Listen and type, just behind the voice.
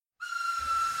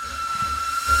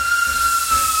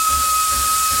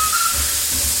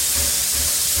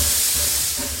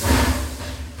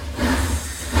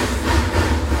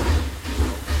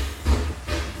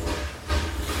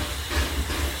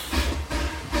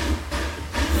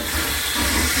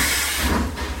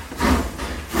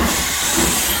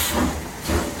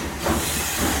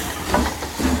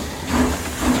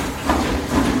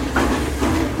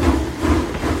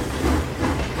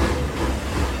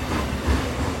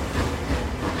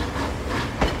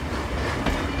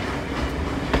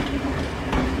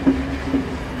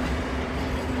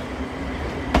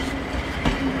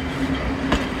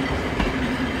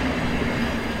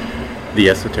The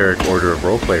Esoteric Order of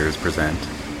Roleplayers present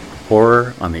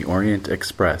Horror on the Orient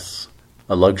Express,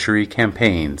 a luxury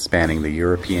campaign spanning the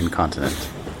European continent,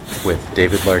 with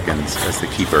David Larkins as the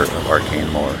keeper of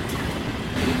arcane lore.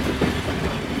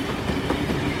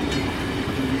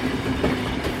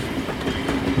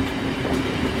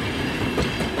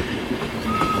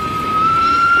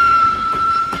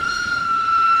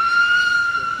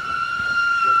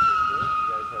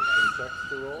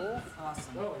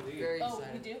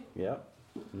 Yep.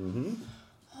 Mm-hmm.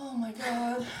 Oh my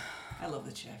god. I love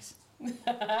the checks.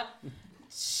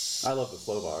 I love the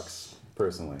slow box,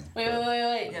 personally. Wait.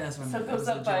 Yeah, that's what So it goes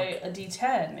up by a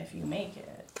D10 if you make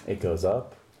it. It goes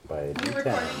up by a Are you D10.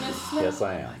 recording this now? Yes,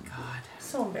 I am. Oh my god.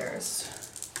 So embarrassed.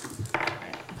 Alright,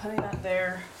 I'm putting that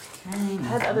there. Okay, I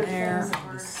had other there.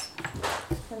 things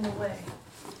that were in the way.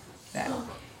 That.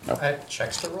 I have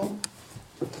checks to roll.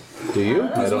 Do you?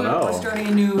 I don't We're know. starting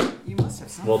a new. You must have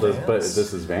some. Well, but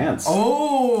this is Vance.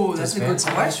 Oh, that's a good Vance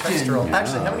have checks to question. roll? Yeah.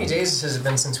 Actually, how many days has it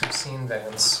been since we've seen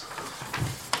Vance?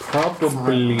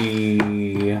 Probably.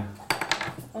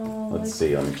 Let's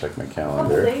see. Let me check my Couple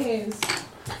calendar. days.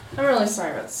 I'm really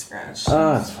sorry about the scratch.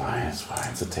 It's fine. It's fine.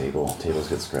 It's a table. Tables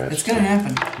get scratched. It's gonna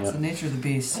happen. It's Yep. the nature of the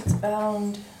beast. It's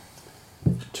bound.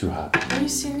 Too hot. Are you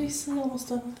seriously almost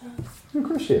done with that? Of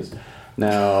course she is.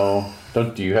 Now,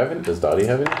 do you have any? Does Dottie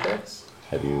have any checks?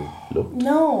 Have you looked?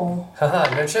 No.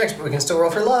 Haha, no checks, but we can still roll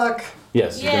for luck.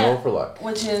 Yes, you Yeah. can roll for luck.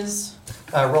 Which is...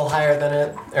 Roll higher than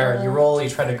it, or you roll, you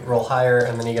try to roll higher,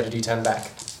 and then you get a D10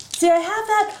 back. See, I have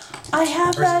that. I have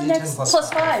Or is that it D10 next plus plus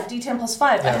five? 5. D10 plus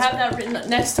 5. I Yeah, have that's that written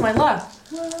next to my luck.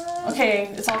 Okay,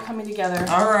 it's all coming together.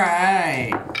 All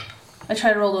right. I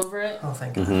tried to roll over it. Oh,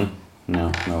 thank God. Mm-hmm.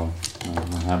 No,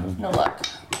 not happening. No luck.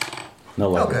 No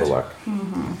luck Oh, with the good. luck.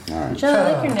 Mm-hmm. All right. Jen,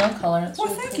 I like your nail color. It's Well,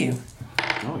 really thank pretty. you.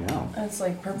 Oh yeah. It's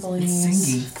like purpley, It's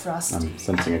zingy. frosty. I'm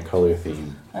sensing a color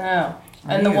theme. I know. Are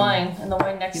And the you? wine. And the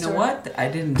wine next You to know it. what? I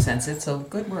didn't sense it, so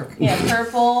good work. Yeah,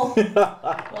 purple,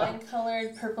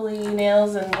 wine-colored, purpley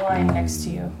nails, and wine next to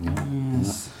you.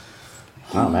 Yes.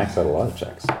 Wow, Max had a lot of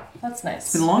checks. That's nice.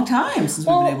 It's been a long time since we've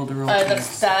been able to roll. that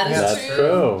checks. is Yeah, That's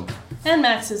true. And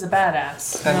Max is a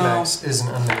badass. And No. Max is an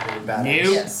unlimited badass.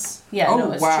 Nope. Yes. Yeah, Oh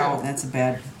no, it's wow, true. that's a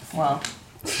bad Well,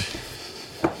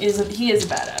 he is a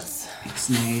badass.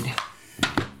 snade.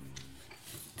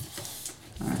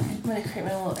 All right. I'm gonna create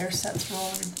my little air sets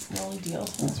roll deal.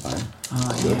 That's fine.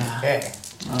 Oh yeah. Okay,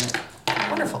 Love it.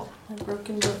 wonderful. My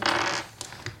broken book.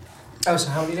 Oh, so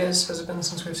how many days has it been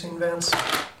since we've seen Vance?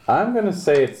 I'm gonna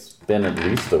say it's been at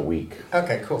least a week.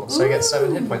 Okay, cool. So I get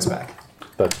 7 hit points back.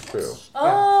 That's true.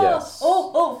 Oh, Yes.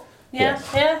 oh, yeah,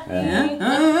 Yes.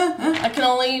 yeah. I can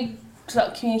only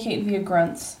communicate via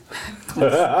grunts.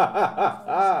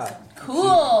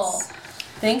 Cool.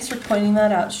 Thanks for pointing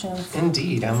that out, Shim.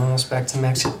 Indeed, I'm almost back to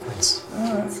max hit points.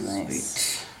 Oh, that's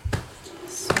nice.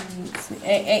 Sweet.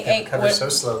 Hey, Cover so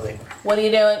slowly. what are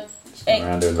you doing? Hey,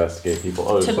 Around to investigate people.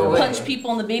 Oh, to so punch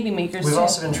people in the baby makers. We've too.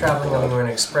 also been traveling on the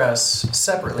Orient Express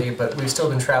separately, but we've still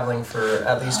been traveling for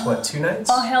at least, 2 nights?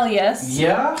 Oh, hell yes.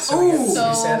 yeah. So we get So-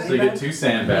 2 sanity So you get back? 2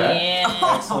 sand back.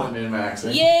 Yeah. Excellent min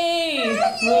maxing. Yay!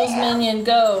 Rules minion,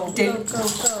 go. Go, David.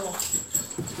 go.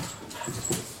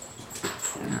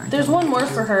 There's one more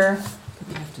for her.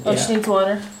 Oh, she needs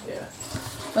water. Yeah.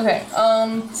 Okay,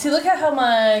 see, look at how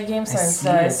my game signs see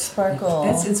it. sparkle.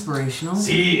 That's inspirational.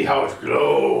 See how it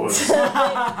glows.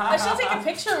 I should take a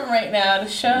picture of him right now to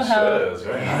show how. Shows,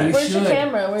 right? You Where's your should.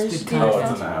 camera? Where's It's your good Oh, phone?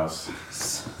 it's in the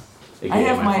house. I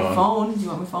have my phone. You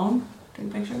want my phone? Take a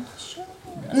picture? Sure.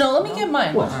 No, let me get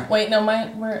mine. What? Wait, no,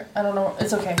 mine. I don't know.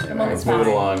 It's okay. I'm on the Let's move it spot.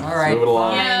 along. All Let's right. move it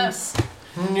along. Yes.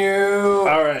 No.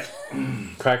 All right.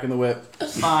 Cracking the whip.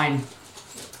 Fine.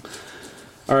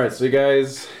 All right, so you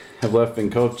guys have left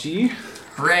Vincochi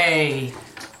Hooray.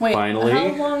 Wait. Finally. How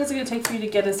long is it gonna take for you to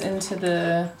get us into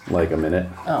the? like a minute.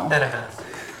 Oh. And a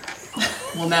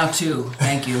half. Well, now 2.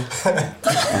 Thank you.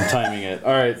 I'm timing it.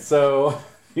 All right, so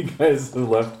you guys have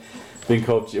left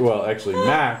Vincochi. Well, actually,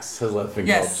 Max has left Vincochi.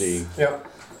 Yes. Yep.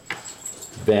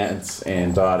 Vance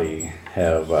and Dottie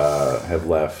have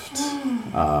left.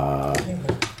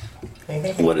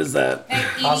 What is that?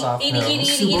 Paws off. No.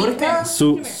 Subotica?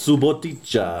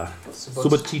 Subotica.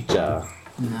 Subotica.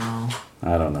 No.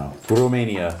 I don't know.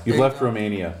 Romania. You've left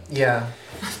Romania. Yeah.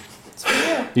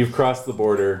 You've crossed the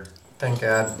border Thank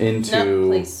God. No, into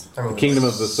please. the kingdom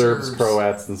of the Serbs, Serbs.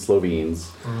 Croats, and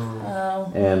Slovenes,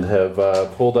 Oh. and have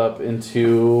pulled up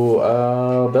into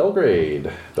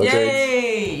Belgrade.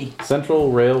 Yay!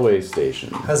 Central Railway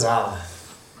Station. Huzzah.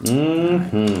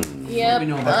 Mm-hmm. Yep. We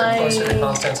know about Better closer to I.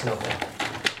 Constantinople.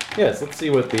 Yes, let's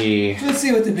see what the Let's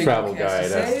see what the big travel book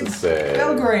has guide to has to say.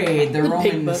 Belgrade, the The big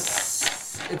Roman book.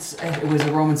 It was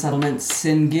a Roman settlement.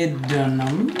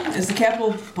 Singidunum is the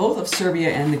capital both of Serbia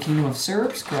and the Kingdom of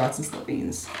Serbs, Croats, and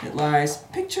Slovenes. It lies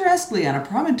picturesquely on a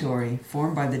promontory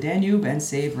formed by the Danube and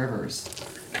Save rivers.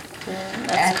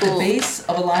 At the base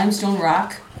of a limestone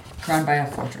rock crowned by a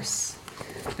fortress.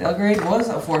 Belgrade was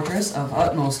a fortress of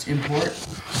utmost import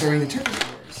during the Turkish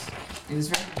Wars. It is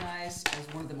recognized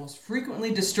as one of the most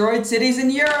frequently destroyed cities in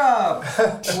Europe.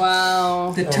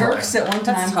 Wow. The Turks at one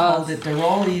time tough. called it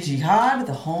Daroli Jihad,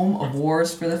 the home of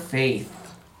wars for the faith.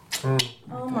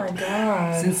 Oh my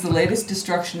god. Since the latest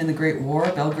destruction in the Great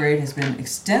War, Belgrade has been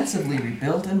extensively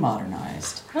rebuilt and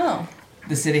modernized. Oh.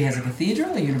 The city has a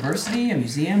cathedral, a university, a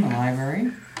museum, a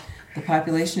library. The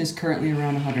population is currently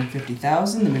around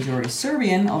 150,000, the majority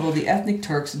Serbian, although the ethnic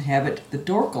Turks inhabit the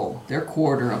Dorkal, their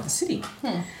quarter of the city.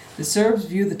 The Serbs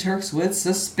view the Turks with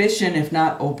suspicion, if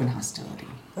not open hostility.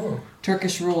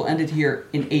 Turkish rule ended here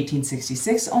in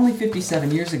 1866, only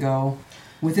 57 years ago,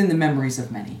 within the memories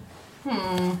of many.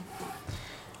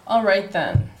 All right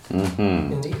then.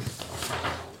 Indeed.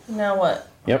 Now what?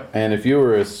 Yep, and if you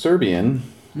were a Serbian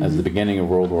at the beginning of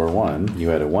World War I, you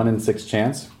had a 1 in 6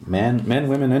 chance, men,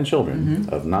 women, and children,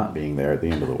 of not being there at the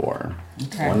end of the war.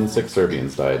 Okay. 1 in 6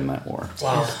 Serbians died in that war.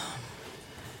 Wow.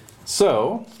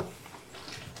 So,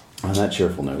 on that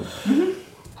cheerful note,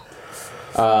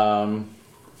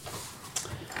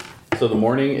 so the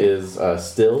morning is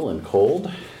still and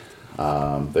cold.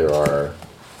 There are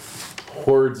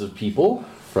hordes of people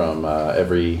from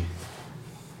every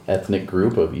ethnic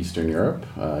group of Eastern Europe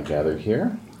gathered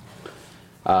here.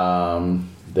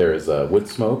 There is wood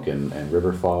smoke and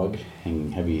river fog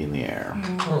hanging heavy in the air.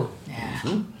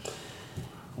 Yeah.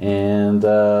 And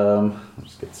I'll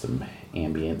just get some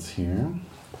ambience here.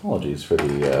 Apologies for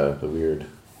the weird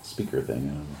speaker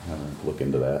thing. I haven't look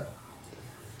into that.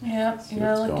 Yep, See you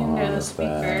gotta what's look going into on the with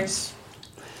that. speakers.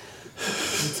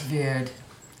 It's weird.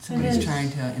 Somebody's is.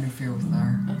 trying to interfere with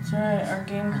our That's right, our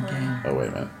gameplay. game. Oh, wait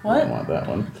a minute. I What? don't want that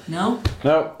one. No?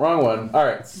 No, wrong one. All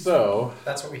right, so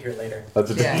That's what we hear later.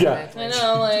 that's a Yeah. I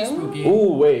know, like. Spooky.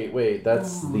 Ooh, wait.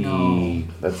 That's Oh, the no.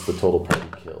 that's the total party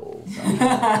kills.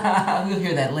 We'll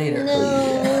hear that later.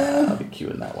 Yeah, I'll be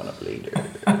queuing that one up later.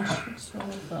 So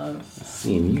above.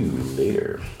 Seeing you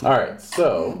later. All right,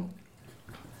 so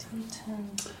T10.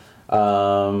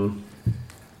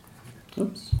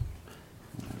 oops.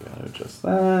 I gotta adjust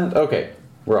that. Okay,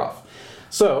 we're off.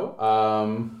 So,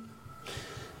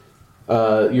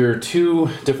 your 2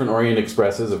 different Orient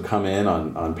Expresses have come in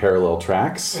on parallel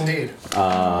tracks. Indeed.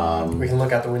 Um, We can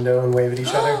look out the window and wave at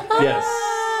each other. yes,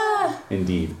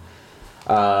 indeed.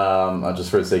 Just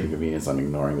for the sake of convenience, I'm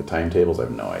ignoring the timetables. I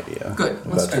have no idea Good. if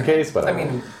that's the case, but I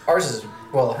mean, hers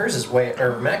is way,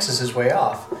 or Max's is way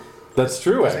off. that's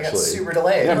true. They got Actually, super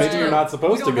delayed. yeah, maybe you're not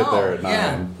supposed We to don't get there at know.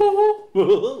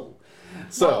 9.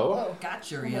 So,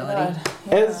 Gotcha, reality.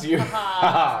 as you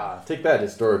take that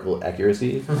historical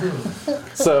accuracy.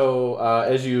 So,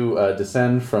 as you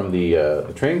descend from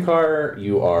the train car,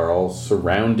 you are all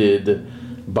surrounded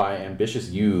by ambitious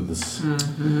youths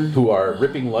who are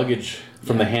ripping luggage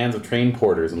from the hands of train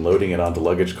porters and loading it onto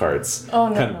luggage carts, Oh,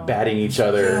 no, kind of no. batting each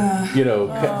other,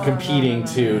 competing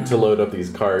to load up these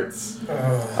carts.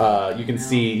 You can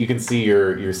see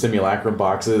your simulacrum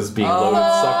boxes being loaded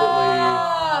separately.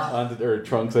 Or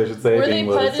trunks, I should say, Were they being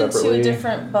put loaded into separately.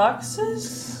 different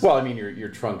boxes? Well, I mean, your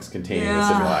trunks containing the Yeah.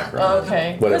 simulacrum.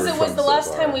 Okay. Whatever Because it was the trunks last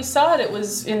those time are. we saw it, it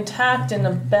was intact in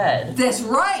a bed. That's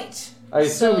right. I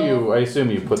assume So-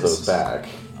 you put those back.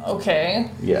 Okay.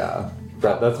 Yeah,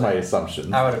 that's my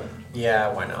assumption. I would. Yeah,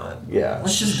 why not? Yeah.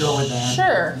 Let's just go with that.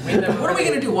 Sure. What are we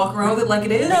gonna do? Walk around with it like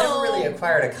it is? We never really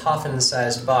acquired a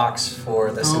coffin-sized box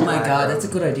for this. Oh my god, that's a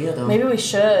good idea though. Maybe we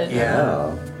should.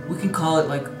 Yeah. We can call it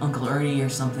like Uncle Ernie or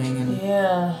something and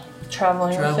Yeah. Traveling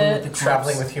with traveling it. with the corpse.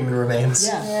 Traveling with human remains.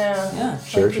 Yeah. Yeah. Yeah.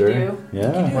 Sure, we sure. do.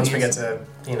 Yeah. Once we get to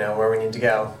where we need to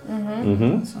go.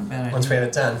 Mm-hmm. That's not a bad Once we idea. have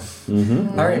it done.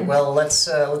 Mm-hmm. All right. Well, let's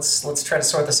try to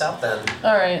sort this out then.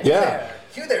 All right. Yeah.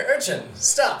 You there, urchin!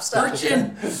 Stop!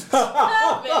 Urchin.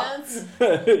 Advance.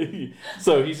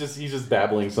 So he's just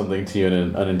babbling something to you in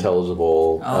an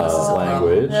unintellical Oh, this is a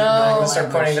language. No. I'm gonna start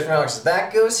pointing different boxes.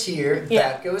 That goes here. Yeah.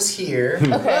 That goes here. Okay.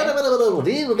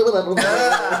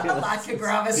 Vodka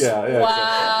Gravis. Yeah.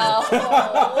 Wow.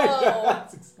 Whoa.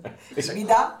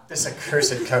 Vida. This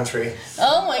accursed country.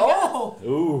 Oh my god. Oh.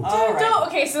 Ooh. All right. Don't,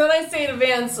 okay, so then I say to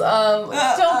Vance,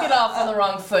 don't get off on the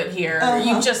wrong foot here.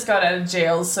 You just got out of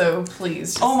jail, so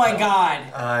please. Just Oh my god.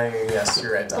 Yes,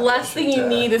 you're right. The last thing you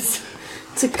need is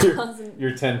to cause.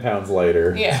 You're 10 pounds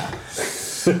lighter. Yeah.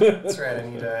 That's right.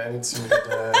 I need some good.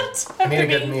 I need a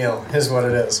good meal. Is what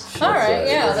it is. All right,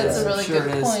 yeah, Sure, that's a really Sure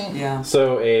good it is. point. Yeah.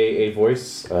 So a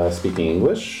voice speaking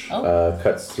English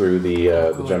cuts through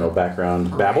the general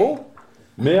background babble.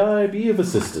 May I be of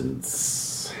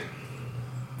assistance?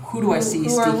 Who do I see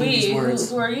Who are speaking we? these words?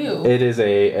 Who are you? It is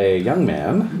a young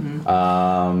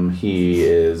man. He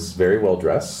is very well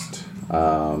dressed.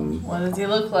 What does he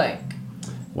look like?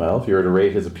 Well, if you were to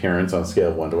rate his appearance on a scale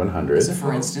of 1 to 100, So,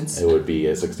 for instance. it would be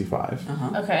a 65.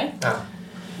 Okay.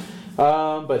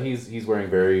 But he's wearing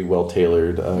very well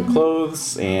tailored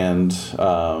clothes, and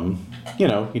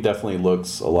he definitely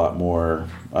looks a lot more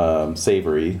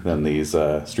savory than these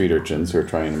street urchins who are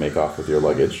trying to make off with your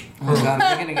luggage. Oh god,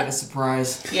 they're gonna get a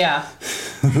surprise. Yeah.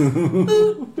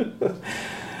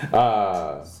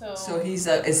 So he's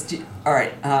all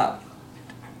right.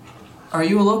 Are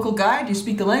you a local guy? Do you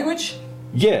speak the language?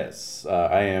 Yes,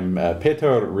 I am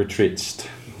Peter Retricht.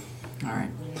 All right.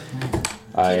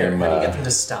 I Peter, am how do you get them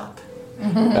to stop?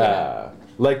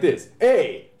 like this.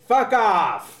 Hey, fuck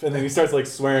off! And then he starts like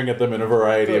swearing at them in a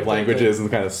variety of languages and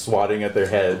kind of swatting at their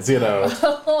heads, and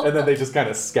then they just kind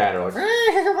of scatter like,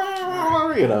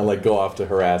 like go off to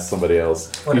harass somebody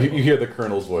else. You hear the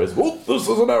colonel's voice. Oh, this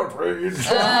is an outrage!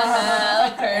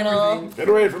 Colonel. Get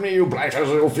away from me, you blighters!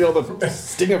 You'll feel the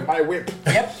sting of my whip.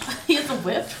 Yep. He has a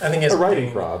whip. I think it's A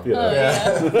riding prop,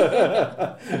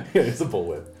 Yeah. It's a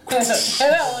bullwhip. I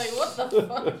know, like, what the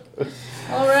fuck?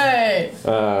 All right.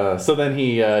 So then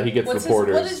he gets What's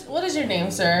reporters. what is your name,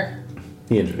 sir?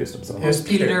 He introduced himself. Here's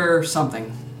Peter. Peter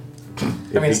something.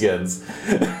 It mean, begins.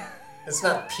 It's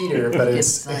not Peter, but it's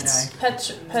side-eye.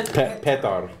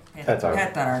 Petar. Petar.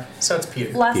 Petar. so it's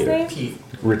Peter. Last Peter. name? Pete.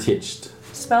 Riticht.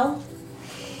 Spell?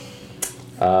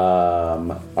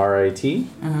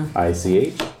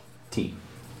 R-I-T-I-C-H-T.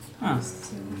 Huh.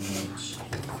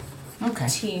 Okay.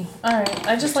 T. All right.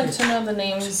 I just like to know the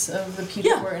names of the people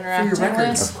Yeah, we're for your interacting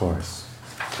records. with. Of course.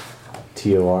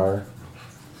 T-O-R-S.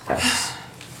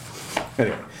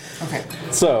 Anyway. Okay.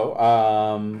 So,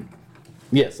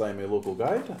 yes, I'm a local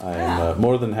guide. I'm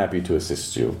more than happy to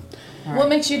assist you. What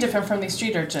makes you different from these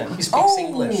street urchins? He speaks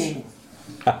English.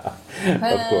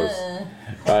 Of course.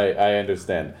 I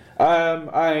understand. I'm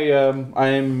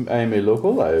a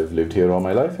local. I've lived here all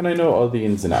my life, and I know all the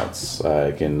ins and outs.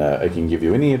 I can give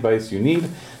you any advice you need.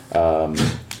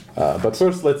 But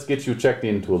first, let's get you checked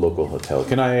into a local hotel.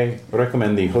 Can I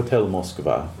recommend the Hotel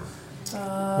Moskva?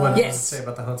 What does Yes. it say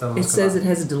about the hotel? It says it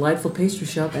has a delightful pastry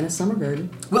shop and a summer garden.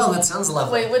 Well, that sounds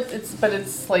lovely. Wait,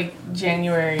 it's like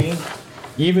January.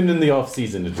 Even in the off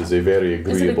season, it is a very it a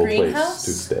agreeable place greenhouse?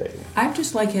 to stay. I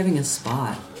just like having a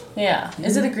spot. Yeah.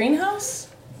 Is it a greenhouse?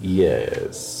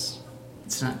 Yes.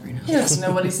 It's not greenhouse. He doesn't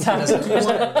know what he's talking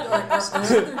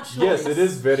about. Yes, it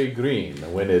is very green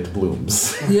when it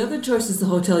blooms. The other choice is the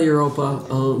Hotel Europa,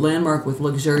 a landmark with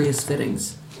luxurious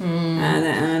fittings. And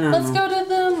I don't Let's know. go to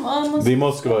the The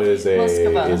Moskva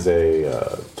is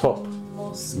a top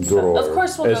Moskva. drawer, Of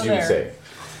course we'll as go you there. say.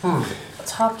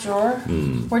 Top drawer?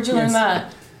 Where'd you learn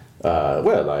that?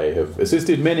 Well, I have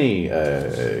assisted many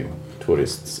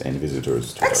tourists and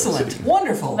visitors to our Excellent. city.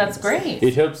 Wonderful. That's great.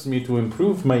 It helps me to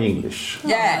improve my English. Oh,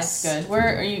 Yes. that's good.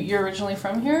 Where are you? You're originally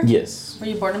from here? Yes. Were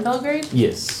you born in Belgrade?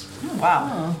 Yes.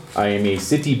 Wow. I am a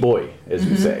city boy, as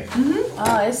you say.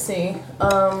 Ah, I see.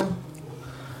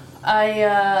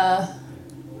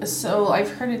 So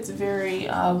I've heard it's very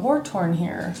war torn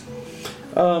here.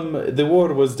 The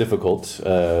war was difficult,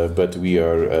 but we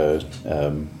are,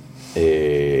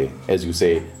 as you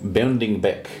say, bounding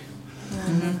back.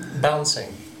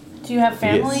 Bouncing. Do you have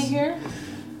family Yes. here?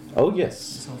 Oh,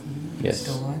 yes. Yes,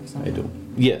 Still alive? Some? I do.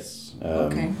 Yes.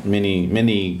 Okay.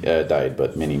 Many died,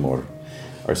 but many more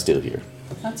are still here.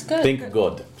 That's good. Thank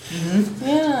God.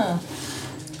 Yeah.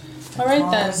 All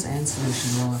right then. Cause and solution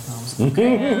roll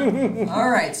okay. All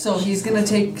right, so he's gonna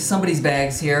take somebody's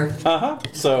bags here.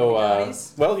 So,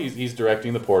 Nice. well, he's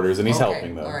directing the porters, and he's Okay,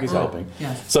 helping though. all right. He's helping.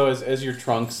 Yeah. So as your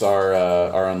trunks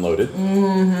are unloaded,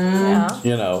 Yeah.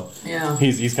 Yeah.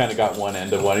 he's kind of got one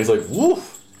end of one. He's like,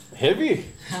 woof, heavy.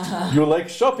 You like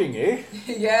shopping, eh?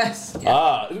 Yes.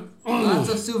 Ah, Lots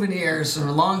of souvenirs for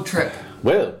a long trip.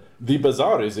 well, the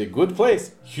bazaar is a good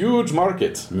place. Huge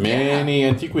market. Many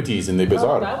antiquities in the Oh,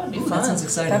 bazaar. that would be Ooh, fun. that sounds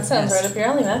exciting. That sounds Yes. right up your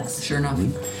alley, Max. Sure enough.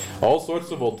 All sorts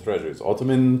of old treasures.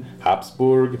 Ottoman,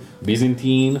 Habsburg,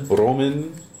 Byzantine, Roman,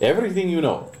 everything you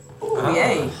know.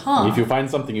 Yay. If you find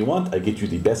something you want, I get you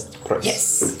the best price.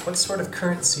 Yes. What sort of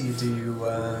currency do you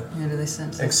Yeah, do they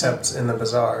send something? accept in the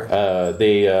bazaar?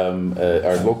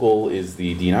 Our local is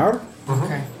the dinar,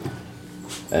 Okay.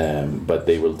 but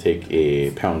they will take a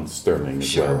pound sterling as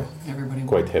Sure. well, Everybody.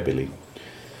 quite happily.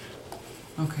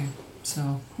 Okay.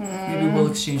 So maybe we'll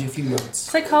exchange a few notes.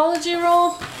 Psychology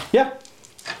roll? Yeah.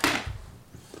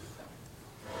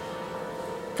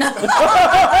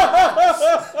 Please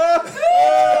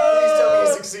tell me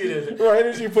you succeeded. Right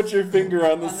as you put your finger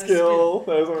on the skill.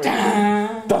 That was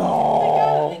I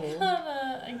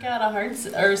got a hard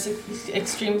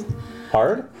extreme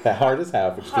hard? That hard is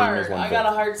half. Extreme is hard. one. I got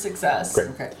a hard success. Great.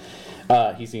 Okay.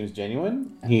 He seems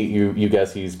genuine. You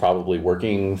guess he's probably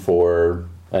working for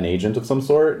an agent of some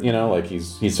sort. You know, like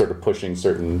he's sort of pushing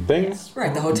certain things.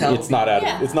 Right, the hotel. It's not out.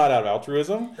 Yeah. It's not out of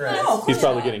altruism. Right. No, of He's course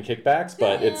probably not. getting kickbacks,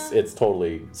 but Yeah. it's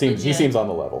totally seems. He Legit. seems on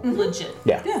the level. Legit.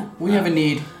 Yeah. Yeah, we have a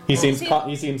need. He seems Does he-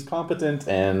 he seems competent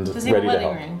and Does he have a ready to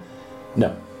wedding help. ring?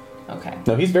 No, Okay.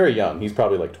 no, he's very young. He's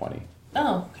probably like 20.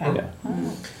 Oh, okay. Yeah.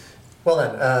 Well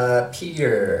then,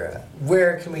 Peter,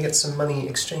 where can we get some money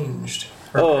exchanged?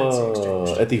 Or currency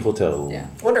exchanged? At the hotel. Yeah.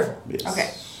 Wonderful. Yes. Okay.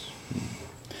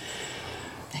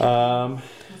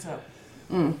 What's up?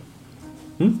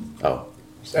 Oh.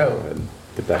 So, Go ahead and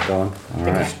get that going. All I think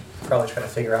we right. should probably try to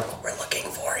figure out what we're looking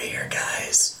for here,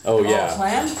 guys. Oh yeah.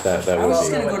 Plan? That I was would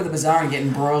just be. gonna go to the bazaar and get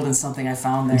embroiled in something I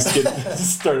found there.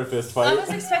 Start a fist I fight. was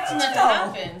expecting that to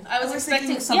happen. I was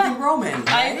thinking expecting something Roman.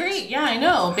 I right? agree. Yeah, I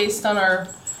know. Based on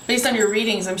your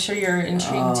readings, I'm sure you're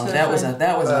intrigued Oh, to that was a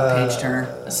page turner.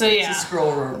 So It's yeah. a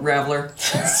scroll raveler.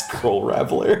 Scroll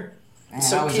Raveler. Man,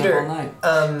 So I was Peter, up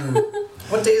all night.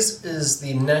 what days is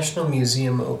the National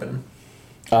Museum open?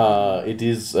 It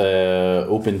is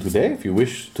open today if you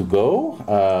wish to go.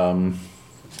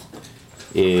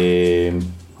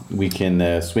 We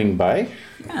can swing by,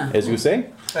 Yeah. as you say.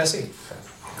 I see.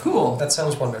 Cool. That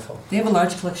sounds wonderful. They have a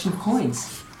large collection of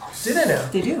coins. Do they know?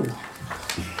 They do.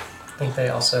 I think they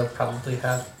also probably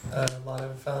have a lot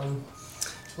of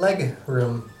leg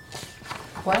room.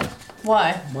 What?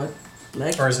 Why? What?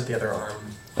 Leg? Or is it the other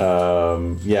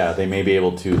arm? Yeah, they may be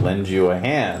able to lend you a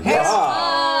hand.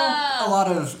 A lot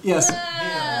of yes.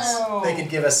 They could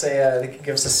give us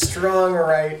a strong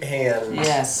right hand.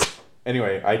 Yes.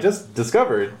 Anyway, I just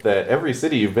discovered that every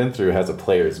city you've been through has a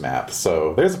player's map.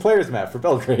 So there's a player's map for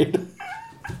Belgrade.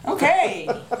 Okay.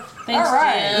 Thanks, All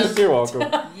right. Jan. You're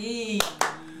welcome. Yee.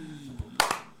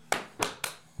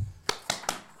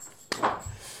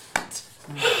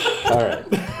 All right.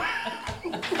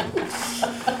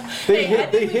 They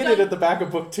hit it at the back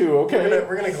of book 2, okay?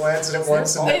 We're gonna glance at it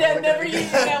once and Wait, then I've never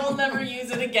used it. I will never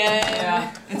use it again.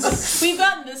 Yeah. It's, We've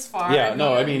gotten this far. Yeah,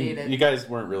 no, I need mean, it. you guys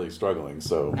weren't really struggling,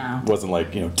 so No. it wasn't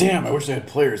like, damn, I wish I had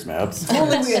player's maps.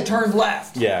 only we had turned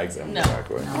left. Yeah, exactly. No.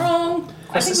 exactly. Wrong.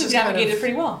 I course, think this we've is kind navigated of-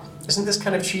 pretty well. Isn't this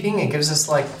kind of cheating? It gives us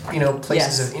places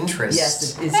Yes. of interest.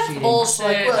 Yes, it is That's cheating. bullshit.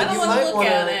 I don't want to look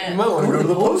at it. You might want to go to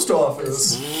the post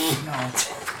office.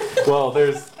 Well,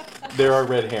 there are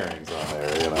red herrings on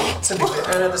there,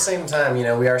 And at the same time, we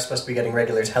are supposed to be getting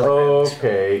regular telegrams.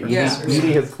 Okay, Yeah.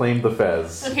 Edie has claimed the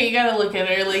fez. Okay, you gotta look at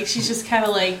her. Like, she's just kind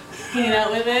of like hanging out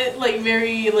with it. Like,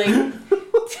 very, like.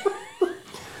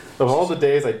 Of all the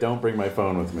days I don't bring my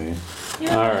phone with me.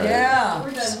 Yeah. All right. Yeah.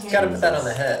 We're done here. Gotta put that on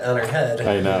her head.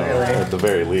 I know, Really. at the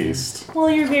very least.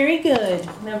 Well, you're very good.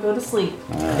 Now go to sleep.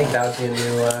 I think that would be a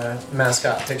new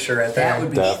mascot picture right there. That would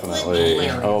be Definitely.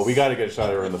 hilarious. Oh, we got to get a shot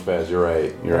of her in the fez. You're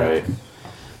right. You're right.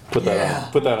 Put that Yeah.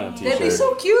 on. Put that on a t-shirt. That'd be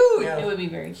so cute. Yeah. It would be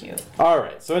very cute. All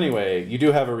right. So anyway, you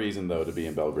do have a reason though to be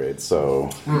in Belgrade.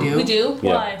 So We do?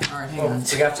 Yeah. Why? All right, hang Well, on.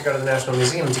 we have to go to the National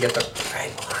Museum to get the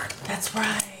right part. That's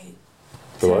right.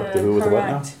 the what? The who with the what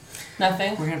now? Correct.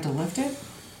 Nothing? We're gonna have to lift it.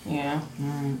 Yeah.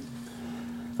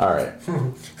 All right.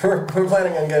 We're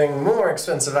planning on getting more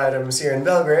expensive items here in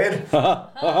Belgrade.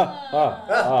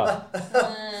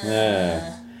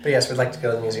 Yeah. But yes, we'd like to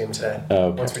go to the museum today.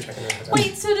 Okay. Once we check in the hotel.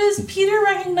 Wait, so does Peter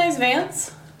recognize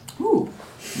Vance? Ooh.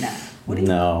 Nah. Woody.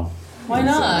 No. Why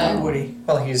not? Woody.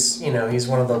 Well, he's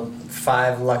one of the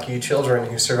 5 lucky children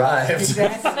who survived.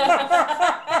 Exactly.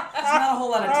 There's not a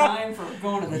whole lot of time for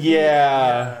going to the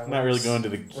Yeah. Not really going to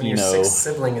the When your kino. 6th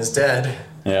sibling is dead.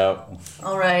 Yeah.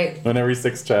 All right. When every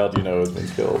 6th child you know has been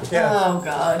killed. Yeah. Oh,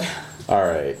 God. All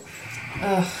right.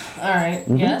 All right.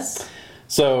 Yes?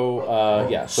 So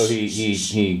yeah. So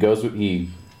he goes with you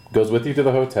to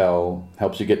the hotel.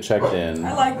 Helps you get checked in.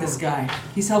 I like this guy.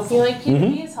 He's You helpful. like Peter?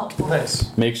 He is helpful.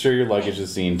 Nice. Make sure your luggage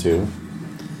is seen to.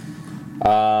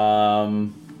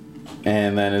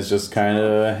 And then it's just kind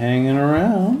of hanging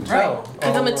around. Right.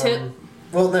 Give him a tip.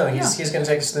 Well, no, he's going to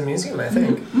take us to the museum, I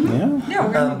think. Yeah. Yeah,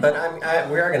 we're gonna But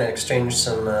we are going to exchange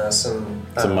some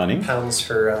money? pounds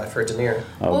for denier.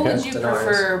 What would Okay. you Dinars.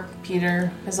 prefer,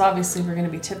 Peter? Because obviously we're going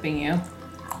to be tipping you.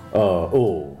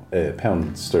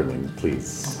 Pound sterling,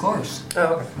 please. Of course.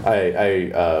 Oh,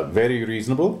 okay. I very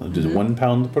reasonable. Just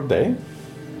 £1 per day.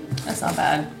 That's not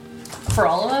bad. For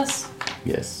all of us?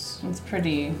 Yes. It's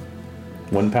pretty.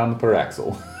 1 pound per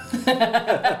axle.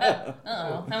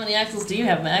 Oh, how many axles do you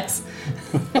have, Max?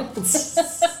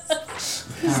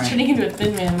 Alright. Turning into a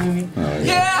Thin Man movie.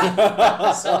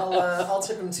 Yeah! So I'll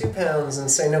tip him 2 pounds and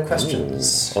say no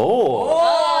questions. Oh.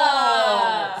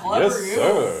 Ah, Clever Yes, you.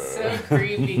 sir. so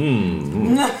creepy.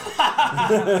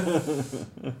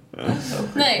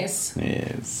 Nice.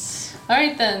 Yes. All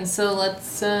right then. So let's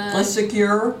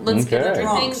secure. let's get Okay.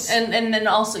 everything, Trunks. and then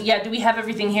also do we have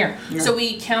everything here? Yeah. So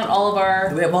we count all of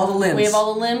our. We have all the limbs. We have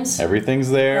all the limbs. Everything's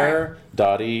there.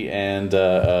 Dottie and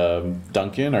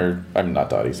Duncan not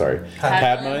Dottie, sorry.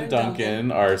 Padma and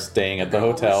Duncan are staying at the They're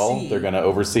gonna hotel. oversee. They're going to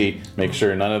oversee, make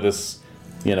sure none of this,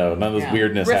 none of this Yeah.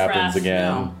 weirdness Riff-raff. happens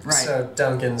again. No, right. So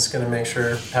Duncan's going to make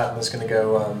sure Padma's going to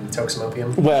go toke some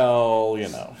opium. Well,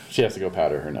 she has to go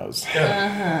powder her nose.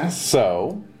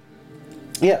 So,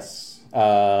 yes. So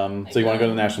you want to go to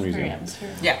the National Museum?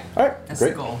 Yeah. All right, That's great.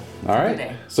 the goal. All for the right.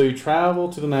 day. So you travel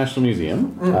to the National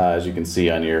Museum. As you can see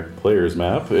on your player's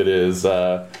map, it is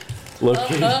looking.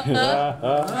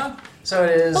 So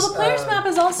it is. Well, the player's map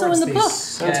is also towards in the the book.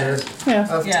 center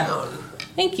Yeah. of Yeah. town.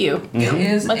 Thank you. It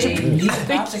is Much a appreciated.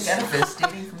 neo-Gothic edifice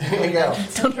dating from There you go.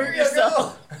 Don't hurt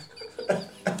yourself.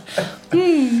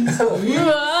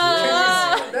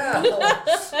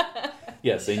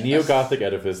 Yes, a neo-Gothic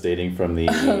edifice dating from the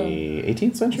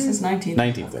 18th century? This is 19th.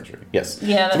 19th century, yes.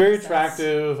 Yeah, It's that a very makes sense.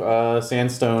 attractive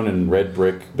sandstone and red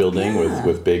brick building Yeah.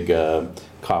 with big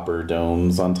copper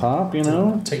domes on top,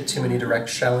 Take too many direct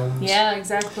shellings. Yeah,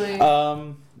 exactly.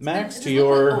 Max, Does to it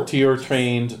your look like- to your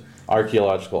trained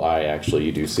archaeological eye, actually,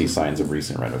 you do see signs of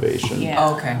recent renovation. Yeah.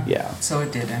 Oh, okay. Yeah. So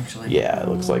it did actually. Yeah, it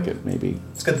looks like it maybe.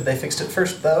 It's good that they fixed it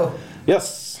first, though.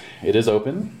 Yes, it is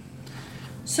open.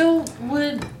 So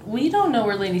we don't know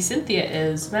where Lady Cynthia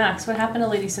is. Max, what happened to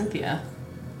Lady Cynthia?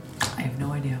 I have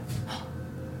no idea.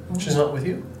 She's not with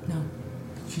you. No.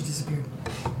 She disappeared.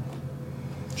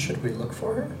 Should we look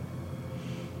for her?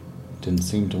 Didn't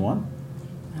seem to want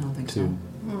I don't think to. so.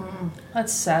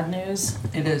 That's sad news.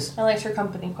 It is. I liked her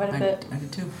company quite a bit. I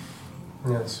did too.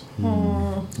 Yes.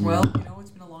 Well, it's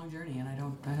been a long journey, and I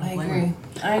don't I blame agree. her.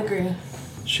 I agree.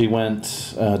 She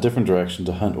went a different direction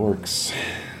to hunt orcs.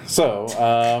 So,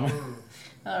 All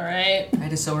right. I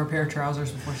had to sew her pair of trousers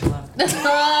before she left.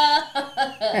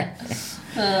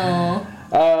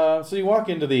 Oh. so you walk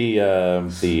into the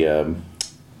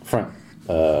front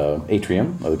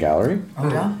atrium of the gallery. Oh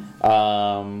yeah.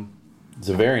 It's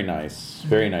a very nice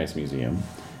museum.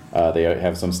 They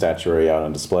have some statuary out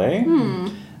on display.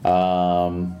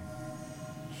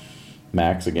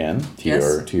 Max, again,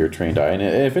 Yes. to your trained eye, and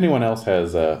if anyone else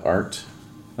has an art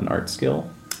skill,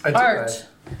 I do Art.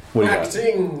 what do you got?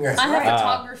 Acting. I have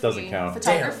photography. doesn't count.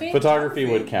 Photography? Photography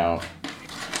would count.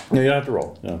 No, you don't have to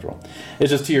roll.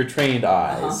 It's just to your trained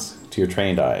eyes. To your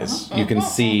trained eyes, you can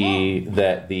see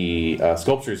that the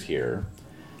sculptures here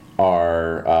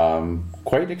are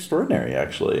quite extraordinary.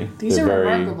 Actually, These They're are very,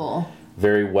 remarkable.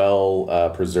 very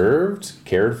well preserved,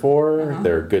 cared for.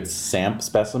 They're good samp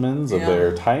specimens of Yeah.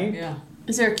 their type. Yeah.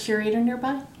 Is there a curator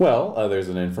nearby? Well, there's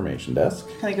an information desk.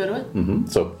 Can I go to it?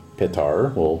 So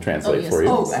Pitar will translate Oh, yes. for you.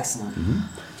 Oh, excellent.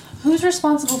 Who's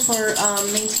responsible for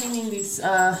maintaining these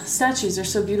statues? They're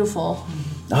so beautiful.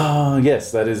 Ah,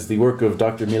 yes, that is the work of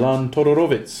Dr. Milan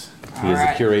Todorovic. He is a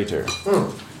Alright. curator.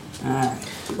 Alright.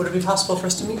 Would it be possible for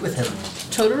us to meet with him?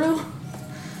 Totoro?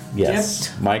 Yes,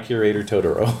 my curator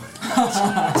Totoro.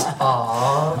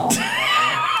 Aww.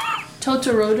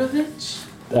 Totorovic?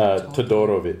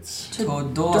 Todorovic.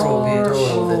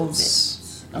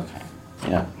 Todorovich. Okay.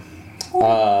 Yeah.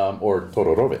 Or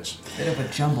Todorovic. Bit of a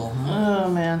jumble, huh? Oh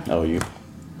man. Oh, you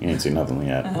ain't seen nothing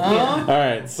yet. All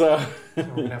right, so. We're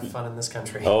gonna have fun in this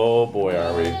country. Oh boy,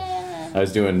 are we? I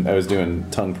was doing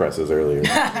tongue presses earlier. with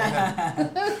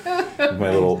my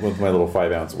little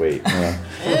 5-ounce weight.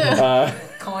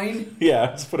 Coin?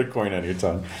 Yeah, just put a coin on your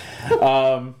tongue.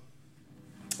 So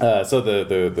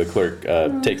the clerk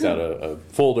takes out a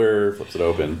folder, flips it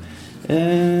open.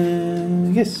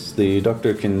 Yes, the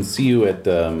doctor can see you at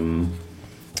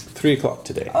 3 o'clock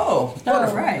today. Oh,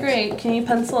 all right. Great. Can you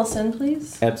pencil us in,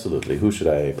 please? Absolutely. Who should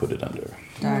I put it under?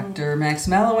 Dr. Max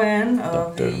Mallowan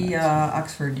of Dr. the Max.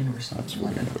 Oxford University.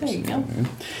 London. There you go.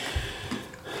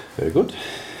 Very good.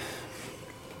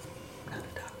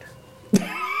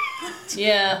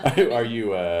 Yeah. Are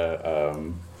you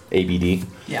ABD?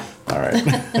 Yeah. All right.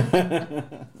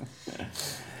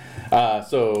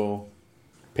 So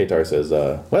Petar says,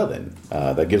 well then,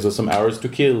 that gives us some hours to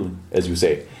kill, as you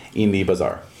say, in the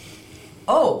bazaar.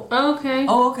 Oh. Okay.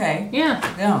 Oh, okay. Yeah.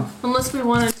 Yeah. Unless we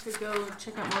wanted to go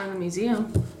check out more in the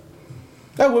museum.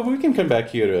 Oh, well, we can come back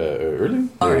here early.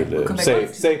 All right, we'll come back early.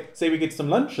 Say we get some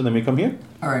lunch and then we come here.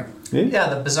 All right. Yeah,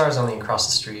 the bazaar's only across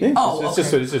the street. Yeah, Oh, it's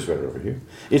okay. just right over here.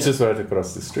 It's just right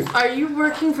across the street. Are you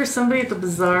working for somebody at the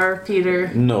bazaar, Peter?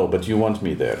 No, but you want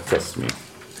me there. Trust me.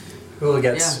 We will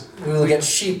get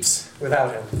sheeps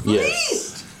without him.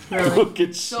 Yes. Really? Look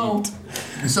at So,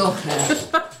 sheep. so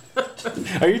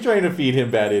Are you trying to feed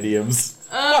him bad idioms?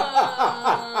 Don't.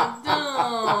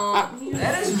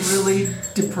 that is really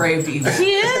depraved evil.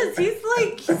 He is. He's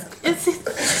like,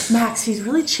 Max, he's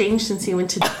really changed since he went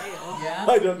to jail. Yeah.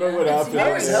 I don't know what happened.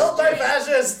 I was held by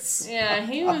fascists! Yeah,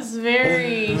 he was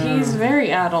he's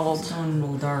very adult. It's a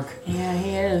little dark. Yeah,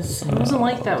 he is. He wasn't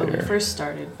like that when he first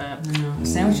started, but No.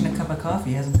 Sandwich and a cup of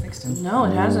coffee hasn't fixed him. no,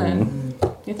 it hasn't.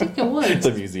 You think it It's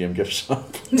would? a museum gift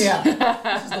shop. Yeah.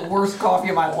 This is the worst coffee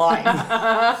of my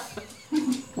life.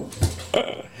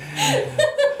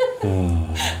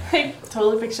 I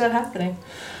totally picture that happening.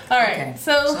 All right, Okay,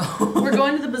 so we're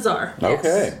going to the bazaar.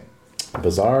 Okay.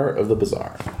 Bazaar of the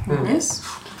Bazaar. Yes.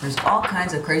 There's all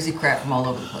kinds of crazy crap from all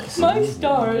over the place. My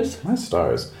stars. My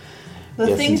stars. The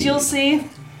Yes, things indeed. you'll see.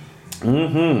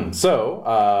 Mm-hmm.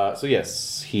 So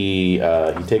yes, he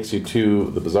takes you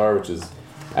to the bazaar, which is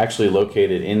actually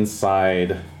located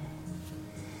inside.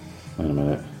 Wait a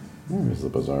minute. Where is the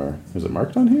bazaar? Is it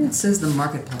marked on here? It says the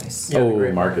marketplace. Yeah, the Oh,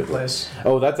 Great marketplace.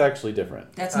 Oh, that's actually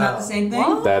different. That's not the same thing?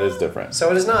 What? That is different. So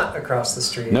it is not across the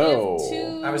street. No.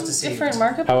 Two I was deceived. different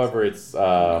marketplaces. However,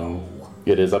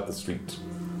 it is up the street.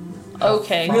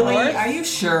 Okay. Really? north? Are you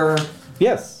sure?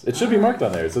 Yes, it should be marked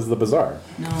on there. It says the bazaar.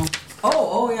 No.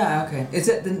 Oh, yeah, okay. Is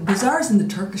it the bazaar's in the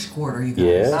Turkish Quarter, you guys?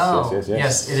 Yes, Oh,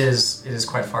 yes. it is. It is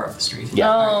quite far up the street.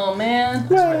 Yeah. Oh man.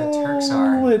 That's where the Turks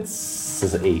are. It's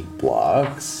 8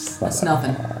 blocks. That's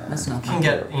nothing. That's You nothing. can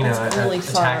get, That's really a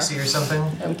far. taxi or something.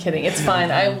 I'm kidding. It's fine.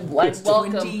 I It's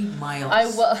welcome. 20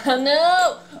 miles.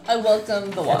 No. I welcome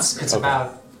the walk. It's Okay.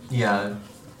 about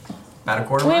about a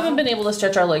quarter We mile. haven't been able to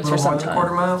stretch our legs for Little more some than a time.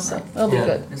 quarter mile. So it'll be Yeah.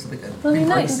 good. This will be good. It'll be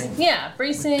nice. Bracing. Yeah,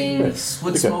 bracing.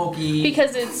 Wood smoky.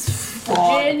 Because it's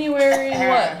January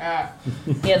what?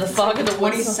 Yeah, the fog of the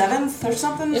woods. 27th or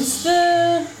something? It's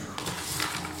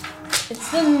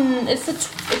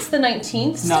the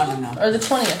 19th. No. Or the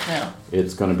 20th now.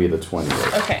 It's going to be the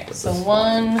 20th. Okay, so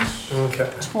 1, Okay.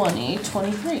 20,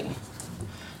 23.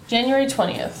 January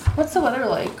 20th. What's the weather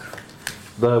like?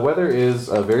 The weather is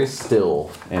very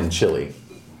still and chilly.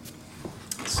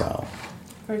 So,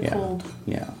 Very yeah. cold.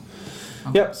 Yeah.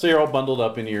 Yep, so you're all bundled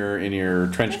up in your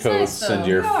trench That's coats nice, though. and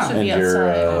your Yeah. Should and be your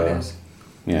outside. Oh, it is.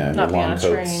 your Not be on long a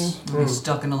coats. Be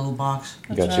stuck in a little box.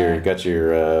 Got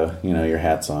your your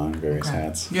hats on, various Okay.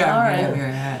 hats. Yeah, All right. yeah, your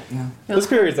hat, yeah. This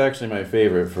period is actually my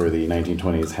favorite for the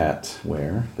 1920s hat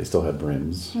wear. They still had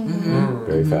brims. Mm-hmm.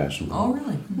 Very fashionable. Oh,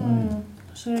 really?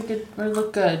 Should we get or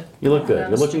look good? You look good. Down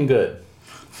You're the looking good.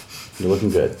 You're looking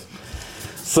good.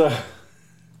 So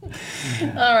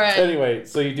street. All right. anyway,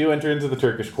 so you do enter into the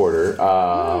Turkish Quarter.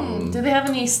 Do they have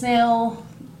any snail,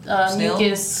 Snail?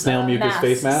 mucus? Snail mucus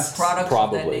face masks? Products of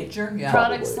Probably. that nature? Yeah.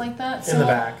 Products Probably. like that. In the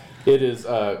back. It is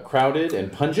crowded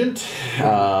and pungent.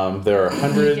 There are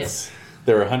hundreds. Mucus.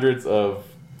 There are hundreds of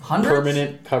Hundreds?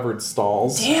 permanent covered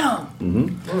stalls.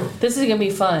 Damn. This is gonna be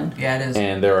fun. Yeah, it is.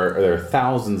 And there are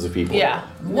thousands of people. Yeah.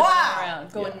 Wow.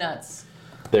 Around, going nuts.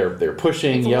 They're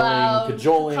pushing, It's yelling, loud,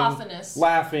 cajoling, cacophonous.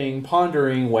 laughing,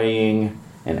 pondering, weighing,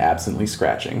 and absently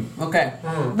scratching. Okay.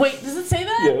 Wait, does it say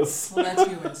that? Yes. Well, that's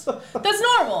humans. That's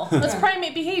normal. That's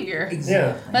primate behavior.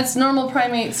 Yeah. That's normal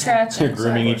primate scratching. They're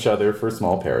grooming each other for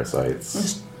small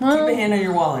parasites. Keep Well, a hand on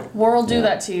your wallet. war will do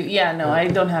that to you. Yeah, no, I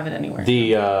don't have it anywhere.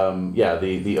 The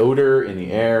odor in the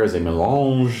air is a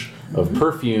melange of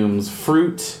perfumes,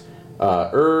 fruit,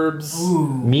 herbs,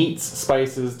 meats,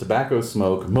 spices, tobacco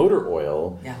smoke, motor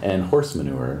oil, Yeah. and horse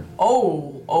manure.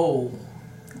 Oh.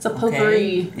 It's a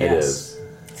potpourri. Okay. It Yes. is.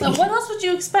 So what else would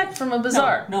you expect from a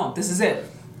bazaar? No, this is it.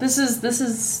 This is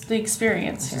the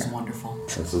experience This is here. wonderul.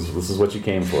 This is what you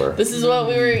came for. This is what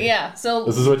we were. Yeah. So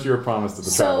This is what you were promised at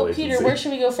the travel agency. Peter, where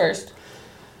should we go first?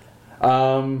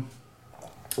 Well,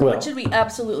 What should we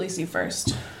absolutely see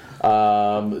first?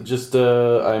 I'm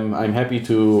happy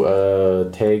to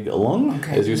tag along,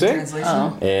 Okay. as you say, Translation.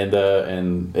 Oh. and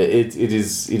it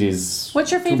is.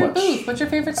 What's your too favorite much. booth? What's your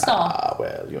favorite stall?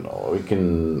 Well,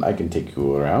 I can take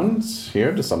you around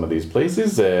here to some of these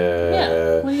places.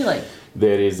 Yeah. What do you like?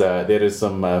 There is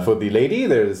some for the lady.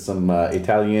 There is some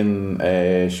Italian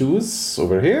shoes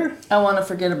over here. I want to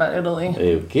forget about Italy.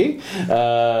 Okay,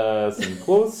 some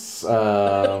clothes.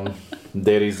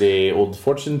 There is a old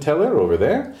fortune teller over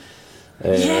there.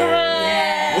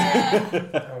 Yeah.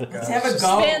 Let's have a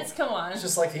go. Vance, come on.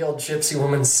 Just like the old gypsy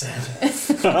woman said.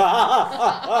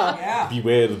 Yeah.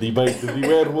 Beware the bite of the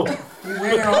werewolf.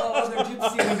 Beware all other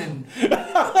gypsy women.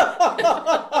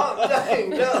 Oh, dang,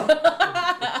 no.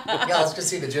 Yeah, let's go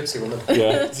see the gypsy woman.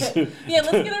 Yeah. Yeah,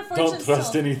 let's get our fortune Don't trust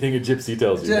still. anything a gypsy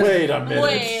tells you. Just- Wait a minute.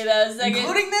 Wait a second.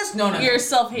 Including this? No. You're a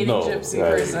self-hating No, gypsy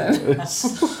right. person.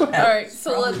 Alright,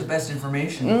 so Probably let's the best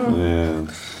information. Yeah.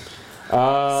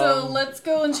 so let's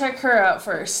go and check her out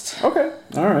first. Okay.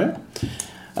 All right.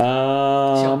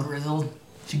 She's grizzled.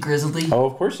 She grizzledy. Oh,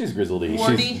 of course she's grizzledy.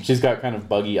 Warty. She's got kind of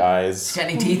buggy eyes. Got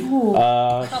any teeth?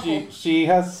 She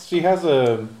has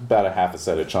about a half a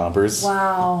set of chompers.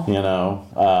 Wow. You know,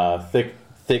 thick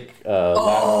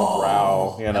lateral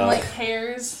brow. You know, Like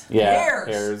hairs. yeah,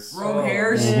 Hairs. Robe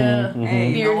hairs. Yeah. Hey,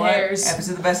 you Beard know what? hairs. Happens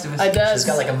to the best of us. I does. She's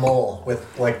got like a mole with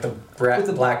like the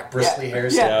black bristly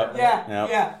hairs. Yep. Yeah.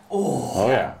 Yep. Oh. Oh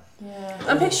yeah, Yeah.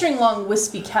 I'm picturing long,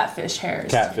 wispy catfish hairs.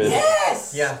 catfish.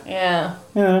 Yes. Yeah. Yeah.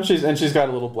 Yeah, she's got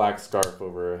a little black scarf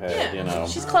over her head. Yeah. You know.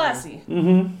 She's classy.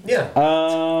 Yeah. The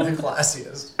Um.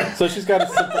 classiest. So she's got a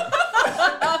simple.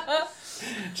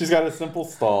 She's got a simple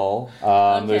stall.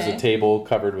 There's a Okay. table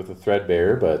covered with a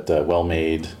threadbare but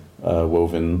well-made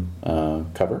woven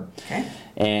cover. Okay.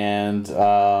 And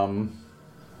upon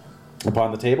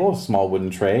the table, a small wooden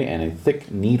tray and a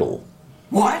thick needle.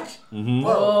 What?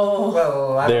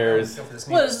 Whoa. I There's- don't go for this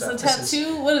What neat is this, a stuff. This is-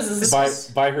 tattoo? What is this?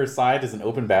 By her side is an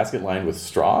open basket lined with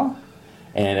straw,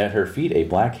 and at her feet a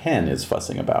black hen is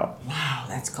fussing about. Wow,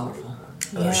 that's colorful.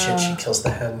 Oh shit, she kills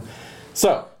the hen.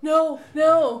 So No.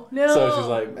 so she's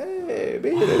like, hey,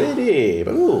 baby,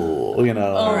 ooh, you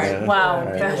know. Oh, right. wow. All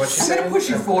right. Okay. What's she I'm saying? gonna push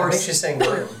you I forward. think she's saying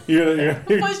grim. You're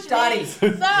Push Dottie. me.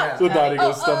 Stop. So Dottie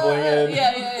goes stumbling in.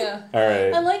 Yeah. All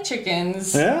right. I like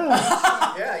chickens.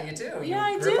 Yeah. Yeah, you do. You Yeah,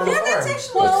 I grew do. up on a Yeah, farm. that's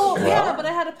actually. Well, Well, yeah, but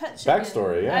I had a pet chicken.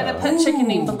 backstory, I had a yeah. pet chicken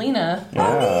named Belina.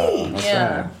 Yeah. That's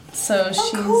Yeah. right. So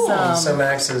she's cool. So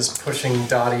Max is pushing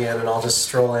Dottie in, and I'll just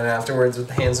stroll in afterwards with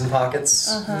hands in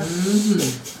pockets. all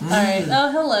right.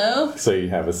 Oh, hello. So you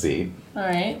have a seat. All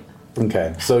right.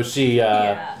 Okay. So she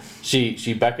Yeah.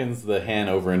 she beckons the hen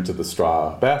over into the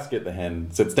straw basket. The hen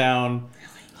sits down,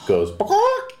 goes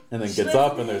 "Bawk," and then gets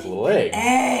up, and there's a little egg.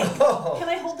 Egg. Can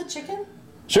I hold the chicken?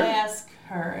 Sure. I ask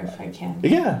her if I can.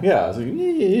 Yeah. So,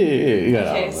 you know,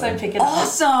 Okay, so I pick it up. I'm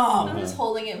Awesome. just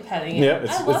holding it and petting it. Yeah,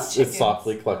 I love chickens. it's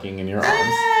softly clucking in your arms.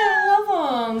 I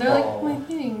love them. They're Oh. like my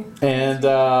thing.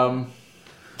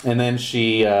 And then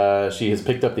she has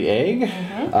picked up the egg.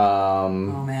 Oh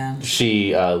man.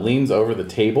 She leans over the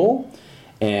table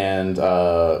and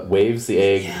waves the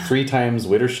egg 3 times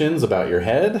widdershins about your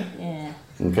head. Yeah.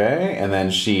 Okay, and then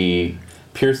she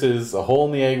pierces a hole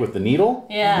in the egg with the needle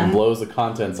Yeah. and blows the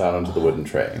contents out onto the wooden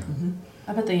tray.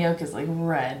 I bet the yolk is like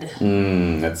red.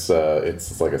 It's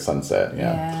like a sunset,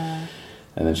 yeah.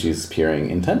 And then she's peering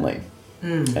intently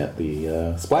at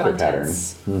the splatter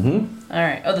Contents. pattern. All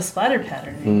right. Oh, the splatter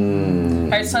pattern.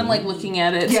 All right, so I'm like looking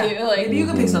at it Yeah. too. Like, Maybe you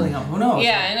can pick something up. Who knows?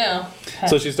 yeah, I know.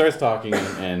 So she starts talking,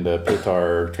 and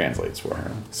Pitar translates for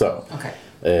her. So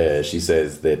Okay. she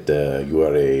says that you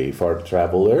are a far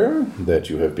traveler, that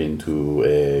you have been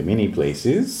to many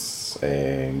places,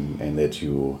 and that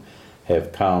you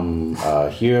have come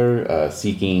here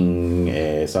seeking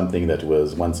something that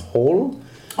was once whole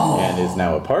and is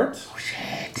now apart.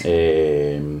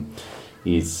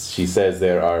 She says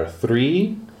there are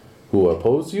 3 who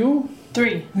oppose you.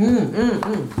 3.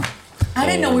 I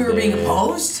didn't know we were being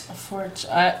opposed. A forge.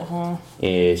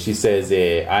 She says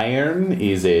iron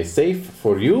is safe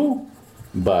for you,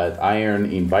 but iron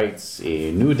invites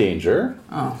a new danger.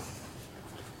 Oh.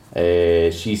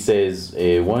 She says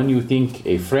one you think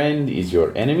a friend is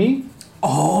your enemy.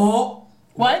 Oh.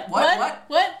 What?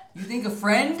 What? You think a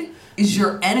friend is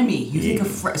your enemy. You think a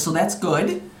friend. So that's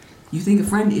good. You think a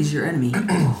friend is your enemy.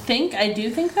 Think? I do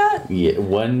think that? Yeah,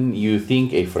 one you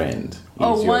think a friend is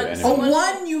Oh, your one- enemy. Oh,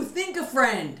 one you think a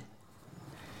friend.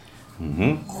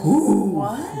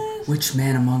 What? Which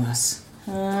man among us?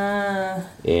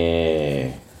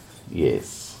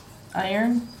 Yes.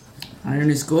 Iron? Iron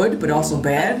is good, but also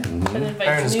bad. That invites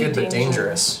Iron is new good but danger.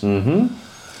 dangerous.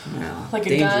 Well, Like a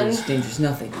dangerous, gun? dangerous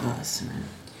nothing to us.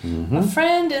 A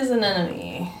friend is an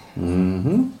enemy.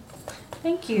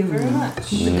 Thank you very much.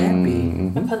 Who would that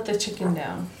be? I put the chicken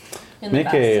down. In Make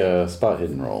the basket. a spot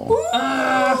hidden roll.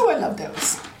 Oh, I love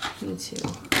those. Me too.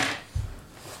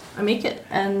 I make it,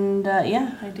 and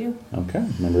yeah, I do. Okay,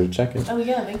 remember to check it. Oh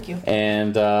yeah, thank you.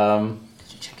 And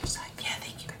Did you check your side? Yeah,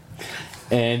 thank you.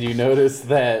 and you notice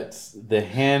that the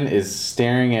hen is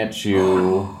staring at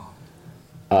you.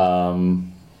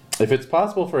 If it's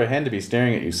possible for a hen to be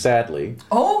staring at you sadly,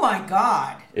 Oh my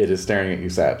God. it is staring at you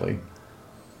sadly.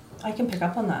 I can pick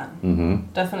up on that.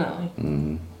 Mm-hmm. Definitely.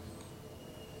 Mm-hmm.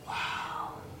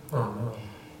 Oh no.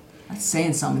 That's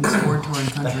saying something in this war-torn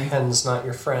The country. hen's not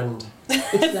your friend.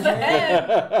 It's the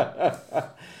head.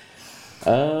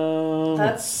 Let's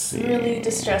That's see. really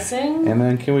distressing. And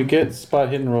then can we get spot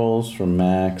hidden rolls from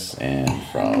Max and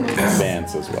from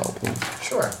Vance as well, please?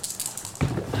 Sure.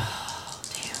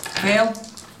 Fail.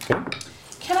 Okay.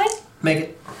 Can I? Make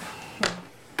it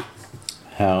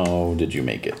How did you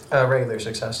make it? a regular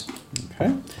success.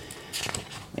 Okay.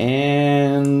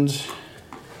 And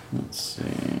let's see.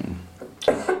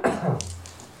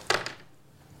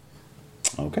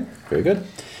 Okay, very good.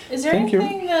 Is there Thank you.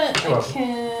 anything that You're I welcome.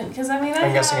 can? Because I mean,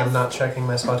 I'm guessing have- I'm not checking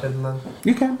my spot hidden then.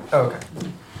 You can. Oh, okay.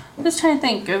 I'm just trying to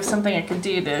think of something I could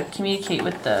do to communicate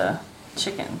with the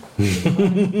chicken. I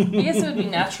guess it would be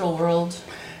natural world.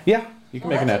 Yeah, you can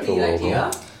make a natural roll.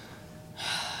 Roll.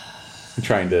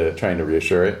 Trying to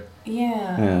reassure it.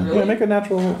 Yeah. Yeah, Really? yeah, make a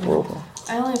natural roll.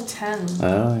 I only have 10.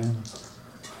 Oh yeah.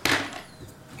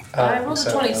 I rolled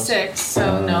a 26,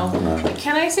 so no. no.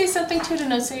 Can I say something to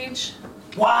no sage?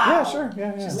 Wow. Yeah, sure.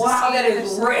 Yeah. Wow, that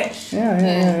is rich.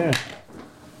 Yeah.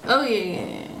 Oh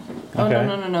yeah. Oh Okay.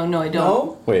 no, I don't.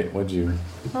 No? Wait, what'd you?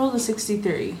 I rolled a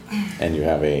 63. And you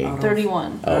have a.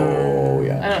 31. Oh I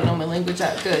yeah. don't know my language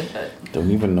that good, but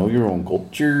Don't even know your own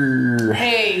culture.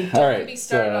 hey, don't All get right. me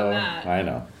started so, on that.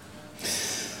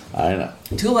 I know.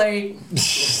 Too late.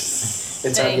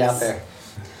 It's already out there.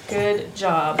 Good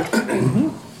job.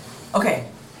 Okay.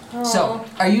 Oh. So,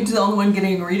 are you the only one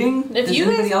getting a reading? If Does you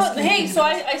anybody guys else want, get hey, a so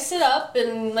reading? I sit up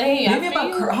and hey, Maybe after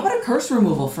you. how about a curse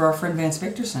removal for our friend Vance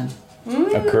Victorson?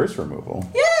 A curse removal.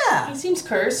 Yeah. He seems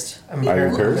cursed. I'm Are you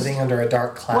here cursed? living under a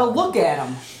dark cloud. Well, look at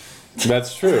him.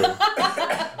 That's true.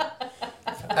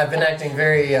 I've been acting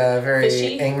very, very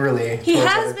Fishy? angrily. He towards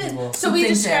has other been. people. So we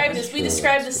Something's described happened. this. We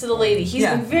described this to the lady. He's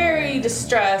Yeah. been very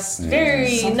distressed,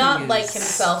 very Something not is- like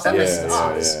himself. Ever Yeah, since yeah,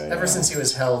 he was, yeah, ever yeah. since he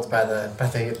was held by the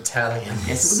Italians.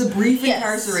 Yes, it was a brief Yes.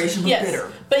 incarceration, but Yes.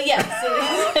 bitter. But yes.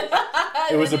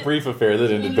 It was a brief affair that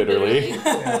ended bitterly.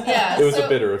 Yeah. It was so, a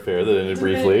bitter affair that ended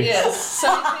briefly. Yes. So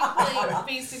I think like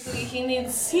basically he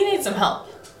needs some help.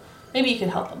 Maybe you could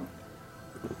help him.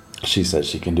 She says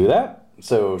she can do that.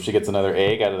 So she gets another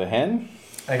egg out of the hen.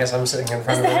 I guess I'm sitting in Is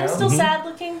front the of hen her now. still sad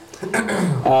looking?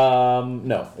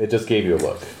 No, it just gave you a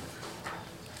look.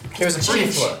 It was a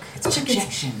brief look. It's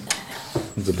projection.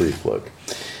 It's a brief look.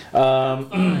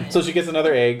 So she gets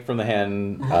another egg from the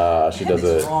hen. She does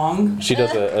It's a wrong. she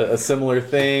does a similar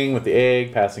thing with the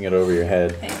egg, passing it over your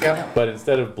head. Yep. But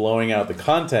instead of blowing out the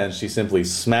contents, she simply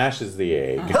smashes the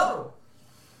egg Oh!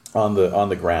 on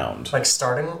the ground. Like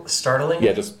startling?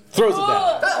 Yeah, just throws it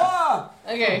down. Ah!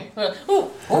 Okay. Ooh.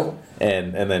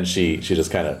 And then she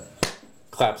just kind of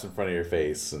claps in front of your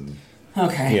face and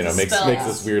Okay. makes Spells.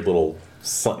 this weird little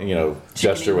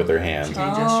gesture with her hand. Chickadee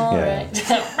gesture. All Yeah.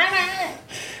 right.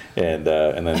 And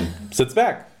then sits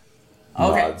back.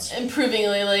 Okay. Nods.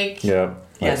 Improvingly, like. Yeah.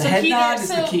 Yeah, the So head Peter, nod is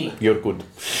the so- key. You're good.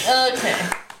 Okay.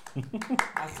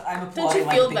 I'm applauding Don't you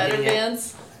like feel a big better, idiot.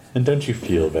 Vance? And don't you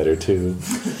feel better too?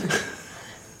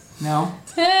 No?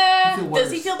 Does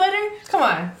worse. he feel better? Come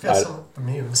on. I feel so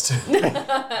amused.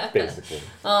 Basically.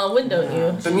 When don't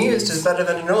you? Bemused is better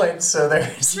than annoyed, so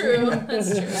there's... True.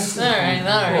 That's true.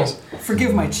 All right.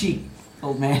 Forgive my cheek,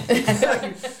 old man.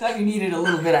 Thought you needed a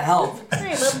little bit of help. All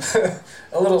right, love.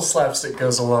 A little slapstick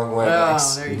goes a long way. Oh,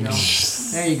 Max. there you go.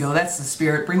 There you go. That's the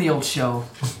spirit. Bring the old show.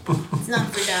 It's not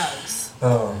for dogs.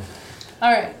 Oh.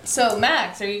 All right. So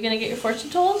Max, are you gonna get your fortune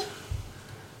told?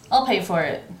 I'll pay for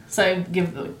it. So I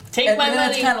take And my then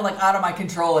money. it's kind of like out of my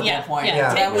control at Yeah, that point. yeah,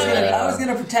 Yeah. take I was my gonna, money. I was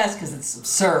gonna protest because it's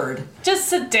absurd. Just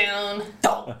sit down.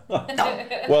 Don't.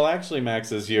 Don't. Well, actually,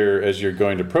 Max, as you're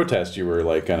going to protest, you were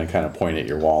like gonna kind of point at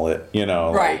your wallet,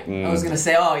 Right. like, I was gonna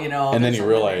say, oh, and then there's you a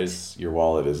realize your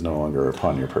wallet is no longer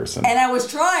upon your person. limit. And I was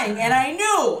trying, and I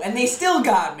knew, and they still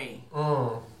got me.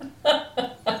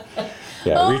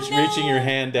 Yeah, Oh, reaching your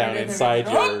hand down inside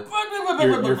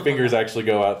your fingers actually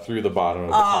go out through the bottom of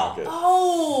the pocket,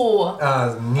 Oh.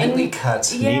 Neatly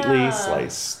cut. Yeah. neatly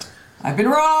sliced. I've been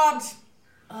robbed.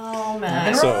 Oh,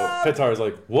 Max. So Petar's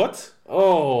like, "What?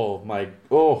 Oh my!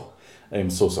 Oh, I'm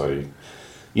so sorry.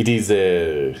 It is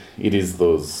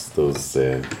those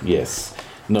yes.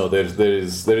 No, there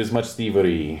is much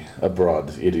thievery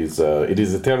abroad. It is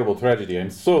a terrible tragedy. I'm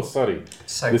so sorry.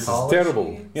 This is Psychology?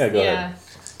 terrible. Yeah, go Yeah, ahead.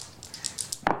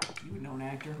 You know an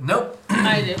actor? Nope.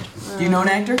 I do. Do you know an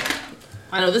actor?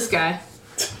 I know this guy.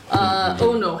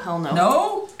 Oh no, hell no.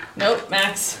 No? Nope,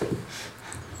 Max.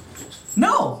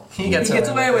 No. He gets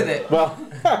away with it. Well,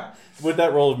 would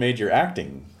that role have made your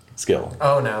acting skill?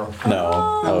 Oh no.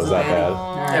 No, that was that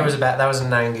bad. It was that was a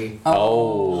 90.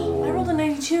 Oh. I rolled a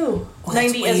 93. 92. Oh,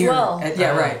 that's 90 as weird. well.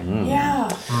 Yeah, right. Yeah.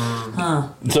 Huh.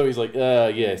 So he's like,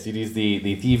 yes, it is the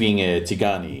thieving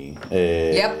Tigani.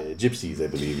 Yep. Gypsies, I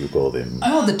believe you call them.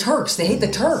 Oh, the Turks. They hate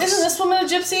the Turks. Isn't this woman a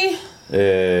gypsy?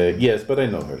 Yes, but I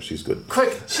know her. She's good.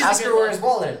 Quick, ask her where his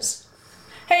wallet is.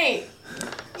 Hey,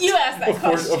 you asked that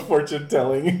question. A fortune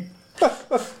telling.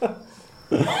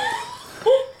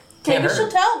 Maybe she'll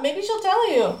tell. Maybe she'll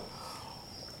tell you.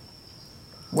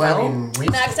 Well, I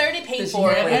mean, Max, I already paid Does for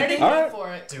she it. I have already paid Alright.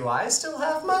 for it. do I still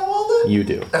have my wallet? You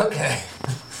do. Okay.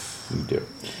 You do.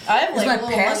 I have is like my a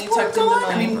little money passport tucked into gone? my.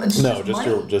 I mean,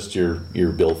 No, just your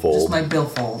billfold. just my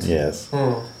billfold. Yes.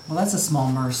 Well, that's a small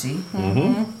mercy.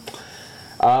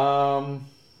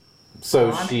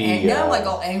 So I'm she. now I'm like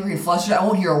all angry and flustered. I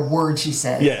won't hear a word she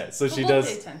says. Yeah. So she We'll pay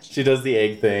does. attention. She does the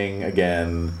egg thing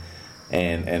again,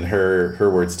 and her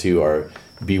words too are,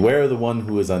 "Beware the one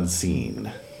who is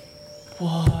unseen."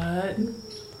 What?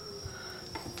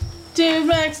 Dude,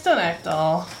 Max, don't act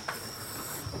all.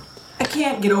 I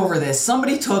can't get over this.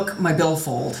 Somebody took my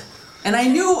billfold. And I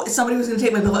knew somebody was going to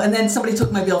take my billfold, and then somebody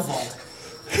took my billfold.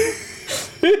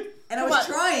 And I was Come on,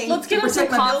 trying let's to get him some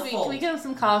protect my coffee. billfold. Can we get him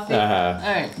some coffee? Uh-huh.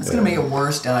 All right. It's going to make it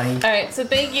worse, Dottie. All right. So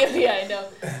thank you. Yeah, I know.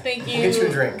 Thank you. Get you a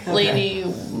drink. Lady,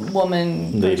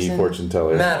 woman, Lady person. fortune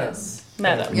teller. Madam.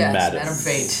 Madam. Yes, Madam. Madam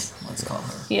Fate. Let's call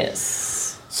her. Yes.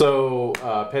 So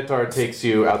Petar takes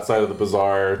you outside of the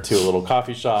bazaar to a little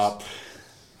coffee shop.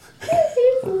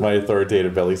 My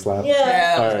authoritative belly slap. Yeah.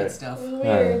 Yeah, that was Alright. good stuff.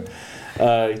 Weird.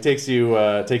 He takes you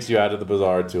out of the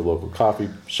bazaar to a local coffee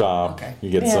shop. Okay. You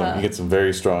get some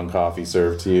very strong coffee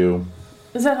served to you.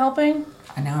 Is that helping?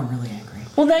 And now I'm really angry.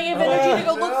 Well, now you have energy to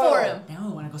go look for him. Now I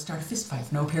want to go start a fist fight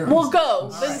for no apparent Well, reason. go.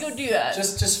 Let's go do that.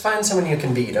 Just find someone you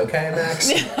can beat, okay, Max?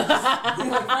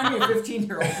 Find me a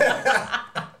 15-year-old.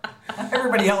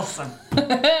 Everybody else.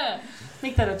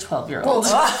 Make that a 12-year-old.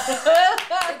 Well,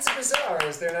 it's bizarre.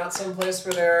 Is there not some place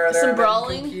where they're Some men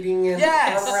brawling? competing in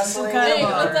Yes, arm wrestling? some kind Hey,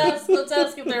 of let's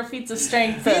ask if there are feats of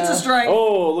strength. Feats of strength.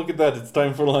 Oh, look at that! It's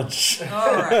time for lunch.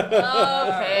 All right.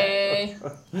 Okay.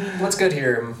 What's good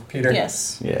here, Peter?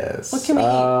 Yes. Yes. What can we eat?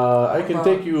 I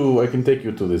can take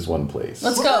you to this one place.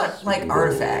 Let's What go. about, like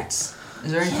artifacts?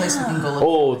 Is there any place we can go look?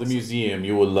 Oh, the museum.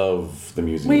 You will love the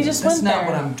museum. We just That's went not there.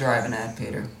 what I'm driving at,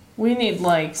 Peter. We need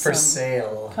like For some.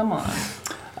 sale. Come on.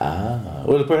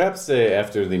 Well, perhaps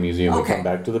after the museum we Okay. come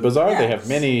back to the bazaar. They Yeah. have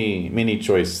many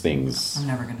choice things. I'm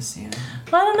never gonna see it.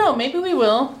 I don't know. Maybe we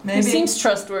will. He Maybe. seems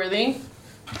trustworthy.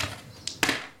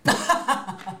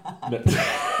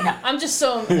 I'm just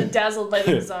so dazzled by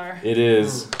the bazaar. It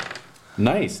is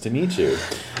nice to meet you.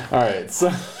 All right,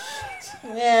 so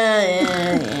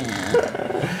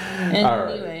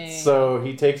Anyway. so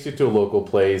he takes you to a local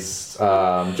place.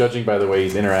 Judging by the way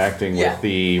he's interacting Yeah. with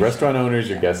the restaurant owners,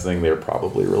 you're guessing they're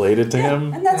probably related to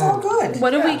him. And that's all good.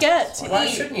 What do we get to Why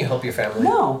eat? shouldn't you help your family?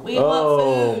 No. We Oh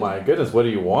want food. my goodness, what do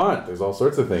you want? There's all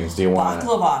sorts of things. Do you want?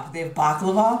 Baklava. They have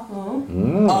baklava?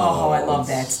 Oh, I love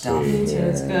that stuff. Me too.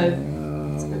 It's good.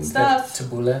 It's good stuff.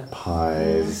 Tabbouleh.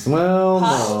 Pies. Well,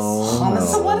 no.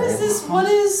 So what is this? What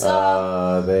is They,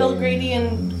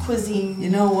 Belgradian cuisine? You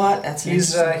know what? That's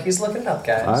He's looking it up, I've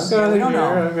guys. got we it don't here.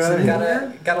 know. I've got it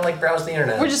here. Gotta like browse the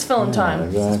internet. We're just filling time.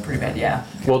 Exactly. pretty bad, yeah.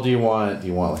 Well, do you want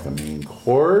like a main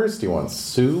course? Do you want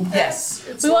soup? Yes.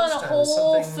 It's We want a lunchtime,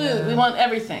 whole something, food. We want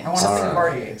everything. I want something to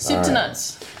party. Soup to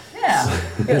nuts. Yeah.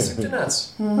 Yeah, soup to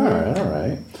nuts. All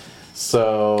right.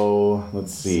 So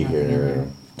let's see here.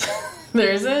 There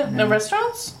isn't? No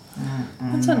restaurants?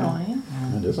 That's annoying.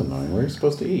 That is annoying. Where are you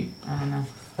supposed to eat? I don't know.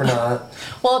 We're not.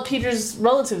 Well, at Peter's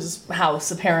relative's house,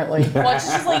 apparently. Watch,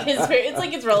 it's just like it's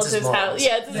like his relative's mom's. house.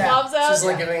 Yeah, it's his Yeah. mom's house. She's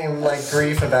like giving him like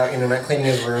grief about not cleaning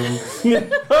his room.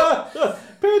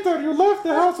 Peter, you left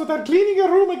the house without cleaning your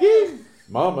room again.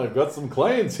 Mom, I've got some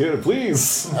clients here,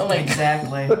 please. Oh my god.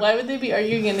 Exactly. Why would they be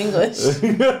arguing in English?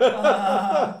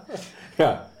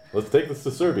 Yeah, let's take this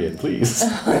to Serbian, please.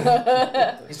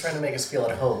 He's trying to make us feel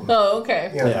at home. Oh,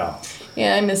 okay. Yeah.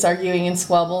 Yeah, I miss arguing in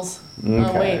squabbles. Oh,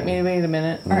 Okay. wait a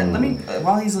minute. All right, let me,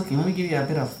 while he's looking, let me give you a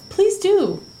bit of... Please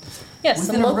do. Yes, some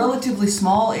Within a local. relatively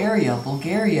small area,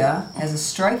 Bulgaria has a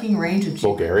striking range of...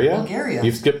 Bulgaria? Bulgaria.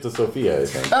 You've skipped to Sofia, I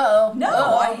think. Uh-oh. No,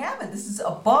 Uh-oh. I haven't. This is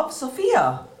above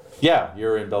Sofia. Yeah,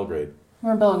 you're in Belgrade.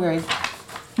 We're in Belgrade.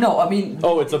 No, I mean...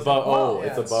 Oh, it's above. Oh, yeah,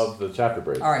 it's above the chapter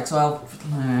bridge. All right, so I'll...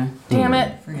 Damn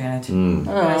it. Forget it.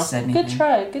 Oh, I said anything.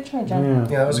 good try, John.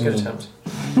 Yeah, that was a good attempt.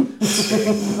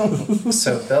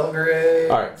 So Belgrade.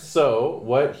 All right. So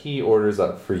what he orders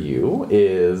up for you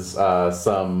is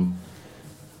some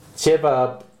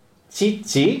chebab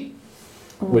chichi,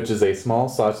 which is a small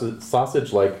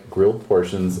sausage-like grilled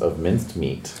portions of minced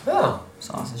meat. Oh,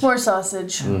 Sausage. More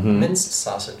sausage. minced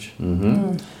sausage.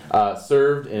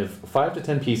 Served in 5 to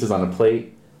 10 pieces on a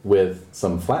plate with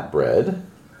some flatbread,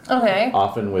 Okay.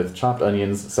 often with chopped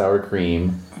onions, sour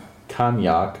cream,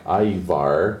 cognac,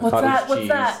 ayvar, What's cottage that? What's cheese,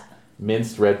 that?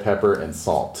 minced red pepper, and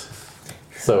salt.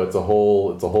 So it's a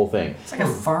whole thing. It's like a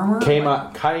farmer.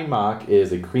 Kaimak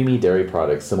is a creamy dairy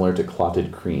product similar to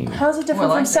clotted cream. How's it different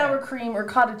Well, I from like sour cream or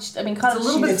cottage? I mean, cottage a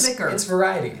little bit cheese. thicker. It's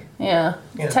variety. Yeah.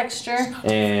 Yeah. Texture.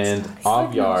 And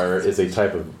avyar is a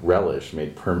type of relish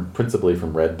made principally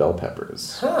from red bell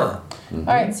peppers. Huh. All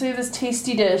right, so we have this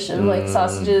tasty dish of like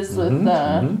sausages with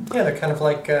Yeah, they're kind of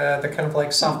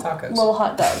like soft tacos. little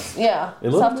hot dogs. Yeah.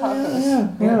 Soft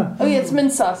tacos. Yeah. Oh yeah, it's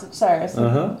minced sausage. Sorry.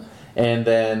 And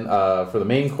then for the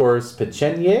main course,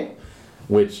 pechenye,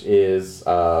 which is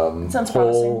Sounds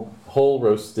whole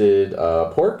roasted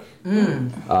pork.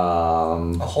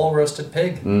 A whole roasted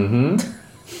pig.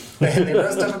 They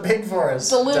roast up a pig for us.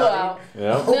 It's a luau. Donnie.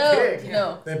 Yeah. A whole No, pig.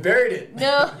 no. They buried it.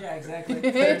 No. Yeah, exactly.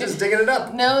 They're just digging it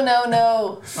up. No.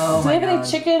 Oh Do we my have any God.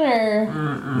 chicken or?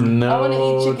 No. I wanna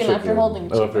eat chicken after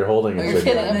holding a Oh, if you're holding a Oh, you're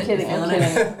chicken. I'm kidding.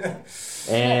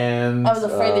 And I was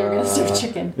afraid they were gonna serve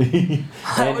chicken.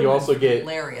 and you also get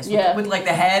hilarious. Yeah. With like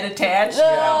the head attached.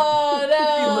 No,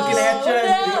 no. Be looking at you.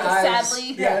 No, The eyes-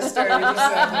 sadly. Yeah, starting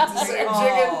to say Oh.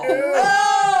 chicken. No.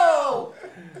 No.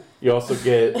 you also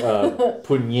get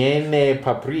pugnene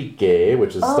paprike,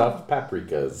 which is stuffed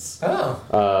paprikas. Oh.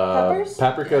 Peppers?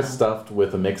 Paprika stuffed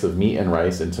with a mix of meat and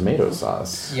rice and tomato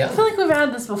sauce. I Yeah. feel like we've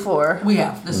had this before. We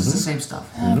have. This is the same stuff.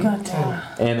 Oh god damn.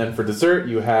 And then for dessert,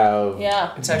 you have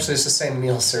Yeah. It's actually just the same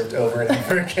meal served over and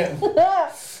over again.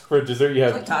 for dessert you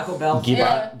Like have Taco Bell.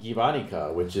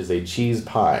 gibanica, which is a cheese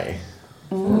pie.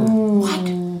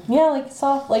 Yeah, like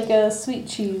soft, like a sweet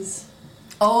cheese.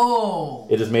 Oh.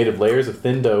 It is made of layers of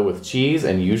thin dough with cheese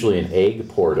and usually an egg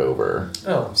poured over.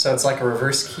 Oh, so it's like a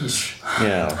reverse quiche.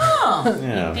 Yeah.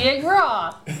 Yeah. The egg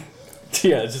raw.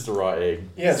 Yeah, it's just a raw egg.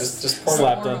 Yeah, just pour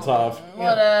Slapped on top.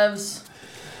 Whatevs.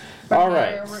 All We're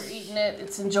right. here, we're eating it.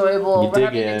 It's enjoyable. You We're dig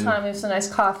having a in. good time. We have some nice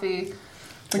coffee.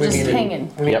 We're We just meet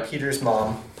hanging. We meet Yep. Peter's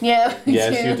mom. Yeah, we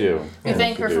Yes, do. you do. We Yes,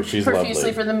 thank you her do. for She's profusely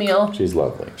lovely. for the meal. She's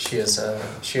lovely. She is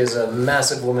a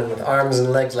massive woman with arms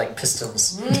and legs like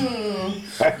pistons.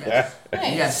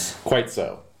 Yes. Quite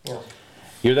so. Yeah.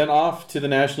 You're then off to the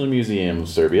National Museum of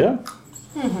Serbia.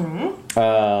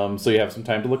 So you have some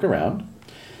time to look around.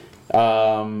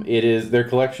 Their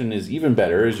collection is even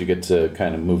better as you get to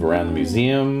kind of move around the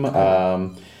museum.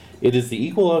 It is the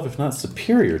equal of, if not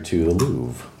superior to, the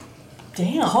Louvre.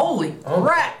 Damn. Holy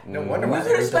crap. No wonder why We're they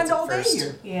gonna rebuilt spend it all day first.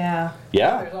 here. Yeah.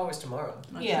 Yeah. There's always tomorrow.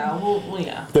 Yeah. Well,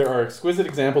 yeah. There are exquisite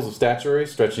examples of statuary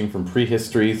stretching from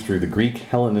prehistory through the Greek,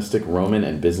 Hellenistic, Roman,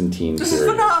 and Byzantine This is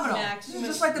periods. phenomenal. Max, This is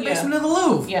just like the yeah. basement of the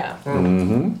Louvre. Yeah.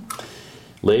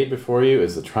 Laid before you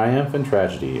is the triumph and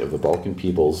tragedy of the Balkan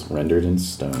peoples rendered in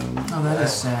stone. Oh, that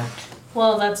is sad.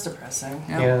 Well, that's depressing.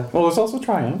 Yeah. Well, there's also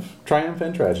triumph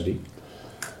and tragedy.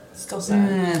 Still sad.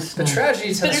 Yes. The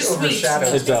tragedy tends to Bittersweet. overshadow.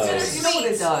 It does. You know what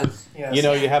it does. Yes. You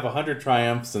know, you have 100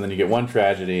 triumphs and then you get one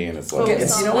tragedy, and it's like,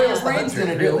 It's, you know what what else the Brain's hundred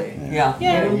gonna do? really. Yeah.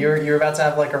 Yeah. You're about to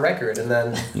have like a record, and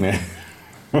then yeah,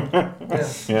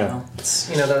 yeah. it's,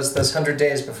 those 100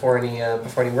 days before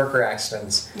any worker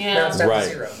accidents. Yeah. Now it's down Right. to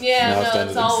 0. Yeah. Now No, it's done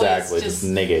it's always exactly, just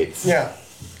just negates. Yeah.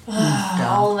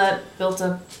 all that built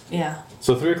up. Yeah.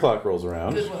 So 3 o'clock rolls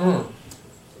around, Goodwill.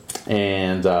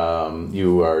 and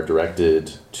you are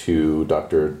directed to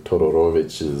Dr.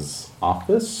 Todorovich's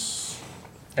office.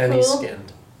 And he's Cool.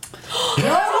 skinned.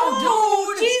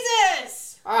 Oh,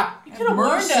 Jesus! You could have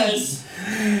warned us.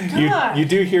 God. You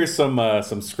do hear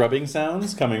some scrubbing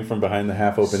sounds coming from behind the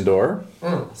half-open door.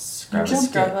 Scrub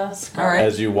Jumped us. All right.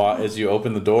 As you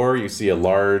open the door, you see a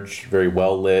large, very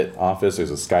well-lit office.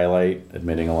 There's a skylight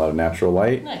admitting a lot of natural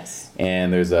light. Nice.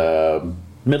 And there's a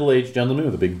middle-aged gentleman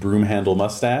with a big broom handle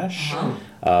mustache,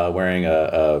 wearing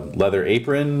a leather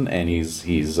apron, and he's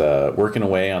working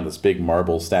away on this big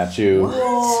marble statue,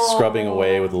 scrubbing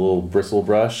away with a little bristle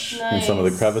brush in some of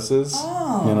the Nice. crevices.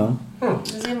 You know,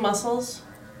 Does he have muscles?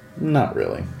 not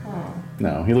really.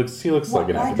 No, he looks like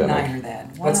an Why deny academic. her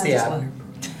that? Why What's not the just ad? let her-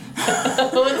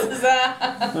 What's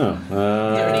that? Oh,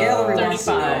 Gallery wants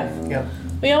to 35. know. Yeah.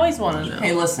 We always want to know.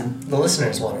 Hey, listen. The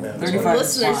listeners want to know. 35.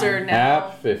 Listeners are now.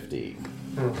 App 50.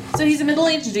 So he's a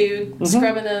middle-aged dude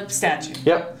scrubbing a statue.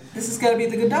 Yep. This has got to be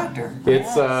the good doctor.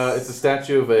 It's a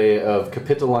statue of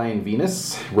Capitoline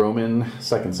Venus, Roman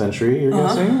 2nd century. You're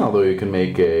guessing, although you can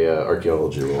make a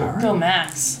archaeology roll. Go,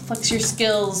 Max. Flex your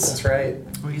skills. That's right.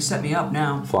 Well, you set me up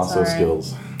now. Flosso Sorry.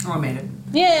 skills. Oh, I made it.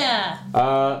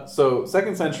 Yeah. So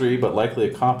 2nd century, but likely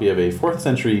a copy of a 4th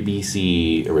century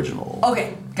BC original.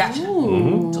 Okay, gotcha.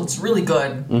 Ooh. So it's really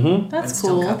good. Mm-hmm. but That's it's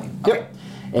still cool. a copy. Okay. Yep.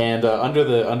 And under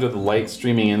the light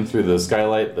streaming in through the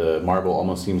skylight, the marble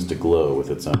almost seems to glow with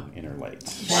its own inner light.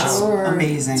 That's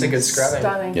amazing. It's a good scrubbing.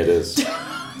 Stunning. It is.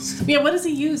 Yeah, what does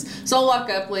he use? So I'll walk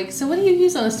up like, so what do you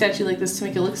use on a statue like this to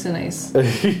make it look so nice?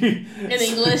 In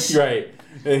English. Right.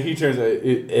 And he turns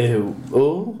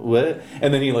oh, what?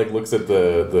 And then he like looks at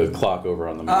the clock over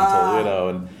on the mantle, you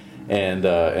know,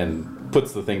 and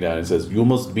puts the thing down and says, "You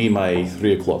must be my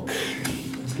 3 o'clock."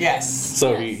 Yes.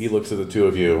 So he looks at the two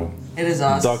of you. It is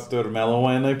us. Dr.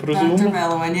 Mallowan, I presume? Dr.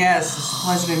 Mallowan, yes. It's a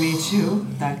pleasure to meet you.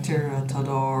 Dr.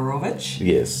 Todorovich.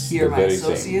 Yes. Here, the my very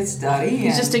associates, Dottie.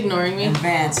 He's just ignoring me. And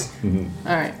Vance.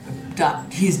 All right.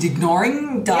 He's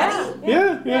ignoring Dottie?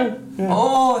 Yeah.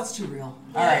 Oh, it's too real.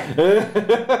 All right.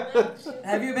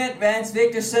 Have you met Vance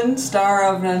Victorson, star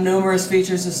of numerous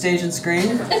features of stage and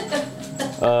screen?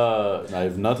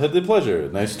 I've not had the pleasure.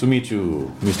 Nice to meet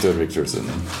you, Mr. Victorson.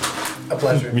 A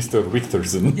pleasure. Mr.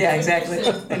 Victorson. Yeah, exactly.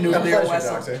 A A nuclear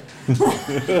pleasure, vessel.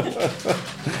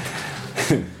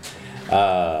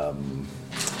 Doctor.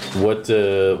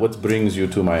 What brings you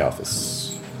to my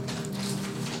office?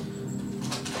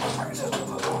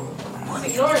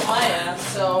 He's ignoring my ass,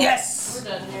 so Yes! we're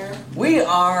done here. We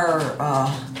are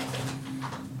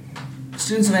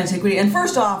students of antiquity, and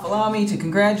first off, allow me to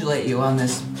congratulate you on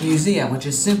this museum, which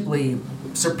has simply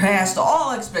surpassed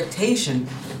all expectation.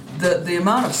 The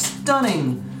amount of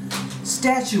stunning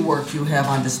statue work you have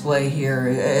on display here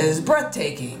is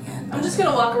breathtaking. And I'm just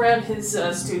gonna walk around his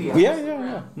studio.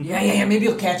 Yeah. yeah, maybe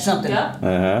you'll catch something.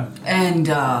 Yeah. And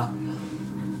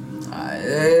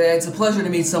it's a pleasure to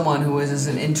meet someone who is as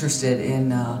interested in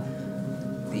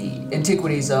the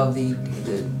antiquities of the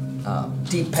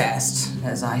deep past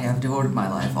as I have devoted my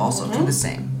life also to the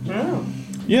same.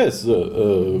 Yes.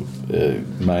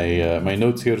 My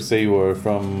notes here say you are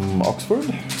from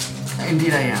Oxford.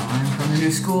 Indeed I am. I'm from the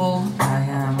new school. I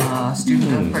am a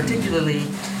student of particularly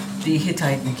the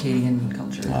Hittite and Akkadian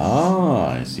culture.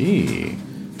 Ah, I see.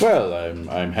 Well,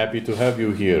 I'm happy to have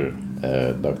you here,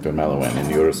 Dr. Mallowan,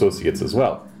 and your associates as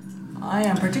well. I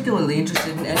am particularly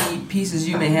interested in any pieces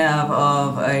you may have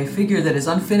of a figure that is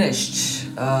unfinished.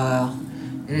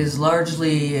 It is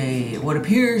largely what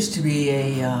appears to be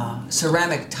a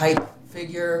ceramic type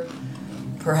figure,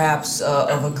 perhaps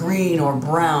of a green or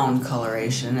brown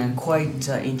coloration and quite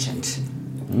ancient.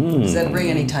 Does that ring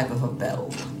any type of a bell?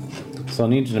 So I'll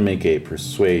need you to make a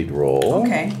persuade roll.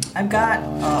 Okay, I've got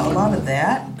a lot of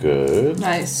that. Good.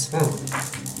 Nice.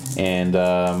 And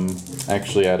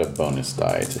actually add a bonus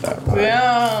die to that roll.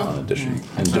 Yeah. In addition.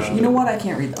 You know what? I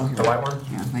can't read. Oh, here The we go. white one?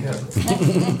 Yeah, thank you.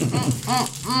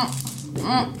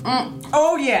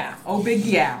 Oh yeah. Oh big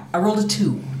yeah. I rolled a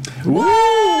 2. Woo!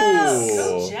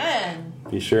 Go Jen.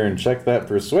 Be sure and check that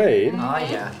persuade. Ah,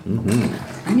 yeah.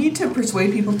 I need to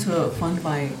persuade people to fund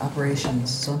my operations,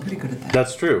 so I'm pretty good at that.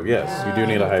 That's true. Yes, you do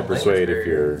need a high persuade if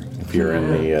you're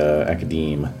in the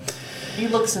academe. You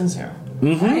look sincere. I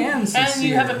am sincere. And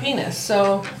you have a penis,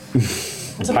 so.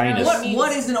 So Penis.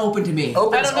 What isn't open to me?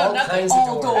 Opens I don't know, all nothing. kinds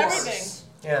All of doors. Everything.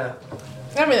 Yeah.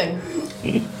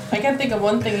 Everything. I can't think of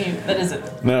one thing that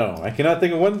isn't. No, I cannot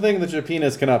think of one thing that your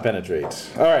penis cannot penetrate.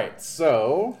 All right,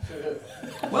 so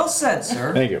Well said,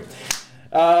 sir. thank you.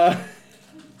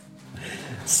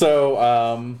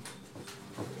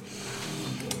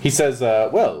 He says,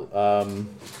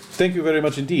 thank you very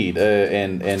much indeed.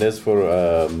 And as for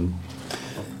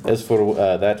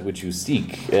that which you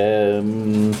seek,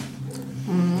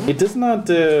 it does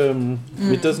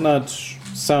not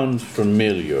sound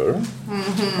familiar,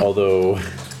 although.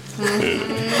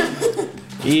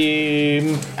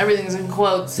 Everything's in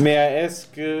quotes. May I ask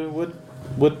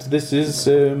what this is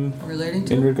Relating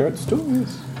to? in regards to?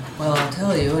 Yes. Well, I'll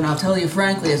tell you, and I'll tell you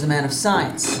frankly as a man of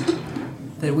science,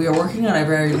 that we are working on a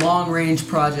very long-range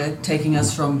project taking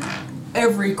us from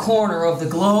every corner of the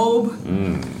globe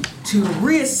to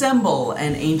reassemble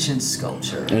an ancient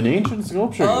sculpture. An ancient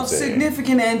sculpture, you Of say?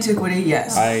 significant antiquity,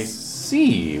 yes. I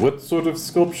see. What sort of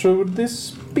sculpture would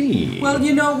this be? Well,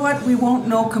 you know what? We won't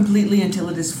know completely until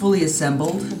it is fully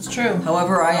assembled. It's true.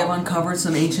 However, I have uncovered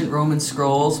some ancient Roman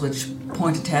scrolls which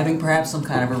point to having perhaps some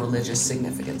kind of a religious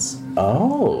significance.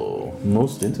 Oh,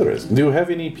 most interesting. Do you have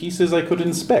any pieces I could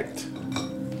inspect?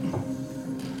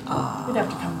 You'd have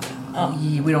to come.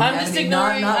 We don't I'm have just any,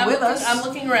 ignoring. not I'm with looking, us. I'm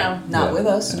looking around. Not Yeah. with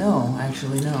us, no.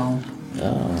 Actually, no.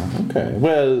 Oh, okay.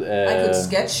 Well, I could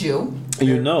sketch you.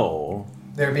 you know.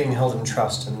 They're being held in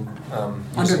trust and Under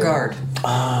museum. guard.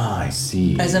 Ah, I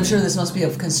see. As I'm sure this must be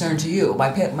of concern to you. My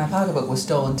pocketbook was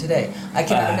stolen today. I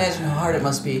cannot imagine how hard it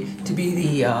must be to be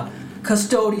the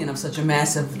custodian of such a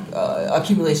massive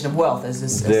accumulation of wealth as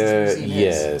this museum is.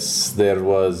 Yes, there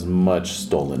was much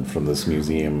stolen from this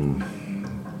museum.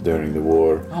 during the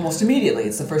war. Almost immediately.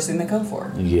 It's the first thing they come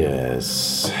for.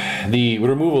 Yes. The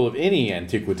removal of any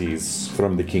antiquities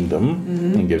from the kingdom,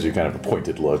 and gives you kind of a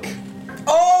pointed look,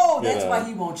 Oh, that's why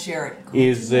he won't share it.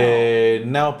 is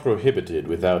now prohibited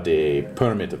without a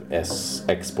permit of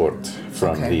export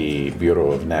from the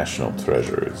Bureau of National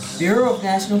Treasures. Bureau of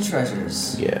National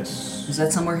Treasures. Yes. Is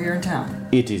that somewhere here in town?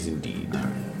 It is indeed.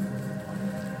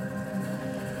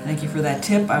 Thank you for that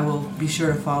tip. I will be sure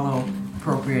to follow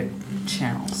appropriate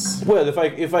channels. Well,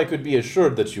 if I could be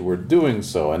assured that you were doing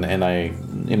so, and I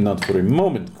am not for a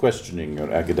moment questioning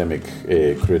your academic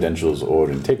credentials or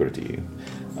integrity,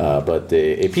 but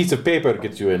a piece of paper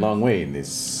gets you a long way in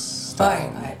this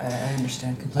town. I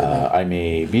understand completely. I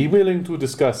may be willing to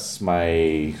discuss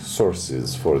my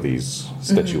sources for these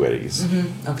statuaries.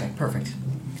 Okay, perfect.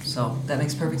 So that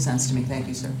makes perfect sense to me. Thank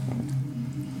you, sir.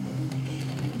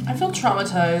 I feel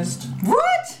traumatized.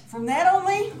 What? From that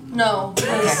only? No,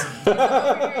 because I'm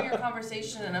overhearing your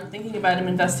conversation and I'm thinking about him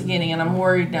investigating and I'm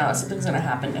worried now that something's gonna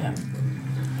happen to him.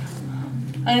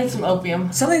 I need some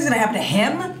opium. Something's gonna happen to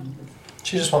him?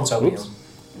 She just wants opium. Oops.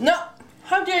 No,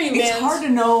 how dare you, man? It's hard to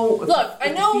know. Look, I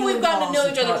know we've gotten to know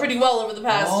each other pretty well over the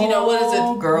past, what is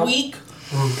it, girl. week?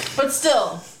 But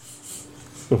still,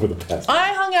 Over the past. I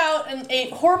hung out and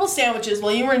ate horrible sandwiches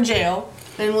while you were in jail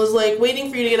and was like waiting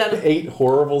for you to get out of. 8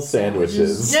 horrible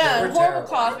sandwiches. Yeah, They and were horrible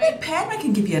terrible. coffee. Padma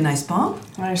can give you a nice bump.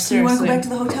 I Do you want to go back to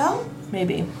the hotel?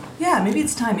 Maybe. Yeah, maybe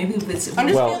it's time. Maybe it's. I'm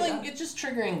just Well- feeling it's just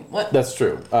triggering. What? That's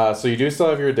true. So you do still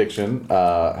have your addiction.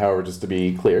 However, just to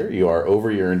be clear, you are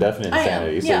over your indefinite I am,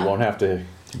 insanity, so yeah. you won't have to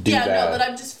do Yeah, that. no, but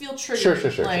I just feel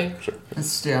triggered. Sure. Like,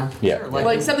 It's, yeah. Yeah. Sure,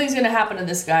 like something's gonna happen to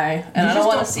this guy, and I don't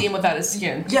want to see him without his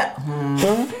skin. Yeah.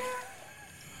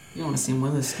 You want to see him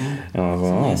with his skin.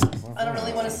 Oh. I don't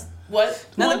really want to. What?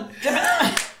 Nothing.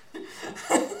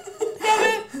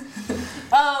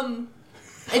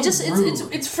 It just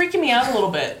it's freaking me out a little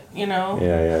bit,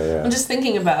 Yeah. I'm just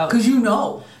thinking about Because you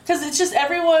know. because it's just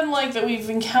everyone like that we've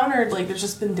encountered, like there's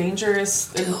just been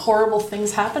dangerous and horrible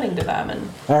things happening to them, and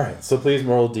All right. So please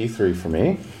roll D3 for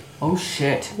me. Oh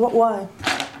shit. what? Why?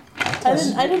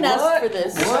 I didn't ask for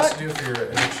this. What has to do for your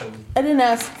addiction? I didn't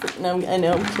ask for. No, I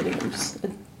know. I'm kidding. I'm just.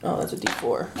 Oh, that's a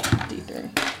D4, D3,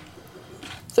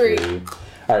 3.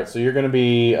 All right. So you're going to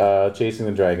be chasing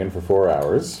the dragon for 4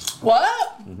 hours.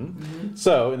 What?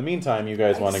 So in the meantime, you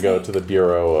guys want to go to the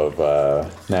Bureau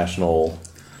of National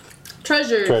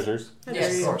Treasures. Treasures?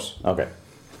 Yes, of course. Okay.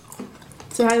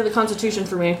 Say hi to the Constitution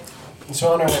for me.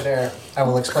 So on our way there, I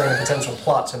will explain a potential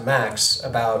plot to Max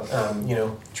about,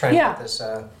 trying to get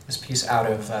this piece out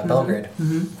of Belgrade.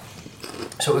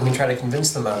 So what we can try to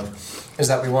convince them of is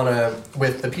that we want to,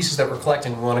 with the pieces that we're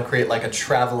collecting, we want to create like a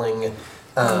traveling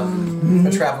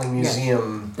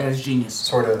museum That is genius.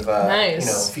 sort of,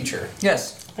 Nice. feature.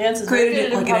 Yes. Vance is Created very it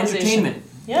good at like an improvisation. entertainment.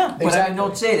 Yeah. But I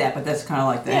don't say that, but that's kind of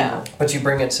like the Yeah. angle. But you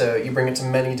bring it to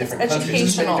many different countries,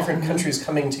 Educational. many different countries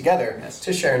coming together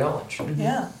to share knowledge.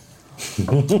 Yeah.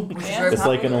 It's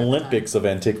like an Olympics of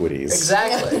antiquities.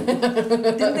 Exactly.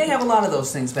 Didn't they have a lot of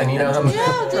those things back And you know then? how much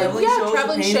Traveling shows,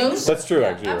 traveling paintings? shows. That's true,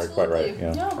 actually. You're quite right.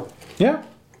 Yeah.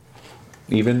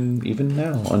 Even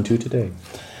now, unto today.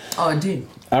 Oh, indeed.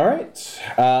 All right.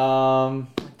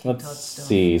 Let's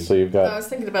see. So you've I got. was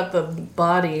thinking about the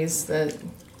bodies that,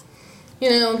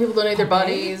 when people donate their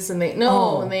bodies and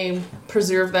and they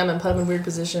preserve them and put them in weird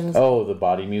positions. Oh, the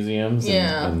body museums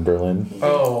Yeah. in Berlin.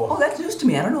 Oh, that's news to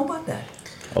me. I don't know about that.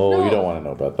 Oh, No. you don't want to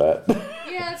know about that.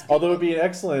 Yeah, it's Although it would be an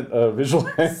excellent visual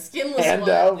skinless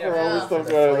handout one. for all the Yeah. stuff For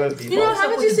the going on. flame That's- people.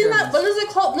 Haven't you seen that? What is it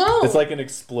called? No. It's like an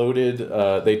exploded.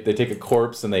 They take a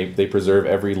corpse and they preserve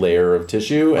every layer of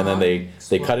tissue and then they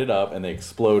cut it up and they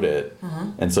explode it,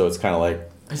 and so it's kind of like.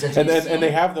 Is that And genius? then and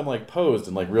they have them like posed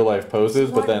in like real life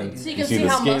poses, but then So you you can see see the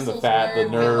how skin, the muscles fat, the work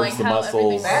and, nerves, like, the how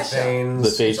muscles, everything's- the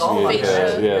Veins. face, all like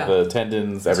that. yeah, the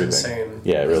tendons, everything. insane.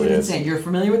 Yeah, it really It's is. insane. You're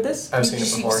familiar with this? I've seen it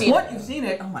You've before. seen it. What? You've seen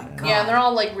it? Oh my god. Yeah, and they're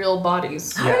all like real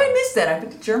bodies. How did I miss that? I've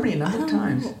been to Germany a number of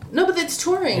times. No, but it's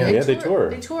touring. Yeah. Yeah, they tour.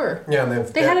 They tour. Yeah, and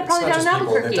They had it probably it's not down in just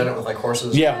people, They've Albuquerque. done it with like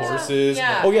horses. Yeah, horses.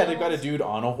 Yeah. Oh yeah, they've got a dude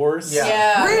on a horse. Yeah.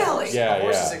 Yeah. Really? Yeah, The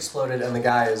horse is yeah. exploded and the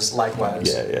guy is likewise.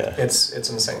 Yeah. It's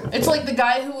insane. It's like the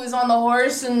guy who was on the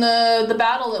horse in the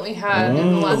battle that we had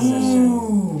in the last session.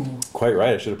 Ooh. Quite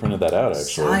right. I should have printed that out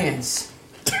actually. Science.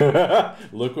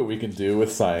 Look what we can do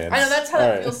with science. I know that's how All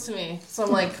that right. feels to me. So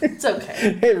I'm like, it's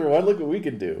okay. Hey everyone, look what we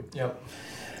can do. Yep.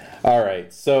 All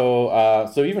right,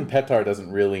 so even Petar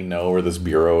doesn't really know where this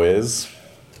bureau is.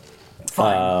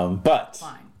 Fine.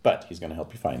 But he's going to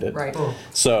help you find it. Right.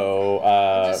 So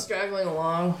Just straggling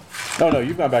along. oh no,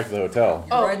 you've gone back to the hotel.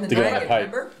 You're riding the To get on dragon, the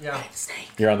pipe. remember? Yeah.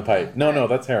 You're on the pipe. No,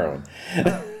 that's heroin.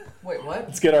 Wait, what?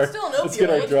 Let's get our Still an let's get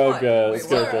our opioid. drug. What? Let's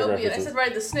get our Or drug opiate. I references. said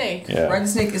ride the snake. Yeah. Ride the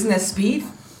snake, isn't that speed?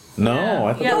 No,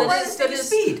 I thought Yeah, No, that ride the is, snake that is is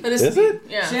speed. That is Is speed. it?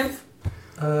 Yeah. Chimp?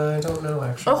 I don't know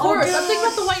actually. A horse. dude, I'm thinking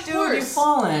about the white dude, horse. you've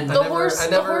fallen. The horse. I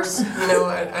The never, horse. you know,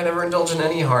 I never indulge in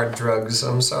any hard drugs.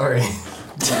 I'm sorry.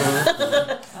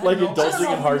 like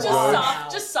indulging in hard Just drugs.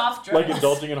 soft, just soft drugs. Like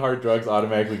indulging in hard drugs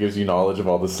automatically gives you knowledge of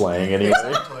all the slang anyway.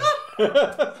 Exactly. Well, I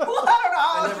don't know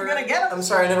how else we're gonna get him. I'm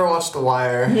sorry, I never watched The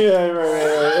Wire. Yeah,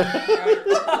 right.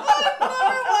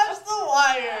 Watch The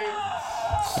Wire.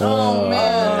 Oh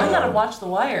man, I gotta watch The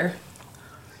Wire.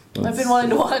 I've been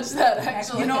wanting to watch that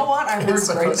actually. You know what? I've heard It's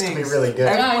great supposed to be things. really good.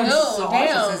 Yeah, I Everyone know, saw it,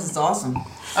 damn. says it's awesome.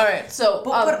 All right, so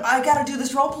But I gotta do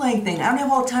this role-playing thing. I don't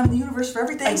have all the time in the universe for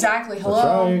everything. exactly.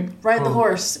 Hello, right. ride the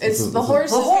horse. It's is- the this is-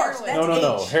 horse. The is horse, heroin.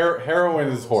 No. H. Heroin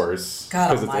is horse God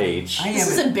because it's almighty. H. I am This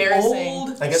is an embarrassing. Old,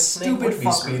 I guess Snake stupid would be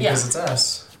fucker. speed Yeah. because it's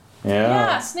us.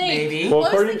 Yeah, snake. Maybe. Well,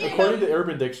 What was the according game to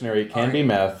Urban Dictionary, it can be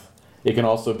meth. It can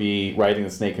also be riding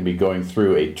the snake can be going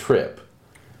through a trip.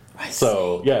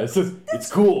 So yeah,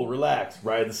 it's cool. Relax,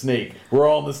 ride the snake. We're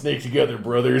all in the snake together,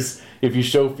 brothers. If you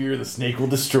show fear, the snake will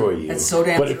destroy you. That's so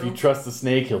damn But if true. you trust the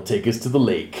snake, he'll take us to the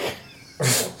lake.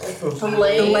 The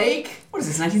lake. The lake? What is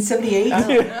this, 1978?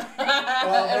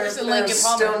 Well, Emerson, they're Lake, and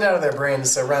Palmer. stoned out of their brains,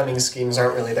 so rhyming schemes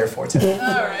aren't really their forte. All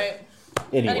right.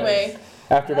 Anyway,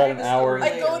 after about an hour.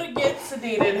 I go to get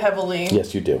sedated heavily,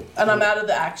 Yes, you do. and I'm out of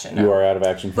the action. You are out of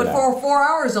action for But now. for 4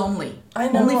 hours only. I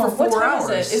know. Only for 4 what time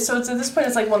hours. is it? So it's at this point.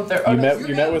 It's like 1:30. Oh, You no, met it's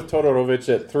you met with Todorovic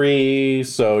at 3,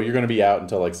 so you're going to be out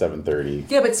until like 7:30.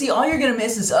 Yeah, but see, all you're gonna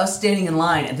miss is us standing in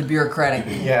line at the bureaucratic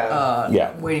Yeah.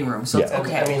 Yeah. waiting room. So it's Yeah.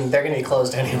 okay. I mean, they're going to be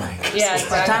closed anyway. Yeah,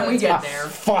 by the time we exactly. get there.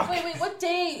 Fuck. Wait, what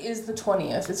day is the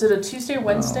 20th? Is it a Tuesday or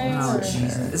Wednesday? Oh, or-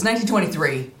 Jesus. It's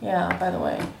 1923. Yeah, by the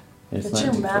way. It's Get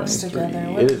your maps 1923.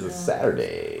 together. What It is is a it?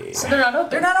 Saturday. So they're not open.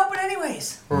 They're not open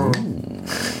anyways. Or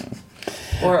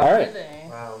All are right. they?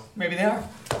 Wow. Maybe they are.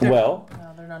 Well,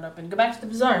 No, they're not open. Go back to the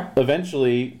bazaar.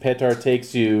 eventually, Petar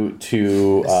takes you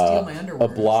to Steal my a underwear.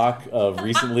 block of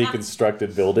recently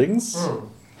constructed buildings.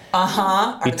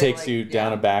 Uh-huh. He takes you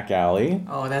down a back alley,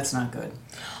 Oh, that's not good.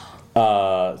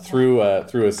 through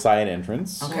a side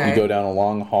entrance. Okay. You go down a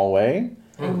long hallway,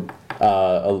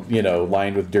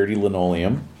 lined with dirty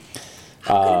linoleum.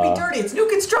 Could it be dirty? It's new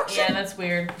construction. Yeah, that's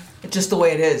weird. It's just the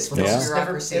way it is with Yeah. those Never,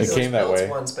 bureaucracy. It came that built way.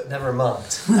 once, but never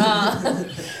mocked.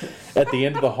 At the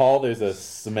end of the hall, there's a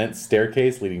cement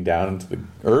staircase leading down into the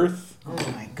earth. Oh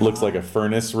my god. Looks like a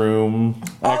furnace room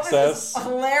access. Oh, this is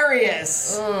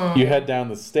hilarious. You head down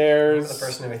the The stairs.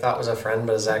 person who we thought was a friend,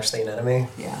 but is actually an enemy.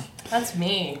 Yeah. That's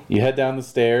me. You head down the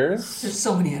stairs. There's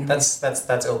so many enemies.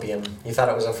 That's opium. You thought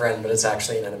it was a friend, but it's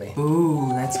actually an enemy. Ooh,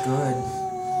 that's good.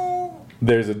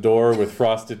 There's a door with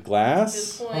frosted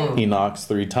glass. Good point. He knocks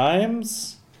 3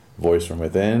 times. Voice from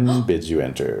within bids you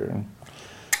enter.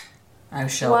 I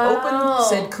shall Wow. open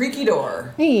said creaky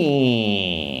door.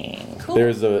 Cool. There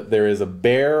is a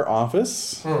bare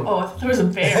office. Oh, I thought there was a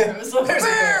bear. It was There's a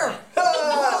bear!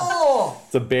 Oh,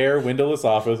 It's a bare windowless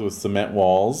office with cement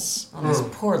walls. this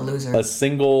poor loser. A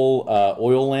single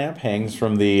oil lamp hangs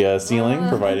from the ceiling,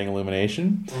 providing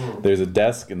illumination. There's a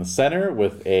desk in the center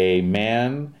with a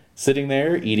man sitting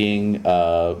there eating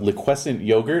liquescent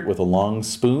yogurt with a long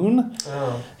spoon.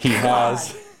 Oh, He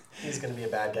has he's gonna be a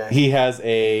bad guy. he has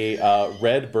a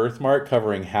red birthmark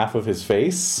covering half of his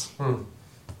face. All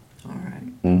right.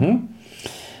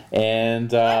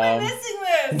 And I'm missing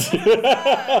this. What is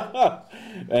that?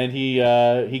 and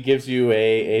he gives you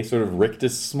a sort of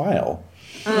rictus smile.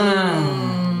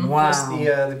 Wow. That's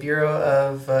the Bureau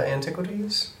of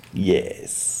Antiquities.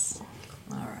 Yes.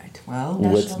 All right. Well,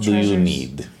 What national do you treasures.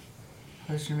 need?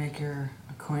 Pleasure to make your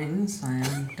acquaintance. I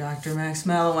am Dr. Max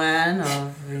Malawan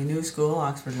of the New School,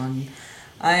 Oxford, London.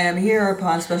 I am here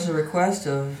upon special request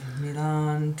of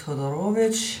Milan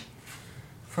Todorovic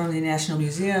from the National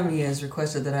Museum. He has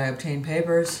requested that I obtain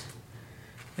papers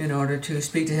in order to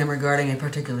speak to him regarding a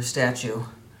particular statue.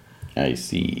 I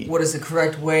see. What is the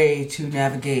correct way to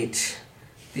navigate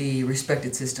the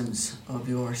respected systems of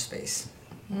your space?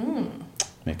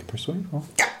 Make a persuade roll.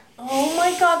 Oh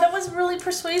my god, that was really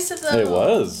persuasive though. It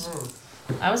was.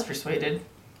 I was persuaded.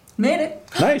 Made it.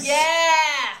 Nice. Yeah!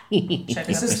 Check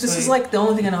This out is persuade. like the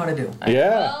only thing I know how to do. Yeah.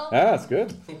 Well- Yeah, that's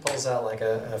good. He pulls out like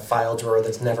a file drawer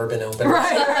that's never been opened.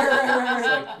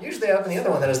 Right. Usually I open the other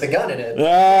one that has the gun in it.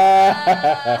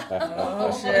 Ah!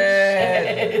 Oh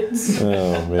shit.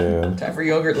 Oh man. Time for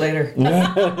yogurt later.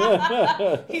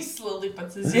 He slowly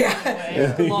puts his Yeah.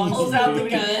 hand away. Pulls out the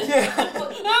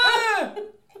gun.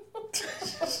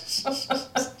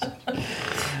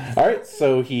 All right,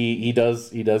 so he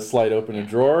does slide open a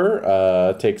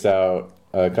drawer, takes out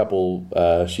a couple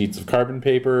sheets of carbon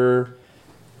paper,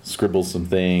 scribbles some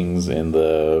things in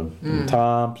the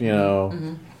top, you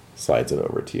know, slides it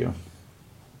over to you.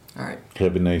 All right.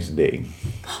 Have a nice day.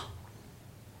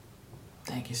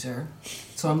 Thank you, sir.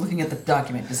 So I'm looking at the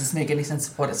document. Does this make any sense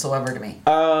whatsoever to me?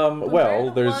 Well, You're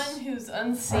the there's. one who's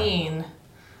unseen.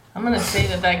 I'm gonna say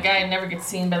that guy never gets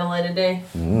seen by the light of day.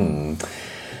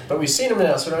 But we've seen him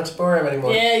now, so we don't have to bore him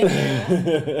anymore.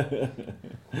 Yeah.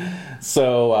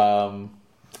 So,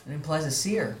 It implies a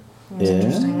seer. yeah,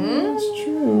 it's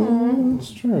true.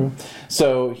 It's true.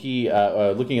 So he,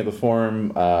 looking at the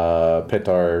form,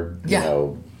 Petar, you Yeah.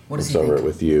 know, What does looks he over think? it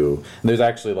with you. And there's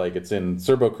actually it's in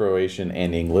Serbo-Croatian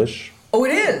and English. Oh,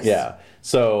 it is? Yeah.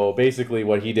 So basically,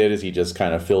 what he did is he just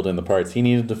kind of filled in the parts he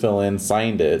needed to fill in,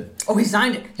 signed it, Oh, he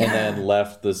signed it. and then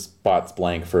left the spots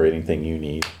blank for anything you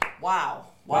need. Wow.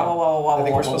 Wow. I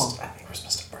think we're supposed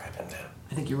to bribe him now.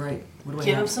 I think you're right. What do I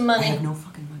Give have? him some money. I have no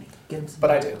fucking money. Get him some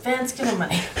But I do. Vance, give him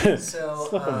money. So,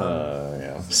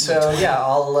 Yeah. so yeah,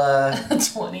 I'll.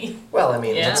 20. Well, I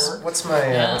mean, Yeah. what's my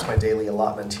Yeah. what's my daily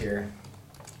allotment here?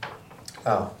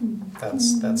 Oh,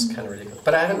 that's kind of ridiculous.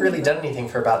 But I haven't really done anything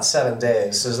for about 7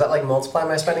 days. So does that multiply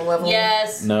my spending level?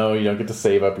 Yes. No, you don't get to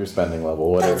save up your spending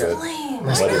level. That's Whatever. lame. My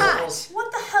Why spending not? level's-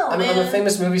 What the hell, I'm man? a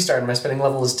famous movie star, and my spending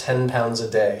level is £10 a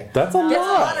day. That's a That's a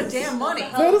lot. lot of damn money.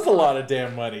 That is a lot of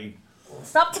damn money.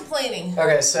 Stop complaining.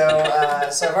 Okay, so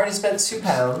I've already spent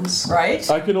 £2. Right?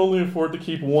 I can only afford to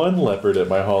keep one leopard at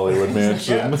my Hollywood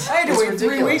mansion. I had to It's wait 3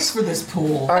 ridiculous. weeks for this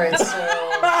pool. All right, so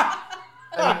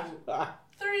I mean,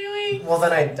 3 weeks. well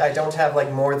then I don't have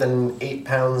more than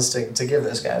 £8 to give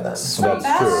this guy then. That's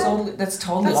bad. true. That's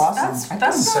totally awesome.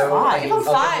 That's So, not I fine. Give him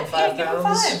I'll give him 5. Yeah, give him £5.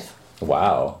 5.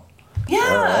 Wow. Yeah.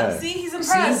 Alright. See, he's See,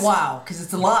 impressed. wow, because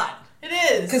it's a lot. It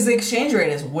is. Because the exchange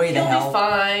rate is way the He'll hell. be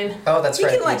fine. Oh, that's We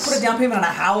right. can put a down payment on a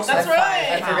house. That's like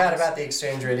right. I forgot about the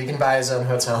exchange rate. He can buy his own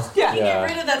hotel. Yeah. Yeah.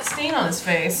 Get rid of that stain on his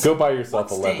face. Go buy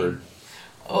yourself What a stain? leopard.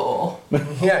 Oh.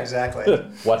 Yeah, exactly.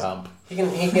 What hump? He can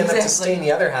get that to Exactly. stain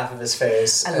the other half of his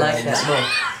face. I like and that.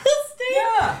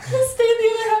 He'll stain the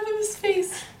other half of his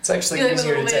face. It's actually Feel like a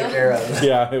easier to little take veil. care of.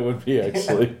 Yeah, it would be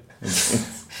actually.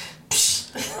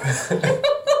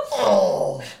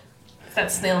 Oh.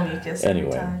 That snail mucus. Anyway.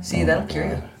 Every time. See, that'll cure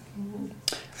you.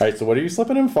 All right, so what are you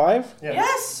slipping him? 5? Yeah.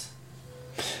 Yes.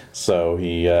 So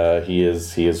he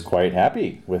is quite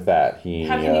happy with that. How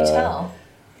can you tell?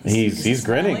 He's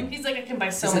grinning. He's like, I can buy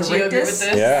so Is it much a yogurt rictus?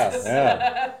 with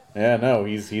this. Yeah. No,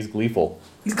 he's gleeful.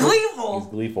 He's He's gleeful.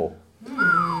 gleeful.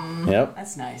 Yep.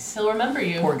 That's nice. He'll remember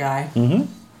you. Poor guy.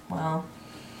 Wow.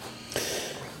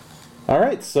 All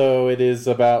right, so it is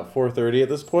about 4:30 at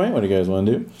this point. What do you guys want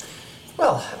to do?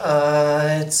 Well,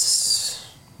 it's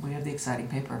We have the exciting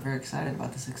paper. Very excited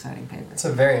about this exciting paper.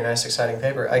 a very nice, exciting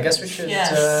paper. I guess we should.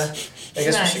 Yes. I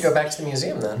guess Nice. we should go back to the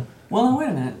museum then. Well, now, wait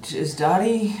a minute. Is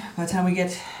Dottie, by the time we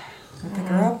get... Can we pick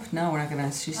her up? No, we're not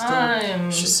gonna... She's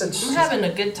still... She said I'm she's- having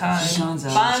a good time. Sean's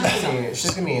out. Fun.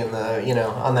 She's gonna be in the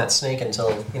on that snake until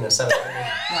 7:30.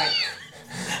 Right.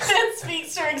 That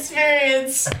speaks to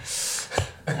experience.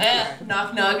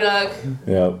 Knock, knock, knock.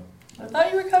 Yep. I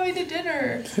thought you were coming to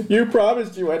dinner. You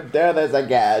promised you wouldn't do this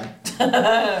again. I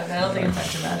don't think it's that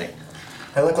dramatic.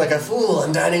 I look like a fool.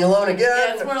 I'm dining alone Yeah, again.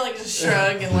 it's more like just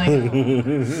shrug and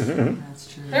like.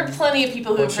 That's true. There are plenty of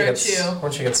people who have hurt you.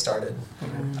 Once you get started.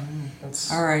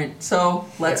 That's, All right, so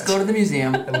let's Yes. go to the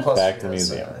museum. and plus, Back to it's,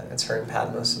 museum. It's her and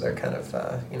Padma, so they're kind of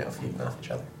feeding off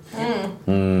each other.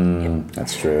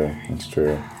 That's true. That's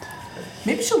true.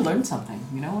 Maybe she'll learn something.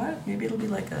 You know what? Maybe it'll be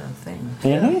like a thing.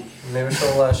 Mm-hmm. Maybe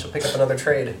she'll pick up another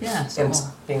trade. Yeah, so And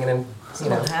being an So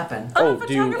what'll happen? Oh, I'm a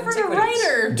do you- photographer and a Antiquities.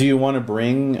 writer. Do you want to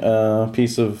bring a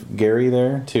piece of Gary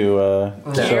there to show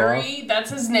off? Gary, that's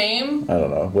his name. I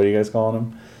don't know. What are you guys calling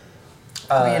him?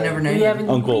 We never know. We haven't.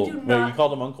 Uncle. We do No, you not.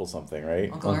 called him Uncle something, right?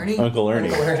 Uncle Ernie? Uncle Ernie.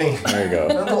 Uncle Ernie. There you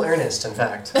go. Uncle Ernest, in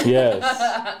fact.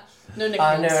 Yes. No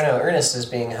nicknames. No. Ernest is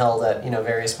being held at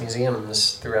various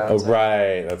museums throughout. Oh,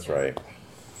 right. That's right.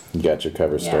 You got your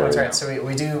cover Yeah, story. That's right.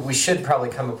 So we should probably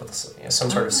come up with some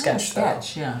sort of sketch, though.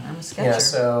 Sketch, yeah. I'm a sketcher. Yeah.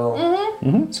 So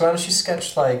so why don't you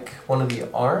sketch one of the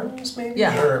arms, maybe?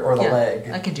 Yeah. Or the Yeah, leg.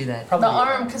 I can do that. Probably The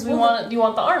arm, because we want. You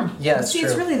want the arm. Yeah, But it's see, true.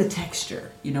 it's really the texture.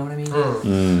 You know what I mean?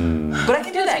 Mm. But I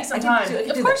can do that. Take some I time. can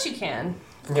Of do course that. you can.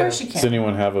 Of Yeah. course you Does can.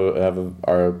 anyone have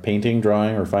a painting,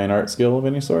 drawing, or fine art skill of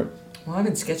any sort? Well, I've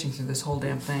been sketching through this whole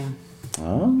damn thing.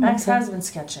 Oh. Max has been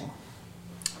sketching.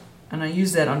 And I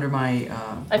use that under my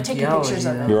I've taken archaeology, pictures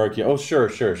of though. it. Your archae. Oh, sure.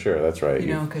 That's right.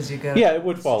 You know, because you got. Yeah, it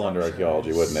would fall under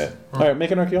archaeology, wouldn't it? All right,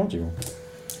 make an archaeology roll.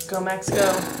 Go, Max,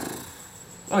 go.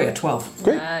 Oh yeah, 12.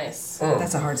 Great. Nice.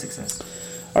 That's a hard success.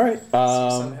 All right.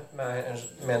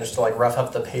 Managed to like rough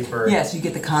up the paper Yeah, so you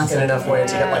get the concept. in enough way to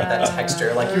get like that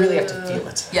texture. Like you really have to feel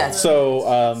it. Yeah.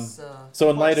 So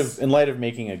in light of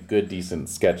making a good, decent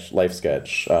life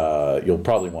sketch, you'll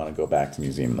probably want to go back to the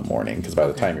museum in the morning because by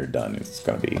the time you're done, it's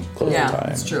going to be closing Yeah, time.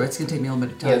 that's true. It's gonna take me a little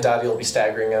bit of time. Yeah, Dottie will be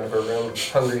staggering out of her room,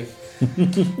 hungry.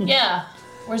 Yeah.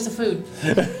 Where's the food?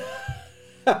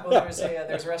 Well,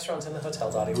 there's restaurants in the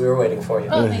hotel, Dottie. We were waiting for you.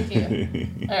 Oh, thank you.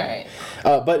 All right.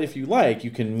 But if you like,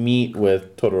 you can meet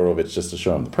with Todorovic just to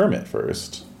show him the permit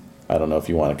first. I don't know if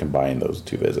you want to combine those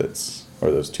two visits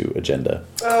or those two agenda.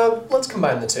 Let's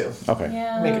combine the two. Okay.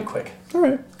 Yeah. Make it quick. All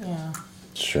right. Yeah.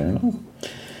 Sure enough.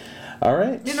 All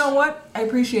right. You know what? I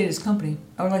appreciate his company.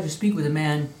 I would like to speak with a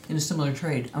man in a similar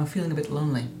trade. I'm feeling a bit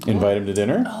lonely. Invite him to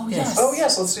dinner. Oh, Yes. yes. Oh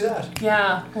yes, let's do that.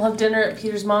 Yeah. We'll have dinner at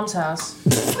Peter's mom's house.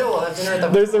 No, we'll have dinner at the.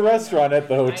 There's a restaurant at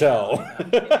the hotel.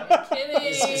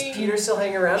 Is Peter still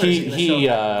hanging around? Or is he he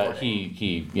gonna show up?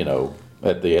 he you know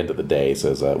at the end of the day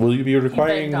says, "Will you be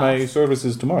requiring begged my off.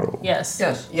 services tomorrow?" Yes.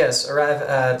 Yes. Yes, arrive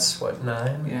at what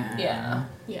 9? Yeah. Yeah.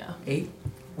 Yeah. 8.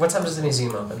 What time does the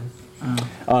museum open?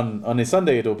 On a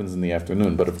Sunday it opens in the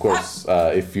afternoon, but of course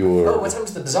if you're Oh, what time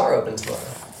does the bazaar open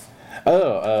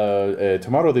tomorrow?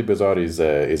 tomorrow the bazaar is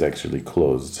actually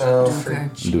closed Oh, Okay.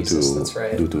 for due Jesus, to that's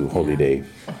right. due to holiday.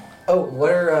 Oh,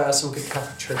 what are some good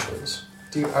Catholic churches?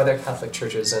 Are there Catholic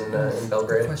churches in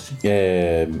Belgrade?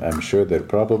 Question. I'm sure there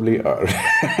probably are.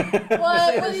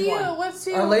 What do you? What's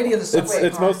your? Our Lady of the Subway.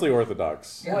 it's mostly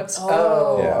Orthodox. Yeah. What's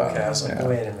oh, Yeah, okay. I was like, yeah.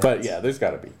 wait a minute. But yeah, there's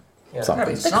got to be Yeah.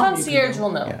 something. The concierge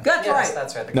will know. Yeah. That's Yes, right.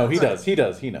 that's right. No, he does. He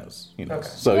knows. He knows. Okay.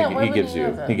 So Yeah, why he would gives he you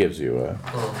know that? he gives you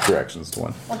directions to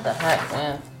one. What the heck,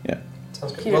 man? Yeah.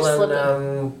 Sounds good. Peter's Well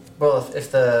then,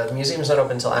 if the museum's not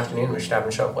open until afternoon, we should have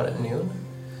him show up at noon.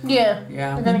 Yeah.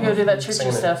 Yeah. We're gonna go do that So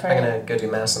churchy stuff, I'm right? gonna go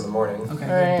do mass in the morning. Okay.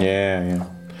 All right. Yeah.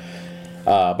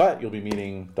 But you'll be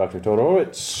meeting Dr.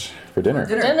 Todorovic for dinner.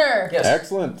 Dinner. Yes.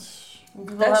 Excellent. We'll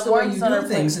That's have the way worms you on our do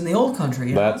things in the old country.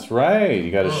 You know? That's right. You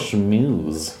got to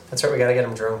schmooze. That's right. We gotta get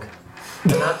him drunk.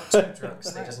 They're not too drunk,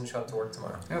 so he doesn't show up to work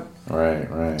tomorrow.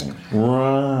 Right.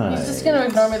 He's just gonna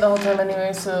ignore me the whole time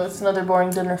anyway, so it's another boring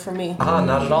dinner for me. Not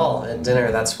at all. At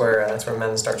dinner, that's where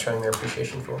men start showing their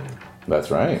appreciation for me.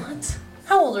 That's right. What?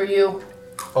 How old are you?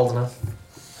 Old enough.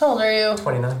 How old are you?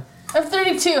 29. I'm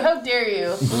 32. How dare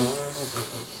you?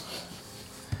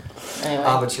 Anyway,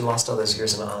 But you lost all those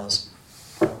years in Oz.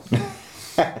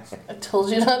 I told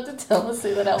you not to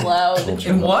say that out loud.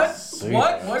 And what?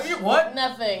 What? What?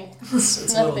 Nothing. It's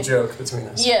a little Nothing. joke between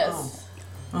us. Yes.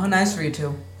 Oh, nice for you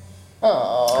too.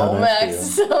 Oh, How nice Max for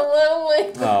is so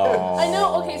lonely. Oh. I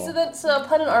know. Okay, so that's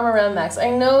put an arm around Max. I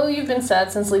know you've been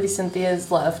sad since Lady Cynthia has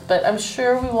left, but I'm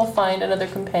sure we will find another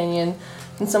companion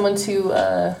and someone to.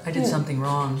 I did something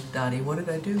wrong, Dottie. What did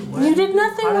I do? What You did I did do?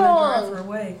 nothing How did I wrong. drive her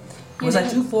away? You Was I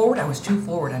didn't- too forward? I was too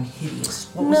forward. I'm hideous.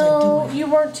 What was I No, doing? you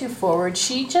weren't too forward.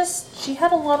 She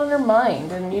had a lot on her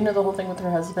mind, and the whole thing with her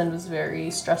husband was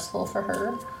very stressful for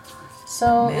her.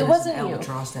 So Man it is wasn't an you.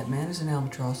 albatross. That man is an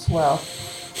albatross. Well,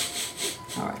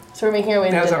 All right. so we're making our way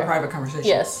to That was dinner. our private conversation.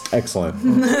 Yes. Excellent.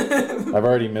 I've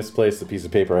already misplaced the piece of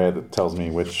paper I had that tells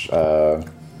me which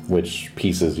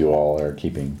pieces you all are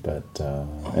keeping. But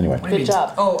anyway. What do you Good mean?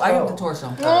 job. Oh, I have Oh. the torso.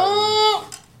 No, Oh,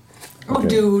 Okay.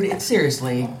 dude, it's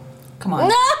seriously. Come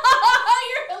on.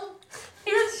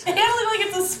 you're handling like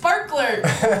it's a sparkler.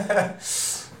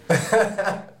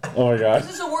 Oh my gosh.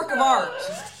 This is a work of art.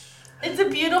 It's a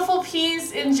beautiful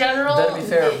piece in general. Then, to be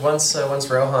fair, once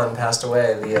Rohan passed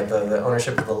away, the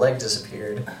ownership of the leg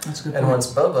disappeared. That's a good And point. once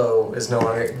Bobo is no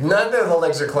longer, none of the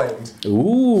legs are claimed.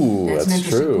 Ooh, That's an that's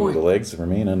interesting true. point. The legs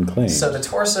remain unclaimed. So the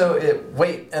torso,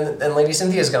 and Lady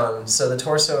Cynthia's gone. So the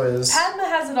torso is. Padma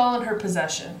has it all in her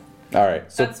possession. all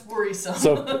right. So That's worrisome.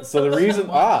 so the reason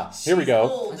here we She's go.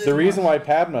 old, The reason why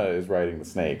Padma is riding the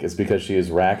snake is because she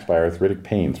is racked by arthritic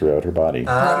pain throughout her body,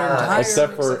 entire-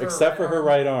 except for her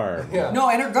right arm. Yeah. No,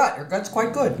 and her gut. Her gut's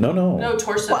quite good. No. No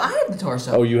torso. Well, I have the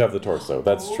torso. Oh, you have the torso.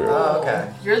 That's true. Oh,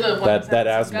 okay. You're the one That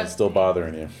has asthma is gut still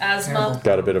bothering you. asthma.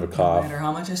 Got a bit of a No cough. matter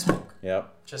how much I smoke. Yep.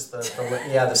 Just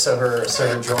so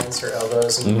her joints, her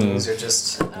elbows, and knees are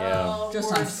just Yeah. Oh, Just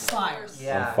poor on fire.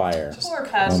 yeah On fire. Just Poor On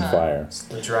Padma. fire.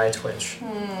 the dry twitch.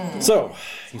 So,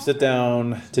 you sit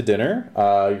down to dinner.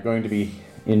 You're going to be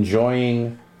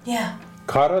enjoying Yeah.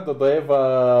 Kara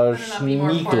Dodeva Better not be more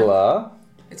Shnikla,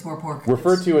 It's more pork.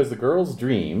 referred to as the girl's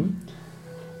dream.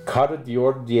 Kara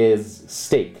Diordje's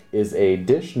steak is a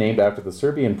dish named after the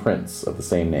Serbian prince of the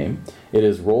same name. It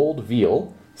is rolled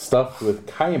veal, stuffed with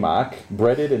kaimak,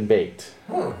 breaded and baked.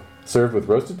 served with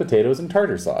roasted potatoes and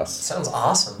tartar sauce. Sounds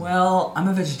awesome. Well, I'm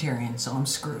a vegetarian, so I'm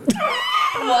screwed.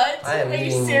 What? I am Are you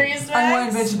eating- serious, Max? I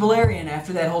went vegetarian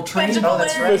after that whole train. Oh,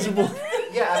 that's right. Vegetable.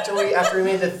 Yeah, after we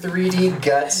made the 3D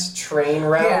guts train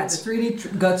route. Yeah, the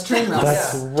 3D guts train route.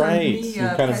 That's Yeah. right. Me, You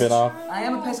kind of bit off. I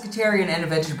am a pescatarian and a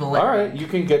vegetarian. All right, you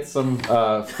can get some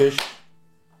fish.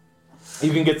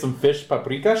 You can get some fish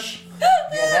paprikas. Yeah,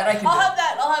 that I can I'll do. have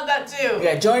that. I'll have that too.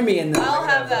 Yeah, join me in the I'll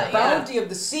have that. Yeah. bounty of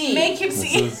the sea. Make him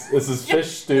see. This is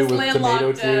fish stew It's with tomato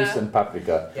landlocked, juice and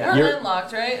paprika. Yeah. You're You're,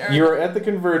 landlocked, right? Or- you're at the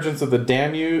convergence of the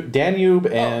Danube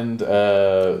and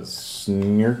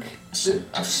Snirk Save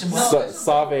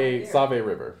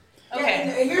River. Okay.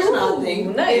 And here's another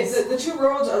thing. nice. The two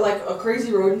roads are like a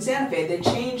crazy road in Santa Fe. They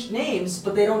change names,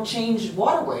 but they don't change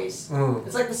waterways.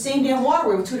 It's like the same damn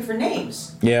waterway with two different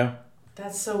names. Yeah.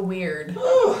 That's so weird.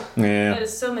 Yeah. That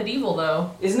is so medieval,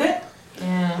 though. Isn't it?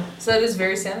 Yeah. So it is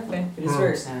very Santa Fe. It is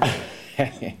very Santa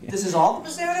Fe. This is all the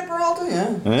Paseo de Peralta?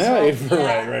 Yeah. Yeah,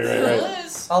 right. It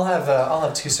is. I'll have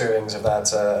 2 servings of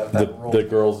that roll. The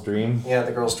girl's dream. Yeah,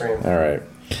 the girl's dream. All right.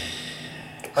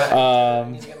 But I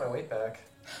need to get my weight back.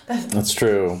 That's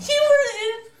true. You were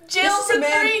in jail This is for a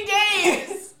man- 3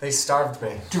 days. They starved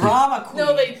me. Drama queen.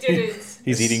 No, they didn't.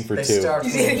 He's eating for They two. starved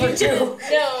He's me. eating for two.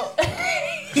 No.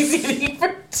 He's eating for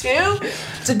 2?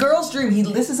 It's a girl's dream.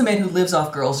 This is a man who lives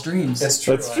off girls' dreams. It's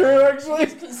true. That's true, actually.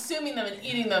 Consuming them and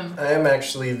eating them. I am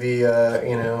actually the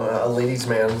a ladies'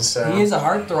 man. So He is a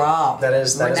heartthrob. that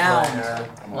is Renowned.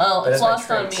 my. Well, That it's is my lost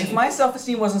on trait. me. If my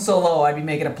self-esteem wasn't so low, I'd be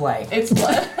making a play. It's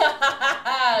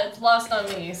it's lost on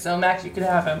me. So Max, you could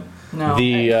have him. No.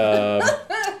 The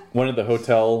one of the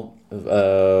hotel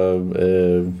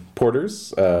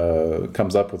porters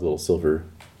comes up with a little silver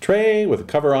tray with a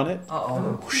cover on it.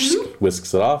 Uh-oh.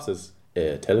 Whisks it off. Says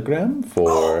a telegram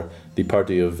for the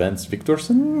party of Vance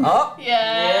Victorson. Oh.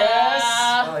 Yes.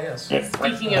 Oh yes.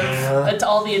 Speaking of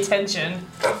all the attention.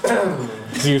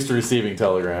 He's used to receiving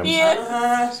telegrams.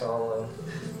 Yeah. So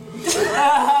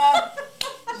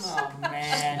Oh,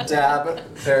 man. dab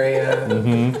very.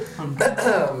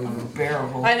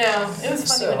 Unbearable. I know. It was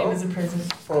funny when he So- was in prison.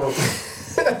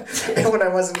 When I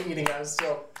wasn't eating, I was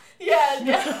still. Yeah.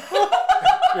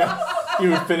 You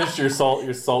would finish your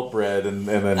salt bread and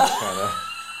then kind of.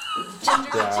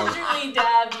 Gingerly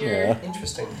dab your. Yeah.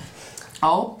 Interesting.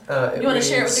 Oh. You want to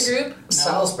share it with the group?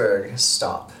 Salzburg,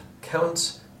 stop.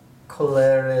 Count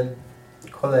Coleredo,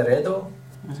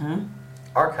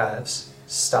 archives,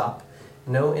 stop.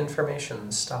 No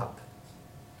information, stop.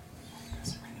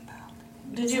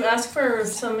 Did you ask for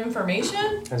some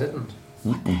information? I didn't.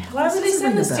 Why would they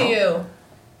send this to Ring a you?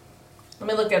 Let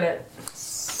me look at it.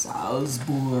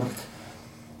 Salzburg.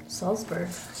 Salzburg.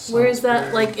 Where is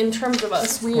that, like, in terms of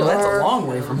us? We Well, that's are. a long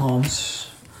way from home.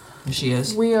 She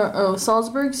is. We are. Oh,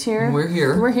 Salzburg's here. We're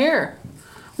here. We're here.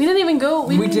 We didn't even go.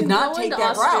 We didn't did not go take into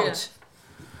that Austria. route.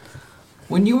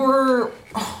 When you were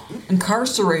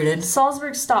incarcerated,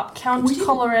 Salzburg, stop. Count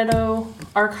Colorado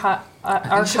I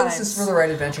think she this is archives. for the right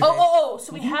adventure. Oh,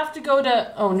 so we have to go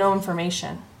to. Oh, no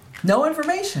information. No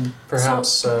information.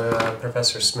 Perhaps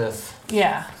Professor Smith.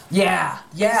 Yeah. Yeah.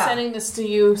 Sending this to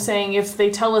you, saying if they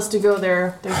tell us to go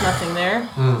there, there's nothing there.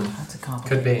 That's a Could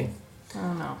compliment. be. I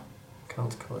don't know.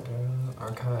 Count Coleredo,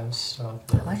 archives, stop.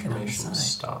 I like it on the Information, side.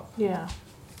 stop. Yeah.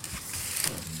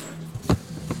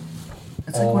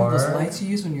 It's like one of those Or- lights you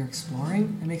use when you're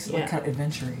exploring. It makes it look Yeah. kind of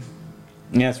adventure-y.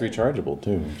 Yeah, it's rechargeable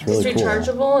too. It's really It's cool.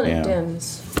 rechargeable and Yeah. it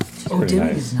dims. Oh, pretty dimming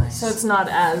nice. is nice. So it's not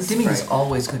as. dimming is bright.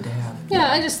 always good to have.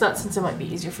 Yeah, I just thought since it might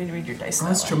be easier for you to read your dice. Oh,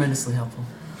 that that's way. tremendously helpful.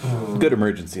 Good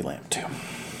emergency lamp too.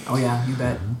 Oh yeah, you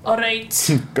bet. Alright.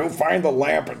 Go find the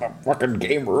lamp in the fucking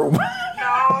game room.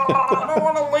 I don't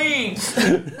want to leave.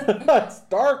 It's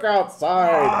dark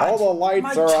outside. All the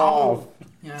lights are off.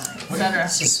 Yeah. Etc.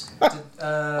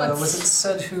 Was it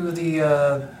said who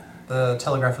the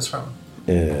telegraph was from?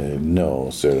 No,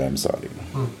 sir. I'm sorry.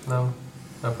 No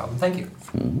problem. Thank you.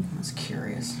 I was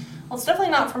curious. Well, it's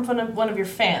definitely not from one of your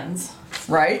fans.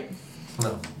 Right?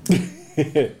 No.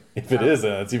 If it is,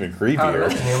 then it's even However,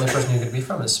 creepier. the only person who could be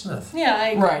from is Smith. Yeah, I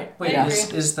agree. Right. Wait, I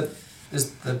agree. is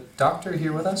the doctor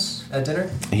here with us at dinner?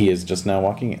 He is just now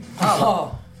walking in.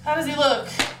 Oh. How does he look?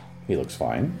 He looks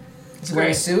fine. Is he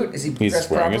wearing a suit? Is he He's dressed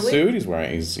wearing properly? a suit. He's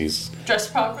wearing. He's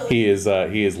Dressed properly. He is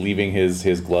leaving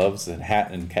his gloves and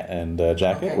hat and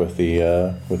jacket Okay. with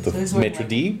the he's wearing, maitre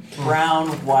d'. Brown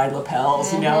with wide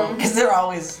lapels, you know, because they're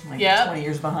always like Yep. 20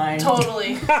 years behind.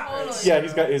 Totally. Yeah,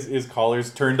 he's got his collars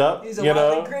turned up. He's a you know,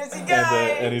 wild and crazy guy.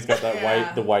 and he's got that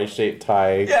Yeah. the Y-shaped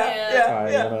tie.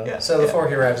 Tie, you know. So before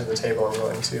he arrives at the table, I'm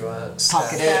going to stash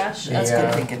Pocket it. Cash. That's the,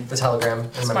 good thinking. the telegram in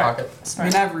my Smart. pocket. I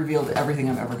mean, I've revealed everything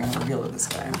I'm ever going to reveal to this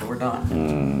guy, but we're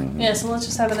done. Yeah, so let's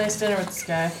just have a nice dinner with this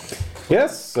guy.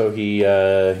 Yes, so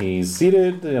he's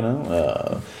seated. You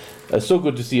know, so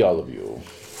good to see all of you.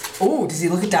 Oh, does he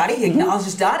look at Dottie? He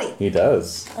acknowledges Dottie. He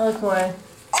does. I look away.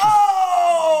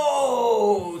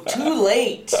 Oh, too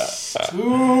late.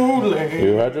 Too late.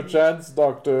 You had your chance,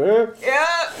 Doctor. Yeah.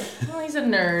 Oh, he's a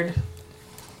nerd.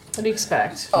 What do you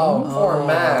expect? Oh, poor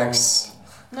Max.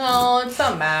 No, it's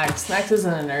not Max. Max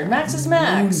isn't a nerd. Max is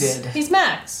Max. Wounded. He's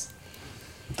Max.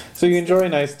 So you enjoy a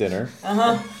nice dinner.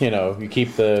 Uh-huh. You know, you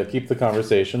keep the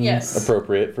conversation Yes.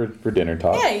 appropriate for dinner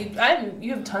talk. Yeah,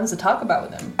 you have tons to talk about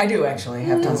with him. I do actually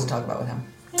have tons to talk about with him.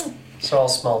 So I'll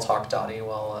small talk Dottie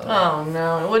while Oh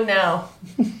no, what now?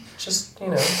 just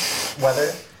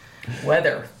weather.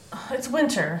 Weather. It's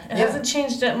winter. It Yeah. hasn't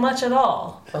changed that much at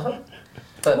all.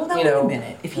 But Well, now wait a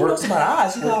minute. If he knows about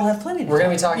Oz, you all have plenty to we're talk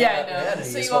gonna be talking Yeah, about I know.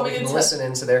 humanities, So you while want we me can to listen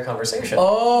into their conversation.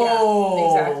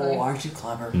 Oh, Yeah, exactly. Aren't you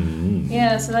clever?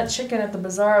 Yeah, so that chicken at the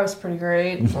bazaar was pretty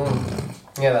great.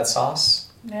 Yeah, that sauce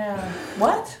Yeah.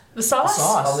 What? The sauce?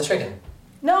 sauce. on the chicken.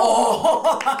 No.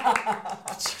 Oh.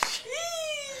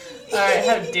 Alright,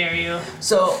 how dare you?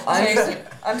 So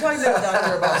I'm talking to the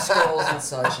doctor about scrolls and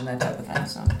such and that type of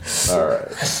thing. So, All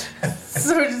right.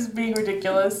 So we're just being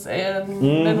ridiculous, and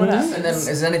then what happens? and then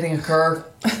does anything occur?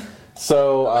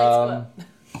 So Lights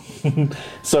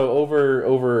so over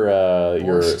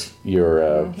Borscht.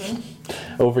 your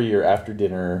over your after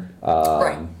dinner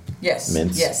Right. Yes.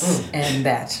 mince. Yes. And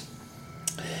that.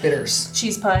 Bitters.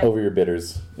 Cheese pie. Over your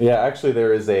bitters. Yeah, actually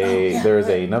there is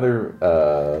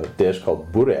another dish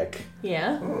called burek,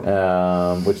 Yeah.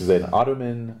 which is an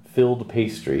Ottoman filled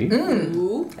pastry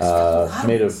Ooh.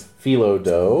 made of phyllo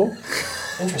dough,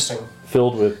 Interesting.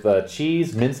 filled with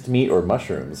cheese, minced meat, or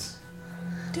mushrooms.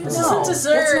 Dude, No, this is a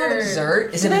dessert. That's not a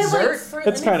dessert. Is it Do a they have, like, dessert? fruit-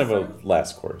 It's any kind of fruit? a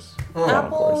last course. Final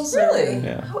apples. course. Really?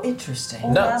 Yeah. How interesting.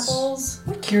 Old Nuts. apples.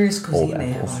 What curious cuisine Old they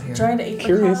have apples. out here. Dried apricots.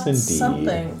 Curious indeed.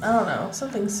 Something. I don't know.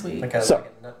 Something sweet. Like a So-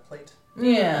 like a nut plate.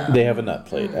 Yeah. They have a nut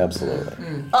plate, absolutely.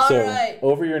 All So right.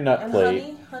 over your nut And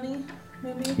plate, honey,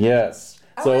 maybe. yes.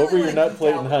 I So really over your wanna nut geek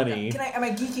plate out and with the honey, doc- Am I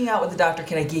geeking out with the doctor?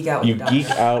 Can I geek out with you the doctor? geek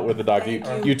out with the doctor.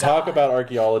 Thank you, You talk Doc. about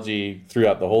archaeology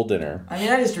throughout the whole dinner. I mean,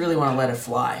 I just really want to let it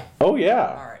fly. Oh yeah,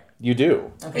 All right. you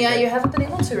do. Okay, Yeah, good. you haven't been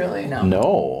able to really. No. No,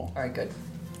 All right, good.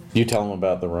 you tell them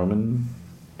about the Roman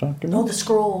document, Oh, the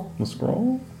scroll. the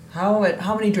scroll. How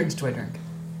many drinks do I drink?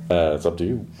 It's up to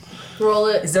you. Roll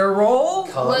it. Is there a roll?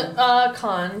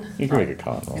 Con. You can make a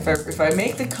con roll. If I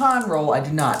make the con roll, I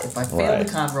do not. If I fail Right.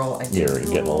 the con roll, I do. You're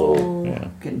getting a little. Yeah.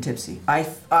 Getting tipsy. I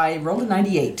rolled a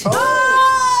 98.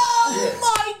 Oh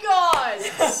my god!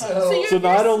 So, you're So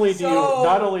not only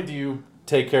so- do you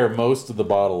take care of most of the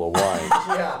bottle of wine,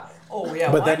 yeah. Oh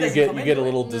yeah. but wine then you doesn't get come you get a into it.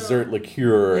 little dessert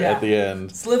liqueur Yeah. at the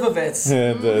end. Slivovitz.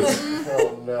 And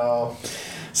Oh no.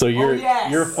 so you're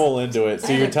yes. you're full into it. So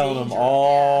And you're a telling them danger,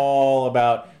 all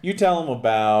about. You tell them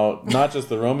about not just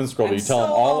the Roman scroll, but I'm you tell them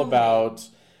so all hungry. about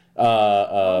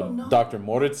Dr.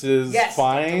 Moritz's Yes,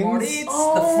 finds. Dr. Moritz, the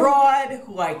fraud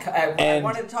who I And-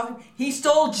 wanted to talk to. He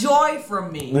stole joy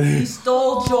from me. He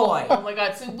stole joy. Oh my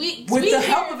god! So With the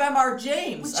help of M.R.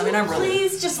 James. I mean, I'm really.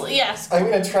 Please just yes. I'm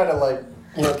gonna try to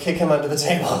kick him under the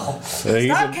table. He's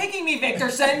Stop a- kicking me,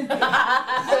 Victorson! Look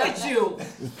at you!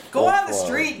 Go out on the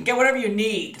street and get whatever you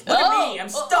need. Look at me, I'm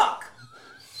stuck!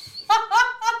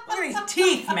 Look at these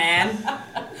teeth, man!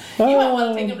 You might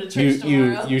want to take him to church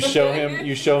tomorrow.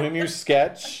 you show him your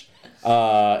sketch,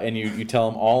 and you tell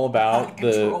him all about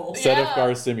the Control. Sedefkar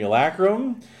Yeah.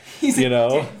 simulacrum. He's You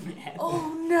know,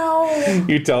 Oh no!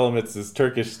 you tell him it's this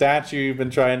Turkish statue you've been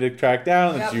trying to track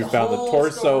down. That Yep, you the found the whole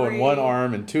torso story. and one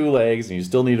arm and two legs, and you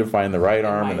still need to find the right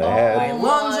arm and the My head.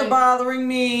 lungs are bothering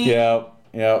me. Yep.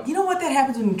 You know what that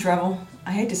happens when you travel?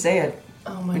 I hate to say it.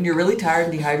 Oh my. When you're really tired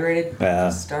and dehydrated, Yeah.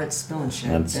 you start spilling shit.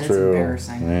 That's It's true.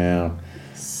 embarrassing. Yeah.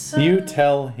 So, You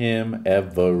tell him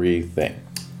everything.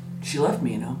 She left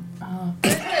me, you know.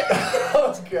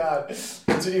 Oh god. That's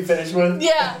what you finished with?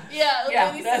 Yeah.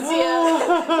 Yeah, Lady that's- says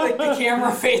yeah. Like the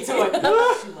camera fades away.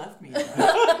 She left me. You know?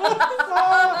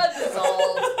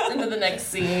 Dissolve into the next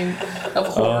scene of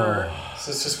horror.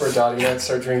 So it's just where Dottie and I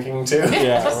start drinking too.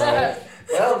 Yeah.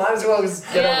 Well, might as well just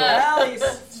get over it. Well,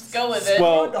 he's Go with it.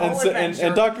 Well, the and, whole so, adventure.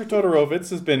 and Dr. Todorovitz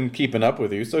has been keeping up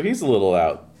with you, so he's a little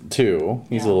out too.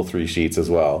 He's a little 3 sheets as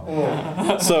well.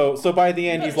 So by the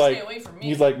end, You he's better like, stay away from me.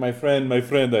 he's like, my friend,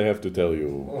 I have to tell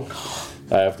you.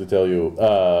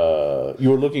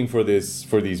 You're looking for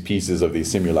these pieces of the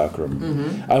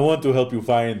simulacrum. I want to help you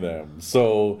find them.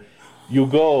 So you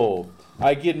go.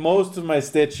 I get most of my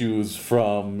statues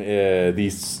from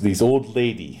these old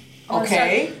lady. I'm gonna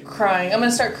Okay. start crying. I'm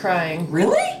gonna start crying.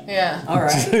 Really? Yeah. All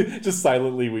right. Just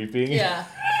silently weeping. Yeah.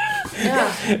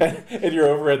 Yeah. And you're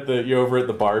over at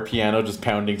the bar piano, just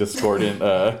pounding discordant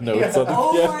notes on the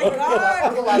Oh piano. my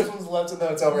god. The last one's left, and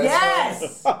then it's over. Yes.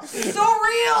 It's so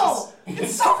real.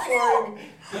 It's so real.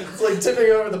 It's like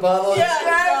tipping over the bottle. Yes.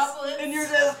 Droplets. And you're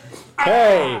just.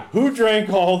 Hey, who drank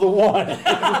all the wine?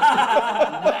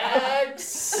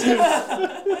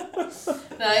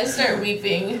 Now I start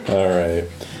weeping. All right,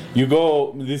 you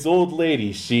go. This old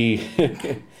lady, she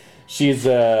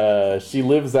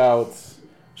lives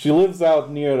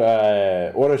out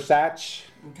near Orient.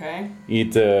 Okay.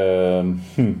 It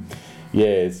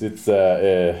yes,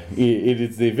 it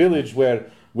is the village where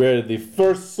the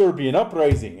first Serbian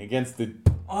uprising against the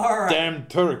All right. damn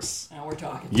Turks. Now we're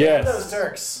talking. Those Yes,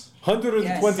 Turks.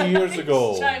 120 years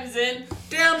ago. Chimes in.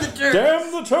 Damn the Turks.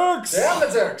 Damn the Turks! Damn the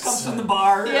Turks. Comes from the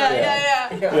bar.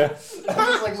 Yeah. Yeah. I'm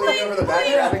just like leaning over the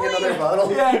back, grabbing another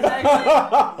bottle. Yeah,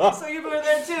 exactly. So you were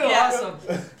there too. Yeah. Awesome.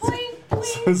 Bling,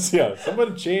 bling. Yeah,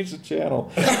 somebody change the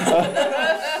channel.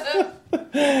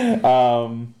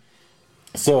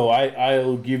 So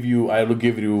I'll give you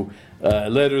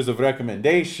letters of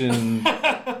recommendation,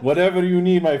 whatever you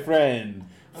need, my friend.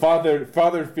 Father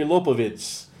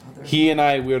Filipovich. He and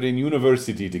I were in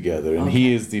university together, and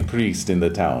he is the priest in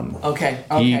the town. Okay.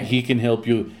 He can help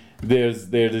you. There's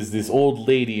this old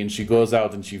lady, and she goes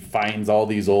out and she finds all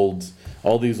these old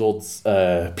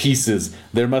pieces.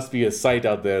 There must be a site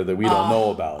out there that we don't know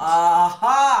about.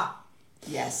 Aha.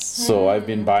 Yes. So I've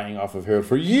been buying off of her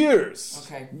for years.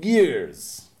 Okay.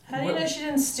 Years. How do you know she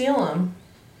didn't steal them?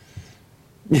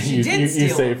 She did steal you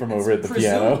say them. from It's over at the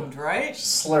piano. presumed, right?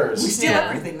 Slurs. We steal Yeah.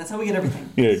 everything. That's how we get everything.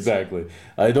 Yeah, exactly.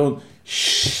 I don't.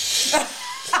 Shh. Don't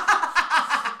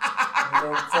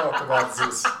talk about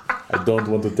this. I don't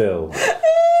want to tell.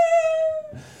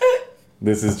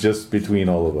 This is just between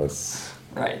all of us.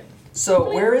 Right.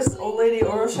 So where is old lady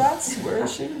Oroshatz? Where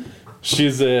is she?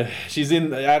 She's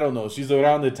in, I don't know, she's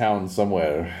around the town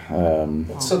somewhere.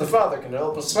 So the father can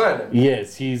help us find him.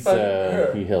 Yes, he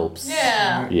helps.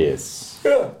 Yeah. Yes.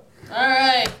 Yeah. All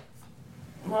right.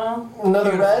 Well,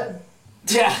 Another red?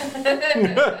 Yeah.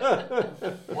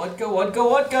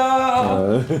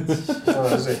 Vodka.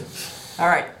 Oh, I see. All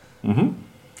right. Mm-hmm.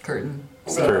 Curtain.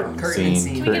 Curtain Curtain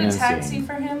scene. can we Curtain get a and taxi scene.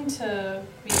 for him to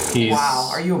be? He's, Wow.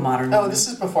 Are you a modern? Oh, this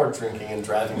is before drinking and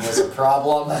driving was a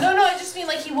problem. No, I just mean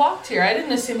like he walked here. I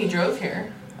didn't assume he drove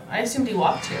here. I assumed he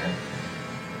walked here.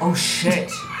 Oh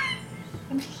shit.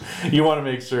 You want to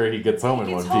make sure he gets home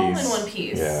He in gets one home piece. in one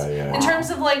piece. Yeah. In terms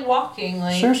of like walking,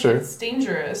 like Sure. it's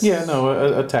dangerous. Yeah,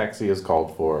 no, a taxi is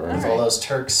called for. All All those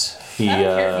Turks. He, I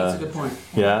don't care if That's a good point.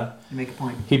 yeah, You make a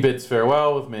point. he bids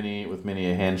farewell with many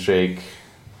a handshake,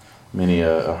 many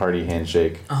a hearty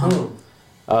handshake.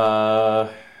 Yeah,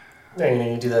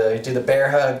 you do the bear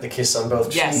hug, the kiss on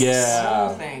both Yes. cheeks. Yeah. The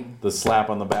whole thing. The slap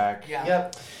on the back. Yeah.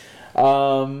 Yep.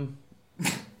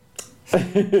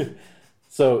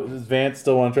 So does Vance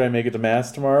still want to try and make it to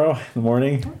mass tomorrow in the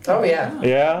morning? Oh yeah.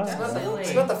 Yeah. Absolutely.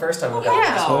 It's not the first time we've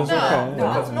Yeah, done So it's okay. no,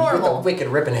 it's With the normal. wicked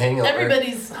rip and hangover.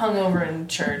 Everybody's hungover in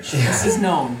church. This is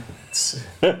known.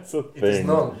 That's a It is thing.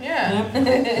 known. Yeah.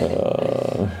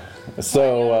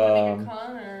 So Make a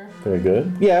con or very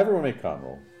good. Yeah, everyone make con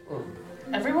roll.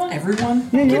 everyone? Everyone?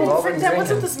 I'm We've all getting been freaked out. What's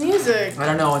drinking. with this music? I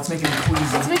don't know. It's making me It's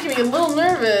queasy. making me a little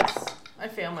nervous. I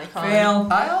fail my con. Fail.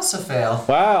 I also fail.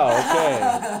 Wow.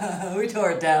 Okay. We tore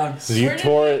it down. So you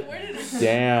tore it Where did it?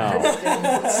 down.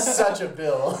 Such a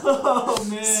bill. Oh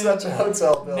man. Such a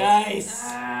hotel bill. Nice.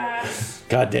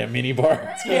 Goddamn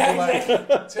minibar.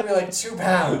 It's gonna be like 2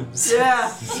 pounds.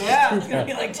 Yeah. Yeah. It's gonna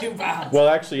be like 2 pounds. Well,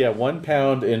 actually, yeah,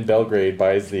 £1 in Belgrade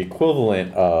buys the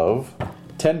equivalent of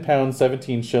 £10,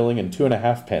 17 shilling, and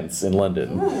 2.5 pence in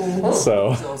London.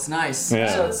 So, So it's nice. yeah.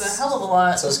 That was a hell of a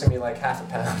lot. So it's gonna be like half a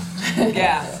pound.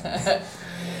 Yeah.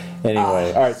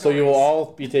 Anyway, all right. So you will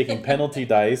all be taking penalty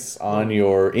dice on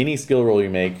your any skill roll you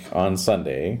make on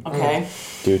Sunday Okay.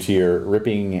 due to your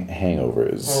ripping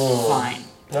hangovers. Fine.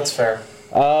 That's fair.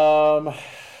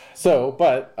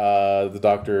 But the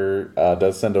doctor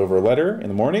does send over a letter in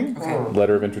the morning. Okay.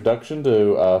 Letter of introduction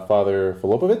to Father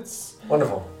Filipovitz.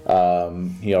 Wonderful.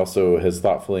 He also has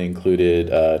thoughtfully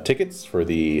included tickets for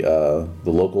the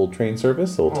local train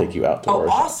service that will take you out to Oh,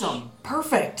 Orient. awesome.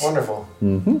 Perfect. Wonderful.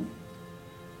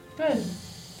 Good.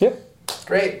 Yep.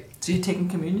 Great. So you taking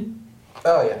communion?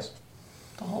 Oh yes,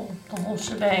 The whole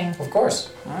shebang. of course.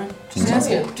 All right. It's Just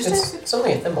only, asking. Just asking. it's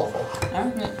only a thimbleful. All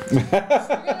right.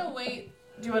 We're gonna wait.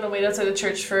 Do you want to wait outside the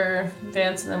church for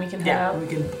Vance and then we can head Yeah, out? we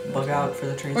can bug out for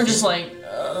the train. We're just like,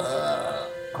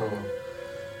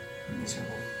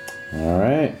 Miserable. All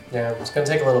right. Yeah, it's gonna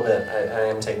take a little bit. I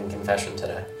am taking confession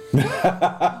today.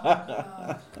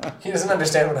 He doesn't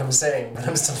understand what I'm saying, but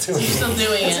I'm still doing you're it. still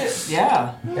doing it.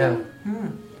 Yeah. Yeah.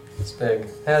 It's big.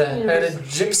 I had a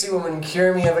gypsy woman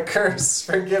cure me of a curse.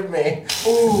 Forgive me.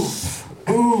 Oof.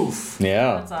 Oof.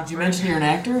 Yeah. That's Did you awkward. mention you're an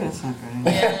actor? That's not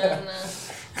good. Yeah, no.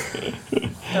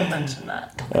 Don't mention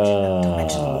that. Don't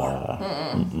mention war.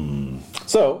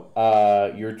 So,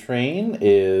 your train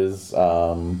is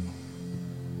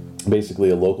basically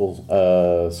a local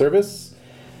service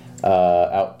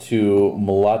out to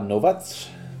Mladenovac,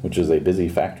 which is a busy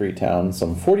factory town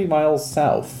some 40 miles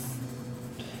south.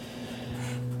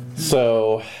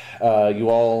 So, you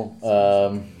all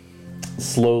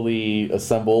slowly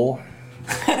assemble.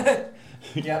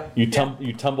 Yep. You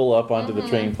tumble up onto the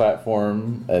train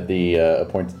platform at the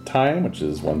appointed time, which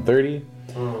is 1:30,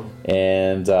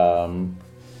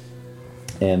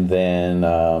 and then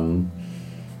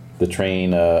the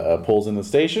train pulls in the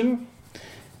station.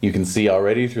 You can see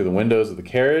already through the windows of the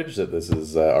carriage that this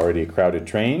is already a crowded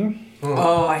train.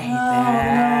 Oh, I hate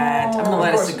that. I'm gonna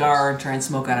light a course it cigar and try and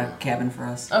smoke out a cabin for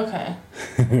us. Okay.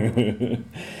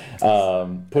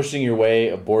 Pushing your way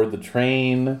aboard the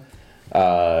train,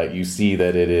 you see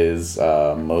that it is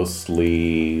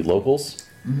mostly locals.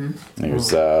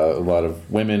 There's a lot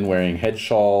of women wearing head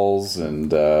shawls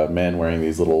and men wearing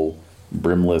these little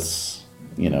brimless,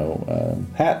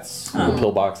 hats, little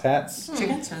pillbox hats.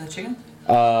 Chickens? Are there chickens?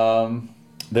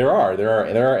 There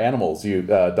are animals.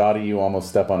 Dottie, you almost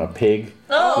step on a pig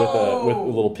with a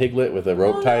little piglet with a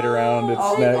rope tied around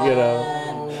its neck.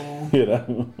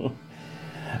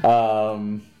 That's a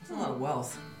lot of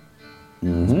wealth.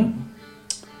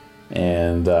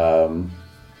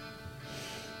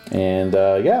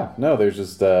 There's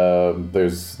just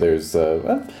there's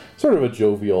sort of a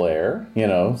jovial air,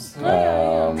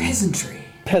 Peasantry.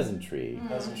 peasantry.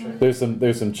 Peasantry. There's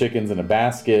some chickens in a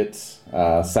basket,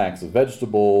 sacks of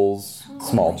vegetables,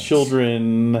 small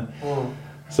children.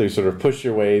 So you sort of push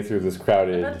your way through this I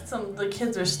crowded. bet the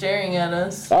kids are staring at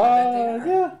us.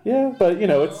 Yeah, but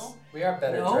it's. We are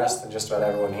better No. dressed than just about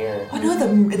everyone here. Oh no,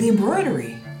 the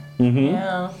embroidery.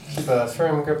 Yeah. Keep a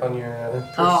firm grip on your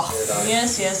Oh. purse here, Dottie.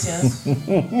 Yes.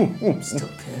 I'm still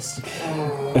pissed.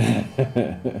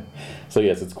 So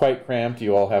yes, it's quite cramped.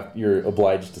 You're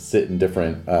obliged to sit in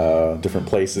different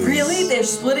places. Really? They're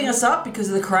splitting us up because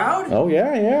of the crowd? Oh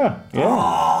yeah.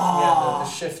 Yeah, the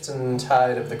shift and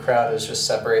tide of the crowd just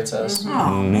separates us.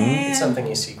 Oh, man. It's something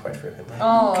you see quite frequently.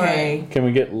 Oh, Okay. Can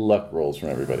we get luck rolls from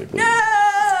everybody, please?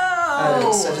 No!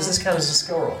 So does this count as a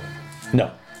skill roll?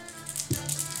 No.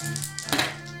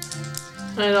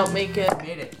 I don't make it.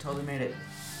 Made it. Totally made it.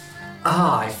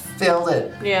 Ah, I failed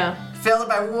it. Yeah. Failed it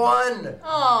by 1.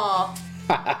 Oh.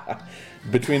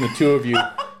 Between the two of you,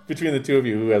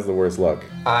 who has the worst luck?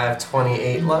 I have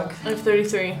 28 luck. I have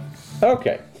 33.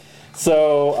 Okay.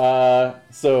 So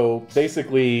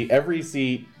basically every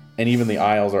seat and even the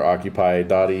aisles are occupied.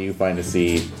 Dottie, you find a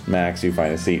seat. Max, you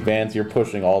find a seat. Vance, you're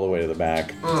pushing all the way to the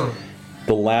back.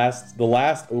 The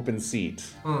last open seat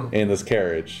in this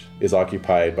carriage is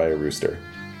occupied by a rooster.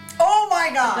 Oh my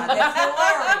god! That's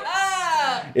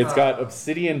hilarious! It's got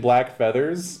obsidian black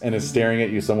feathers and is staring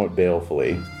at you somewhat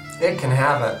balefully. It can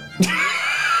have it.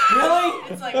 Really?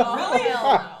 It's like, oh,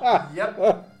 hell Yep.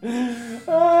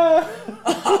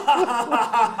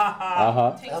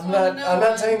 Uh-huh. no. I'm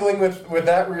not tangling with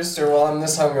that rooster while I'm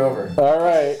this hungover. All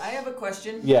right. I have a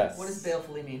question. Yes. What does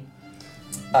balefully mean?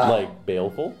 Like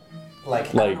baleful? Like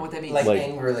I don't know what that means. like Like-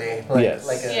 angrily, Yes.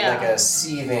 like a Yeah. like a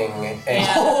seething.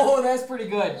 Yeah. Oh, that's pretty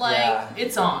good. Like, Yeah.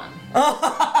 it's on.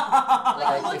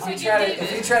 Like, it looks if like you try you to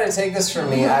if you try to take this from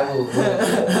me, I will ruin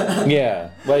it. Yeah.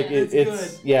 Like That's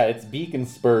it's good. its beak and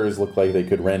spurs look like they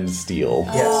could rend steel.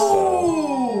 Yes.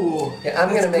 Oh! Yeah, I'm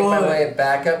gonna That's make my good. way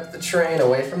back up the train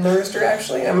away from the rooster.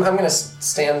 Actually, I'm gonna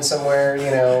stand somewhere,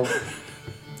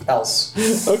 else.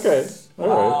 Okay. All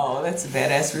right. Oh, that's a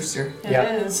badass rooster. It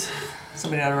Yeah. is.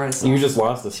 Somebody ought to write a song. You just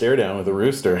lost a stare down with a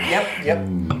rooster. Yep. Yep.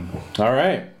 All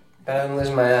right. Better than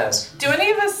losing my ass. Do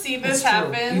any of us see this You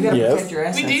happen? gotta Yes. protect your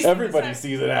assets. We do. Everybody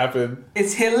sees it happen.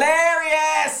 It's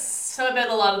hilarious! So I bet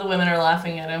a lot of the women are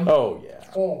laughing at him. Oh, yeah.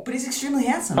 Oh. But he's extremely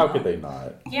handsome. How though. could they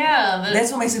not? Yeah,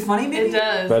 That's what makes it funny, maybe? it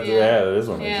does. That's, yeah. that is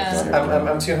what makes Yeah. it funny.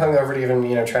 I'm too hungover to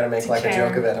even try to make like a care.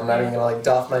 joke of it. I'm not even gonna like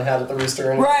doff my hat at the rooster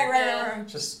or anything. Right.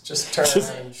 Just turn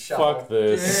Just around and shuffle. fuck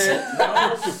this.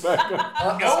 Excuse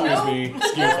me.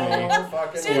 Excuse me. No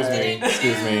fucking Excuse way. me.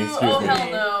 Excuse me. Excuse Oh me.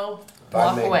 hell no! Pardon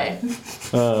Walk me. away.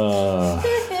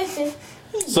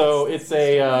 So it's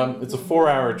a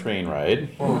 4-hour train ride.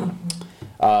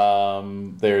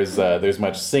 There's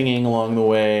much singing along the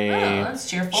way. Oh, that's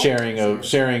cheerful. Sharing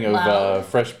of Loud.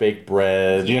 fresh baked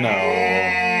bread. You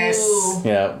know. Ooh.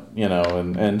 Yeah. You know,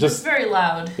 and It's just very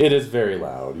loud. it is very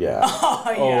loud. Yeah. Oh,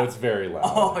 yeah. Oh, it's very loud.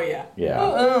 Oh, yeah.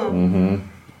 Yeah. Ooh.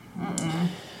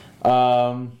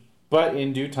 But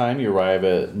in due time, you arrive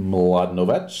at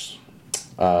Mladenovac.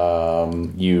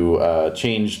 You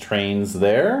change trains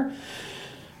there,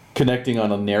 connecting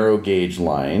on a narrow gauge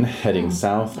line heading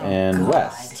south and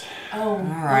west. Oh,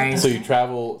 Alright. So you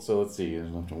travel. So let's see.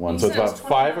 One. You So it's said about it's 20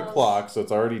 5 miles. o'clock. So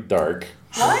it's already dark.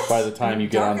 What? By the time you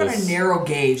get on Dark on a this. narrow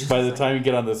gauge. By the time you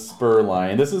get on the spur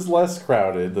line, this is less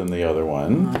crowded than the other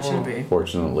one. It should be.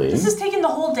 Fortunately. This is taking the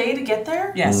whole day to get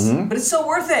there? Yes. Mm-hmm. But it's so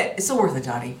worth it. It's so worth it,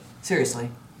 Dottie. Seriously.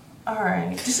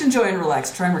 Alright. Just enjoy and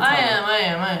relax. Try and recover. I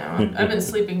am. I've been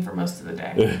sleeping for most of the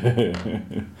day.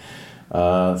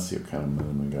 Let's see what kind of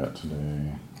moon we got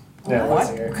today. Yeah, What? once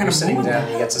What you're kind of sitting mood?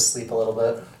 down, you get to sleep a little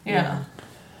bit. Yeah.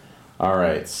 All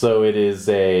right, so it is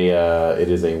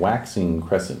a waxing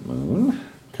crescent moon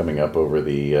coming up over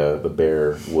the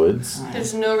bare woods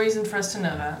There's no reason for us to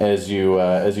know that. as you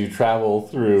travel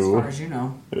As through. far as you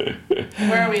know.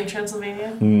 Where are we in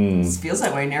Transylvania? It feels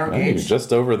that way, narrow Well, you're gauge.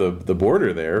 just over the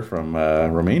border there from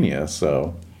Romania,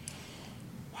 so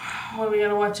What do we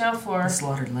gotta watch out for? The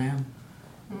slaughtered lamb.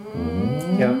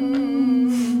 Yep.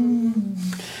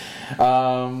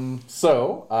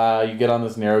 So you get on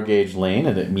this narrow gauge lane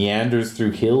and it meanders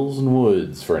through hills and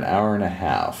woods for an hour and a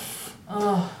half.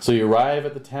 Oh, So you arrive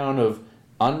at the town of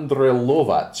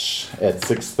Andrelovac at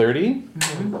 6:30.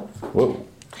 Whoa.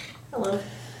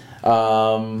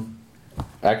 hello.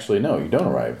 Actually, no, you don't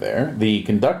arrive there. The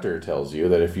conductor tells you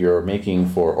that if you're making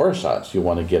for Orshach, you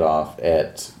want to get off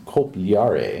at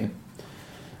Kopliare,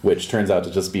 which turns out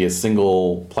to just be a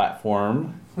single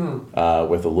platform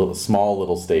with a small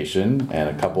little station and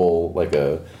a couple, like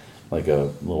a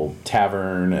little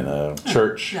tavern and a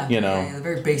church, Yeah, you know. yeah, the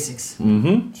very basics.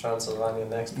 Transylvania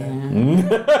next day.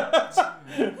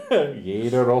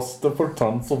 Jäderoste for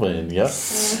Transylvania.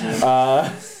 Isn't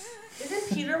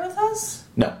Peter with us?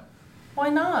 No. Why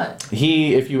not?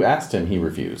 If you asked him, he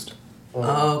refused.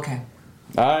 Oh, okay.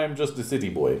 I'm just a city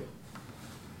boy.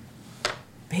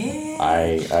 Bitch.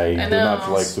 I do not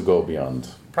know. like to go beyond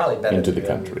Probably better into to the do.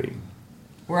 country.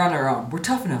 We're on our own. We're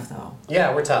tough enough, though.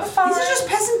 Yeah, we're tough. These are just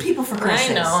peasant people, for Christ's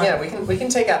sake. know. Yeah, we can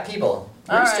take out people.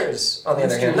 All right. Roosters, on the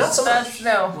other hand, not so much. That's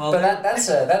no. Well, But that's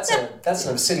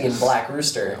an obsidian black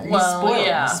rooster. he's Well, spoiling.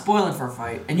 yeah. He's spoiling for a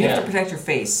fight. And you have Yeah. to protect your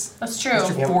face. That's true. That's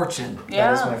your Yep. fortune.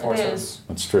 Yeah, That is my fortune. it is.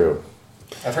 That's true.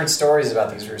 I've heard stories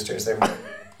about these roosters. They're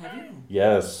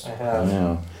Yes. I have.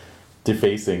 Yeah.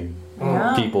 Defacing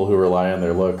Yeah. people who rely on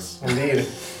their looks. indeed.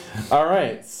 All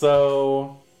right,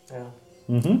 so Yeah.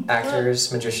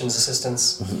 Actors, magicians,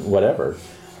 assistants. whatever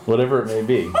it may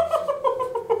be.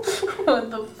 What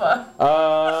the fuck?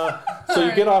 So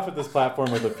you get off at this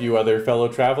platform with a few other fellow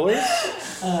travelers,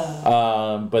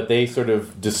 but they sort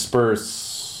of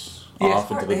disperse Yeah,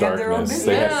 off into the they have their own darkness. business.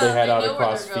 They Yeah, head they out know where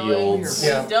across they're going. fields.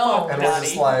 Yeah. Don't. And we're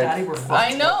just Daddy, like, we're fucked.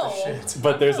 I know. shit.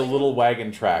 But there's a little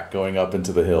wagon track going up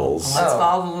into the hills. Let's Oh.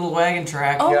 follow the little wagon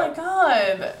track. Oh Yeah. my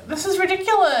god. This is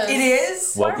ridiculous. It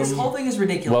is? Welcome- This whole thing is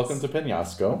ridiculous. Welcome to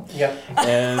Penasco. Yep.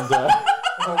 And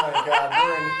Oh my god,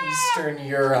 we're in Eastern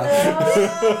Europe.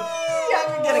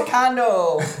 Yeah, we get a condo.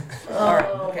 All right,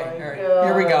 okay, all right.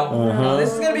 Here we go. Oh,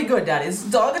 this is gonna be good, Daddy. This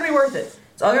is all gonna be worth it.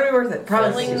 It's all gonna be worth it.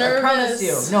 Promise Feeling you. I promise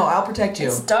nervous. you. No, I'll protect you.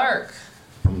 It's dark.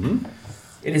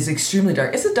 It is extremely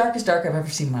dark. It's the darkest dark I've ever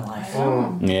seen in my life.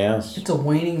 yes, It's a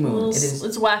waning moon. It is.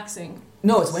 It's waxing.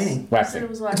 No, it's waning. I said waxing, it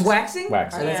was It's waxing. waxing.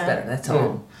 Waxing. All right, that's Yeah. better. That's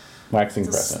all. waxing It's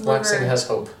a crescent. sliver. Waxing has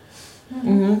hope.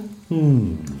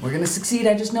 We're gonna succeed.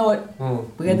 I just know it.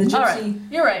 We got the gypsy. All right.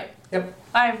 You're right. Yep.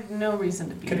 I have no reason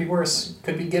to be. Could be worse.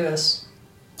 Could be Gibbous.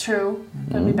 True.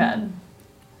 Could be bad.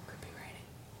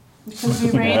 Could be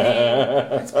raining.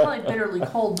 It's probably bitterly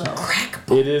cold though.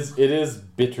 It is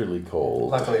bitterly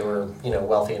cold. Luckily, we're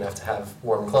wealthy enough to have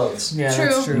warm clothes. Yeah, True.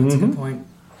 that's true. That's a good point.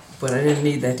 But I didn't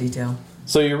need that detail.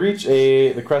 So you reach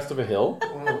the crest of a hill,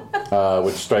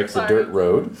 which strikes a Sorry. dirt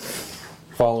road,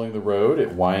 Following the road,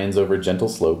 it winds over gentle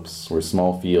slopes where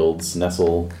small fields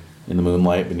nestle in the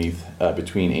moonlight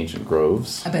between ancient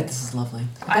groves. I bet this is lovely.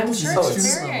 I'm sure Oh, it's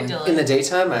it's very lovely. idyllic. In the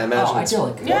daytime, I imagine it's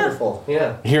idyllic. Yeah. wonderful.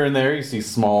 Yeah. Here and there, you see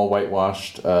small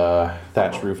whitewashed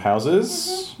thatch roof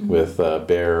houses with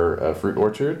bare fruit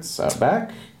orchards out back.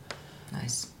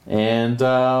 Nice. And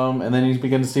then you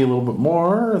begin to see a little bit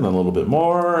more, and then a little bit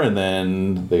more, and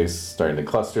then they're starting to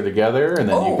cluster together, and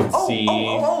then you can see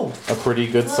a pretty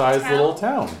good-sized Little little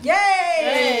town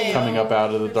Yay! coming up out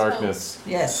of the Let's darkness.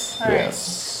 Yes. All right.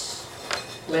 Yes.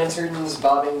 Lanterns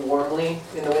bobbing warmly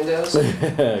in the windows.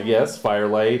 Yes,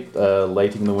 firelight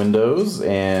lighting the windows,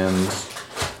 and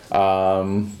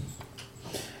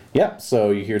yeah.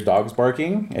 So you hear dogs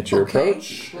barking at your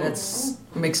approach. That's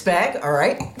mixed bag. All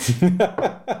right.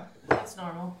 That's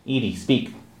normal. Edie,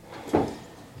 speak.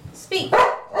 Speak.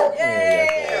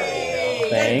 Yay!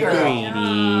 Thank you, Good girl.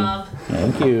 Edie.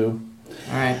 Thank you.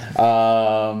 All right.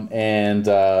 And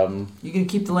You can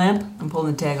keep the lamp. I'm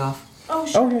pulling the tag off. Oh,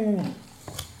 sure. oh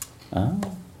yeah.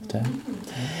 Okay.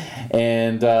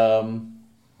 And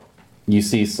you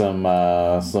see some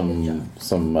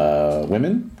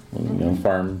women,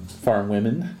 farm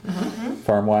women,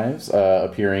 farm wives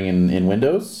appearing in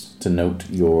windows to note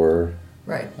your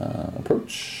Right.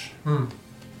 approach. What's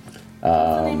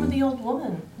the name of the old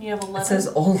woman? You have a letter? It says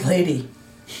old lady.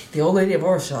 The old lady of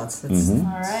Orshots. That's All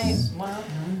right. Well,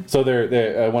 So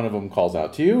they're one of them calls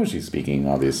out to you. She's speaking,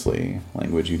 obviously,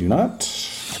 language you do not.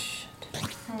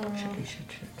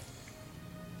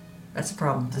 That's a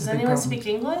problem. That's does a big anyone problem. speak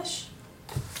English?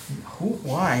 Who?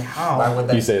 Why? How? Why would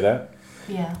they? You say that?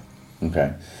 Yeah.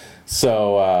 Okay.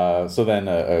 So then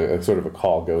a sort of a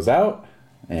call goes out,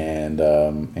 and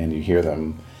you hear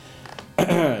them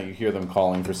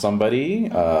calling for somebody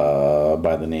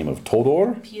by the name of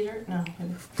Todor. Peter? No.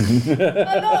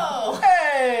 Hello.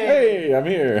 Hey, I'm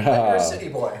here. You're a city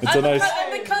boy. It's a nice.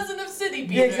 I'm the cousin of City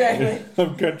Peter. Exactly.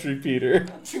 I'm Country Peter.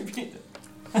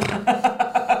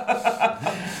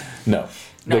 No,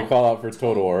 they call out for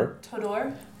Todor.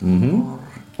 Todor?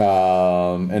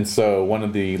 And so one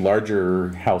of the larger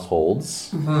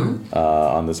households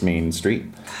on this main street,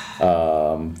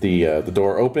 the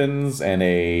door opens and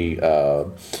a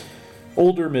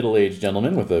older middle-aged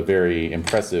gentleman with a very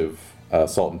impressive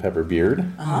salt and pepper beard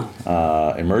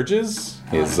emerges.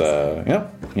 His sort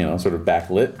of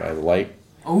backlit by the light.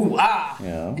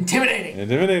 Oh, Intimidating.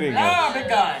 intimidating. Big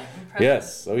guy.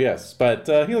 Yes. Oh yes. But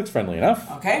he looks friendly enough.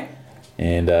 Okay.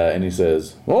 And he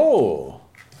says, "Oh,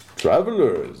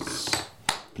 travelers,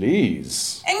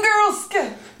 please." And girls.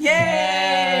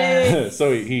 Yay!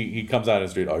 So he comes out in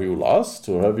the street. Are you lost,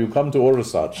 or have you come to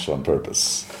Orosach on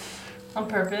purpose? On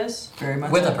purpose? Very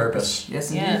much. With so. a purpose.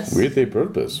 Yes. Indeed. Yes. With a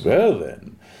purpose. Well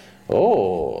then.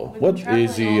 Oh, We've what been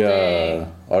is traveling all day.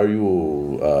 Are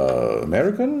you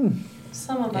American?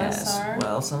 Some of us Yes. are.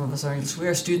 Well, some of us are English. We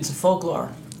are students of folklore.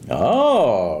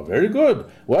 Oh, very good.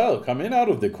 Well, come in out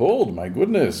of the cold. My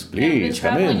goodness, Yeah, we've been please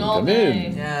come in. traveling all Come day.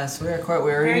 in. Yes, we are quite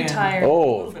weary. Very and- tired.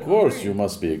 Oh, of course, you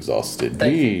must be exhausted.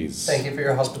 Please. Thank you for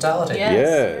your hospitality. Yeah.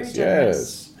 Yes, very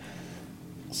generous.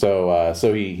 yes.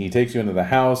 So he takes you into the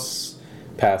house,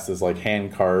 past this like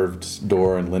hand carved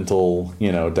door and lintel,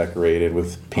 decorated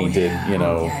with painted,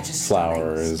 Yeah, just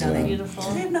flowers, stunning.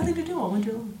 Beautiful. We have nothing to do. All we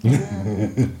do.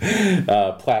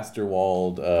 plaster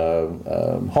walled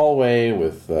hallway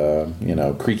with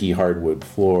creaky hardwood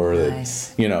floor.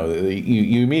 Nice. You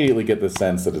immediately get the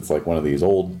sense that it's like one of these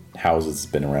old houses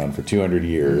that's been around for 200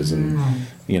 years, and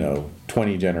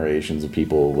 20 generations of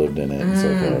people lived in it and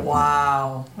so forth.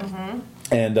 Wow.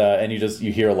 And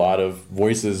you hear a lot of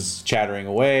voices chattering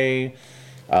away.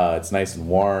 It's nice and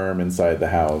warm inside the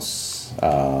house.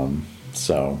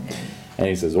 And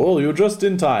he says, "Well, you're just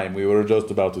in time. We were just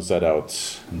about to set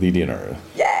out the dinner."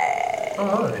 Yay!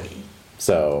 All right.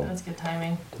 So, That's good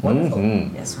timing. Wonderful.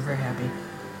 Yes, we're very happy.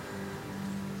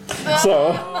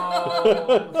 so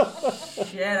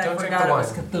Shit, I Don't drink forgot the it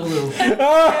was Cthulhu.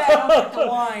 Yeah, don't drink the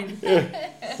wine.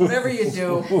 Whatever you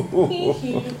do.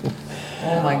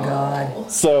 Oh my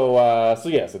god. So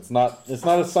yes, it's not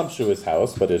a sumptuous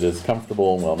house, but it is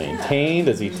comfortable and well maintained.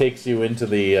 As he takes you into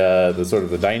the sort of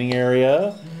the dining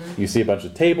area, you see a bunch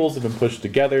of tables have been pushed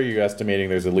together. You're estimating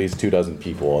there's at least 24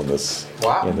 people in this.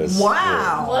 Wow. In this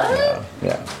Wow. What?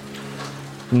 Yeah.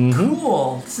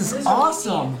 Cool. This is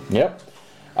awesome. Yep.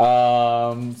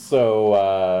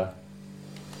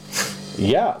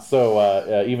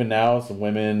 Even now, some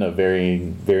women of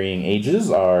varying ages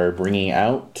are bringing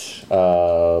out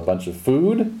a bunch of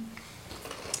food.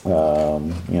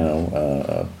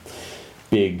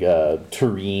 big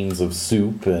tureens of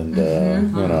soup and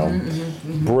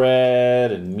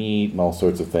bread and meat and all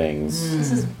sorts of things.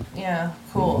 This is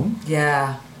cool.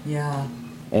 Yeah.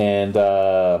 And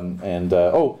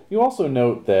you also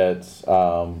note that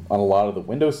on a lot of the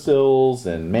windowsills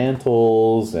and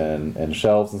mantles and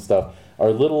shelves and stuff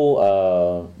are little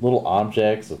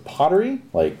objects of pottery,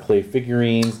 like clay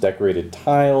figurines, decorated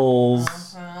tiles,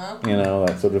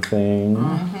 that sort of thing.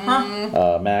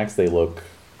 Max, they look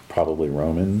probably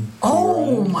Roman.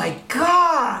 Oh my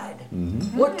God!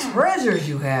 What treasures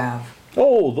you have!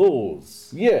 Oh,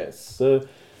 those, yes.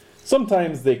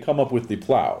 Sometimes they come up with the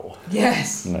plow.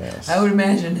 Yes. Yes. I would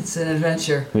imagine it's an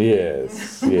adventure.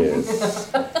 Yes.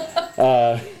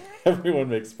 Everyone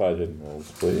makes spot hidden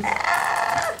rolls, please.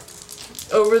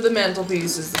 Over the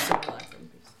mantelpiece is the simulacrum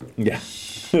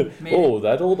piece. Yeah. Oh,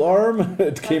 that old arm!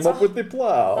 It came up with the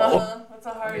plow. That's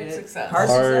a hard success.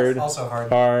 Hard. Also hard.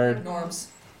 Hard.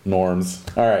 Norms.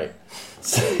 All right.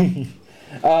 So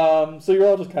you're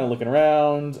all just kind of looking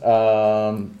around.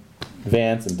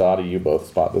 Vance and Dottie, you both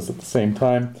spot this at the same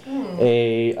time.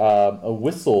 A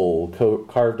whistle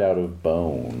carved out of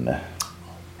bone.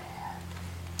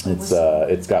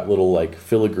 It's got little like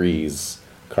filigrees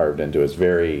carved into it. It's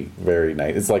very, very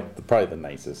nice. It's like probably the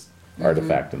nicest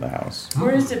artifact in the house.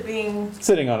 Where is it being?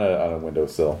 Sitting on a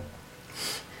windowsill.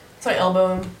 It's my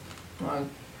elbow.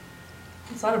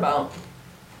 What's that about?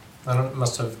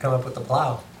 Must have come up with the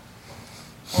plow.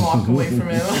 I'll walk away from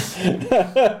it.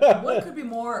 What could be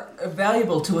more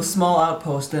valuable to a small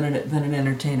outpost than an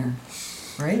entertainer,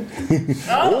 right?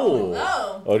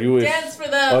 Oh. Are you Dance for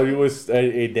them. Are you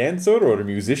a dancer or a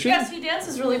musician? Yes, he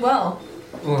dances really well.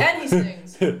 And he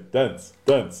sings. Dance.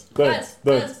 That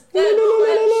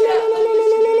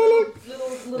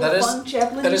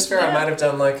is fair. I might have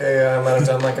done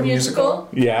like a musical.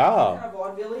 Yeah.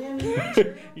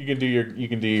 You can do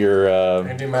your. I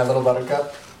can do my little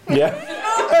buttercup. Yeah.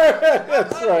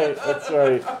 That's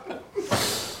right.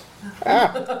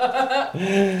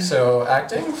 So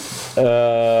acting?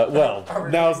 Well,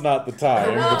 now's not the time.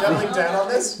 Are we doubling down on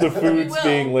this? The food's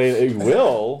being laid. It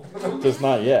will, just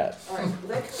not yet.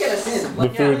 That could get us in.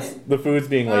 The food's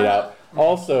being laid out.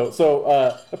 Also,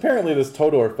 apparently this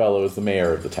Todor fellow is the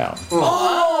mayor of the town.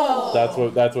 Oh,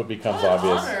 That's what becomes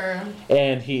obvious. Honor.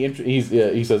 And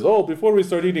he says, "Oh, before we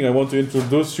start eating, I want to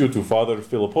introduce you to Father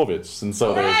Filipovich." And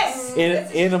so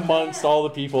there's in amongst all the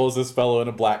people is this fellow in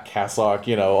a black cassock,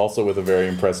 also with a very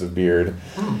impressive beard.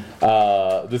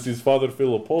 This is Father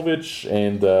Filipovich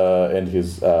and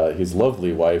his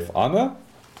lovely wife Anna.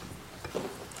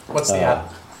 What's the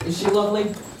app? Is she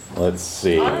lovely? Let's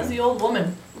see. Anna's the old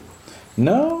woman.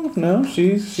 No,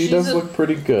 she does look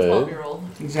pretty good. 12-year-old.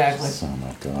 Exactly. Oh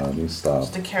my God, you stop.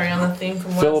 Just to carry on the theme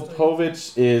from last week.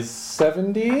 Filipovich is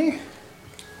 70,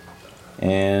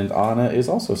 and Anna is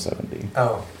also 70.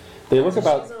 Oh. They look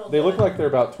like they're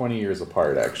about 20 years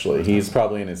apart, actually. He's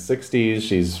probably in his 60s,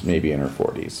 she's maybe in her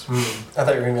 40s. I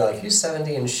thought you were going to be like, he's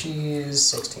 70 and she's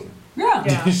 16.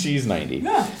 Yeah. She's 90.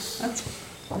 Yeah. That's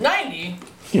 90?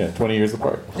 Yeah, 20 years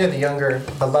apart. Yeah,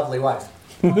 the lovely wife.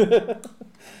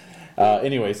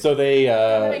 Anyway, so they...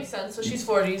 that makes sense. So she's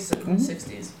 40s and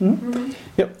 60s.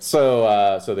 Yep,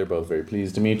 so they're both very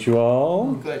pleased to meet you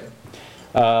all. good.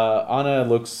 Anna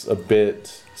looks a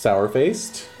bit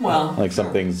sour-faced. Well, like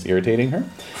something's irritating her.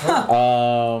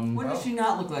 when does she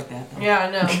not look like that, though? Yeah,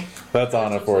 I know. That's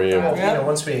Anna for you. Well,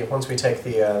 once we take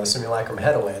the simulacrum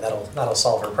head away, that'll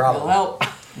solve her problem. Well,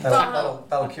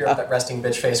 That'll cure up that resting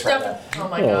bitch face right there. Oh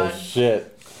my Oh, god.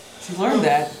 shit. she learned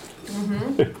that.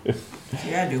 She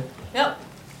had to. Yep.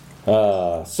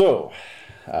 So,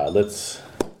 let's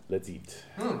eat.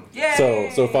 Yay!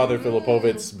 So Father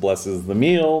Filipovich blesses the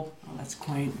meal, Oh, that's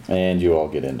quaint. and you all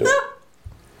get into it.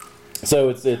 So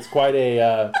it's quite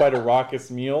a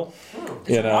raucous meal.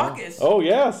 It's raucous? Oh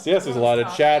yes. There's a lot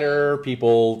of chatter.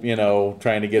 People,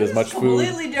 trying to get as much It's food.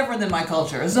 completely different than my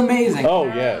culture. It's amazing. Oh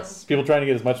yes, people trying to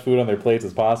get as much food on their plates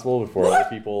as possible before other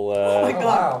people,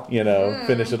 Wow.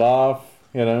 finish it off.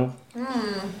 And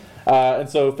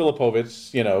so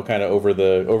Filipovich, kind of over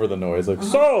the noise, like,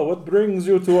 so what brings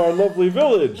you to our lovely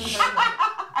village?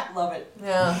 I love it.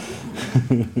 Yeah.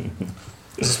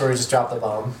 Is this where we just drop the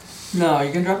bomb? No,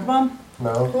 you gonna drop the bomb?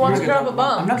 No. Who wants to drop a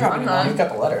bomb? I'm not dropping a bomb. You've got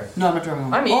the letter. No, I'm not dropping a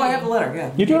bomb. I'm I eating. have the letter,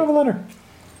 yeah. You do have a letter.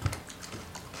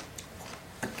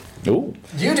 Ooh.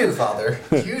 You do, Father.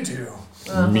 You do.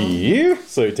 Me?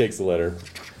 So he takes the letter,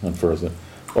 unfurls it.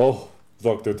 Oh,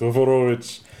 Dr.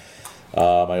 Toforovich,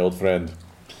 my old friend.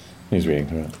 He's reading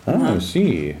through it. I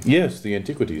see. Yes, the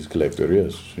antiquities collector,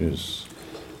 yes.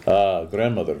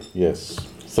 Grandmother, yes.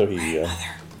 So he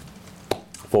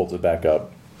folds it back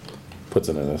up, puts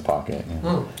it in his pocket.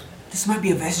 This might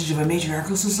be a vestige of a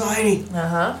matriarchal society.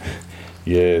 Uh-huh.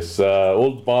 Yes,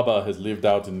 old Baba has lived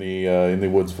out in the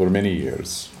woods for many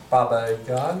years. Baba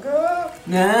Yaga?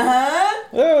 Uh-huh.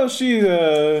 Well,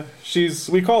 she's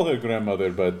we call her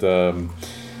grandmother, but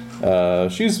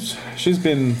she's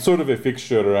been sort of a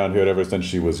fixture around here ever since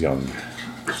she was young.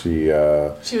 She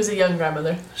was a young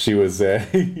grandmother. she was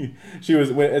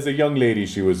as a young lady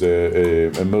she was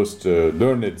a most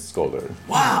learned scholar.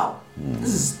 Wow.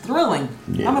 This is thrilling.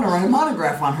 Yes. I'm going to write a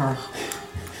monograph on her.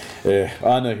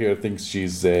 Anna here thinks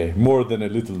she's more than a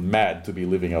little mad to be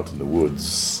living out in the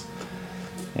woods.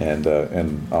 And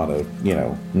Anna,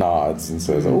 nods and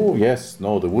says, "Oh yes,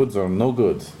 no, the woods are no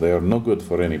good. They are no good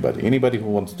for anybody. Anybody who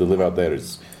wants to live out there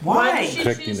is." Why did she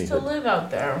Correct in choose the to head. live out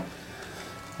there?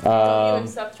 Don't you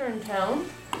accept her in town?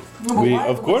 No, but We why-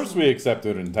 of course we accept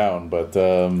her in town, but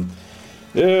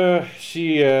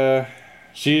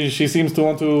she seems to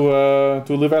want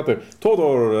to live out there.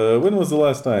 Todor, when was the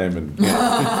last time? And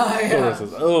Todor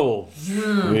says, "Oh,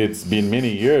 it's been many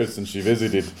years since she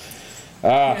visited.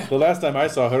 The last time I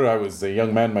saw her, I was a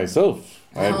young man myself.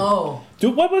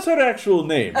 Dude, what was her actual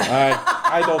name?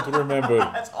 I don't remember.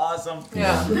 That's awesome.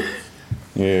 Yeah.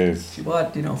 Yes. She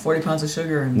bought, 40 pounds of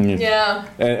sugar and... Yeah.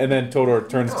 And then Todor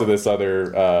turns to this other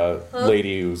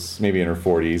lady who's maybe in her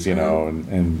 40s,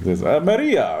 and says,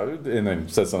 "Maria," and then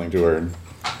says something to her in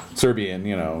Serbian,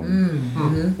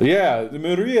 Yeah,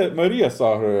 Maria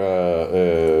saw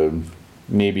her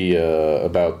maybe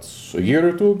about a year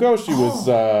or two ago. She was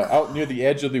out near the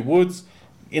edge of the woods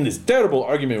in this terrible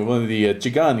argument with one of the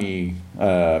Chigani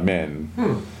men.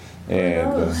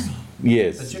 And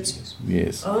yes, The gypsies.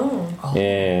 yes. Oh.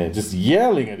 And just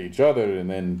yelling at each other, and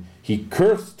then he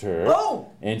cursed her. Oh!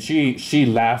 And she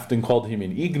laughed and called him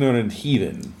an ignorant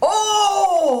heathen.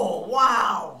 Oh!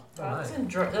 Wow!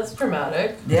 That's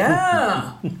dramatic.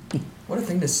 Yeah! What a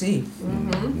thing to see.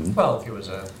 Well, if it was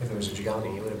a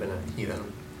Gigani, it would have been a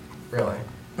heathen. Really.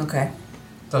 Okay.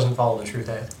 Doesn't follow the truth,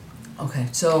 eh? Okay,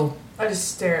 so... I just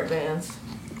stare at Vance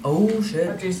Oh, shit.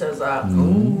 after he says that.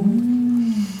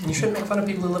 You shouldn't make fun of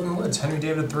people who live in the woods. Henry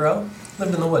David Thoreau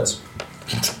lived in the woods.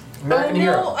 American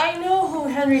hero. I know who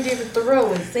Henry David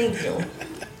Thoreau is. Thank you.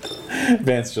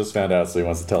 Vance just found out, so he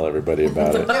wants to tell everybody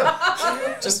about it.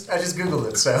 I just googled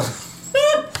it, so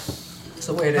That's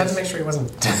the way it I had to is. make sure he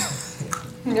wasn't.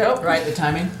 Nope. Right, the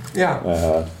timing? Yeah.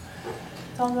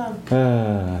 It's all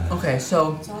done. Okay,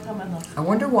 so It's all coming though. I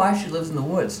wonder why she lives in the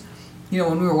woods.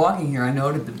 When we were walking here, I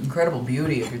noted the incredible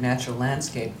beauty of your natural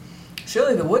landscape.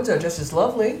 Surely the woods are just as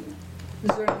lovely.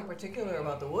 Is there anything particular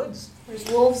about the woods? There's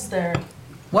wolves there.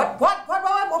 What?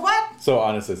 So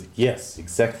Anna says, "Yes,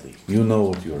 exactly. You know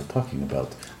what you are talking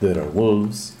about. There are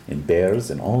wolves and bears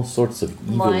and all sorts of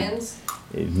evil." Lions.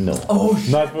 No. Oh,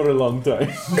 shit. Not for a long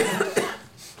time.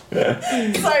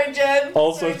 Sorry, Jen.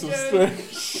 All Sorry, sorts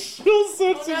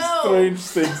of Jen. strange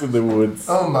things in the woods.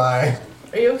 Oh my.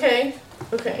 Are you okay?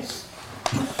 Okay.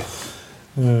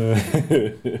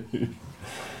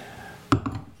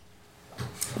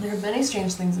 There are many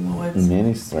strange things in the woods.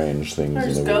 Many strange things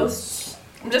There's in the ghosts.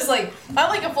 I'm just like, I'm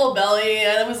like a full belly.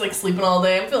 And I was like sleeping all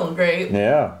day. I'm feeling great. woods.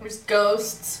 Yeah. There's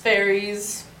ghosts,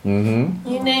 fairies. Mm-hmm.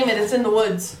 You name it, it's in the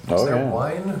woods. Oh, Is there yeah.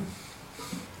 wine?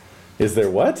 Is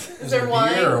there what? Is there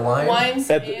wine? beer or wine? Wine's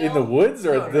In the woods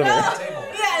or at the... No, at the table.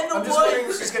 Yeah, in the I'm woods. just wondering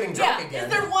if she's getting drunk Yeah, again.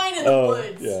 is there wine in the Oh,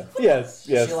 woods? yeah. Yes,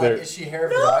 yes. there. Is she hair of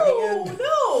the dog No, again?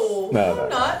 no, No, I'm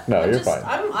not. no, I'm you're just,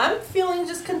 fine. I'm feeling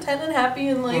just content and happy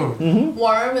and like Mm-hmm.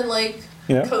 warm and like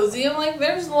Yeah. cozy. I'm like,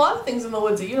 there's a lot of things in the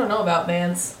woods that you don't know about,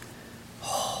 Vance.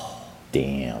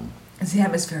 Damn. It's the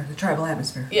atmosphere, the tribal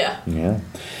atmosphere. Yeah. Yeah.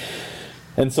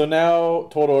 And so now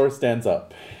Todor stands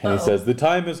up and he Uh-oh. says, "The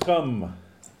time has come,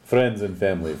 friends and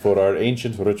family, for our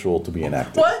ancient ritual to be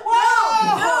enacted. What?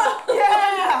 No!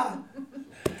 Yeah!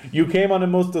 You came on a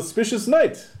most auspicious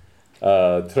night,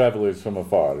 travelers from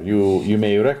afar. You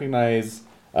may recognize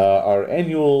our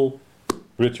annual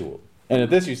ritual." And at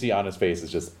this, you see Anna's face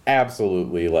is just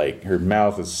absolutely like her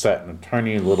mouth is set in a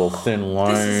tiny little thin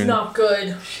line. This is not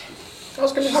good, I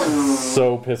was gonna be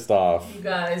So pissed off. you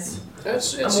guys.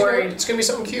 It's, I'm worried. It's gonna be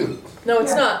something cute. No,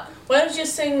 it's not. Why don't you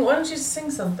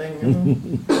sing something?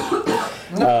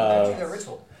 No, do the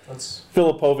ritual. Let's.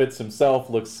 Filipovitz himself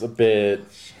looks a bit,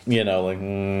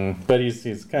 but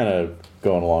he's kind of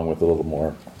going along with it a little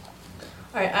more.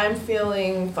 Alright, I'm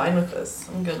feeling fine with this.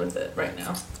 I'm good with it right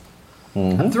now.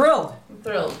 I'm thrilled. I'm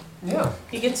thrilled. Yeah.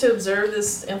 You get to observe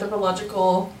this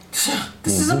anthropological.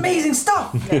 This is amazing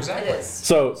stuff. Yeah, Exactly. it is.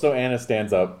 So Anna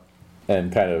stands up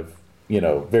and kind of,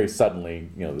 very suddenly,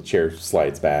 the chair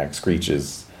slides back,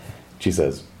 screeches. She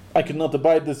says, "I cannot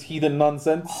abide this heathen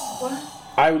nonsense. What?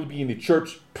 I will be in the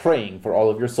church praying for all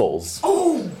of your souls."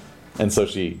 Oh! And so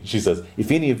she says, if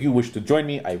any of you wish to join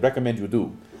me, I recommend you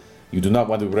do. You do not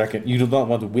want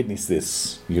to witness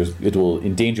this. It will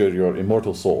endanger your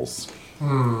immortal souls.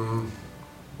 I've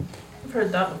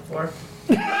heard that before.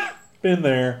 Been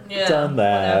there, Yeah, done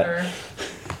that. whatever.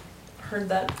 Heard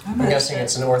that. I'm guessing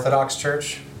it's an Orthodox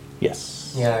church.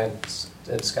 Yes. Yeah,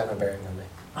 it's got no bearing on me.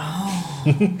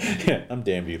 Yeah, I'm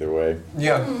damned either way.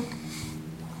 Yeah.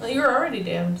 Well, you were already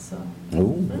damned, so.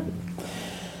 Ooh.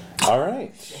 All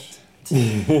right.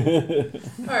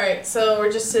 Alright, so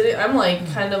we're just sitting. I'm like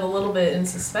kind of a little bit in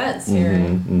suspense here.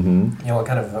 Yeah, what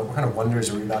kind of wonders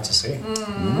are we about to see?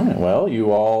 Yeah, well,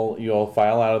 you all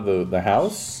file out of the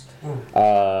house.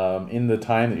 In the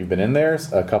time that you've been in there,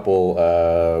 a couple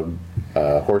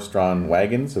horse-drawn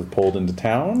wagons have pulled into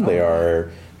town. They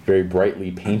are very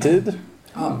brightly painted.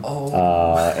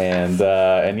 And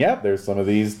yeah, there's some of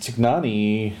these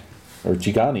Chigani,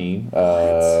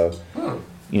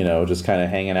 just kind of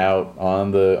hanging out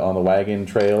on the wagon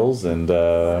trails and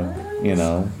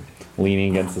leaning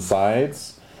against the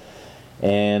sides,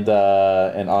 and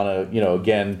on a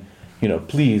again,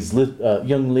 please,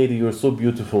 young lady, you're so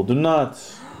beautiful. Do not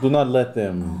let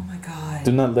them. Oh my God.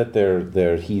 Do not let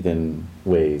their heathen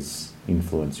ways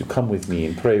influence you. Come with me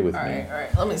and pray with me.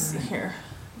 Alright, let me see here.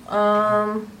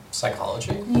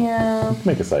 Psychology? Yeah.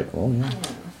 Make a cycle. Yeah.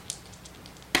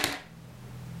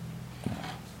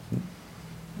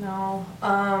 No.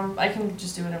 I can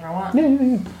just do whatever I want.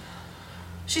 Yeah.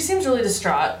 She seems really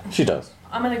distraught. She does.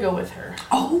 I'm gonna go with her.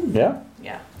 Oh. Yeah.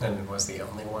 Yeah. And was the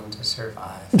only one to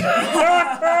survive.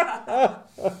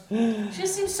 She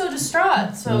just seems so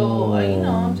distraught. So,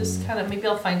 I'm just kind of, maybe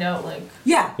I'll find out, like,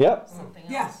 Yeah. Yep. something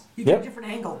else. Yeah. You get Yep. a different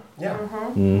angle. Yeah.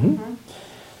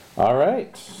 All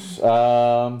right.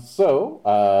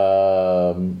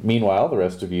 Meanwhile, the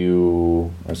rest of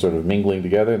you are sort of mingling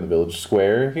together in the village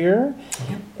square here.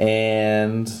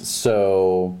 And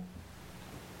so,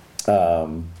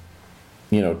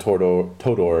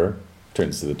 Todor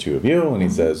turns to the two of you and he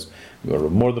says, you are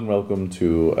more than welcome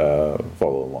to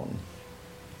follow along.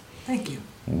 Thank you.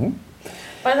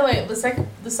 By the way, the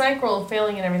psych roll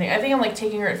failing and everything, I think I'm, like,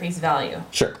 taking her at face value.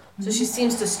 Sure. So she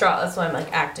seems distraught. That's why I'm,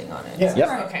 like, acting on it. Yeah.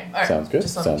 Yep. Okay. All right. Sounds good.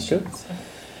 Just wanna Sounds make good. sure.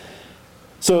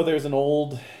 So there's an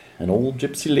old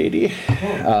gypsy lady.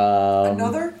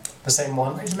 Another? The same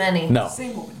one? There's many. No.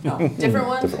 Same woman. No. Different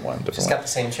one? Different one. She's got the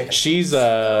same chicken. She's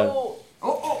Oh,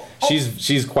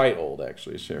 she's quite old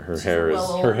actually. Her hair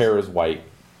well is white.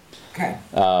 Okay.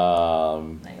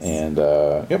 Nice. And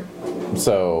yep.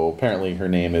 So apparently her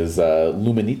name is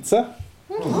Luminitsa,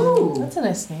 Ooh, that's a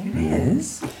nice name.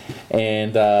 Yes.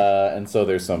 and so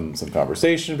there's some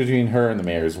conversation between her and the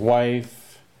mayor's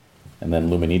wife, and then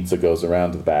Luminitsa goes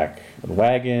around to the back of the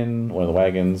wagon. One of the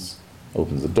wagons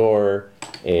opens the door.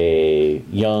 A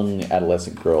young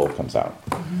adolescent girl comes out.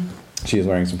 She is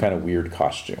wearing some kind of weird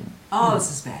costume. Oh, this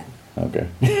is bad. Okay.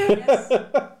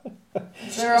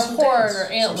 Is there a horn or Some sort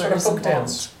of antlers folk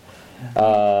involved?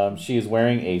 dance. She is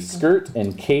wearing a skirt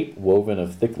and cape woven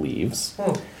of thick leaves,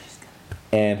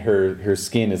 and her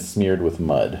skin is smeared with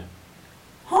mud.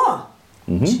 Huh.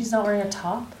 She's not wearing a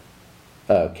top?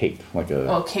 Cape, like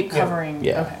a Cape covering.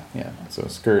 yeah, Okay. yeah. So a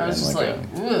skirt I and was just like like,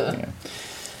 a ugh. yeah.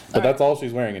 But that's all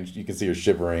she's wearing, and you can see her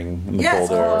shivering in the Yes,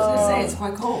 cold I air. was going to say, it's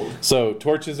quite cold. So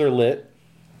torches are lit,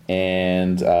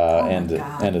 and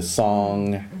God. and a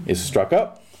song is struck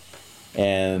up,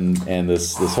 and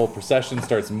this whole procession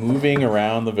starts moving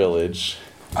around the village,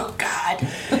 Oh, God.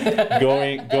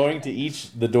 going to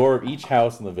the door of each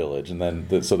house in the village, and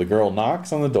then so the girl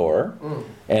knocks on the door,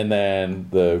 and then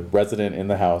the resident in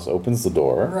the house opens the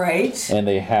door, Right. and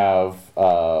they have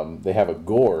a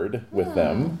gourd with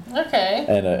them Okay.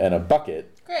 and a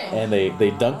bucket. Great. And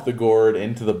they dunk the gourd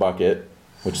into the bucket,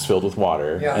 which is filled with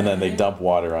water, Yeah. and then they dump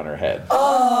water on her head.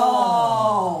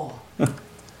 Oh.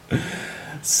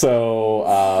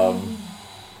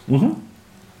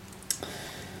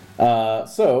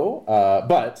 So,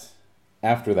 but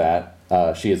after that,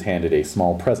 she is handed a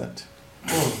small present.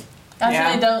 After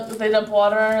Yeah. they dump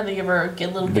water on her, they give her a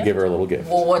little They gift. give her a little gift.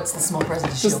 Well, what's the small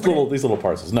present? Does she Just open it? these little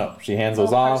parcels. No, she hands those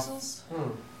Little off, parcels?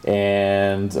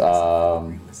 and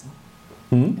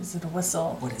Is it a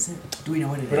whistle? What is it? Do we know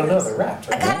what it is? We don't know. They're wrapped,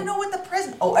 I right? gotta know what the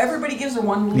present. Oh, everybody gives her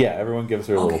one. Little... yeah, everyone gives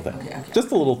her a little Okay, thing. okay. Just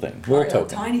a little thing, little Alright, a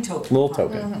token, tiny token. little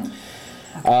token.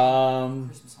 Christmas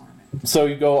ornament. So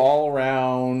you go all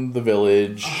around the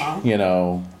village, which How many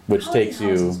takes houses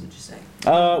you. would you say?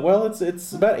 Well,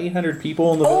 it's about 800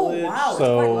 people in the Oh, village. wow, it's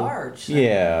so quite large.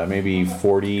 yeah, maybe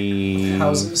 40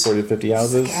 Houses? 40 to 50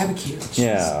 houses. Scabacute.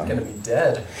 Yeah. Gonna be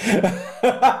dead.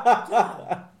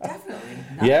 Definitely.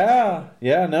 Not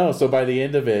Yeah, no. So by the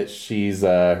end of it, she's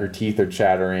her teeth are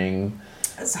chattering.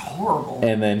 That's horrible.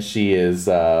 and then she is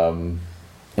taken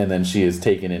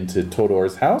into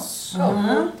Todor's house,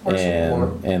 Where's the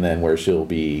warm? and then where she'll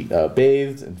be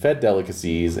bathed and fed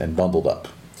delicacies and bundled up.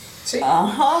 See,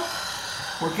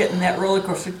 We're getting that roller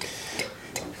coaster.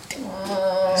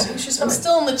 see, she's I'm fine.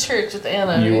 still in the church with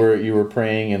Anna. You were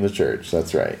praying in the church.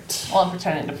 That's right. Well, I'm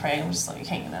pretending to pray. I'm just like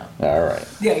hanging out. All right.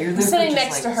 Yeah, you're there Sitting for just,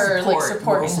 next to her, like, support,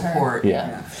 supporting moral her. support.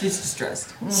 Yeah. She's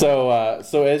distressed. So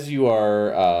as you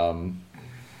are,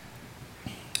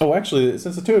 oh, actually,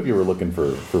 since the two of you were looking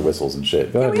for whistles and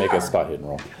shit, go ahead and make a spot hidden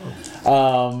roll.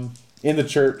 In the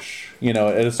church, at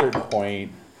a certain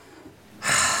point,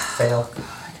 Fail.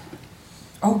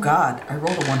 Oh God, I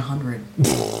rolled a 100.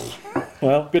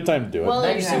 well, good time to do it. Well,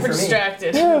 you're 99 super for me.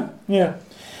 distracted. Yeah.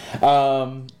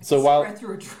 So while Right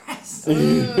through a dress.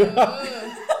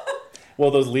 well,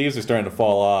 those leaves are starting to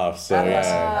fall off, so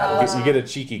yeah, you get a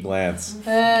cheeky glance,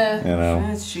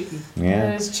 That's cheeky. Yeah.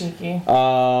 That is cheeky.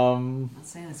 I'm not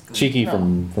saying it's good. Cheeky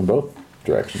from both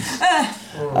directions.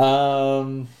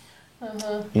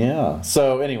 Yeah.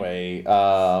 So anyway,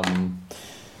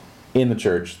 in the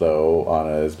church though,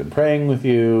 Anna has been praying with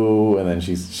you, and then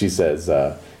she says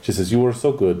you were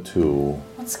so good too.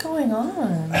 What's going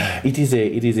on? It is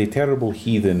a terrible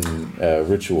heathen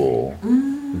ritual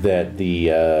that these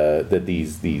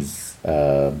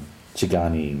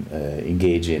Chigani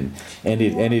engage in, and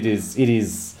it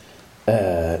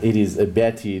is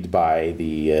abetted by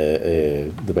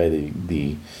the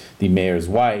mayor's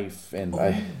wife, and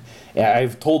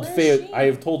I've told Faye.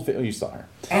 Oh, you saw her.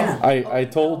 Anna. I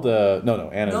told no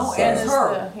Anna's. No, Anna's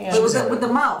her. Yeah. It was with the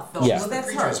mouth, though. Yeah. So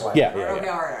that's her. Preacher's wife. Yeah. Okay,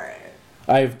 all right.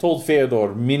 I've told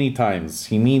Feodor many times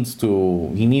he needs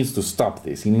to stop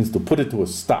this. He needs to put it to a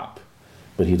stop,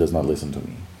 but he does not listen to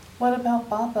me. What about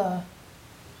Baba?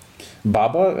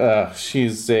 Baba,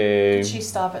 she's a. Did she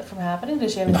stop it from happening?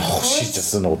 Does she have any No, influence? she's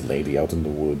just an old lady out in the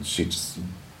woods.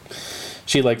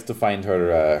 She likes to find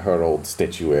her old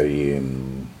statuary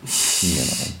and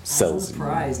sells it.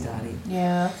 Surprised, Dottie.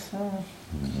 Yeah. So.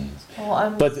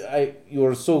 Well, But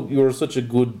you're such a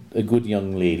good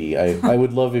young lady. I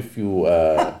would love if you.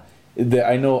 I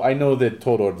know that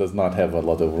Todor does not have a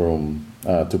lot of room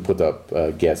to put up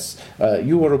guests.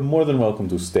 You are more than welcome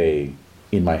to stay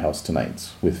in my house tonight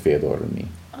with Feodor and me.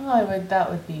 that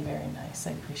would be very nice.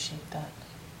 I appreciate that.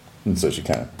 And so she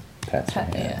kind of pats her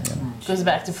hand. Yeah. Goes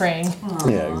back to praying.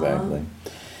 Yeah, exactly.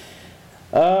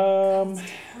 I'm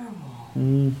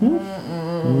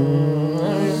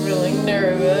really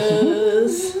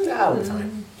nervous. I'll be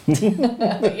fine.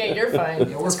 Yeah, you're fine.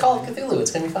 It's called Cthulhu.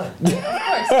 It's gonna be fine.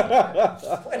 Of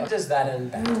course. When does that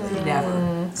end badly?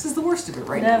 Never. This is the worst of it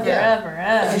right Never, Yeah. ever,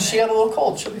 ever. She got a little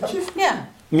cold. She'll be fine. Yeah.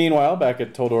 Meanwhile, back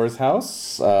at Todor's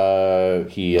house,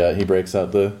 he breaks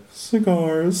out the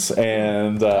cigars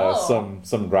and some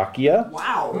rakia.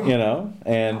 Wow.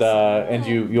 And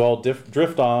you all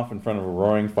drift off in front of a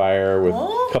roaring fire with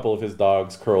a couple of his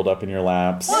dogs curled up in your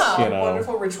laps. Wow,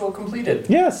 Wonderful ritual completed.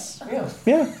 Yes. Yeah.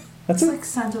 Yeah. That's It's it. like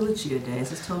Santa Lucia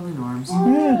days. It's totally norms.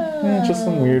 Yeah, just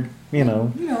some weird,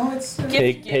 It's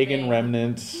Gift pagan giving.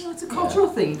 remnant. it's a cultural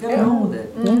thing. You gotta roll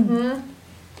with it.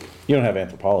 You don't have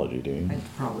anthropology, do you? I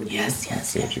probably do. Yes.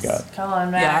 See what you got. Come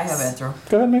on, Max. Yeah, I have anthro.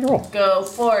 Go ahead and make a roll. Go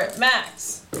for it,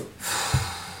 Max.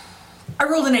 I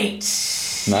rolled an 8,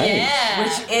 Nice. Yeah.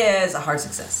 which is a hard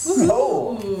success.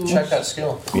 Oh, check that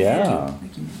skill. Yeah.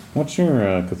 Thank you. What's your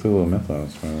Cthulhu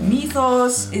mythos?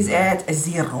 Mythos is at a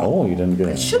 0. Oh, you didn't get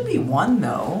It any. should be 1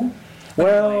 though.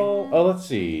 Well, let's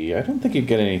see. I don't think you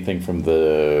get anything from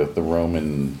the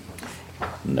Roman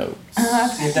notes.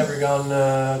 You've never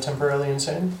gone temporarily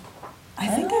insane? I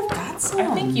think I've got some.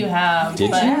 I think you have, Did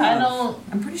but you? I don't.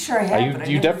 I'm pretty sure I have. but I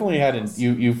You never definitely had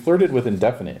you flirted with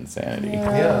indefinite insanity.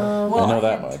 Yeah. Well, I know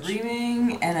that had much.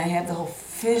 Dreaming, and I had the whole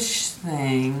fish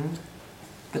thing,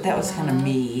 but that was kind of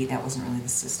me. That wasn't really the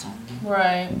system.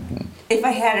 Right. If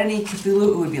I had any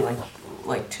Cthulhu, it would be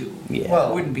like 2. Yeah. It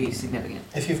Well, wouldn't be significant.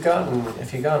 if you've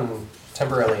gone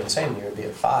temporarily insane, you would be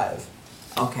at 5.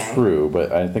 Okay. True,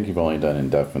 but I think you've only done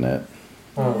indefinite.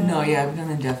 No, yeah, I've done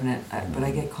indefinite, but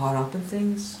I get caught up in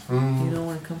things. Mm. You know,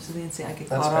 when it comes to the insane, I get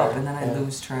That's caught up, fair, and then I yeah.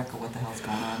 lose track of what the hell's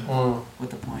going on with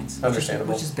the points.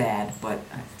 Understandable. Which is bad, but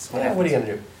it's Yeah, what are you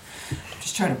gonna do?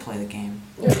 Just trying to play the game.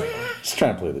 Just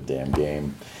trying to play the damn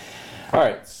game. All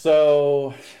right,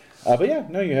 so, but yeah,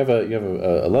 no, you have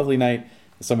a lovely night.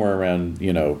 Somewhere around 2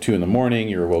 a.m,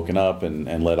 you're woken up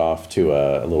and led off to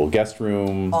a little guest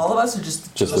room. All of us are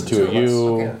just Just the two of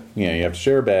you. Okay. Yeah, you have to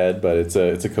share a bed, but it's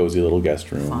a cozy little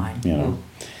guest room. Fine.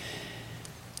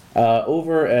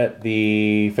 Over at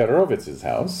the Fedorovitz's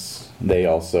house, they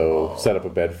also set up a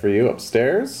bed for you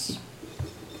upstairs.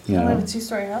 I have a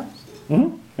 2-story house.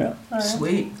 Mhm. Yeah.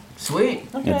 Sweet. Sweet.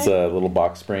 Okay. It's a little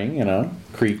box spring, you know,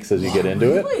 creaks as you get into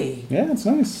Really? it. Yeah, it's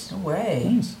nice. No way.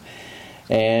 Nice.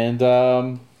 And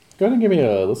go ahead and give me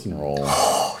a listen roll.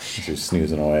 As you're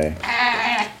snoozing away.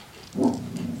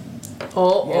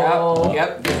 Oh.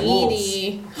 Yep.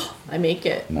 Needy. I make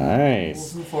it. Nice.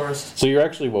 Wolves in the forest. So you're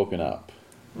actually woken up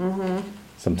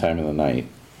sometime in the night,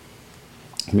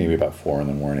 maybe about 4 in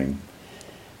the morning.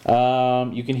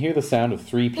 You can hear the sound of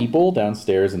 3 people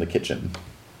downstairs in the kitchen.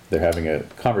 They're having a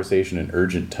conversation in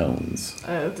urgent tones.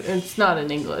 It's not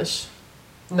in English.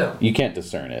 No. You can't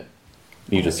discern it.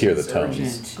 You just hear the It's tones.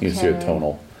 urgent. You just hear the Okay.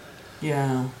 tonal.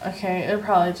 Yeah. Okay, it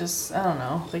probably just, I don't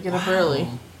know. They get up early.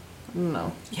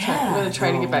 No. Yeah, I'm going to try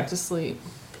to no. get back to sleep.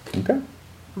 Okay.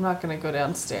 I'm not going to go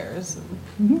downstairs.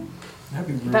 And That'd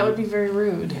be rude. that would be very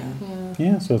rude. Yeah.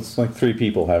 Yeah, so it's like 3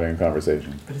 people having a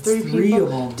conversation. But it's 3 three people. of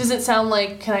them. Does it sound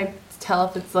like, can I tell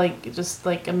if it's like just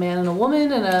like a man and a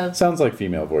woman and a Sounds like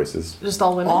female voices. just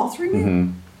all women? All 3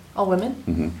 men? All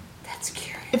women? That's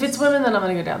curious. If it's women, then I'm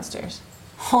going to go downstairs.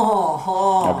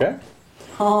 Oh. Okay.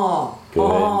 Oh. Go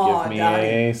ahead Oh, and give me Daddy.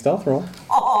 a stealth roll.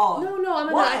 Oh. No, I'm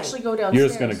going Why? to actually go downstairs. You're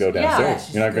just going to go downstairs.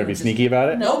 she's You're not going to be gonna sneaky about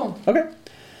it? No. Okay.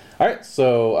 All right.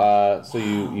 So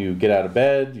you get out of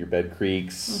bed. Your bed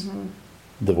creaks.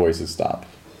 The voices stop.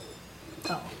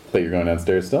 Oh. But you're going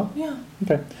downstairs still? Yeah.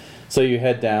 Okay. So you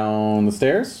head down the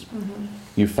stairs.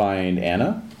 You find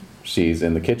Anna. She's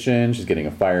in the kitchen. She's getting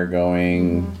a fire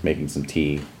going, making some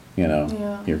tea. You know,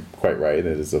 Yeah. you're quite right. It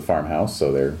is a farmhouse,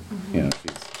 so they're, you know,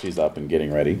 she's up and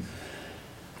getting ready.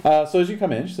 So as you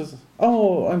come in, she says,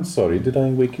 "Oh, I'm sorry. Did I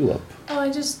wake you up?" Oh,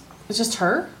 it's just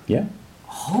her? Yeah.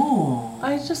 Oh.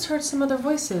 I just heard some other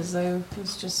voices. I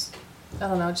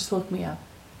don't know, it just woke me up.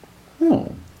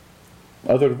 Oh.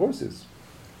 Other voices.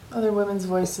 Other women's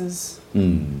voices.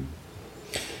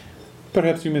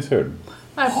 Perhaps you misheard.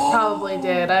 I probably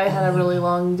did. I had a really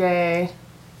long day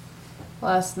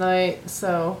last night,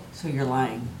 so So you're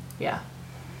lying. yeah.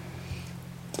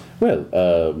 Well,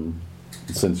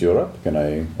 since you're up, can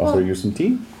I offer Well- you some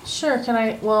tea? Sure, can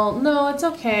I? Well, no, it's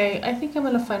okay. I think I'm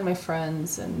gonna find my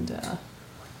friends and,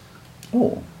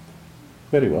 Oh.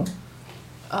 Very well.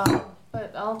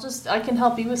 but I can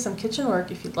help you with some kitchen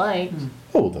work if you'd like.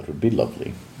 Oh, that would be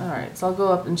lovely. Alright, so I'll go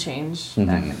up and change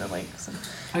back into like some.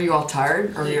 Are you all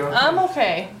tired? Or are you okay? I'm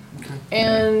okay.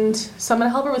 And so I'm gonna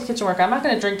help her with kitchen work. I'm not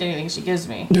gonna drink anything she gives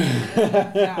me.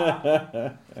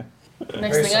 Yeah.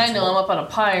 Next thing I know, I'm up on a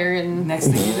pyre and Next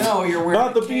thing you know, you're wearing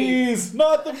Not the a cape. bees!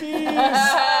 Not the bees!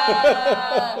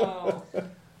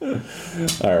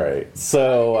 All right.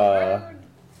 So,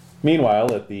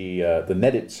 meanwhile, at the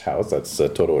Nedich house, that's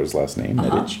Todor's last name,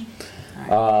 Nedich.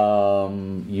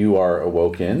 You are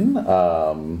awoken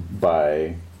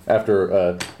by after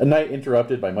a night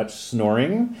interrupted by much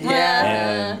snoring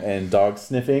Yeah. and dog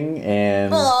sniffing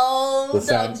and the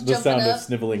sound of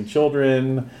sniveling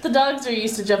children. The dogs are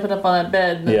used to jumping up on that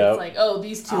bed, and then Yep. it's like, oh,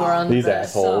 these two are on These the bed.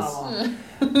 assholes.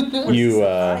 Oh. You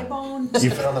Thigh bone?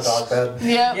 Sit on the dog bed.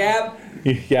 Yep. Yep.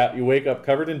 yeah, you wake up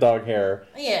covered in dog hair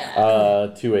Yeah.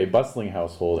 to a bustling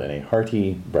household and a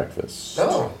hearty breakfast.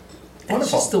 Oh, That's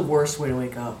wonderful. just the worst way to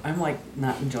wake up. I'm like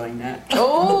not enjoying that.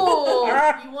 Oh,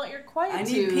 you want your I quietude.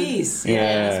 need peace.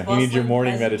 Yeah, this you need your bustling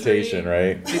morning peasantry. meditation,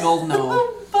 right? Big old no.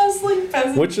 Bustling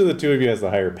peasant. Which of the two of you has the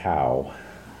higher POW?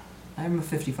 I'm a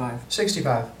 55.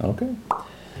 65. Okay.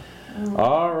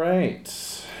 All right.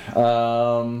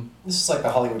 This is like the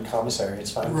Hollywood commissary.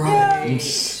 It's fine. Right.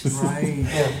 right.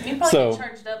 Yeah. You probably So- get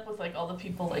charged up with like all the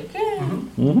people like,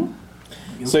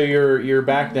 So you're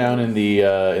back down in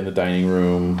the dining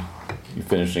room. You're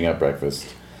finishing up breakfast.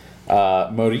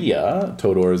 Maria,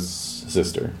 Todor's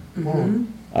sister,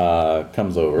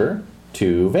 comes over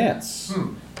to Vance,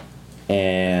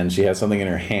 and she has something in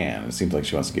her hand. It seems like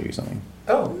she wants to give you something.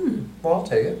 Oh, well, I'll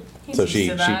take it. he's So used she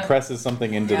to that. presses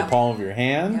something into the Yeah. palm of your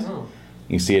hand. Oh.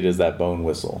 You see it as that bone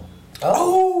whistle.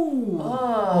 Oh.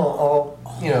 Oh.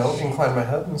 Well, I'll, incline my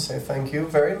head and say thank you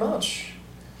very much.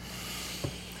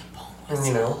 And,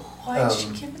 Why did she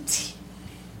um, give it to you?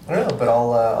 I don't know, but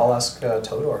I'll ask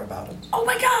Todor about it. Oh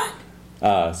my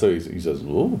god. So he says,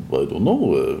 "Oh, I don't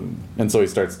know," and so he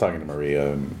starts talking to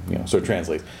Maria, and sort of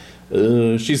translates.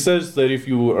 She says that if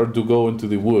you are to go into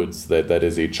the woods, that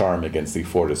is a charm against the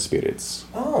forest spirits.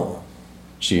 Oh.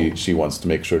 She wants to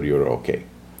make sure you're okay.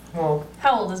 Well,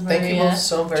 How old is Maria? thank you both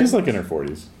so very She's much. like in her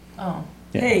 40s. Oh.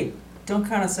 Yeah. Hey, don't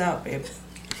count us out, babe.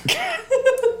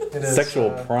 It is,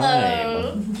 Sexual prime.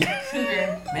 Oh.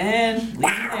 Cougar. Man, leave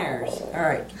them there. All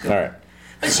right. All right.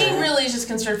 But she really is just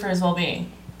concerned for his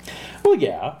well-being. Well,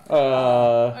 yeah.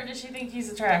 Or does she think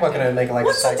he's attractive? What, can I make like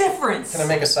What's a the psych? difference? Can I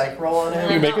make a psych roll on You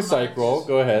him? make a Not psych much. roll.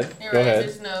 Go ahead. You're Go right. ahead.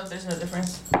 There's no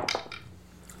difference.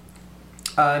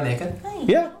 I make it.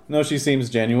 Yeah. No, she seems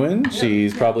genuine.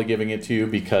 She's probably giving it to you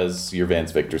because you're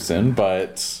Vance Victorson,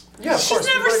 but... Yeah, of course.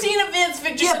 She's never seen a Vance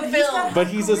Victorson film. But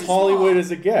he's as Hollywood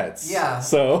as it gets. Yeah.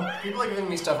 So... People are giving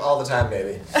me stuff all the time,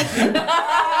 baby.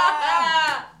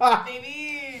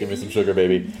 Baby. Give me some sugar,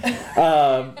 baby.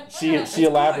 She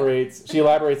elaborates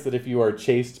that if you are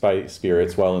chased by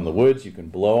spirits while in the woods, you can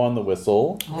blow on the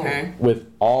whistle Okay.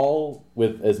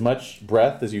 with as much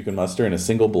breath as you can muster in a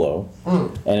single blow,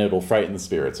 and it'll frighten the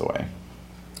spirits away.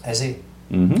 I see.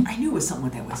 Mm-hmm. I knew it was something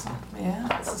with that whistle.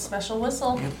 Yeah, it's a special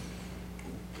whistle. Yep.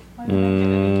 Why did I get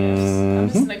any gifts? I'm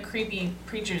just in a creepy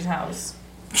preacher's house.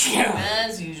 Yeah.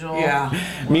 As usual. Yeah.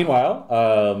 Meanwhile,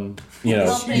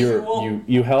 Helping.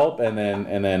 you help and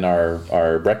then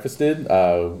are breakfasted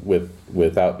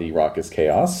without the raucous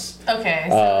chaos. Okay,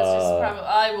 so it's just probably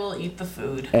I will eat the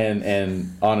food.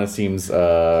 And Anna seems in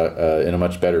a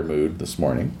much better mood this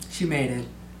morning. She made it.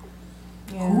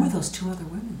 Yeah. Who are those two other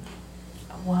women?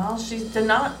 Well, she's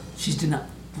She's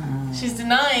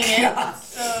denying it.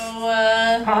 So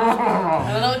I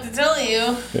don't know what to tell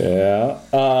you. Yeah.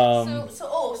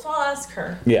 So I'll ask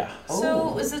her. Yeah.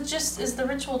 So is the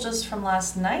ritual just from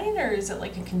last night, or is it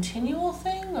like a continual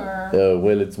thing, or?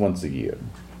 Well, it's once a year.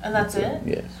 And that's it?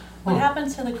 Yes. What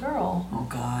happened to the girl? Oh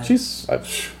God. She's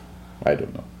I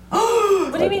don't know.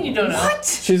 What do you mean you don't know? What?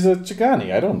 She's a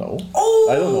Chicani. I don't know. Oh.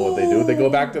 I don't know what they do. They go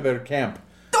back to their camp.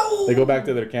 Oh. They go back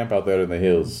to their camp out there in the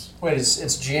hills. Wait,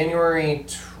 it's January.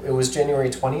 It was January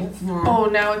 20th. Oh,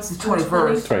 now it's the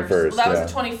 21st. 21st, Well, that yeah.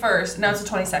 was the 21st. Now it's the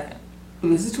 22nd.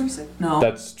 Is it 26? No.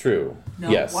 That's true. No,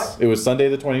 Yes. what? It was Sunday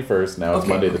the 21st. Now it's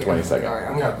Monday the 22nd. All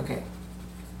right, okay.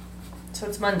 So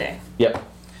it's Monday. Yep.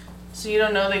 So you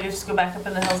don't know they just go back up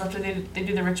in the hills after they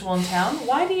do the ritual in town?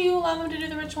 Why do you allow them to do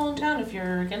the ritual in town if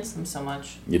you're against them so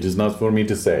much? It is not for me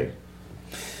to say.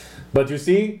 But you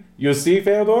see,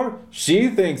 Feodor? She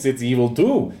thinks it's evil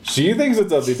too. She thinks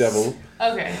it's of the devil.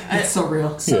 Okay. It's so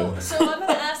real. So I'm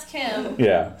gonna ask him.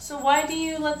 Yeah. So why do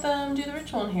you let them do the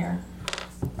ritual in here?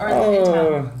 Or in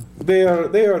town? They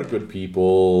are good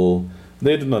people.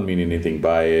 They do not mean anything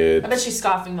by it. I bet she's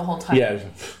scoffing the whole time. Yeah.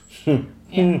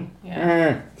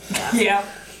 Yeah. Yeah.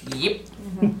 Yep.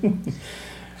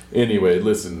 Anyway,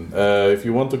 listen. If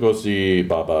you want to go see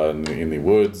Baba in the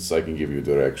woods, I can give you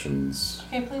directions.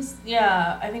 Okay, please.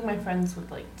 Yeah, I think my friends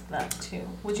would like that too.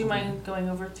 Would you mind going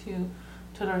over to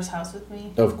Todor's house with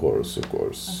me? Of course.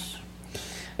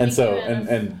 And Thank so, you,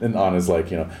 and Anna's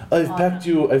like, I've packed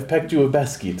you a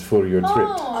basket for your trip.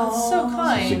 Oh, that's so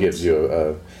kind. She gives you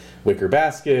a wicker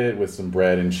basket with some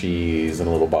bread and cheese and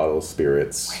a little bottle of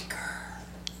spirits.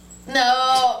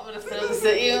 No, I'm gonna throw this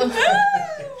at you.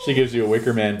 She gives you a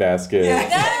wicker man basket. Yeah,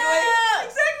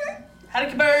 exactly. How to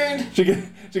get burned?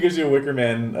 She gives you a wicker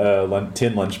man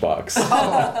tin lunchbox.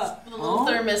 With a little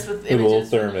thermos with A little images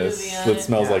from the thermos movie on that it.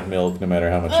 smells like milk no matter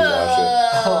how much you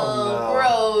wash Oh,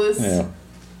 gross. it. Yeah.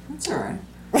 That's all right.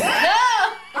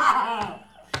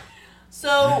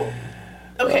 So,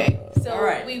 okay. So All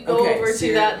right. we go Okay, over so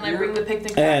to that, and I you're- bring the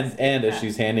picnic. And basket. as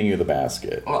she's handing you the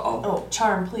basket, Uh-oh. Oh,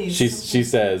 charm, please. she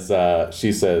says,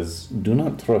 do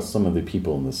not trust some of the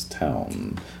people in this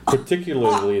town,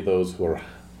 particularly those who are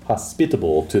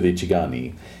hospitable to the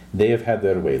Chigani. They have had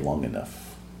their way long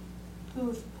enough.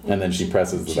 And then she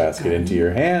presses the basket into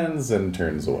your hands and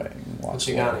turns away. And The walks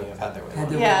away. Chigani have had their way. Had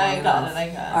their- Yeah, I long got enough. it. I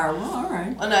got it. All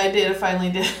right. Oh no, I did. I finally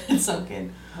did. It sunk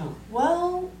in.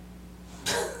 Well,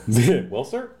 Well,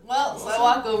 sir. so I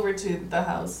walk over to the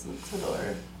house to the door.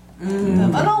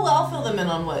 And I'll fill them in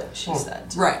on what she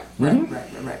said. Right.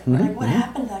 Like, what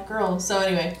happened to that girl? So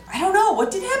anyway, I don't know. What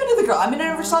did happen to the girl? I mean, I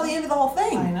never saw the end of the whole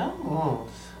thing. I know. All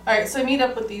right, so I meet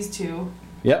up with these two,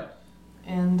 Yep.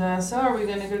 and so are we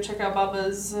gonna go check out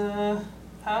Baba's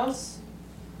house?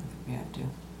 We have to.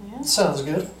 Yeah. Sounds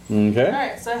good. All Okay.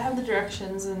 right, so I have the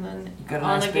directions, and then got a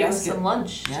Anna nice gave us basket. some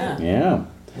lunch. Yeah. Yeah.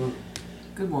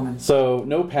 Good woman. So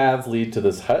no paths lead to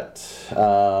this hut.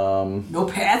 No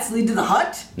paths lead to the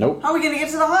hut? Nope. How are we going to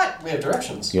get to the hut? We have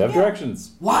directions. You have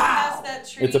directions. Wow. Past that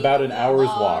tree. It's about an that hour's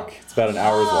log. walk. It's about an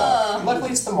hour's walk. Luckily,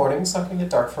 it's the morning, so it can get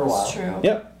dark for a while. That's true.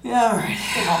 Yep. Yeah, all right.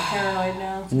 I'm all paranoid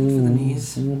now. Good for the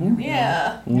knees.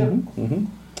 Yeah.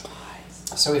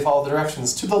 So we follow the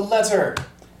directions to the letter.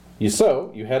 You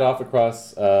head off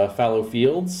across fallow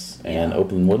fields and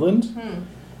open woodland.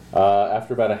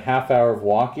 After about a half hour of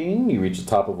walking, you reach the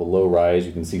top of a low rise.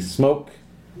 You can see smoke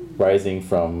rising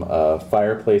from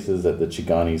fireplaces at the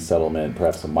Chigani settlement,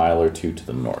 perhaps a mile or two to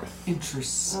the north.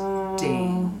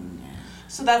 Interesting.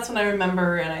 So that's when I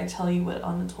remember, and I tell you what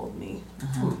Anna told me.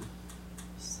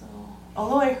 So,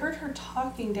 although I heard her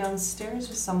talking downstairs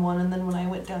with someone, and then when I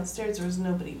went downstairs, there was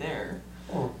nobody there.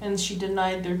 and she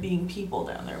denied there being people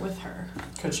down there with her.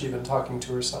 Could she have been talking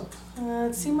to herself?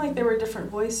 It seemed like there were different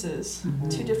voices,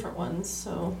 2 different ones.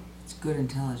 So It's good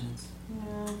intelligence.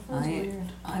 yeah, that was weird.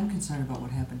 I'm concerned about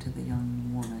what happened to the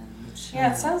young woman.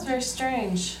 Yeah, it sounds very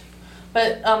strange.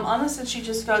 But Anna said she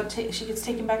just she gets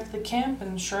taken back to the camp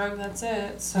and shrug. That's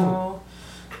it. So,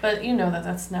 but you know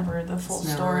that's never the full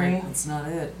story. It's not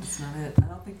it. I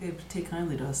don't think they take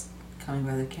kindly to us coming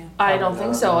by the camp. I don't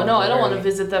think so. No, I don't want to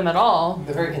visit them at all.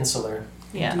 They're very insular.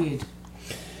 Yeah, Indeed.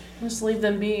 just leave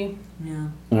them be. Yeah.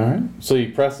 All right. So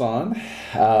you press on.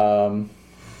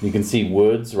 You can see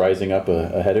woods rising up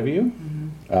ahead of you.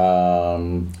 Are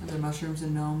there mushrooms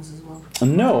and gnomes as well?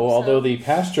 No, although the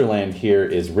pasture land here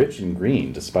is rich and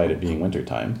green despite it being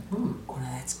wintertime. Oh, now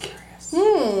that's curious.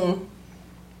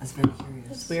 That's very curious.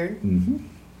 That's weird. Mm-hmm.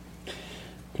 You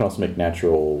can also make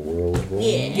natural world rolls.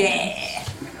 Yeah.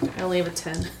 I only have a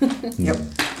 10. Yep.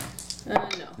 No.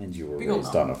 And you were Big ol'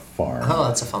 raised on a farm. Oh,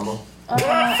 that's a fumble.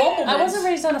 I wasn't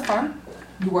raised on a farm.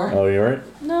 You weren't? Oh, you're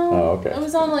right? No. Oh, okay. It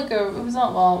was on like a. It was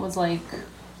not. Well, it was like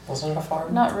Wasn't it a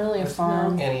farm? not really a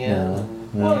farm. Annie No. Ann.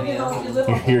 Well, you know, if you live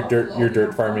on Your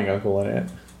dirt farming uncle and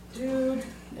aunt. Dude.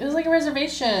 It was like a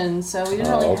reservation, so we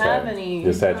didn't really okay. have any. You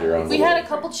just had your own. We little- had a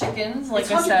couple chickens, like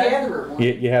It's I said. hunter-gatherer.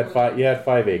 You had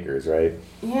 5 acres, right?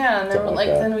 Yeah, and then Something like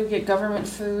that. then we'd get government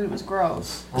food. It was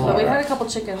gross. But we had a couple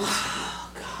chickens.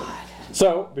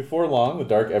 So before long, the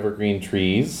dark evergreen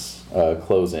trees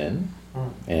close in,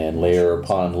 and layer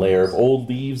upon layer of old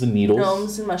leaves and needles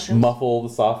Gnomes and mushrooms. muffle the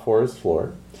soft forest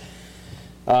floor.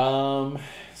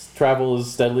 Travel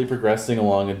is steadily progressing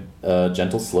along a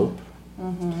gentle slope.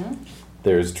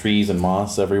 There's trees and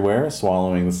moss everywhere,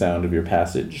 swallowing the sound of your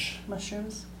passage.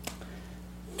 Mushrooms.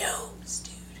 Gnomes,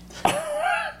 dude.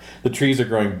 The trees are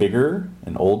growing bigger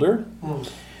and older.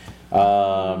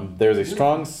 There's a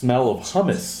strong smell of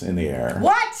hummus in the air.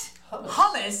 What?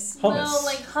 Hummus? Hummus. No,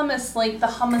 like hummus, like the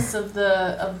hummus of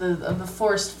the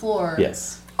forest floor.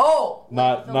 Yes. Oh.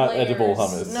 Not The edible layers.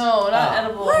 hummus. No, not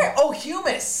edible. Where? Oh,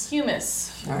 humus.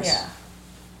 Humus. Nice. Yeah.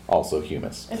 Also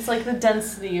humus. It's like the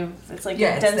density of. It's like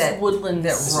Yeah, the it's dense that- woodlands.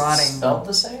 that Is it rotting. spelled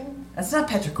the same? That's not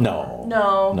petrichor. No.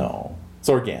 No. No. It's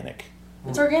organic.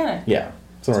 It's organic. Yeah.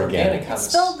 It's an organic. hummus. It's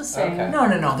spelled the same. Okay.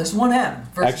 No. There's one M.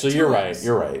 versus Actually, two you're M's. right.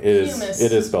 You're right. It Humus.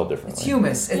 is spelled differently. It's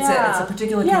humus. It's Yeah. a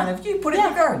particular Yeah. kind of. You put it in Yeah.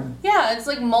 your garden. Yeah, it's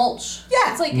like mulch.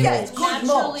 Yeah, It's like yeah, it's good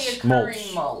naturally mulch.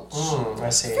 occurring mulch. I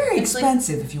see. Very It's like-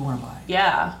 expensive if you want to buy it.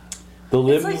 Yeah. The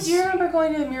It's limbs. like, do you remember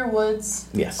going to the Muir Woods?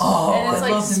 Yes. Oh, And it's I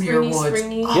like love the Muir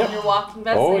springy, Woods. Yep. and you're walking.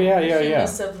 That's Oh, like yeah, the yeah.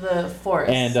 humus of the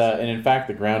forest. And in fact,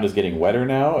 the ground is getting wetter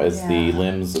now as the Yeah.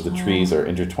 limbs of the trees are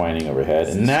intertwining overhead.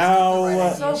 And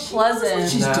now, so pleasant.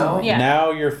 She's Now- doing. Yeah.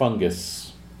 now you're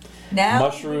fungus. Now.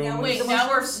 Mushrooms. Wait, now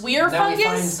we're Now he finds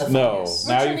fungus. the No, fungus.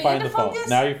 now you turning find the into fungus?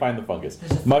 Now you find the fungus.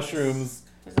 There's a fungus. Mushrooms,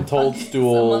 There's a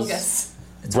toadstools, fungus.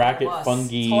 It's bracket worse. It's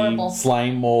fungi, horrible.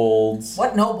 slime molds.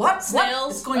 What? No. What? Snails.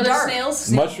 What? It's going Are there dark. snails?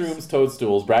 Mushrooms,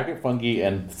 toadstools, bracket fungi,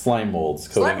 and slime molds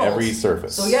coating Slime every molds.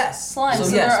 surface. So yes. Slime, So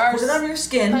so yes. there are Put it on your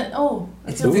skin. But,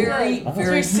 It's feels very, good. Oh.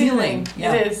 very It's very healing. soothing.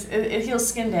 Yeah. It is. It heals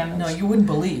skin damage. No, you wouldn't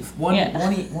believe. One Yeah.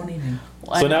 evening.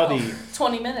 Well, So I now know. the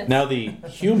 20 minutes. now the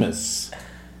humus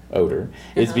odor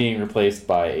is being replaced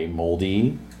by a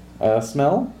moldy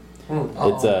smell.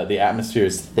 It's the atmosphere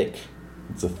is thick.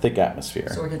 It's a thick atmosphere.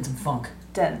 So we're getting some funk.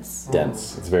 dense.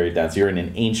 Dense. It's very dense. You're in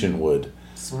an ancient wood,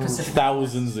 Specific.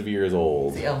 thousands of years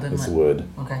old. The Elden This Ring. wood.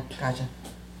 Okay, gotcha.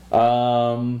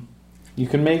 You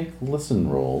can make listen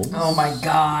rolls. Oh my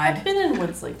god. I've been in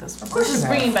woods like this before. Of course you It's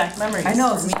have. bringing back memories. I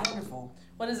know, it's wonderful.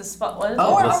 What is a spot? What is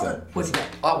Oh, it? listen. What's he got?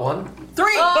 Lot 1. 3!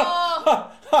 Oh!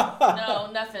 No,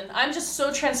 nothing. I'm just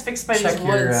so transfixed by Check these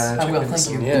your. woods. I will, check thank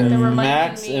some- you. Yeah. They're reminding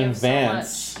Max me and of so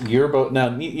Vance, you're both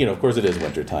now. You know, of course, it is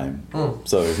winter time,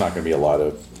 so there's not going to be a lot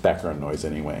of background noise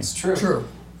anyway. It's true. True.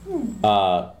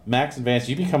 Max and Vance,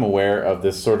 you become aware of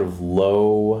this sort of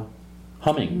low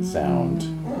humming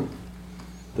sound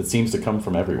that seems to come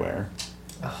from everywhere.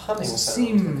 A humming sound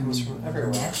Seem that comes from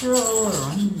everywhere. natural or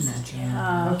unnatural?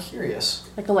 I'm curious.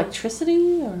 Like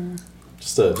electricity or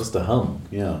Just a hum,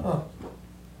 yeah. Oh.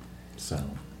 So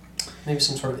Maybe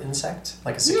some sort of insect,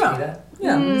 like a cicada.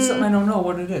 Yeah, it's something I don't know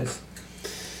what it is.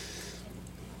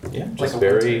 yeah, Like just a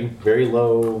very winter. very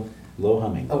low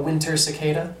humming. A winter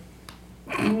cicada.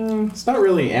 It's not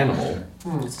really animal.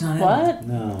 It's not what?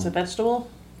 No, It's a vegetable.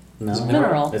 no, It's a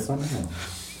mineral. It's not mineral.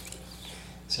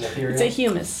 Is it ethereal? It's a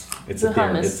humus. It's a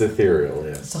ethereal. hummus. It's ethereal,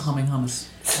 It's yes. a humming hummus.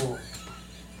 Cool.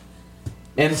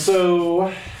 And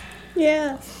so,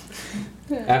 Yeah.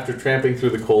 after tramping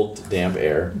through the cold, damp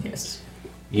air, Yes.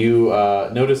 you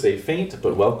notice a faint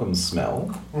but welcome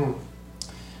smell.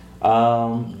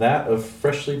 That of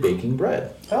freshly baking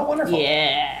bread. Oh, wonderful.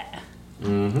 Yeah.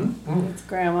 Mm-hmm. It's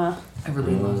Grandma.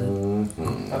 Everybody loves it.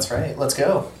 Mm-hmm. That's right. Let's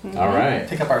go. All right.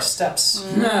 Pick up our steps.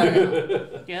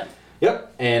 Yep.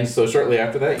 Yep. And so shortly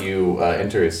after that, you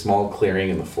enter a small clearing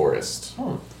in the forest.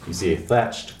 You see a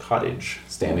thatched cottage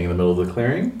standing in the middle of the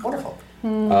clearing. Wonderful.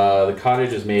 The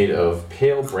cottage is made of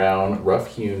pale brown,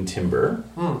 rough-hewn timber.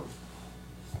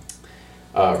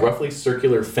 Roughly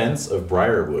circular fence of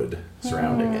briarwood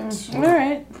surrounding it. All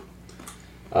right.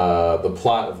 The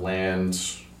plot of land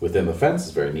within the fence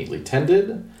is very neatly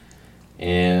tended,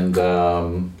 and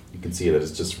you can see that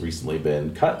it's just recently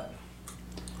been cut.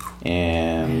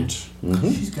 And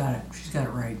She's got it. She's got it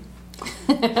right.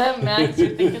 Max, you're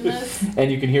thinking this?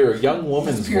 and you can hear a young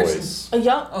woman's Pearson. voice. A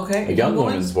young. Okay. A young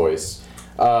woman's voice,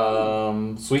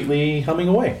 sweetly humming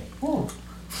away,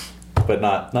 but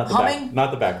not the Humming? not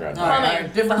the background. All right, all Humming.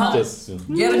 right, different The hum. Just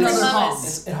Get another hum.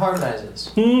 Hummus. It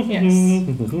harmonizes. Yes.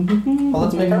 Well,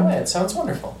 let's make our way. It sounds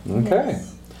wonderful. okay.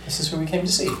 This is who we came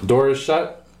to see. Door is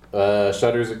shut.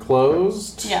 Shutters are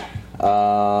closed. Yeah.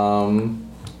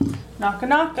 Knock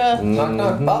Knocka. Knock,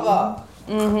 knock, baba.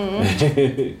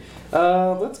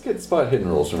 Let's get spot hidden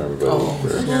rolls from everybody.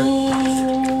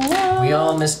 We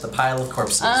all missed the pile of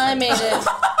corpses. I made it.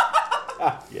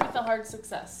 Yeah. With a hard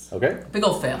success. Okay. Big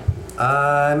old fail.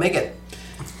 Make it.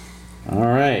 All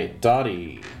right,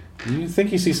 Dottie. You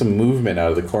think you see some movement out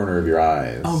of the corner of your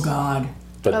eyes. Oh God.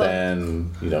 But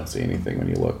then you don't see anything when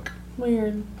you look.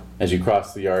 Weird. As you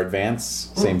cross the yard,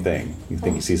 Vance, same thing. You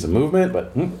think you see some movement,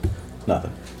 but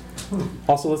nothing.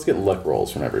 Also, let's get luck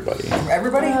rolls from everybody.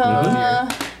 Everybody.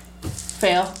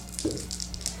 Fail.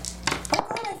 Oh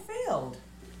God, I failed.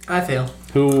 I fail.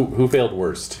 Who failed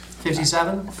worst?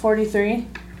 57. 43.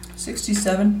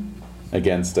 67.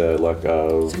 Against a luck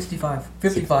of 65.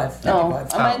 55. Oh,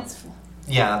 55. mine's.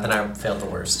 Yeah, then I failed the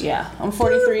worst. Yeah, I'm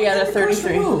 43 out of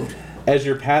 33. Moved. As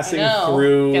you're passing I know.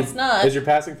 through, Guess not. as you're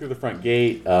passing through the front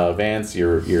gate, Vance,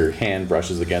 your hand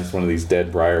brushes against one of these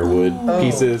dead briarwood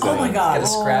pieces, Oh and my Get God. a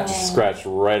scratch. scratch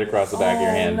right across the back of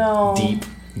your hand. no. Deep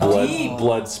blood, Deep.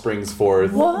 blood springs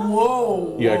forth. What?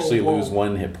 Whoa. You actually lose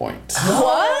 1 hit point.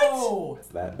 What? Whoa. It's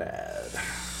that bad.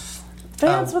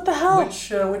 Vance, what the hell?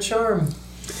 Which arm?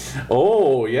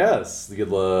 Oh yes, you get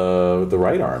the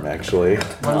right arm actually.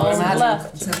 Oh, imagine.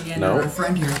 left. Let's have again No. our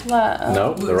friend here.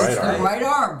 No, the right It's arm. The right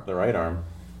arm. The right arm.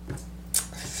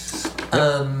 You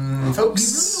really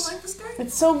Folks. don't like this guy?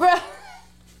 It's so gross.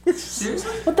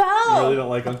 Seriously? What the You hell? really don't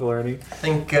like Uncle Ernie? I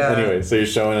think. Anyway, so you're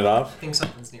showing it off. I think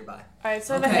something's nearby. Alright,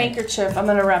 so I have a Okay. handkerchief. I'm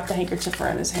gonna wrap the handkerchief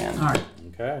around his hand. All right.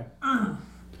 Okay.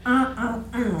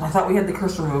 I thought we had the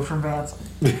curse removed from Vance.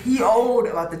 He owed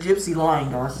about the gypsy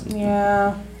lying to us.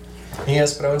 Yeah.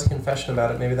 Yes, but I went to confession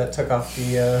about it. Maybe that took off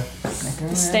the.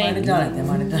 They Stain. might have done it. They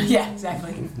might have done it. Yeah,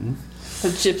 exactly. The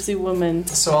gypsy woman.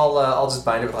 So I'll just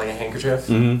bind it with like a handkerchief.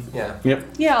 Mm-hmm. Yeah. Yep.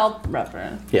 Yeah, I'll wrap it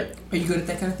around. Yeah. Are you good at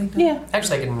that kind of thing? Tom? Yeah.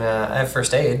 Actually, I can. I have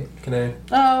first aid. Can I?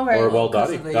 Oh, right. Or well, because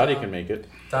Dottie. of the, Dottie can make it.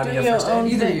 Dottie Do have you first own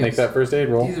aid? Either things? you. Make that first aid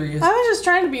roll. Either you. I was just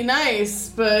trying to be nice,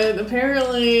 but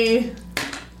apparently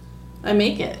I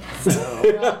make it. So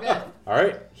we're all good. All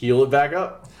right. Heal it back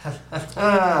up.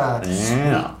 Ah.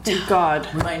 Yeah. Thank God.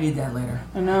 We might need that later.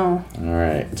 I know. All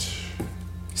right.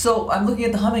 So I'm looking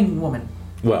at the humming woman.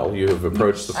 Well, you have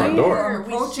approached the front I door. hear- We're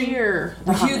approaching- We hear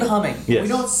We hear the humming. Yes. We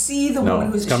don't see the No,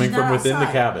 woman who's it's coming she's from not within the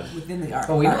outside. cabin. Within the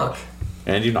Oh, we knock.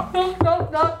 And you knock. knock,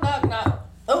 knock, knock, knock, knock.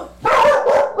 Oh,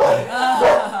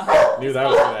 Knew that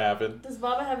was going to happen. does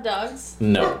Baba have dogs?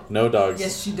 No. No dogs.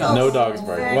 Yes, she does. No dogs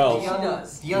bark. She Well,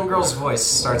 does. The young girl's voice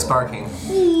starts barking.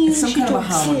 It's some kind of a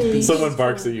hound beast. someone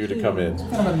barks at you to come in.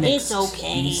 Kind of a mix. It's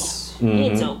okay. Mm-hmm.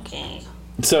 It's okay.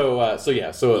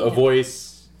 So a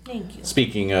voice Thank you.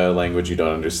 speaking a language you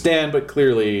don't understand, but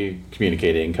clearly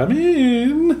communicating. Come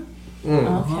in.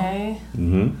 Okay.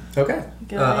 Mm-hmm. Okay.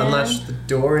 Go Unlatch in. the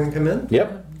door and come in.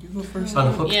 Yep. You go first.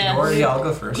 Unhook Yeah. the door. Yeah, I'll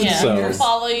go first. Yeah, So- we'll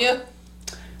follow you.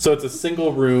 So it's a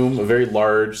single room, a very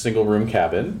large single room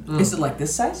cabin. Is it like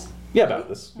this size? Yeah, about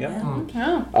this. Yeah.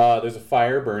 Oh. There's a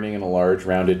fire burning in a large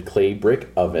rounded clay brick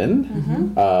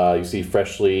oven. You see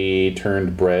freshly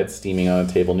turned bread steaming on a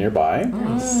table nearby.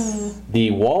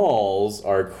 The walls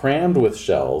are crammed with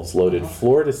shelves loaded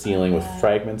floor to ceiling with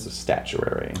fragments of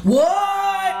statuary. What?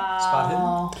 Spot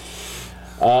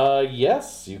hidden.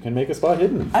 Yes, you can make a spot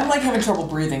hidden. I'm like having trouble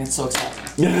breathing. It's so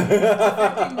exciting.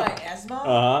 Affecting my asthma.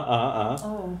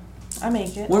 Oh, I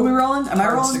make it. What are we rolling? Am I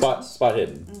Hard rolling? Spot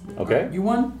hidden. Okay. You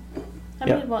won. I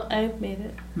Yep. made one. I made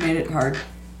it. Made it hard.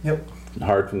 Yep.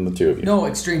 Hard from the two of you. No,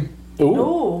 extreme. Ooh.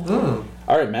 Oh.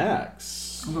 All right,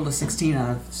 Max. I rolled a 16 out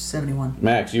of 71.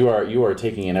 Max, you are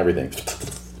taking in everything.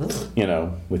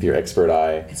 with your expert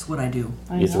eye. It's what I do.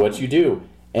 It's what you do.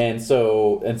 And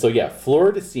so yeah,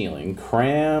 floor to ceiling,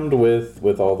 crammed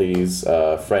with all these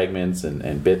fragments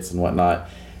and bits and whatnot,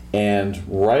 and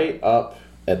right up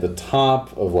at the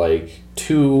top of like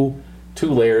two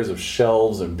layers of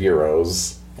shelves and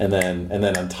bureaus, and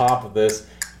then on top of this,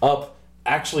 up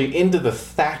actually into the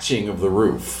thatching of the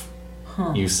roof,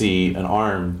 you see an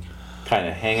arm kind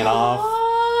of hanging off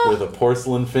with a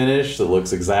porcelain finish that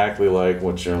looks exactly like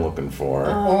what you're looking for.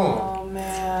 Oh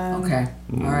man. Okay.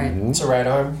 All right. It's a right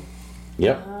arm.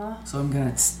 Yep. So I'm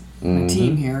gonna my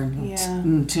team here. Yeah.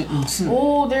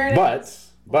 Oh, there it is.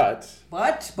 But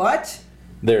But.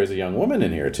 there's a young woman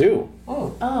in here too.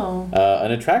 Oh.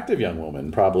 An attractive young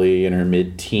woman, probably in her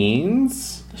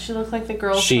mid-teens. Does she look like the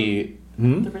girl She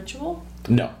from The Ritual?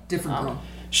 no. Different girl.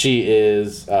 She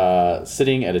is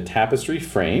sitting at a tapestry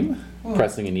frame,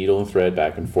 pressing a needle and thread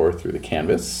back and forth through the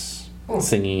canvas,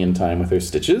 singing in time with her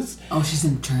stitches. Oh, she's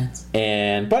in trance.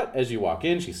 But as you walk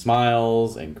in, she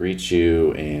smiles and greets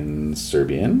you in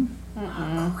Serbian.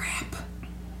 Crap.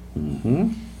 Mm-hmm.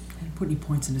 I didn't put any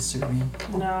points into Serbian.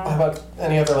 How No. about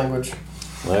any other language?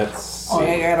 Let's see. Oh,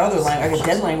 I got other language. I got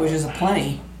dead languages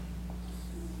aplenty.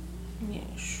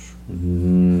 Yes.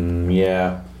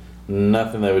 Yeah,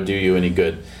 nothing that would do you any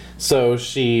good. So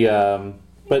she,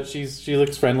 but she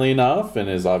looks friendly enough and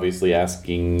is obviously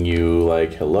asking you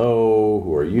like, "Hello,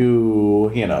 who are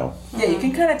you?" Yeah, you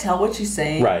can kind of tell what she's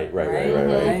saying. Right.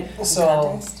 So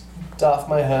I'll doff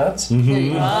my hat. There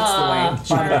you go. That's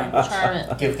the way. Charm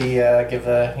it. Give the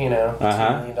 $2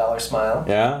 million smile.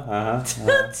 Yeah.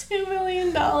 $2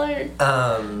 million.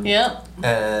 Yep.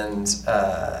 And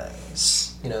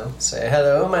say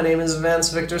hello. My name is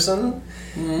Vance Victorson.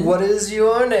 What is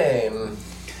your name?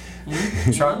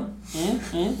 Charm.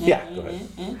 Yeah. Go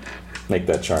ahead. Make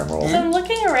that charm roll. So I'm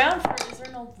looking around for, is there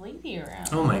an old lady around?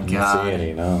 Oh my Can't see god.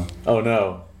 any. No. Oh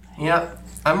no. Yep.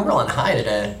 I'm rolling high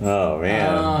today. Oh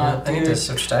man. I need to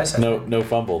switch dice. No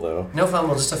fumble though. No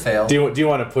fumble, just a fail. Do you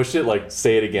want to push it, like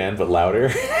say it again but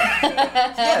louder?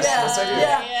 Yes, I do.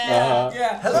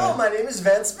 Yeah. Hello, my name is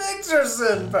Vance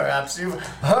Victorson. Perhaps you've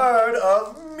heard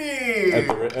of me.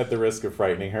 At the risk of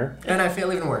frightening her. And I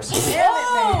feel even worse.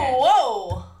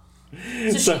 Whoa!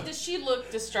 So, So- does she look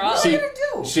distraught? She, gonna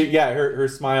do? her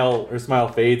smile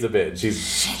fades a bit.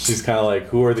 She's kind of like,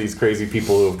 who are these crazy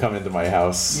people who have come into my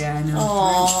house? Yeah, I know.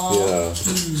 Aww.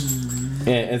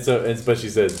 Yeah. But she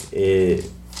says,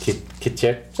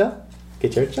 Kichercha?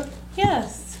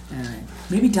 Yes. All right.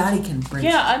 Maybe Dottie can break.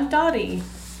 Yeah, I'm Dottie.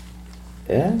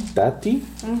 Dati?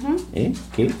 Mm-hmm.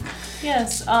 Okay.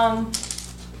 Yes.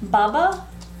 Baba?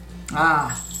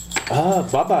 Ah.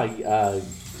 Baba,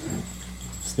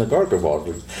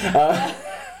 Snagargavog.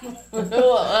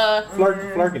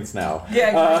 Flarkins now.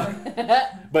 Yeah,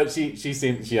 exactly. But she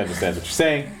understands what you're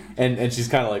saying, and she's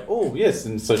kind of like, oh yes,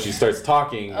 and so she starts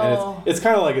talking, and it's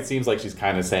kind of like, it seems like she's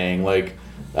kind of saying like,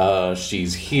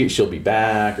 she's here, she'll be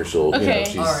back, or she'll, Okay.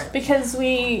 she's. All right. Because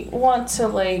we want to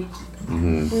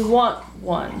we want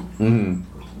one,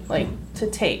 like to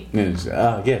take.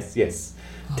 Yes.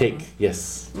 Take,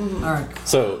 yes. All right.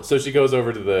 So she goes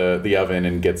over to the oven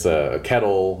and gets a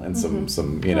kettle and some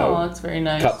Oh, that's very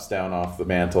nice. cups down off the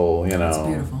mantle, That's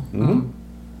beautiful. Mm-hmm.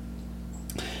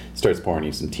 Starts pouring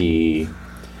you some tea.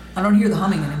 I don't hear the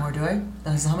humming anymore, do I?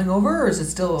 Is the humming over, or is it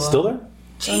still? Still there?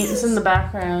 It's in the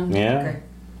background. Yeah. Okay.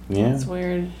 Yeah. It's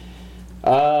weird.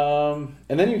 And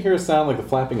then you hear a sound like the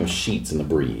flapping of sheets in the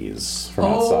breeze from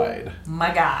outside.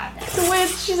 My God. It's a witch.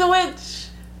 She's a witch.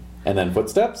 And then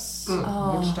footsteps.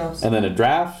 Oh. Which stops? And then a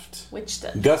draft Witch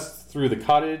stuff. gusts through the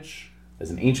cottage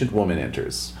as an ancient woman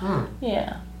enters.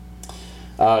 Yeah.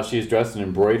 She is dressed in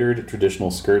embroidered traditional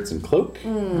skirts and cloak,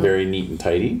 very neat and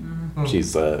tidy.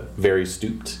 She's very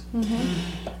stooped.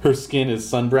 Her skin is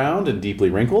sun-browned and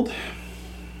deeply wrinkled.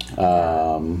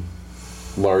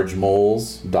 Large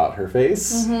moles dot her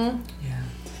face. Yeah.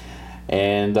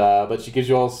 And but she gives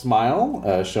you all a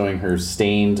smile, showing her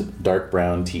stained dark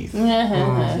brown teeth.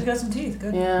 She's got some teeth.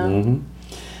 Good. Yeah.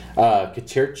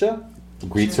 Kachercha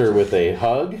greets her with a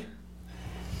hug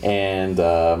and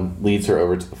leads her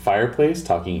over to the fireplace,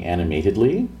 talking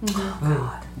animatedly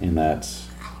in that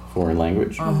foreign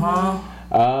language.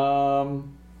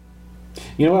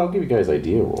 You know what? I'll give you guys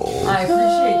idea roll. I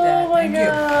appreciate that. Oh my Thank you.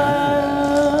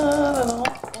 god.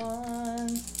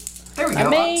 There we I go.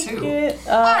 make Two. it.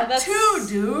 Ah, That's two,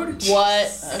 dude.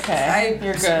 what? Okay.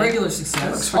 You're good. Regular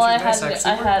success. Well, I Switching had dice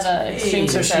I actually had worked. extreme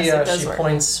So success. she, It does she work.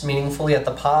 points meaningfully at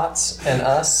the pots and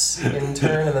us in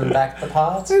turn, and then back at the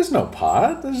pots. There's no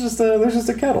pot. There's just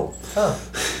a kettle. Oh,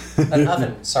 an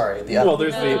oven. Sorry, the oven. Well,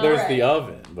 there's the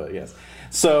oven, but yes.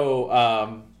 So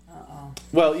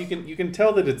Well, you can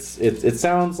tell that it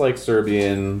sounds like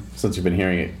Serbian since you've been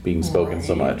hearing it being spoken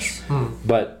so much,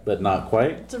 but not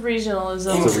quite. It's a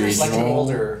regionalism. It's a It's like an regional,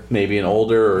 older. maybe an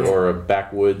older or a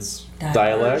backwoods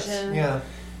dialect. Version.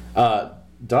 Yeah.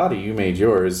 Dottie, you made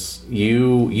yours.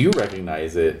 You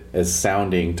recognize it as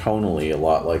sounding tonally a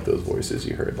lot like those voices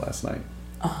you heard last night.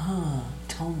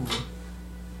 Totally.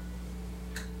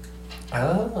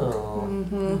 Oh.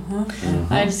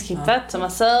 I just keep that to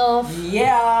myself.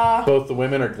 Yeah. Both the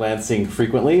women are glancing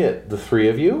frequently at the three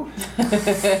of you. Well,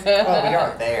 we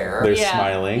are there. They're Yeah.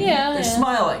 smiling. Yeah. They're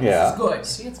smiling. Yeah. This is good.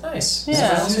 See, it's nice. Yeah.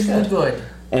 This is This is good. good.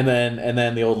 And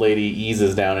then the old lady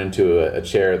eases down into a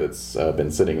chair that's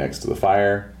been sitting next to the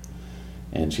fire,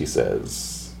 and she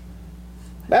says,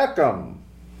 "Welcome.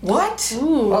 What?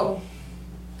 Ooh. Oh.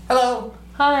 Hello.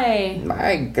 Hi.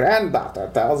 My granddaughter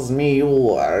tells me you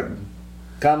are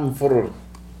come for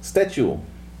statue.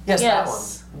 Yes, that one.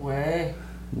 Yes. Way.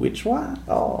 Which one?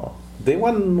 Oh, the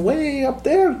one way up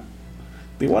there.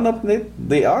 The one up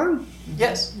the arm.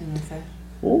 Yes. Okay.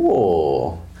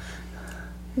 Oh.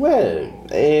 Well,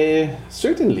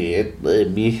 certainly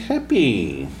I'd be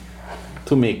happy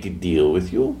to make a deal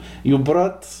with you. You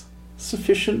brought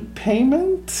sufficient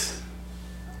payment?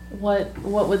 What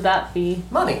would that be?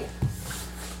 Money.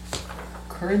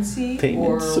 Currency Payment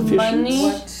or sufficient?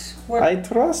 Money? What? I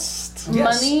trust.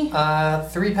 Yes. Money?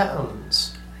 £3.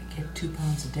 I get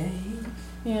 £2 a day.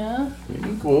 Yeah.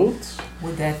 Very good.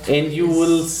 Would that? And you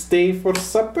will stay for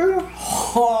supper?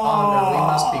 Oh no, we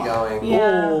must be going.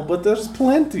 Yeah. Oh, but there's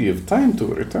plenty of time to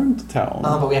return to town.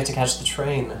 But we have to catch the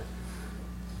train.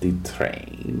 The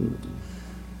train.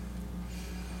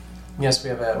 Yes, we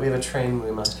have a train we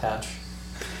must catch.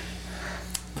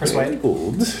 Very Persuade.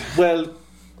 good. Well,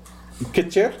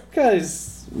 Kacherka is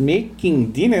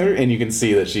making dinner, and you can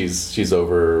see that she's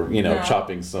over, Yeah.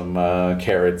 chopping some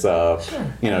carrots up.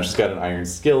 Sure. She's got an iron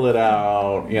skillet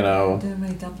out. They're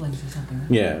made dumplings or something.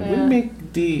 Right? Yeah, we Yeah.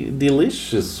 make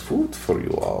delicious food for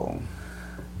you all.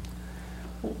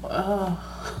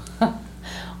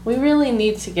 We really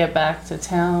need to get back to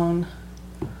town.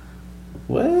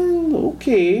 Well,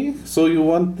 okay. So you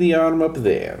want the arm up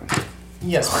there?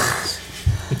 Yes, please.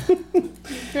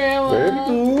 Grandma. Very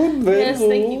good. Very Yes,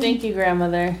 good. thank you,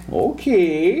 grandmother.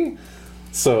 Okay.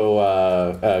 So,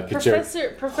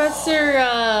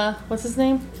 Professor, what's his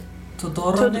name?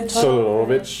 Todorovic.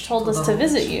 Sorovich. Told us to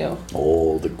visit you.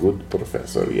 Oh, the good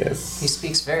professor, He yes.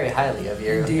 speaks very highly of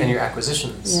you Indeed. and your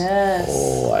acquisitions. Yes.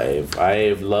 Oh,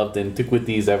 I've loved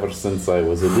antiquities ever since I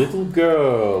was a little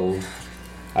girl.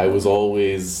 I was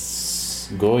always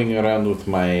going around with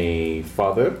my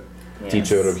father,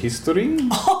 teacher of history.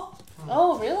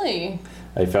 Oh, really?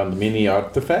 I found many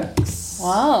artifacts.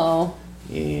 Wow.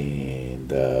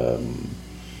 And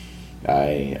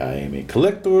I am a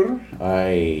collector.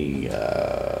 I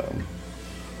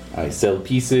sell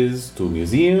pieces to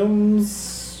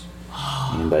museums.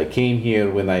 And I came here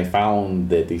when I found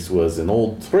that this was an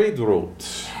old trade route,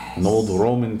 an old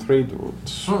Roman trade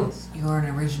route. You are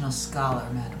an original scholar,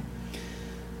 madam.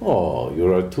 Oh,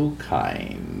 you are too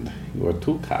kind. You are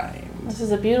too kind. This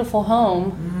is a beautiful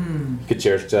home.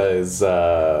 Kachercha is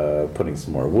putting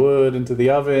some more wood into the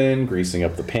oven, greasing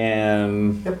up the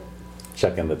pan, Yep.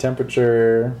 checking the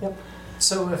temperature. Yep.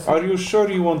 So if Are you sure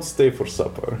you won't stay for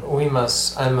supper?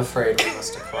 I'm afraid we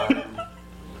must decline.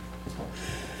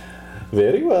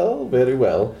 Very well, very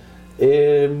well.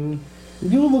 You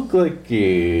look like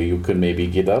you could maybe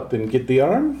get up and get the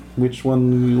arm. Which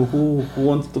one? Who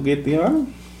wants to get the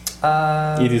arm?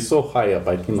 It is so high up,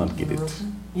 I cannot get it.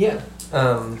 Yeah.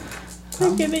 I'm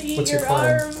gonna eat What's your your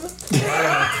plan? arm.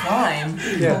 Climb.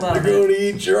 Yeah. Hold on a You're minute. going to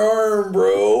eat your arm,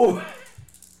 bro.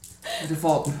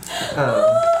 Default.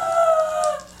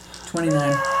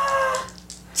 29.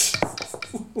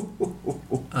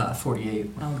 48.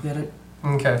 I'll get it.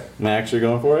 Okay. Max, you're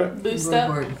going for it? Boost Go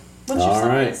up. for it. What's your All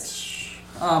right. size?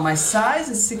 My size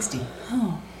is 60.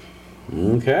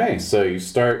 Okay, so you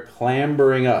start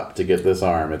clambering up to get this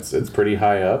arm. It's pretty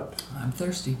high up. I'm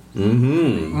thirsty.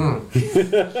 Mm-hmm.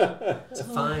 It's a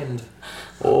find.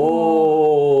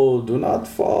 Oh, do not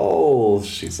fall,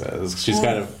 she says. She's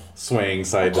kind of swaying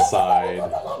side to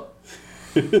side.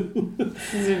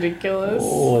 This is ridiculous.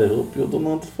 Oh, I hope you do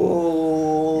not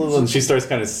fall. And she starts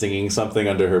kind of singing something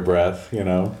under her breath,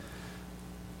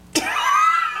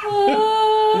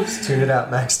 Just tune it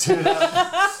out, Max. Tune it out.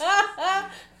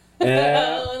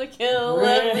 I want to kill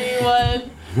everyone.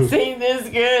 Satan is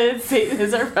good. Satan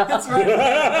is our problem.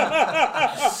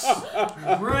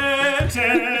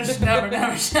 British,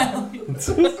 never shall we.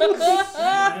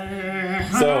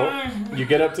 So you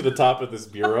get up to the top of this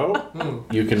bureau.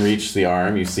 You can reach the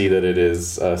arm. You see that it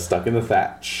is stuck in the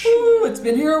thatch. Ooh, it's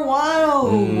been here a while,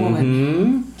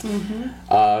 woman.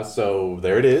 So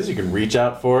there it is. You can reach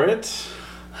out for it.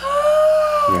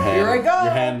 Here I go.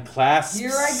 Your hand clasps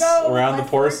Here I go. around the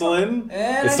porcelain.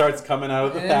 And It starts coming out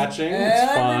of the thatching. and It's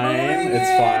I'm fine. moving It's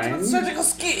it fine. with surgical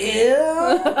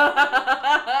skill.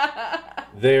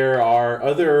 There are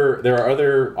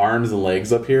other arms and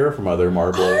legs up here from other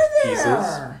marble pieces.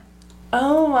 There.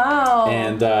 Oh wow.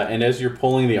 And as you're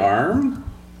pulling the arm,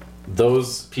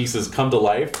 those pieces come to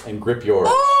life and grip yours.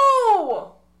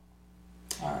 Oh!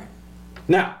 All right.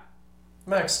 Now,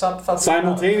 Max, stop fucking.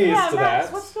 simultaneous Yeah, to Max,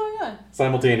 that, what's going on?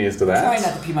 simultaneous to Try that,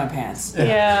 not to pee my pants.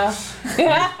 Yeah.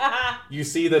 you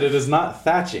see that it is not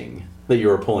thatching that you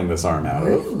are pulling this arm out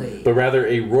Really? of, but rather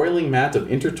a roiling mat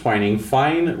of intertwining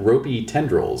fine ropey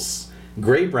tendrils,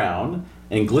 gray-brown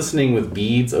and glistening with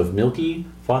beads of milky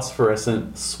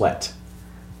phosphorescent sweat.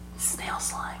 Snail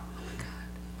slime.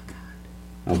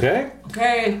 Okay?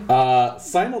 Okay.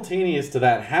 Simultaneous to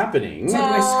that happening, So do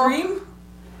I scream?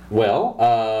 well,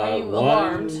 Are you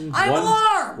alarmed? I'm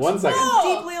alarmed. 1 second.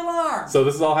 I'm deeply alarmed. So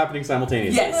this is all happening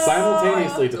simultaneously. Yes.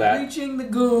 Simultaneously to that, Reaching the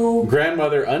goo.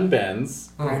 grandmother unbends,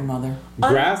 Grandmother.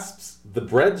 grasps the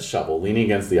bread shovel leaning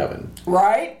against the oven.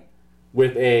 Right?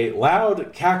 With a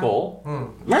loud cackle,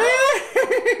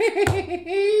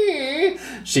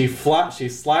 she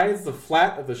slides the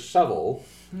flat of the shovel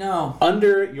No.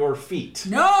 under your feet.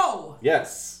 No!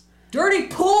 Yes. Dirty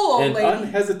pool, old And lady.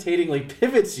 unhesitatingly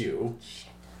pivots you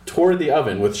toward the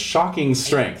oven with shocking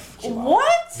strength.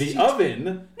 What? The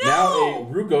oven, now a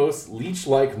rugose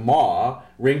leech-like maw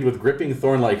ringed with gripping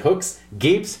thorn-like hooks,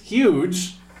 gapes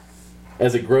huge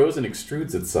as it grows and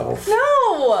extrudes itself.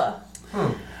 No.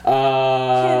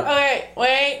 Okay,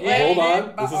 wait. Hold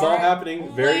on. This is all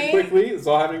happening very Wait. quickly. This is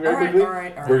all happening very quickly. all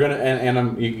right. We're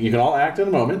gonna you can all act in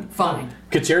a moment. Fine.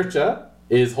 Kachercha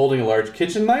is holding a large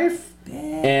kitchen knife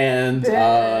and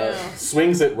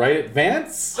swings it right at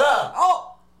Vance. Oh!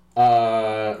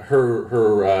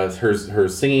 Her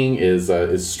singing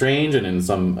is strange and in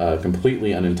some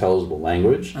completely unintelligible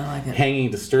language, I like it. hanging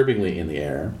disturbingly in the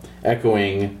air,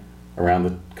 echoing around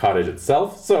the cottage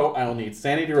itself. So I will need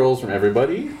sanity rolls from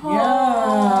everybody.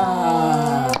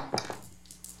 Yeah.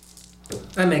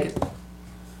 I make it.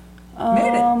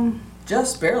 Made it.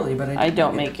 Just barely, but I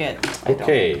don't make it.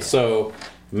 Okay, so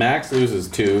Max loses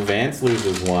 2, Vance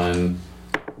loses 1,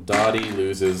 Dottie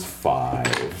loses 5.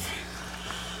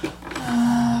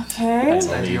 Okay.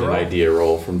 I need an idea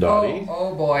roll from Dottie.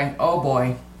 Oh boy. Oh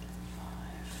boy.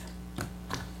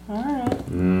 Alright.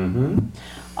 Mm-hmm.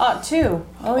 2.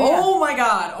 Oh yeah. Oh my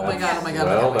god. Oh my god. Oh my god.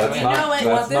 Well, oh my god. that's You not, know it.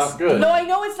 that's not good. No, I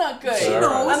know it's not good.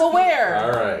 All right. I'm aware.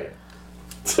 All right.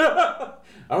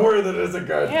 I'm worried that it isn't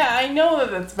good. Yeah, I know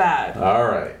that it's bad. All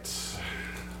right.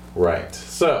 Right.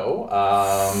 So,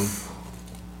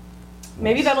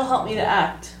 Maybe that'll help me to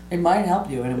act. It might help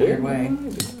you in a weird way.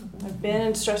 I've been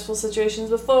in stressful situations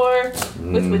before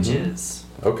with witches.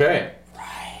 Okay.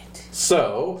 Right.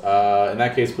 So, in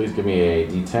that case, please give me a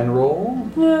D10 roll.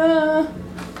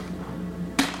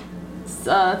 It's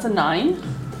a 9.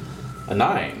 A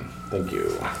 9. Thank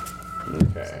you.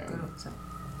 Okay.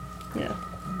 Yeah.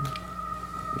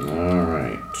 All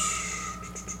right.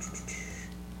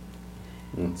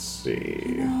 Let's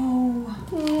see.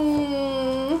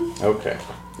 Okay.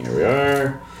 Here we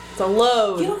are. It's a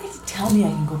load. You don't get to tell me I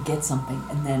can go get something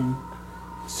and then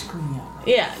screw me out.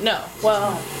 Yeah, no.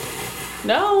 Well,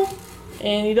 no.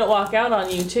 And you don't walk out on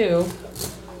you, too.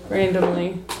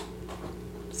 Randomly.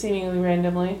 Seemingly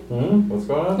randomly. What's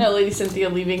going on? No, Lady Cynthia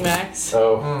leaving Max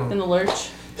Oh. in the lurch.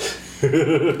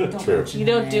 True. You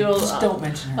don't do a Just don't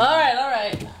mention her.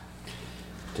 Alright.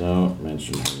 Don't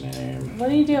mention her name. What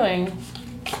are you doing?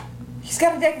 He's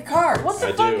got a deck of cards. What the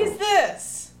I fuck do. is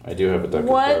this? I do have a deck of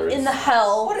What cards. in the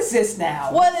hell? What is this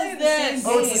now? What We're is playing the this?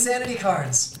 same Oh, it's the game. sanity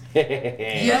cards.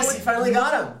 Yes. Yes, we finally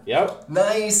got them. Yep.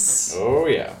 Nice. Oh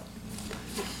yeah.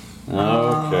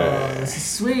 Oh, Okay. this is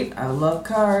sweet. I love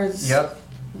cards. Yep.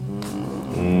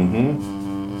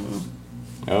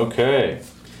 Okay.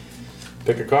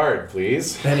 Pick a card,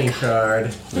 please. Penny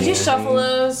card. Did you shuffle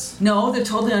those? No, they're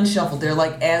totally unshuffled. They're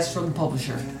like as from the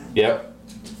publisher. Yep.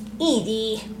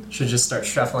 Edie. Should just start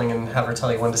shuffling and have her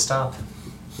tell you when to stop.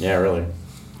 Yeah, really.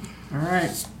 All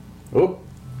right. Oop.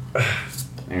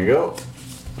 There you go.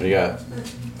 What do you got?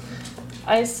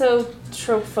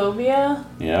 Isotrophobia?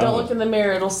 Yeah. Don't look in the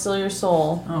mirror, it'll steal your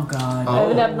soul. Oh god. I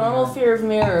have an Oh. abnormal fear of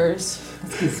mirrors.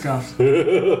 Good stuff.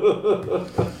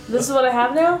 This is what I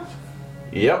have now?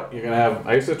 Yep, you're gonna have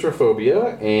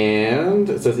isotrophobia, and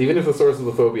it says even if the source of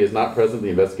the phobia is not present, the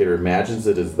investigator imagines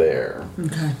it is there.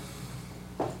 Okay.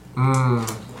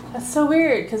 That's so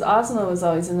weird, because Ozma was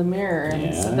always in the mirror,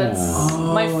 and so that's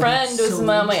my friend that's was so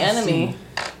my enemy.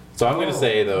 So I'm gonna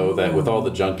say though that with all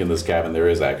the junk in this cabin, there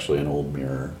is actually an old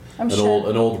mirror, I'm sure.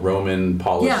 an old Roman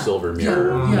polished silver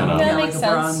mirror. Yeah, You know? That like makes a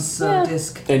sense. bronze Yeah.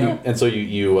 disc. And so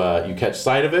you catch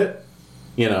sight of it,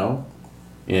 you know,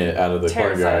 out of the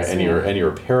corner of your eye, Terrifies and me.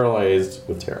 you're paralyzed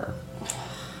with terror.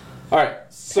 All right,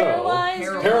 so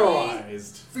Paralyzed?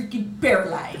 paralyzed. Freaking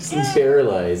paralyzed.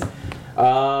 Paralyzed.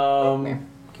 Come here.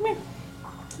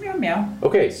 Meow meow.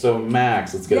 Okay, so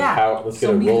Max, let's get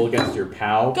a roll against your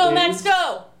POW. Go, please. Max,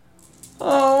 go!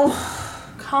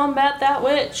 Oh. Combat that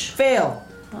witch. Fail.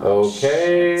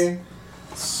 Okay.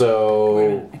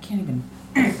 So I can't even.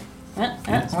 Uh,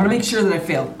 I want to make sure that I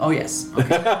failed. Oh yes.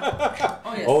 Okay.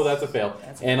 Oh yes. oh, that's a fail.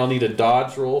 And I'll need a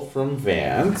dodge roll from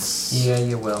Vance. Yeah,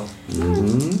 you will.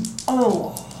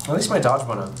 Oh. At least my dodge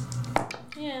went up.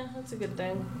 Yeah, that's a good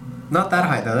thing. Not that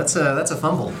high though. That's a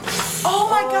fumble. Oh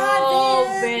my Oh,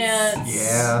 God, Vance.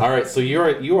 Yeah. All right, so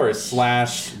you are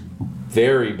slashed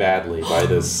very badly by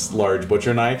this large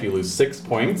butcher knife. You lose 6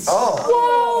 points. Oh.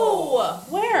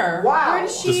 Whoa! Where? Wow. Where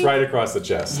does she? Just right across the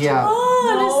chest. Yeah.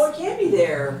 Oh, No, it can't be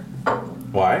there.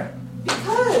 Why?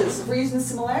 Because of reason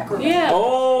simulacrum. yeah.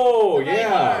 Oh, The right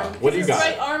yeah. arm. What do you His got?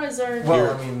 right arm is our. Well,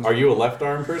 You're- I mean- are you a left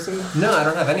arm person? No, I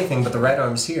don't have anything but the right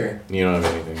arm's here. You don't have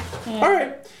anything. Yeah. All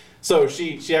right. So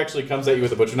she actually comes at you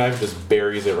with a butcher knife and just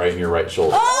buries it right in your right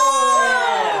shoulder.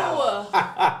 Oh!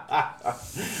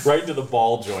 Right into the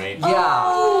ball joint.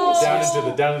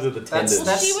 Yeah. Down into the tendons.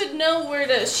 Well, she would know where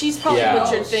to. She's probably Yeah.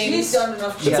 butchered things. She's done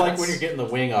enough. It's Yeah, like that's- when you're getting the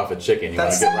wing off a chicken. You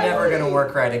want to That's get right, never gonna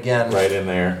work right again. right in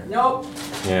there. Nope.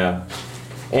 Yeah.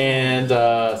 And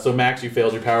so Max, you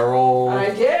failed your power roll. I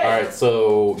did. All right.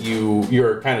 So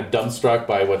you're kind of dumbstruck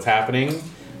by what's happening.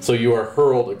 So you are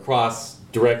hurled across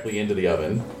directly into the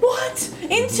oven. What?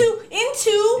 Into?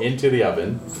 The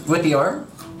oven. With the arm?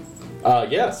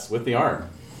 Yes, with the arm.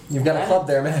 You've got a club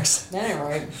there, Max. That ain't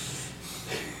right.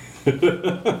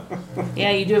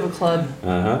 Yeah, you do have a club.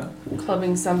 Uh-huh.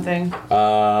 Clubbing something.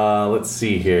 Let's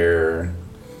see here.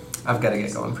 I've got to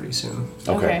get going pretty soon.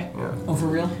 Okay. Yeah. Oh, for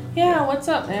real? Yeah, what's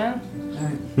up, man? All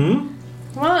right. Hmm?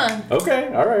 Come on.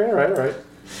 Okay. All right.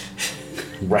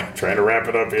 Trying to wrap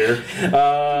it up here. Just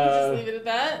leave it at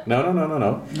that? No.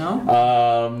 No?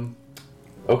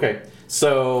 Okay.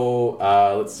 So,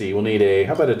 let's see. We'll need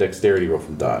how about a dexterity roll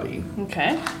from Dottie?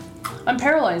 Okay. I'm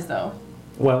paralyzed though.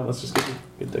 Well, let's just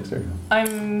get dexterity.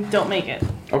 Don't make it.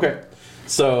 Okay.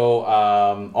 So,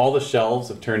 all the shelves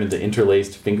have turned into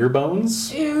interlaced finger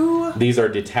bones. Ew. These are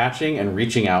detaching and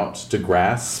reaching out to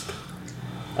grasp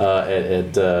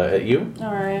at you.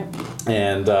 All right.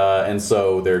 And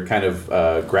so they're kind of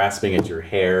grasping at your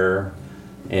hair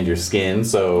and your skin.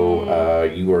 So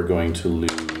you are going to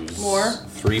lose More?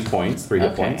 3 points, 3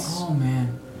 hit Okay. points. Oh,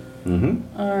 man.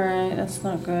 Mm-hmm. All right. That's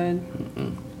not good.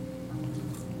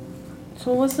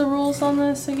 So what's the rules on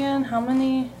this again? How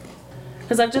many?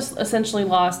 Because I've just essentially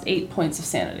lost 8 points of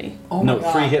sanity. Oh, No, my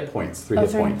God. 3 hit points. 3 Oh,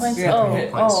 hit 3 points. Yeah, oh, 3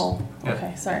 hit points. oh. Yeah.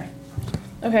 Okay. Sorry.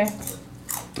 Okay.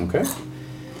 Okay.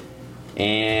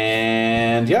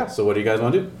 And yeah. So what do you guys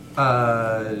want to do?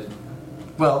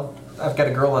 Well, I've got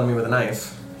a girl on me with a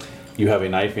knife. You have a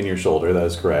knife in your shoulder. That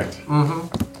is correct.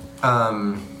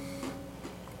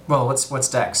 Well, what's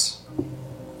Dex?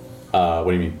 What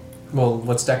do you mean? Well,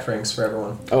 what's Dex ranks for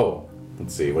everyone? Oh,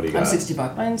 let's see. What do you got? I'm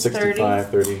 65. Mine's 30. 65,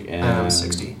 30, and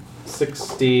 60.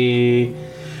 60.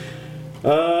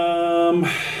 All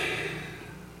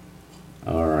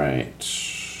right.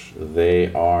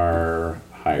 They are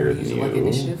higher than Use it you. like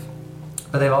initiative.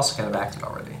 But they've also kind of acted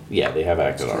already. Yeah, they have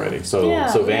acted already. So, Yeah,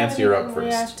 so we Vance, haven't you're even up first.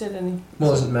 Reacted any.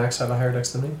 Well, doesn't Max have a higher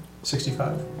Dex than me?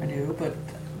 65? I do,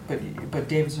 but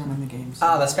David's running the game. So.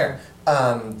 Ah, that's fair.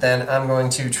 Then I'm going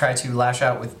to try to lash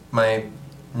out with my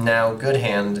now good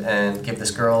hand and give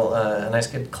this girl a nice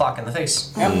good clock in the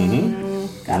face. Yep.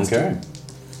 Mm-hmm. Got Okay.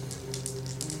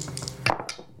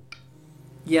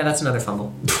 Yeah, that's another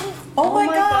fumble. Oh, my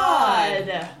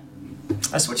God.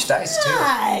 I switched dice too.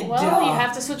 God. Well, you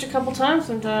have to switch a couple times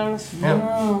sometimes.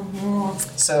 Yeah.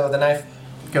 So the knife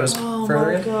goes Oh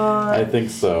further my in. god. I think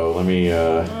so. Let me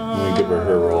give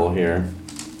her roll here.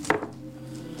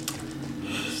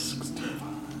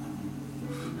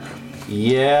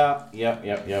 Yeah, yep.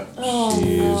 Oh,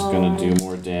 She's no. gonna do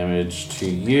more damage to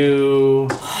you.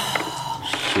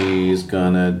 She's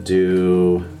gonna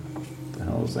do. What the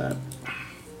hell is that?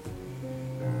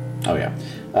 Oh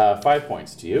yeah, 5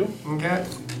 points to you. Okay.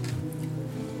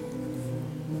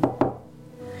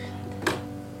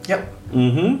 Yep.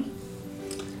 Mm-hmm.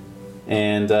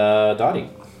 And Dottie.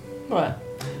 What?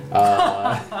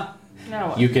 Now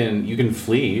what? You can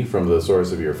flee from the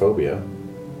source of your phobia.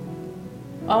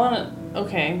 I wanna.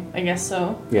 Okay, I guess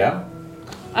so. Yeah.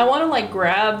 I wanna like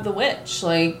grab the witch,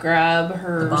 like grab The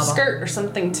her baba. skirt or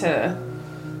something to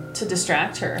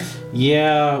distract her.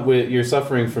 Yeah, you're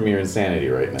suffering from your insanity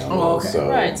right now. Oh, okay. So,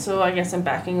 Right. So I guess I'm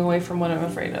backing away from what I'm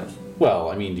afraid of.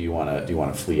 Well, I mean, do you want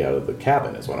to flee out of the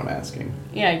cabin? Is what I'm asking.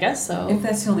 Yeah, I guess so. If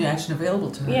that's the only action available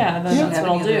to her. Yeah, then Does she that's have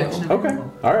what any I'll other do. action Okay.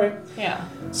 available? All right. Yeah.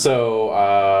 So,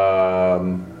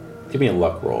 give me a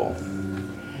luck roll.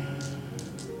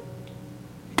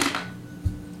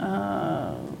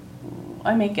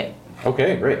 I make it.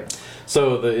 Okay, great.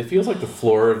 So it feels like the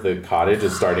floor of the cottage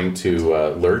is starting to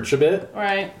lurch a bit.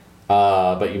 Right.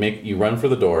 But you run for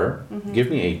the door.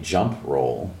 Give me a jump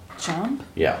roll. Jump.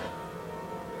 Yeah.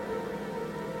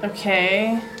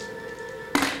 Okay.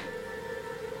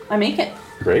 I make it.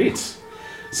 Great.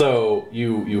 So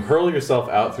you hurl yourself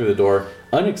out through the door,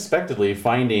 unexpectedly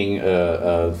finding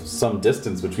some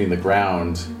distance between the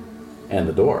ground and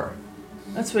the door.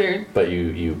 That's weird. But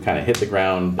you kind of hit the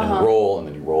ground and roll, and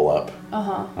then you roll up.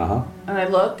 And I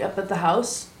look up at the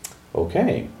house.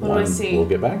 Okay. What do I see? We'll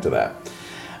get back to that.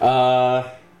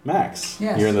 Max,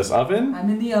 Yes. you're in this oven. I'm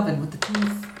in the oven with the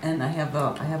teeth, and I have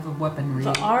a weaponry.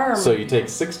 The arm. So you take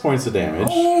 6 points of damage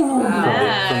Oh, from the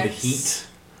Max. heat.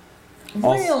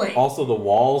 really? Also, the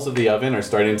walls of the oven are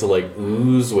starting to like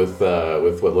ooze with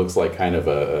what looks like kind of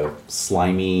a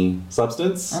slimy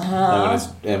substance.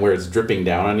 And where it's dripping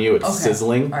down on you, it's Okay.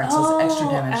 sizzling. All right, so it's extra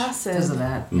Oh, damage acid. because of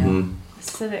that. Mhm.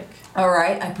 Acidic. Yeah. All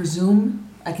right, I presume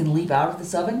I can leap out of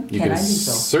this oven. You can can I do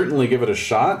so? certainly give it a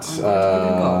shot. I'm going to give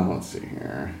it a go. Let's see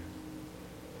here.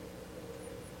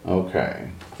 Okay.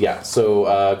 Yeah.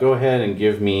 So go ahead and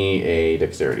give me a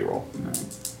dexterity roll.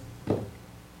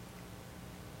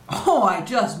 Oh, I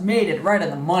just made it right on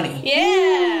the money.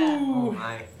 Yeah. Oh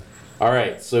my. All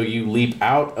right. So you leap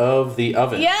out of the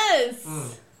oven.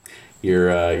 Yes.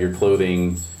 Your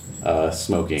clothing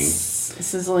smoking.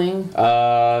 Sizzling.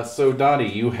 So Dottie,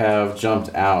 you have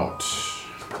jumped out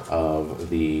of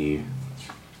the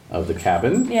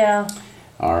cabin. Yeah.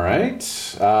 All right.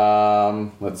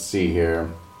 Let's see here.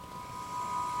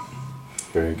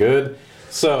 Very good.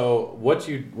 So what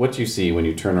you see when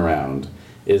you turn around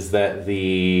is that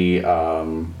the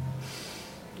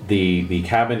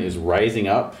cabin is rising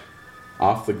up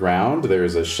off the ground.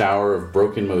 There's a shower of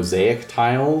broken mosaic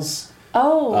tiles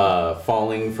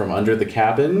falling from under the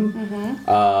cabin,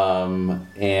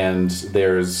 and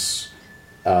there's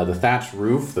the thatched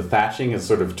roof. The thatching has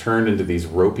sort of turned into these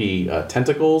ropey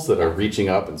tentacles that are reaching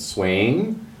up and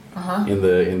swaying in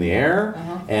the air,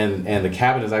 and the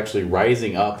cabin is actually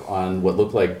rising up on what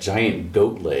look like giant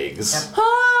goat legs.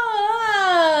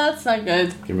 That's not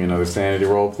good. Give me another sanity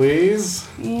roll, please.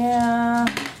 Yeah.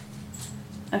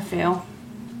 I fail.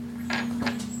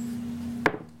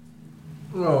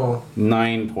 Oh.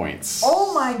 9 points.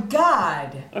 Oh my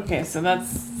god! Okay, so now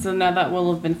that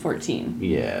will have been 14.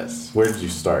 Yes. Where did you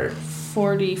start?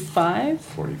 45.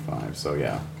 45. So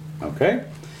yeah. Okay.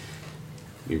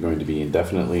 You're going to be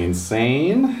indefinitely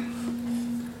insane.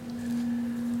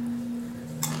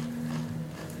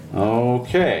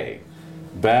 Okay.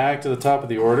 Back to the top of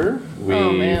the order.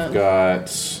 We've got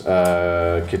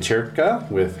Kacherka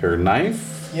with her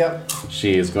knife. Yep.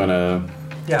 She is going to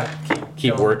Yeah.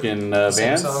 keep going. working Same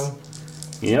Vance. song.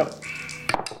 Yep.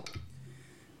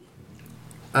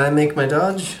 I make my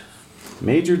dodge.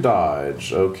 Major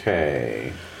dodge.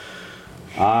 Okay.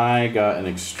 I got an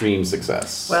extreme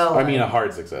success. Well, I mean a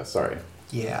hard success. Sorry.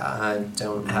 Yeah, I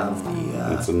don't have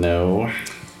the. It's a no.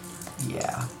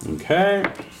 Yeah. Okay.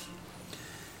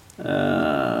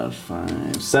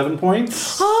 7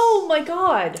 points. Oh my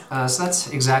god. So that's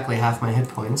exactly half my hit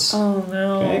points. Oh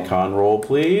no. Okay, con roll,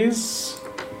 please.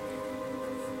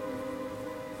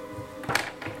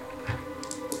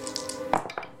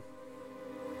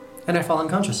 And I fall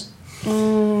unconscious.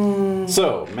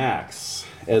 So, Max,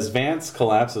 as Vance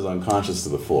collapses unconscious to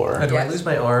the floor, Do I lose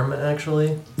my arm,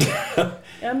 actually?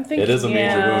 I'm thinking. it is a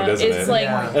major wound, isn't it's it? like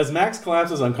Yeah. As Max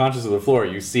collapses unconscious to the floor,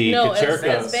 you see No, as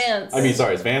Kacherka. Vance. I mean,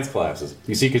 sorry, as Vance collapses,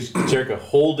 you see Kacherka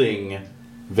holding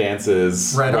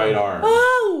Vance's Right right arm. arm.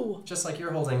 Oh. Just like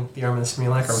you're holding the arm of the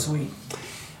simulacrum. Sweet.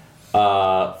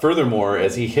 Furthermore,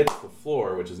 as he hits the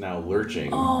floor, which is now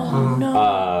lurching,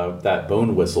 that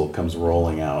bone whistle comes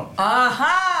rolling out.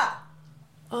 Aha!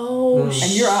 Oh. And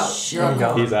you're out. You're I'm out.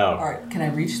 gone. He's out. Alright, can I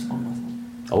reach the bone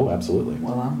whistle? Oh, absolutely.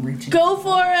 Well, I'm reaching. Go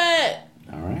for it.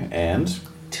 All right, and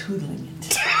Tootling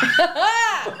it.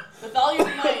 With all your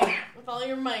might. With all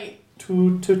your might.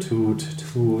 toot toot toot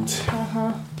toot.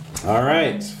 All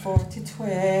right.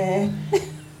 42.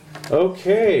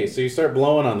 Okay, so you start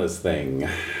blowing on this thing.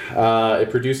 It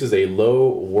produces a low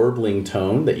warbling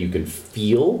tone that you can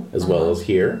feel as well as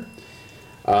hear.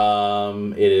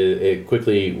 It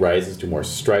quickly rises to a more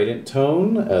strident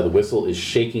tone. The whistle is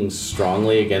shaking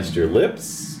strongly against your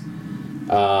lips.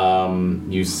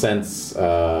 You sense,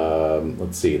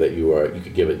 let's see, that you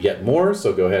could give it yet more.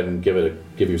 So go ahead and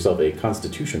give yourself a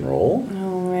Constitution roll.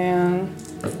 Oh man.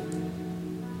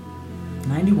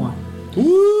 91.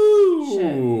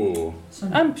 Ooh.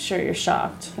 I'm sure you're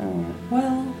shocked.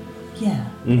 Well, yeah.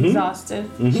 Exhausted.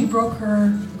 She broke her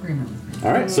agreement with me.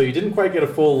 All right, so you didn't quite get a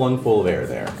full lungful of air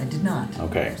there. I did not.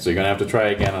 Okay, so you're gonna have to try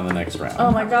again on the next round.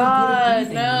 Oh my god,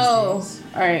 breathing no. these days.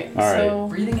 Alright, All right. so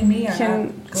Breathing in me are Can-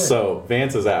 not good. So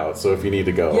Vance is out. So if you need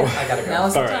to go, yeah, I gotta go. Now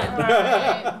is the All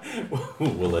time.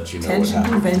 Alright. we'll let you know Tension what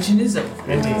happened. convention is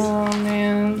over. Indeed. Oh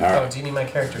man. All Oh, right. do you need my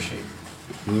character sheet?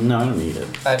 No, I don't need it.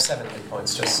 I have 7 hit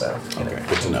points, just so you know, Okay,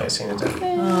 good to in know. case you need to.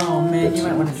 Oh man, you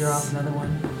might want to draw off another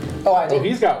one. Oh, I do. Oh,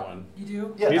 he's got one. You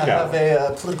do? Yeah, he's I got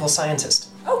have a political scientist.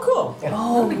 Oh, cool. Yeah.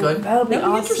 Oh, That'll be good. That'll be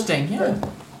awesome. interesting. Yeah.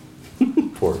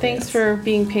 Poor Thanks Vance. for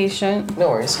being patient. No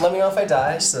worries. Let me know if I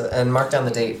die, and mark down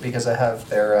the date because I have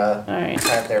their Alright. I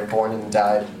have their born and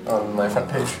died on my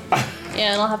front page.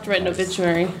 Yeah, and I'll have to write an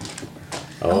obituary.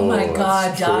 Oh, my that's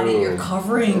God, Donnie, true. you're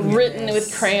covering Written this.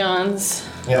 with crayons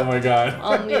Oh my god.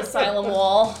 on the asylum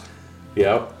wall.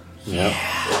 Yep.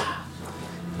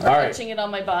 All right. Etching it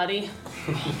on my body.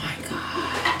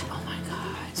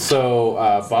 So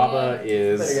Baba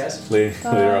is Later, guys.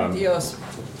 later on. Dios.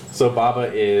 So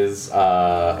Baba is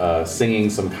singing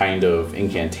some kind of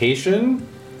incantation.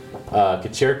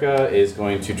 Kacherka is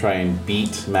going to try and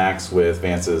beat Max with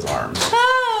Vance's arms.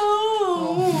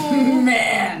 Oh!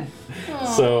 Man.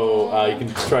 So you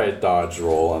can try a dodge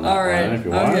roll on that All right. one if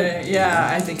you want. Okay. Yeah,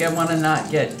 I think I want to not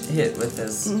get hit with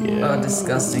this Yeah.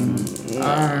 disgusting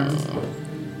arm.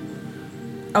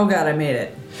 Oh God, I made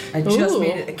it. I just Ooh.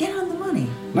 made it. Again on the money.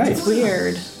 Nice.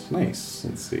 Weird. Nice.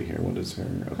 Let's see here. What is her?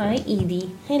 Okay. Hi,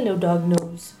 Edie. Hello, dog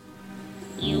nose.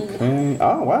 Okay.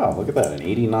 Oh wow! Look at that, an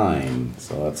 89.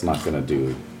 So that's not gonna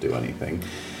do anything.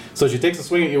 So she takes a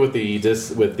swing at you with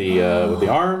the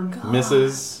arm,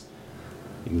 misses.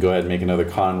 You can go ahead and make another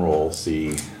con roll.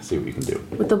 See what you can do.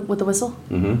 With the whistle?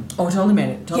 Oh, totally made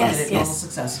it. Totally Yes, made it. yes. Total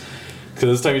success. So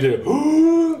this time you do it,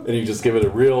 and you just give it a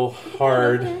real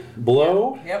hard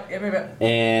blow. Yep.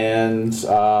 And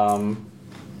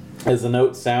as the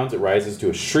note sounds, it rises to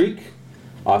a shriek,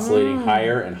 oscillating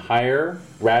higher and higher,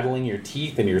 rattling your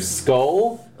teeth and your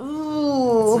skull.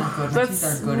 Ooh. It's not good. My teeth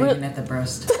aren't good even at the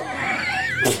breast.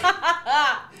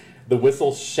 The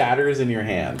whistle shatters in your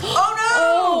hand.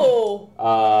 Oh!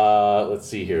 Let's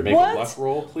see here. Make What? a luck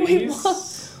roll, Wait, please.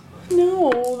 what?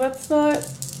 No, that's not.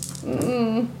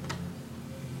 Mm-mm.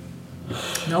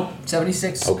 Nope.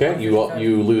 76. Okay,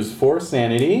 you lose 4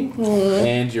 sanity,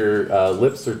 and your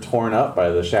lips are torn up by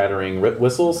the shattering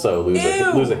whistle, so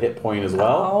Ew. lose a hit point as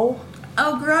well.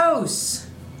 Oh, gross.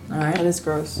 All That right. is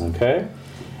gross. Okay,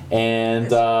 and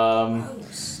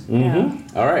Gross.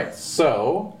 all right.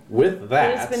 So with But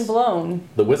that, it's been blown.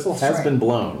 the whistle has right. been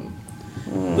blown.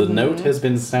 The note has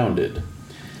been sounded.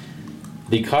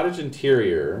 The cottage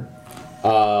interior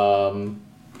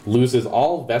loses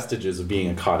all vestiges of being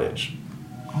a cottage.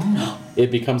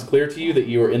 It becomes clear to you that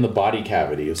you are in the body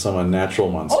cavity of some unnatural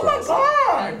monstrosity.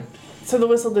 God. So the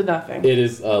whistle did nothing. It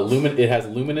is It has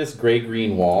luminous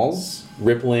gray-green walls,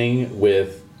 rippling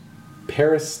with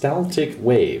peristaltic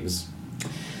waves,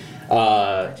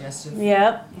 Digestive.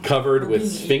 Yep. covered with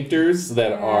being sphincters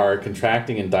that are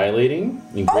contracting and dilating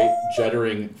in great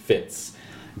juddering fits.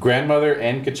 Grandmother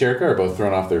and Kacherka are both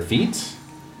thrown off their feet.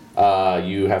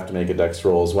 You have to make a dex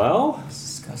roll as well. That's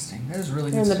disgusting. That is really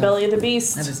In the disgusting. belly of the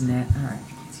beast. That is net. All right.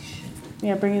 Shit.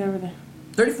 Yeah, bring it over there.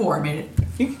 34. I made it.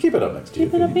 You can keep it up next to you.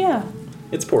 Keep it up, yeah.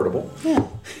 It's portable. Yeah.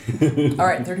 All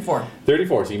right. 34.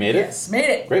 34, so you made it? Yes, made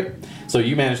it. Great. So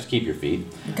you managed to keep your feet.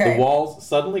 Okay. The walls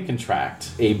suddenly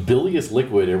contract. A bilious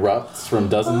liquid erupts from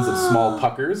dozens of small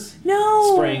puckers,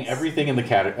 No. spraying everything in the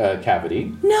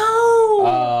cavity.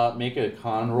 No. Make a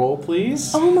con roll,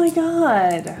 please. Oh my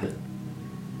god.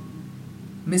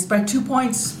 Missed by 2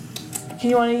 points. Can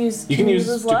you want to use? You can use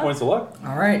his 2 luck? points of luck.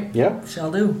 All right. Yep. Shall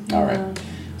do. All right.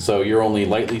 So you're only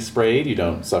lightly sprayed. You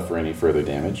don't suffer any further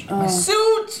damage. My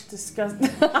suit. Disgusting.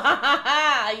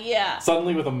 Yeah.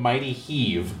 Suddenly, with a mighty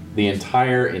heave, the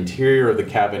entire interior of the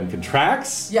cabin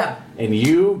contracts. Yeah. And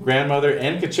you, grandmother,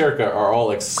 and Kacherka are all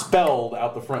expelled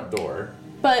out the front door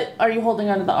But are you holding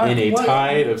onto the arm? in a What?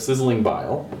 tide of sizzling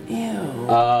bile.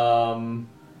 Ew.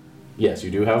 Yes, you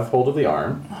do have hold of the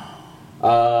arm.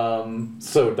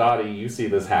 So Dottie, you see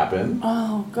this happen.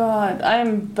 Oh God,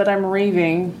 I'm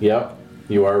raving. Yep,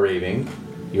 you are raving.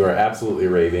 You are absolutely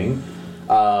raving.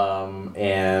 So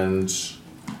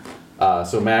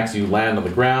Max, you land on the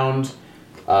ground.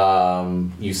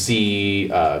 You see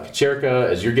Kacherka,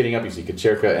 as you're getting up, you see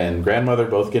Kacherka and Grandmother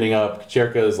both getting up.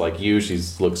 Kacherka is like you, she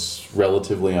looks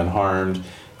relatively unharmed.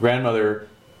 Grandmother,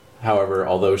 however,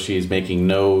 although she's making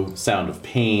no sound of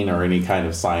pain or any kind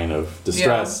of sign of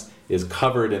distress, is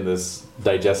covered in this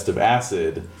digestive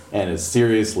acid and is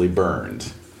seriously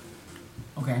burned.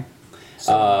 Okay.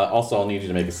 Also, I'll need you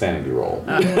to make a sanity roll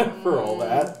for all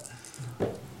that.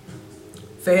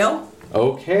 Fail?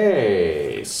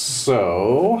 Okay,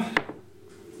 so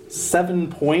 7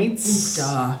 points.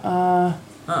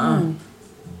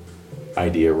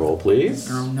 Idea roll, please.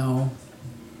 Oh no.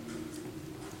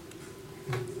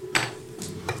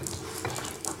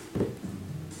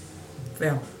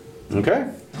 Fail.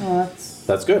 Okay,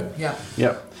 that's good. Yeah.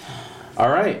 Yep. All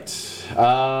right.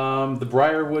 The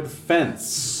Briarwood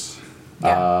fence.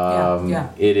 Yeah.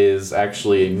 It is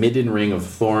actually a midden ring of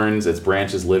thorns, its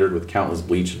branches littered with countless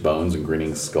bleached bones and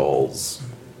grinning skulls.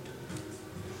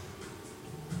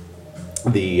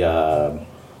 The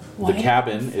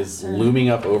cabin is looming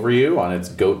up over you on its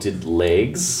goated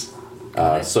legs.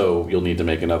 So you'll need to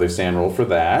make another sand roll for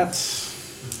that.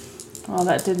 Oh,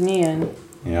 that did me in.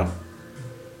 Yeah.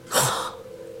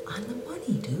 On the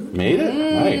money, dude. Made it?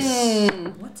 Nice.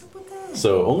 What's up with that?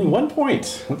 So only 1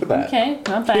 point. Look at that. Okay,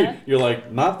 not bad. You're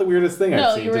like, not the weirdest thing I've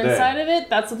No, seen you were today. inside of it.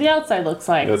 That's what the outside looks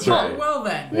like. That's right. Oh, well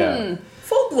then. Yeah.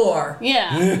 Folklore.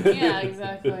 Yeah, yeah,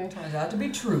 exactly. Turns out to be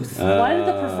truth. Why did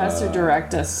the professor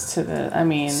direct us to the? I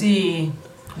mean, See,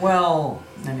 well,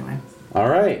 anyway. All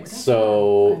right.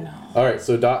 So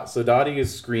Dottie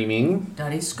is screaming,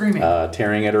 Dottie's screaming.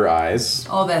 tearing at her eyes.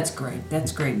 Oh, that's great.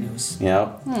 That's great news.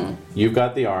 Yeah. You've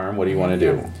got the arm. What do you want to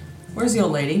do? Where's the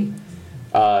old lady?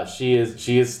 She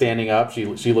is standing up. She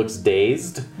looks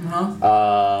dazed.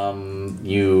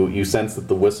 You sense that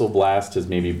the whistle blast has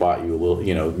maybe bought you a little,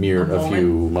 a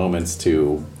few moments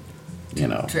to, To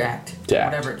act. to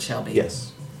act. Whatever it shall be.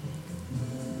 Yes.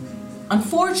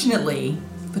 Unfortunately,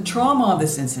 the trauma of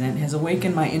this incident has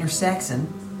awakened my inner Saxon.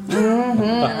 And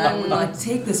I would like to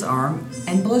take this arm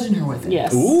and bludgeon her with it.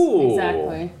 yes, Ooh.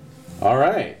 exactly. All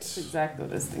right. That's exactly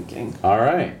what I was thinking. All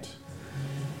right.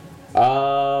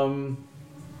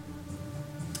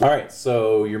 All right,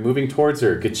 so you're moving towards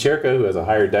her. Kacherka, who has a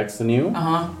higher dex than you,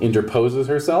 interposes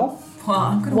herself. Well,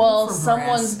 I'm gonna Well, wolf from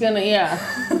her someone's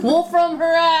ass. gonna, wolf from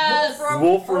her ass.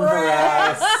 Wolf from her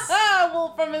ass.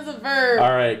 Wolf from is a verb.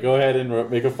 All right, go ahead and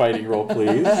make a fighting roll,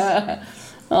 please.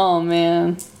 Oh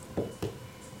man.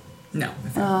 No.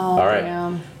 Oh, All right.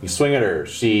 damn. You swing at her.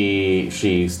 She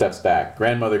steps back.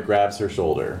 Grandmother grabs her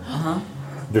shoulder.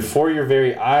 Before your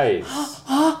very eyes,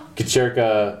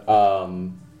 Kacherka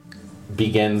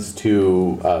begins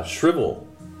to shrivel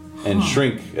and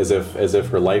shrink as if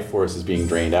her life force is being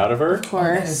drained out of her. Of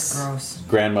That is course. gross.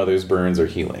 Grandmother's burns are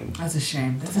healing. That's a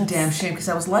shame. That's a damn shame because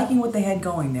I was liking what they had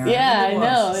going there. Yeah, I really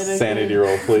know. was. It- Sanity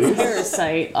roll, please.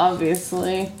 Parasite,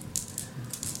 obviously.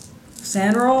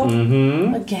 Sand roll?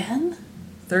 Again?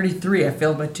 33. I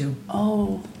failed by 2.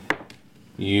 Oh,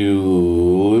 You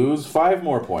lose 5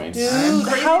 more points. dude,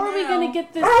 crazy how are we now. gonna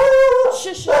get this?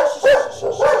 Shush, shush, shush, shush,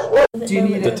 shush, shush. Do you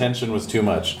need The a tension was too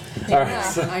much. All right.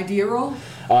 So, idea roll?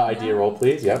 idea roll,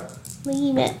 please. Yep.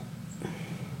 Leave it.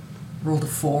 Rolled a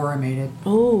 4. I made it.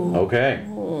 Oh. Okay.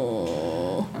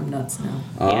 I'm nuts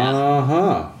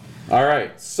now. All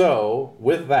right. So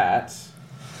with that,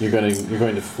 you're going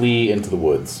to flee into the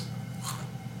woods.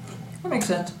 That makes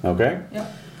sense. Okay.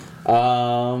 Yep.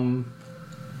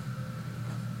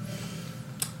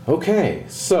 Okay.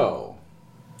 So,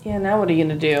 Yeah, now what are you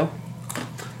gonna do?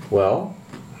 well,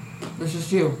 That's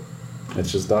just you.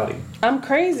 it's just Dottie. I'm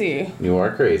crazy. You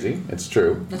are crazy. It's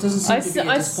true. That doesn't seem I to s- be a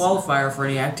I s- disqualifier for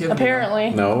any activity.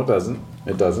 Apparently. No, it doesn't.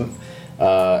 It doesn't.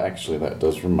 Actually, that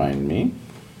does remind me.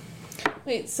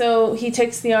 Wait, so he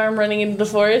takes the arm running into the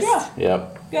forest? Yeah.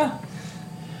 Yep. Yeah.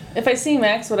 If I see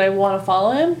Max, would I want to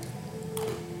follow him?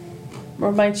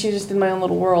 Or might you just in my own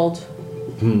little world?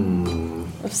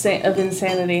 Of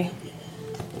insanity.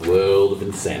 World of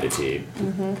insanity.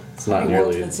 It's not How many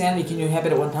worlds nearly. of insanity can you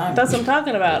inhabit at one time? That's what I'm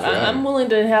talking about. That's right. I'm willing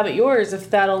to inhabit yours if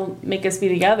that'll make us be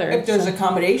together. If there's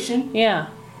accommodation. Yeah.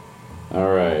 All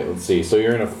right. Let's see. So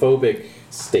you're in a phobic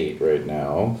state right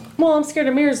now. Well, I'm scared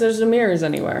of mirrors. There's no mirrors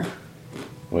anywhere.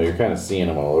 Well, you're kind of seeing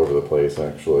them all over the place,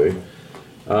 actually.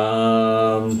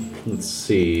 Let's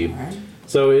see. Alright.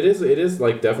 So it is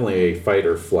like definitely a fight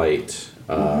or flight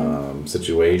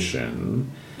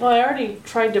situation. Well, I already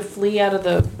tried to flee out of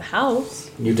the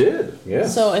house. You did,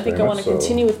 yes. So I think I want to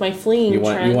continue with my fleeing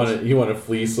trend. You want to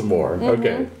flee some more.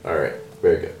 Okay. All right.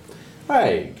 Very good.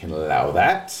 I can allow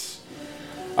that.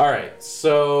 All right.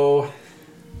 So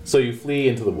you flee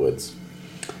into the woods.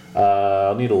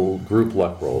 I'll need a group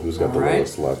luck roll. Who's got the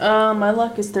lowest luck? My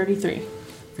luck is 33.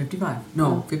 55.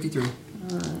 No, 53.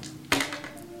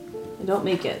 I don't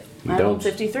make it. You I don't. rolled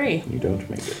 53. You don't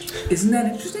make it. Isn't that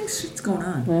interesting? Shit's going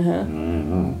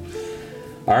on.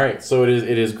 All right. So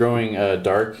it is growing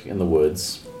dark in the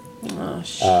woods. Oh,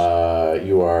 shit.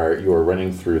 You are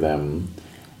running through them,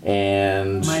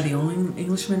 and Am I the only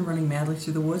Englishman running madly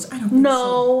through the woods? I don't think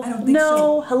No. so. I don't think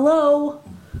so. Hello.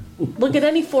 Look at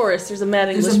any forest. There's a mad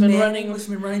Englishman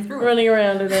running through it. running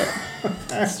around in it.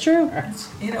 It's true.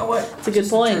 You know what? It's a good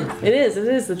point. It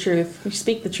is the truth. We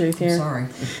speak the truth here. Sorry.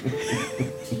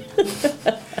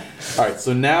 all right.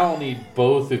 So now I'll need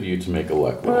both of you to make a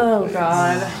luck roll. Oh please.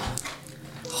 God.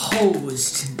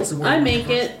 Hosed. is the word I I'm make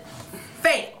looking it.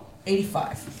 Fail.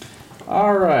 85.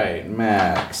 All right,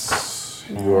 Max.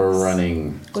 You're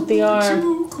running. With the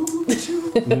arm.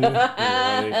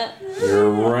 You're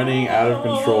running out of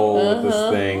control with this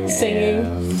thing. Singing.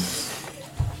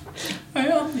 And I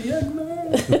am the Eggman.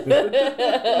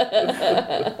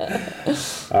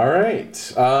 all right.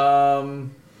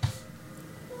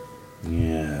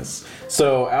 Yes.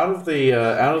 So out of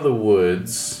the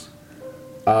woods.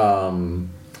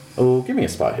 Give me a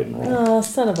spot hidden roll. Oh,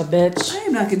 son of a bitch. I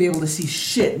am not going to be able to see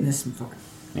shit in this before.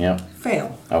 Yep.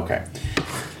 Fail. Okay.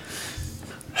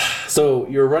 So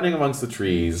you're running amongst the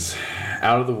trees,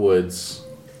 out of the woods.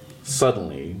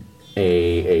 Suddenly,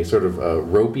 a sort of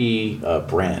ropey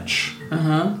branch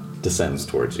descends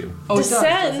towards you. Oh, it does,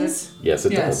 Descends. does it? Yes,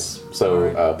 it Yes. does.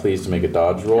 So please to make a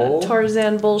dodge roll.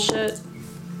 Tarzan bullshit.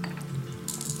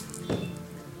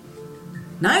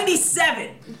 97.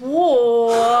 Whoa.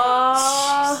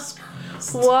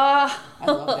 Wow. I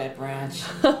love that branch.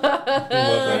 You love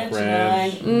that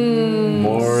branch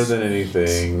more than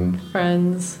anything.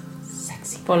 Friends.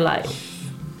 Sexy. For life.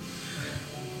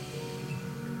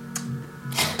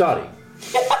 Dottie,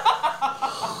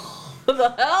 What the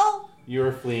hell? you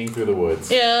are fleeing through the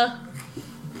woods. Yeah.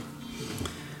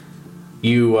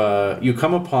 You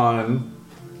come upon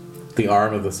the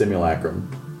arm of the simulacrum.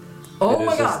 Oh It is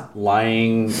my just god.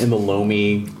 lying in the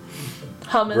loamy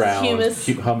Hummus. ground, Humus.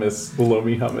 the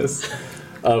loamy hummus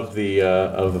of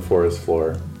the forest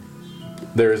floor.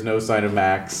 There is no sign of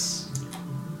Max.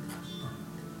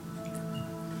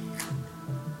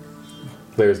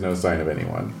 There is no sign of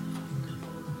anyone.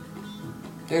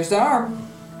 There's the arm.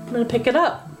 I'm gonna pick it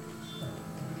up.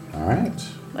 All right.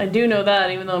 I do know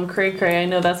that, even though I'm cray-cray, I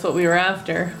know that's what we were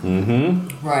after.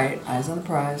 Mm-hmm. Right. Eyes on the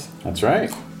prize. That's right.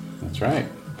 That's right.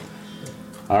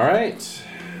 All right.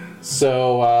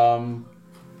 So,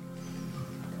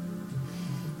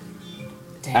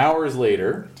 Damn. hours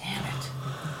later, Damn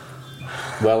it.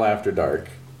 well after dark,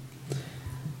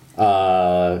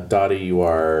 Dottie, you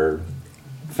are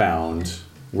found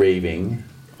raving,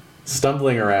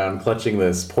 stumbling around, clutching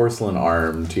this porcelain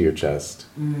arm to your chest,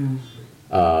 near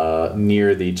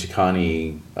the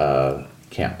Chicani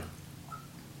camp.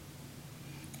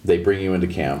 They bring you into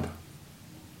camp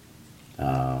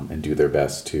and do their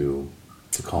best to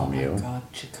calm you. Oh my god,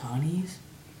 Chicanis?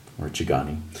 Or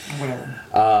Chigani.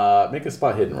 Whatever. Make a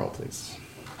spot hidden roll, please.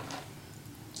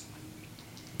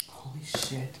 Holy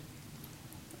shit.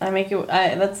 I make it.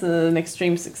 That's an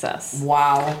extreme success.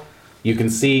 Wow. You can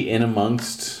see in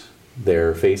amongst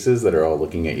their faces that are all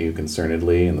looking at you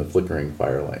concernedly in the flickering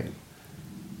firelight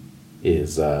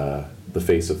is the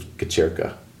face of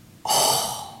Kacherka.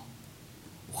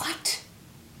 What?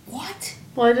 What?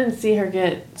 Well, I didn't see her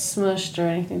get smushed or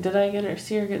anything. Did I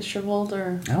see her get shriveled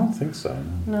or I don't think so.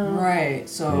 No. no? Right,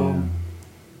 so Yeah.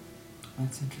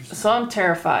 that's interesting. So I'm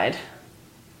terrified.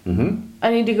 Mm-hmm.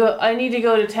 I need to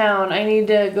go to town. I need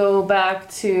to go back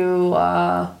to.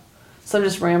 So I'm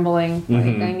just rambling. Like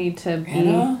Mhm. I need to be.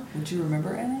 Anna? Would you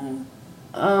remember Anna?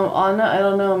 Anna. I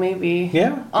don't know. Maybe.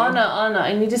 Yeah. Anna.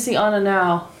 I need to see Anna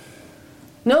now.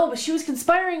 No, but she was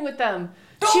conspiring with them.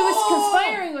 She was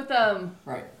conspiring with them.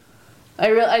 Right.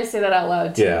 I say that out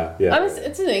loud too. Yeah.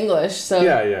 It's in English, so.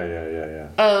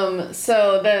 Yeah.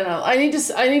 So then I need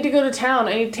to go to town.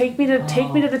 Take me to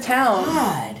the town.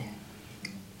 God.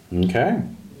 Okay.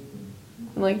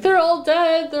 I'm like, they're all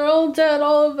dead. All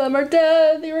of them are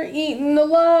dead. They were eaten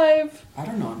alive. I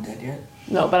don't know I'm dead yet.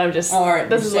 No, but I'm just. Oh, all right.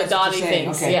 This is what That's what Dottie you're saying.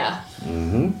 thinks. Okay. Yeah.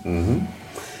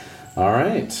 All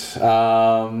right.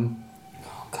 Oh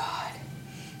god.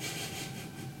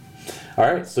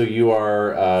 All right. So you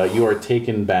are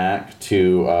taken back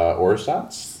to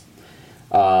Orsatz.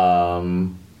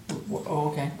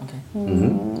 Oh, okay.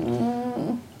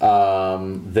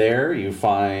 There you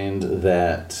find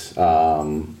that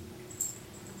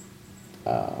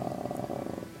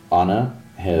Anna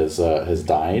has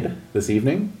died this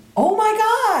evening. Oh my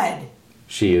God!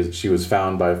 She was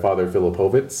found by Father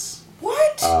Filipovitz,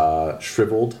 What?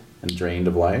 shriveled and drained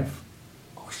of life.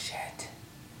 Oh shit.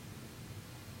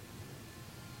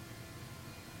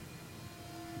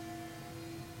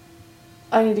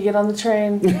 I need to get on the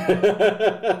train.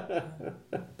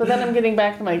 But then I'm getting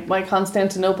back to my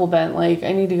Constantinople bent. Like,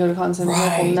 I need to go to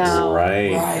Constantinople Right. now.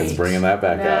 Right. It's bringing that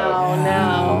back out.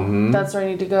 Now. Mhm. That's where I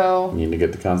need to go. You need to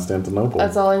get to Constantinople.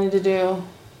 That's all I need to do.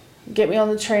 Get me on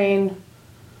the train.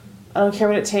 I don't care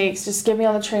what it takes. Just get me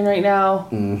on the train right now.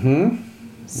 Mm-hmm.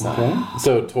 Okay.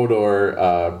 So Todor,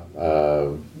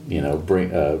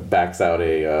 backs out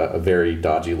a very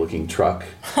dodgy looking truck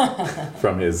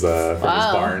from his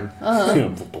barn.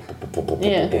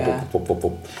 Yeah.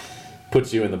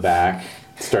 Puts you in the back.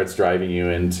 Starts driving you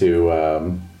into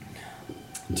Andrei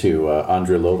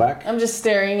Lovac. I'm just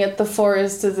staring at the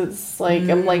forest as it's like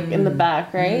I'm like in the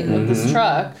back, right, of this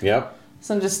truck. Yep.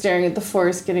 So I'm just staring at the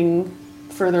forest getting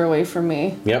further away from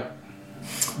me. Yep.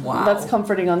 Wow. That's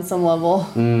comforting on some level,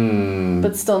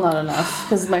 but still not enough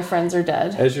because my friends are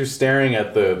dead. As you're staring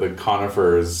at the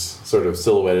conifers sort of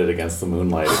silhouetted against the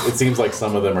moonlight, it seems like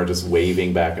some of them are just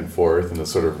waving back and forth in a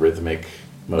sort of rhythmic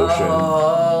motion.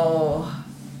 Oh.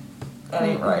 That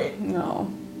ain't right. No.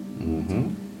 Mm-hmm.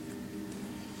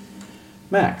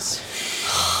 Max.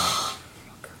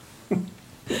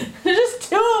 There's just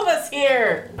two of us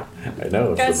here. I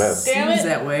know, it's God the best. damn Seems it.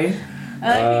 that way.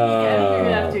 I think you're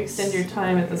gonna have to extend your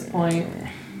time at this point.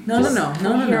 No.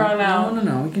 From here on out.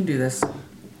 No. We can do this.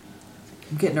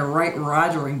 I'm getting a right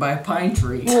rogering by a pine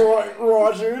tree. Right,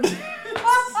 Roger.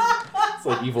 It's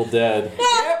like Evil Dead.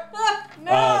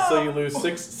 No. So you lose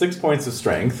six points of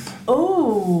strength.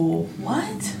 Oh,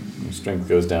 what? Your strength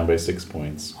goes down by 6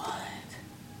 points.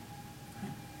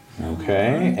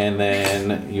 Okay, and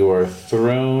then you are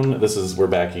thrown. We're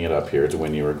backing it up here to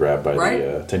when you were grabbed by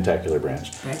the tentacular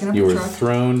branch. Backing up You the were truck.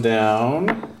 thrown down.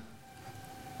 I'm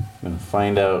gonna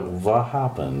find out what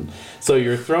happened. So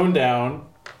you're thrown down.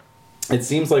 It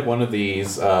seems like one of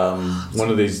these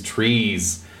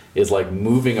trees is like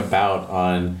moving about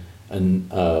on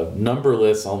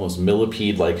numberless, almost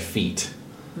millipede-like feet.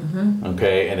 Mm-hmm.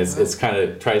 Okay, and it's kind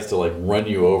of tries to like run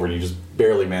you over, and you just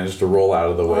barely manage to roll out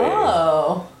of the way.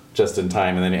 Oh. Just in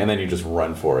time, and then you just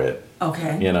run for it.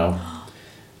 Okay. You know,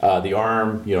 the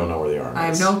arm. You don't know where the arm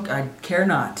is. I care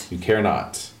not. You care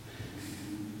not.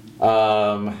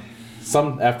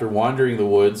 After wandering the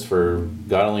woods for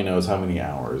God only knows how many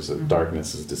hours,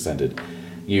 darkness has descended.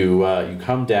 You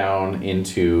come down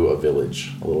into a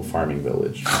village, a little farming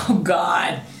village. Oh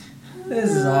God.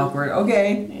 This is awkward.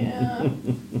 Okay. Yeah.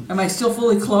 Am I still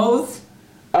fully clothed?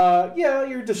 Yeah,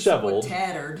 you're disheveled.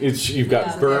 Tattered. You've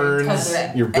got burns. Because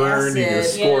of You're burned, and you're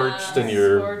acid. scorched, Yeah, and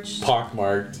you're scorched.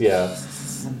 pockmarked. Yeah.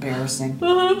 This is embarrassing.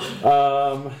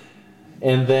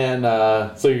 And then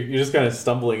so you're just kind of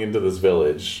stumbling into this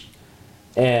village,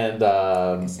 and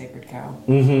Like a sacred cow.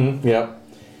 mm-hmm, yep.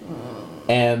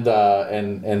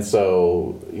 And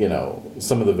so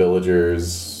some of the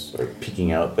villagers are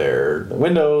peeking out the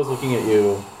windows, looking at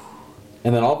you,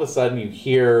 and then all of a sudden you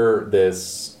hear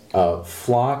this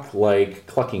flock-like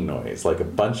clucking noise, like a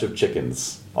bunch of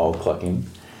chickens all clucking.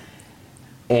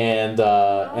 And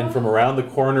from around the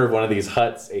corner of one of these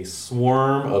huts, a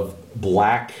swarm of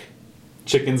black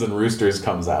chickens and roosters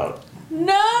comes out.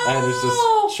 No. And it's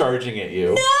just charging at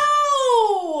you.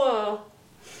 No.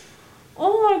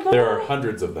 Oh my God. There are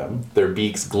hundreds of them, their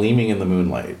beaks gleaming in the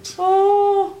moonlight.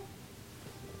 Oh.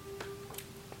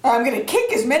 I'm gonna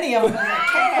kick as many of them as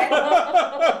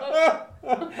I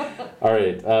All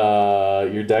right,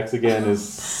 your dex again is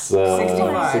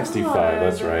 65. 65.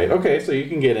 That's right. Okay, so you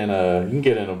can get in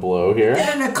a blow here.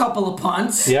 can. And a couple of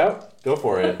punts. Yep, go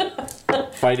for it.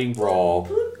 Fighting brawl.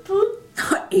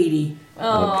 80.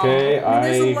 Okay,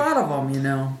 There's a lot of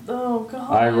them, Oh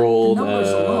God. I rolled The numbers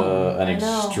alone. an I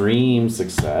know. extreme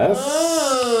success.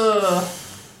 Ugh.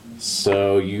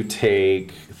 So you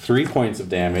take 3 points of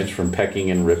damage from pecking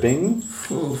and ripping.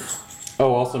 Oof.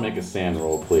 Oh, also make a sand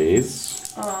roll, please.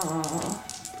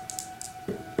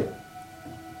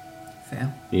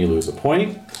 Fail. You lose a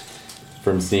point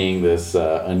from seeing this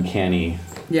uncanny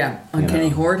Uncanny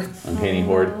horde.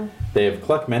 horde. They have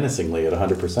clucked menacingly at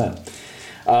 100%.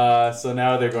 So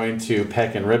now they're going to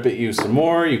peck and rip at you some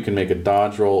more. You can make a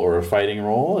dodge roll or a fighting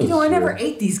roll. I never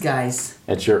ate these guys.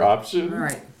 At your option. All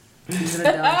right. I'm gonna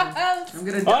dodge. I'm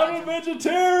gonna dodge. I'm a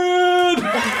vegetarian!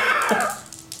 I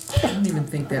don't even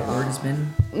think that word has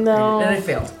been. No. And I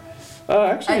failed.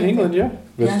 Actually, in England, yeah.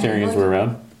 Vegetarians were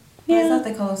around. I thought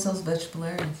they call themselves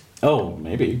vegetarians. Oh,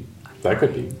 maybe. That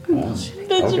could be.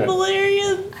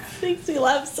 Vegetarian makes me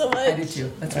laugh so much. I do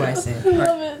too. That's why I say it. I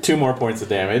love it. 2 more points of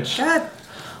damage. God.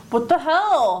 What the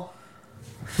hell?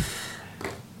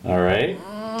 All right.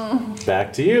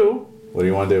 Back to you. What do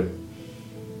you want to do?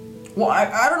 Well,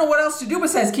 I don't know what else to do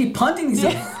besides keep punting these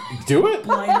Do it.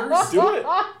 blinders. Do it.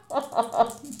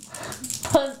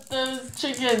 Punt those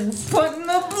chickens. Punting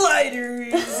the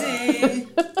blinders.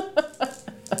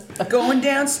 Going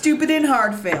down stupid and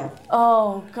hard fail.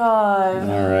 Oh God.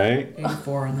 All right.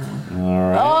 84 on that one.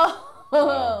 All right.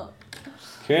 Oh.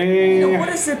 Okay. You know, what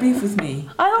is their beef with me?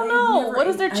 I don't know. never- What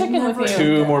is their I chicken with never- you?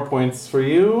 2 more points for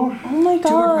you. Oh my God.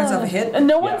 2 more points off a hit? And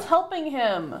no one's Yeah. helping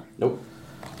him. Nope.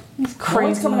 He's No one's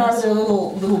crazy. coming out of their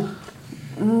little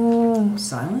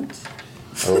silent.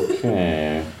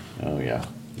 Okay. Oh yeah.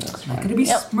 That's Not fine. gonna be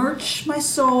Yep. smirch my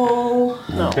soul.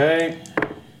 No. Okay.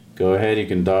 Go ahead. You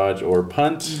can dodge or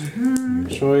punt. Your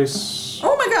choice.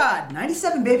 Oh my God,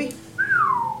 97, baby.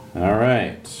 All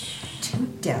right. 2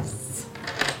 deaths.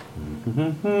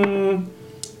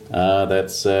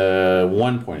 That's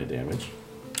 1 point of damage.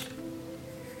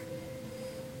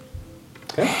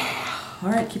 Okay. All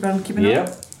right, keep on keeping Yep.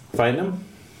 on. Fighting him.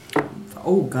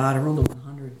 Oh God, I rolled a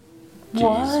 100.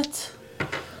 What?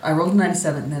 I rolled a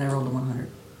 97 and then I rolled a 100.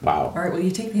 Wow. All right, will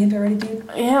you take the hint already, dude?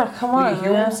 Yeah, come Will on. you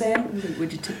hear what man. I'm saying?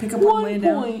 Would you pick up what I'm 1 laying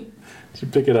down? point. Did you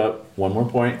pick it up? 1 more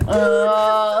point.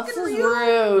 This is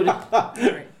rude. All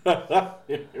right.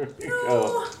 Here we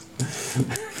go.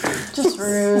 Just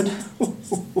rude.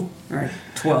 All right,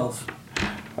 12.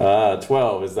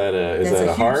 12. Is that a That's a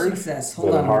huge hard? success. Is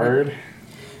Hold that on a a hard?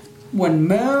 One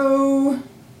mo.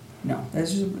 No,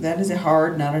 that is a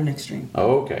hard, not an extreme.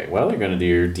 Okay. Well, you're gonna do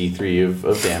your D3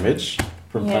 of damage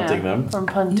from punting them. From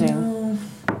punting. No.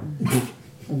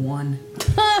 1.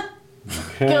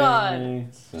 Okay. God.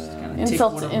 So-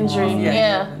 Insult one to of them injury. off.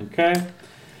 Yeah. okay.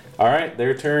 All right.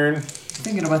 Their turn.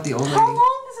 Thinking about the old lady. How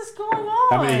long is this going on?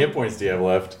 How many hit points do you have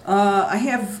left? I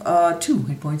have 2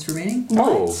 hit points remaining.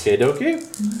 Okay, dokie.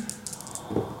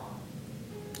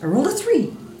 I rolled a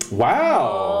 3.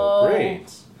 Wow. Oh.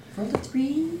 Great. Rolled a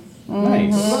 3.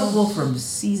 Nice. Little Wolfram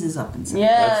seizes up and says,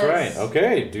 Yes. That's right.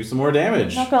 Okay. Do some more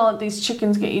damage. I'm not gonna let these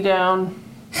chickens get you down.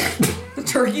 The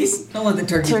turkeys? Don't let the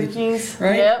turkeys. Turkeys.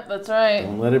 Right? Yep, that's right.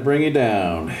 Don't let it bring you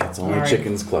down. It's only All right.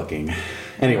 chickens clucking.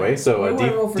 Anyway, so What do I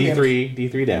roll for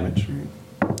D3 damage.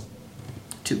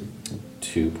 2.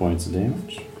 2 points of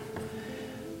damage.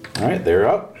 All right, they're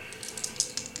up.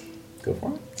 Go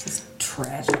for it. This is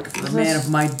tragic for a This- man of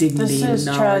my dignity This and is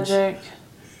knowledge. tragic.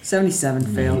 77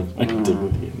 failed. My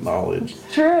dignity and knowledge.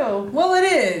 True. Well, it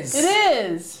is. It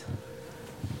is.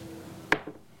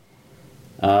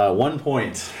 1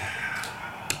 point.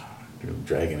 You're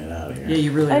dragging it out Yeah, here.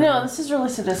 you really I are. know, this is really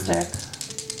sadistic.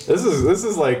 This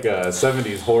is like a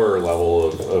 70s horror level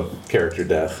of character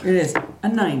death. It is. A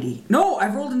 90. No,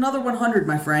 I've rolled another 100,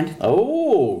 my friend.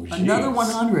 Oh, jeez. Another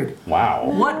 100. Wow.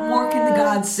 What more can the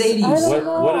gods say to you? I don't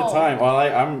What a know. time. Well,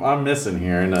 I'm missing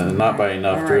here, and not by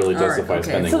enough to really All right, justify okay.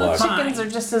 spending So the luck. chickens are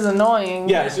just as annoying.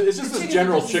 Yeah, it's just The this chickens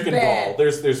general are just chicken bad. ball.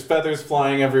 There's feathers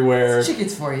flying everywhere.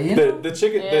 Chickens for you, you know? The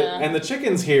chicken Yeah. and the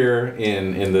chickens here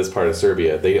in this part of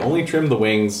Serbia, they only trim the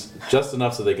wings just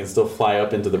enough so they can still fly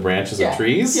up into the branches Yeah, of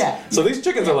trees. yeah, So these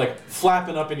chickens are like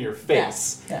flapping up in your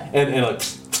face, yeah. and like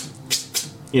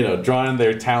drawing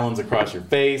their talons across your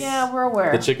face. Yeah, we're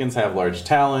aware. The chickens have large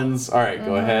talons. All right,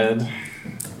 go ahead.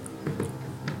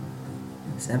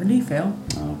 70 fail.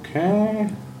 Okay.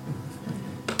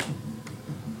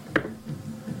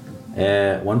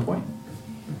 At 1 point.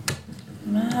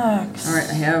 Max. All right,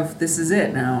 I have. This is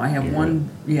it now. I have You're one.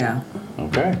 Yeah.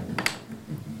 Okay.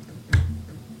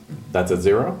 That's at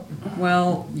 0.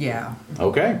 Well, yeah.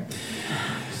 Okay.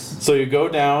 So you go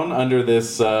down under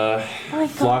this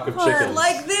flock of God. chickens.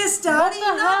 Like this, What Dottie. the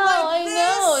hell? I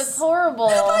know, it's horrible.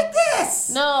 Not like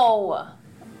this. No.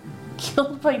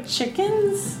 Killed by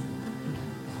chickens?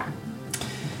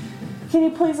 Can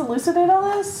you please elucidate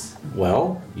all this?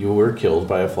 Well, you were killed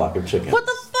by a flock of chickens. What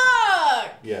the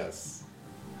fuck? Yes.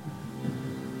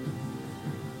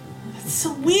 It's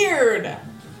so weird.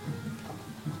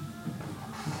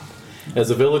 As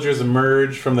the villagers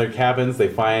emerge from their cabins, they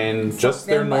find just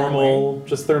their them, by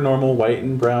the normal white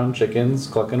and brown chickens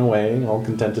clucking away, all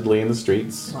contentedly in the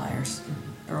streets. Liars.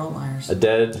 They're all liars. A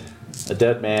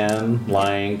dead man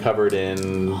lying covered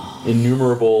in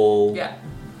innumerable Yeah.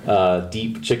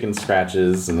 deep chicken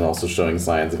scratches, and also showing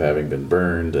signs of having been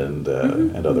burned and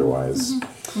otherwise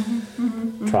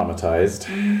traumatized.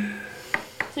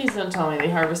 Please don't tell me they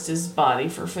harvest his body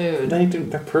for food.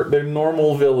 They're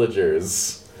normal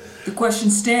villagers. The question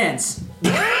stands.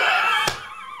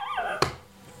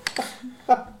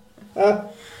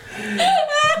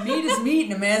 Meat is meat,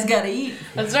 and a man's got to eat.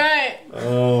 That's right.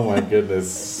 Oh my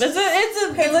goodness. It's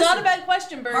not a bad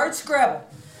question, Bert. Hard scrabble.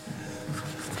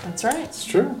 That's right. It's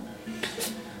true.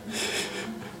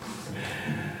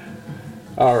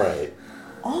 All right.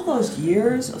 All those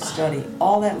years of study,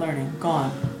 all that learning,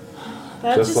 gone.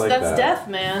 Just like that's that. death,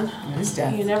 man. It is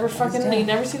death. You never you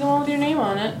never see the one with your name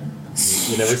on it.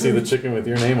 You never see the chicken with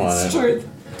your name on it. It's truth.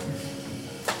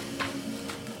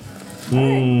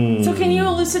 So can you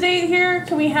elucidate here?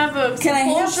 Can we have a Can I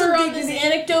have some closure on this dignity?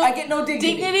 anecdote? I get no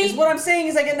dignity. Is what I'm saying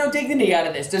is I get no dignity out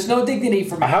of this. There's no dignity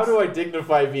for me. How do I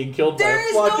dignify being killed by There a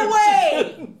is flock no of way.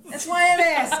 chickens? That's why I'm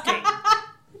asking.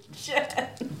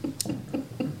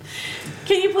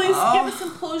 Can you please give us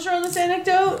some closure on this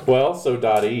anecdote? Well, so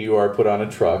Dottie, you are put on a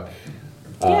truck.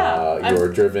 Yeah, You are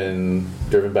driven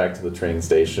back to the train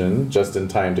station just in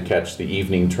time to catch the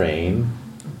evening train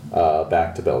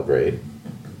back to Belgrade.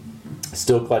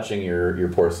 Still clutching your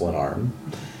porcelain arm.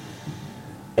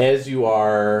 As you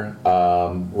are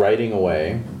riding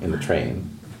away in the train,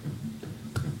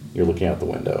 you're looking out the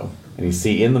window, and you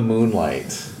see in the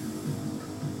moonlight,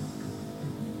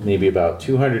 maybe about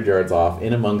 200 yards off,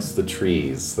 in amongst the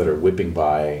trees that are whipping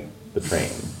by the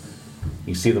train,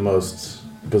 you see the most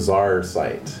bizarre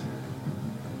sight.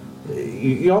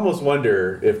 You almost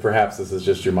wonder if perhaps this is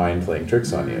just your mind playing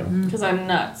tricks on you. Because I'm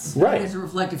nuts. Right. There's a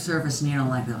reflective surface, and you don't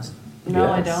like those. No,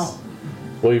 I Yes. don't.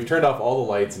 Well, you've turned off all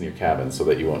the lights in your cabin so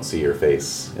that you won't see your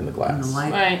face in the In glass. the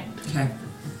light. Right. Okay.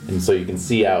 And so you can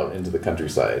see out into the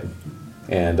countryside.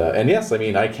 And yes, I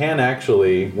mean, I can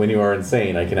actually, when you are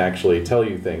insane, I can actually tell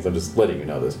you things. I'm just letting you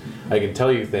know this. I can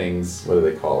tell you things, what do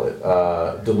they call it?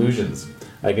 Delusions.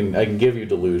 I can give you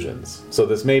delusions. So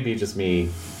this may be just me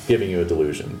giving you a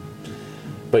delusion.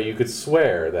 But you could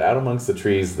swear that out amongst the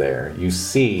trees there, you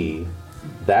see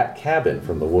that cabin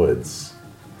from the woods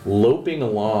loping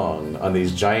along on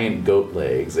these giant goat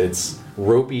legs, its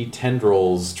ropey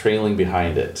tendrils trailing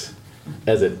behind it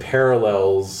as it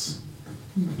parallels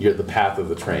the path of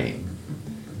the train.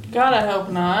 God, I hope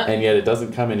not. And yet it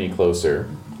doesn't come any closer.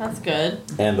 That's good.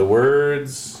 And the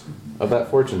words of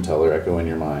that fortune teller echo in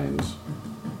your mind.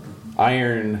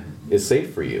 Iron is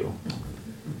safe for you,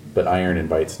 but iron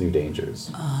invites new dangers.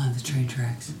 Ah, the train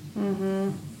tracks.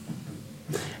 And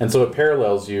so it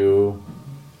parallels you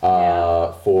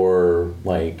for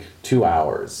like 2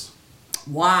 hours,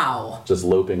 Wow. just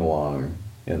loping along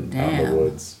on the Damn.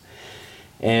 woods.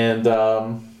 And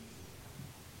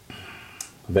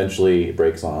eventually it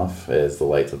breaks off as the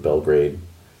lights of Belgrade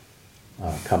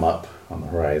come up on the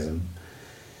horizon.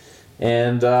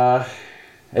 And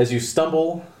as you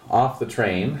stumble off the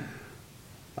train,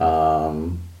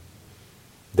 there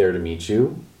to meet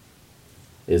you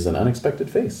is an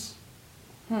unexpected face.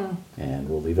 And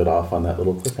we'll leave it off on that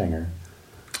little cliffhanger.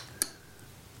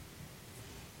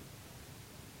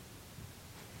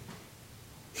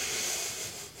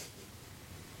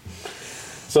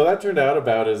 So that turned out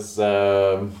about as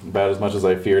much as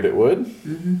I feared it would.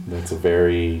 Mm-hmm. That's a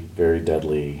very, very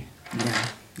deadly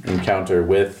encounter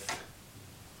with,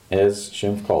 as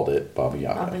Schimpf called it, Baba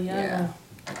Yaga. Baba Yaga.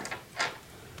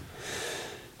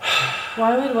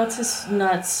 Why would what's his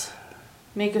nuts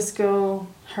make us go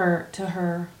to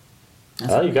her?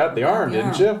 Oh, you got the arm,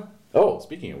 didn't you? Oh,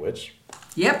 speaking of which.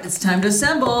 Yep, it's time to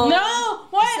assemble. No!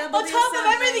 What? Assemble On the top of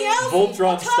assembly. everything else? Voltron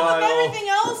On top style. of everything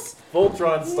else?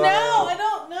 Voltron style. No, I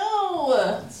don't know.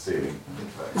 Let's see.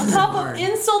 On top hard. of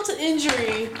insult to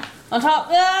injury. On top.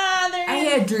 There I you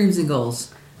had dreams and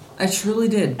goals. I truly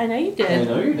did. I know you I did.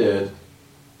 know you did.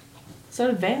 So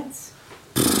did Vance.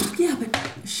 Yeah, but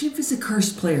Schimpf is a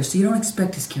cursed player, so you don't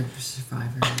expect his character to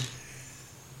survive. Right?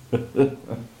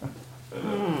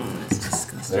 It's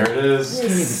disgusting. There it I is.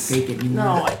 can't even fake it anymore.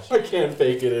 No, I can't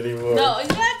fake it anymore. no,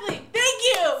 exactly. Thank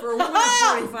you. For a woman of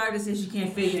 45 to say she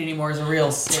can't fake it anymore is a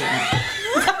real statement.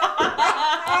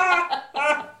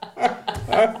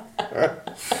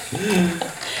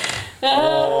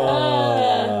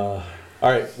 All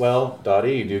right, well,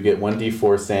 Dottie, you do get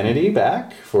 1d4 sanity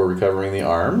back for recovering the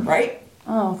arm. Right?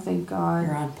 Oh, thank God.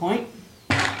 You're on point.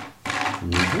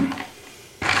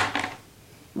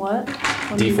 What?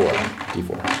 D4.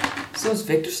 D4. So is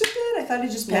Victor so dead? I thought he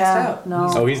just passed Yeah, out.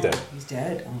 no. Oh, he's dead. He's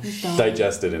dead. Oh, shit.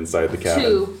 Digested inside the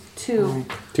cabin. Two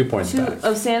 2 points back.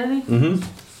 of sanity.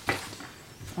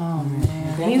 Mm-hmm. Oh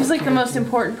man, he was like the most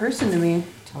important person to me.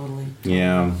 Totally.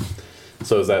 Yeah.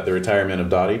 So is that the retirement of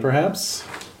Dottie, perhaps?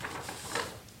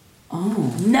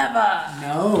 Oh. Never.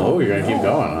 No. Oh, you're gonna keep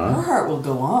going, huh? Her heart will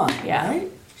go on. Yeah.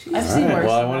 Right? I've All seen right. worse.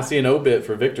 Well, I than want that. to see an obit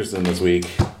for Victorson this week.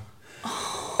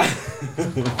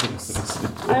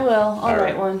 I will. I'll All write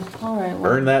right. one. I'll write one.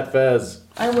 Earn that fez.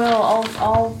 I will.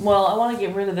 Well, I want to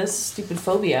get rid of this stupid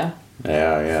phobia.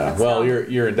 Yeah. That's Well, not-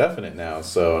 you're indefinite now,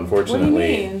 so What do you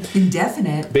unfortunately, mean?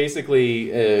 Indefinite.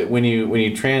 basically, when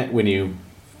you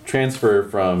transfer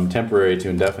from temporary to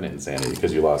indefinite insanity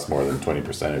because you lost more than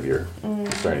 20% of your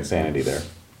starting sanity there.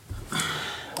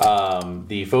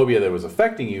 The phobia that was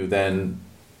affecting you then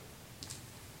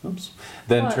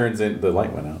What? turns in. The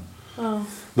light went out. Oh.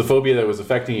 The phobia that was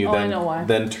affecting you Oh, I know why.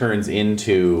 then turns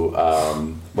into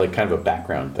like kind of a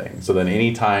background thing. So then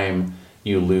anytime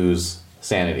you lose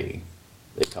sanity,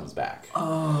 it comes back.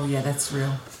 Oh, yeah, that's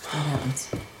real. That happens.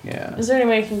 Yeah. Is there any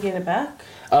way I can get it back?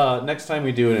 Next time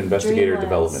we do an investigator Dreamlands.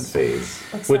 development phase,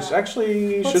 What's which that?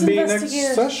 actually What's should be next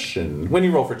investigator? session when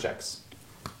you roll for checks.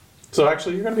 So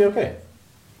actually, you're gonna be okay.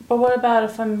 But what about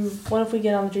what if we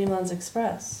get on the Dreamlands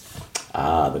Express?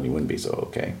 Then you wouldn't be so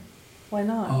okay Why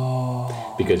not?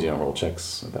 Oh. because you don't roll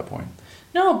checks at that point.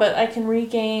 No, but I can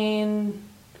regain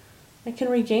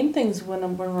things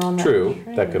when we're on that True,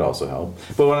 train. that could also help.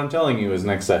 But what I'm telling you is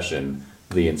next session,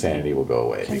 the insanity will go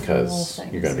away Can roll because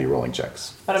things. you're gonna be rolling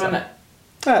checks. But I'm So- gonna.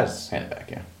 Just hand it back,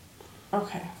 yeah.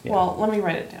 Okay. Yeah. Well, let me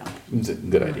write it down. It's a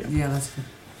good idea. Yeah, that's good.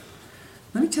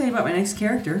 Let me tell you about my next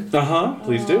character.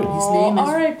 Please do. name is-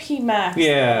 R.I.P. Max.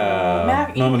 Yeah,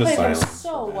 Mac, you moment of played him silence.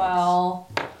 so well.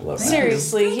 Love that.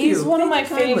 Seriously, Thank he's you. one of my Thank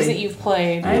you kindly. faves that you've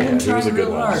played. I've Yeah, been he trying was a good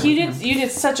real one. hard. You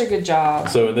did such a good job.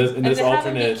 So in this And to have him get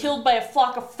alternate killed by a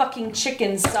flock of fucking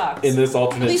chickens sucks. in this At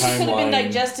alternate least he could have been timeline,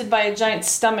 digested by a giant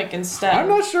stomach instead. I'm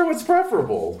not sure what's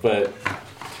preferable, but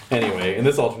anyway, in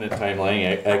this alternate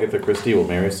timeline, Agatha Christie will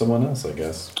marry someone else, I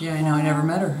guess. Yeah, I know. I never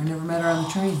met her. I never met her on the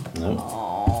train. No.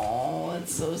 Oh,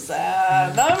 it's so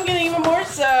sad. Now I'm getting even more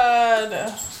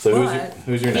sad. So But-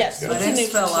 who's your Yes, next My What's guy? your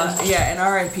next new fella, fiction? yeah, in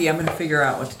RIP, I'm going to figure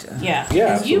out what to do. Yeah.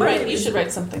 Yeah, You absolutely. should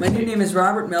write something. My new name is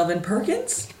Robert Melvin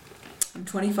Perkins. I'm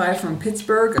 25 from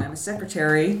Pittsburgh. I'm a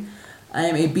secretary. I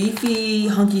am a beefy,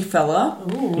 hunky fella.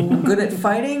 I'm good at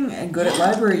fighting and good at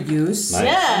library use. Nice. I'm a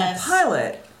Yes.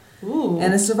 pilot Ooh.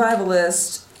 and a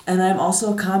survivalist, and I'm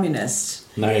also a communist.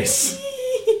 Nice.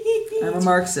 I'm a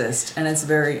Marxist, and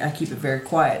I keep it very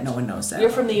quiet. No one knows that. You're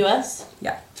from the U.S.?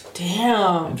 Yeah,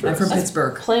 Damn. I'm from Interesting.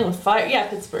 Pittsburgh. Playing with fire. Yeah,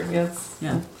 Pittsburgh. Yes.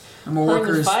 Yeah, I'm a Playing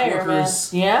with fire, man.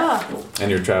 workers. Yeah. And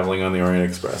you're traveling on the Orient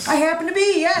Express. I happen to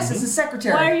be, yes, as a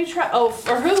secretary. Why are you trying? Oh,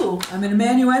 for who? I'm an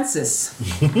amanuensis.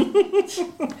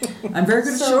 I'm very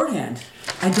good at So- shorthand.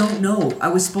 I don't know. I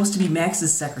was supposed to be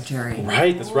Max's secretary.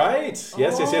 Right, that's right.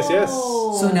 Yes.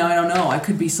 Oh. So now I don't know. I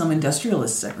could be some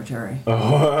industrialist secretary.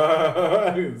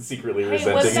 Secretly Hey,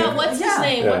 resenting it. what's his Yeah.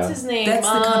 name? Yeah. What's his name? That's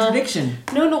the contradiction.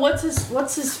 No, what's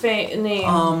his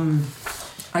name?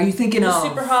 Are you thinking the of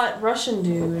super hot Russian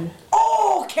dude.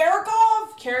 Oh,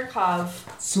 Karakov? Karakov.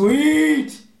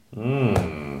 Sweet.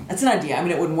 Mm. That's an idea. I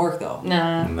mean, it wouldn't work though.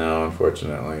 Nah. No,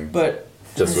 unfortunately. But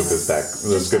Just with his back.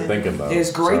 It was good thinking, though.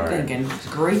 it's great Sorry. thinking. It's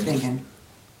great thinking.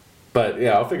 But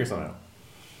yeah, I'll figure something out.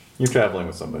 You're traveling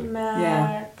with somebody.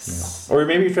 Max. Or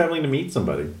maybe you're traveling to meet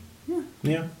somebody.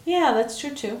 Yeah. Yeah, that's true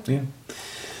too. Yeah.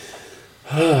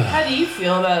 How do you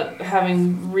feel about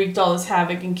having wreaked all this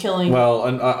havoc and killing? Well,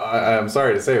 and I'm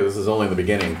sorry to say, this is only the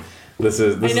beginning. This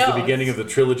is the know. beginning of the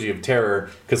trilogy of terror,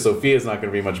 because Sophia's not going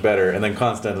to be much better, and then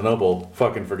Constantinople,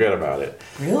 fucking forget about it.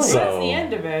 Really? So- that's the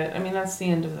end of it. I mean, that's the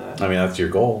end of the. I mean, that's your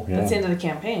goal. Yeah. That's the end of the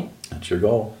campaign. That's your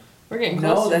goal. We're getting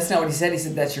close No, that's not what he said. He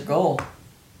said that's your goal.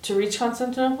 to reach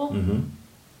Constantinople. Mm-hmm.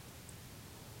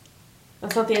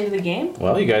 That's not the end of the game.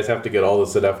 Well, you guys have to get all the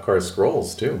Sedefkar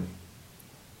scrolls, too.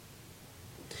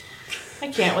 I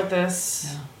can't with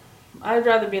this. I'd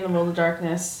rather be in the world of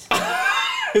darkness.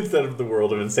 Instead of the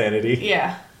world of insanity.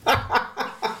 Yeah.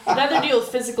 I'd rather deal with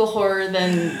physical horror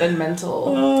than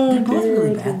mental. They're both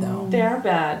really bad though. They are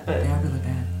bad, but They are really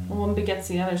bad. one begets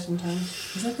the other sometimes.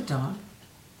 Is that the dog?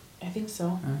 I think so.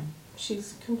 Alright.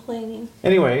 She's complaining.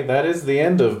 Anyway, that is the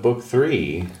end of book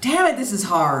 3. Damn it! This is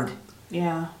hard.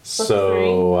 Yeah. Book So,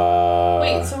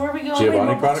 three. Wait, so where are we going?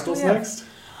 Giovanni what books do Chronicles we have? next?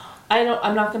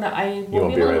 I'm not gonna. I won't won't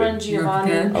be be able to ready? run You're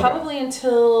Giovanni prepared? probably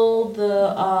until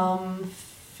the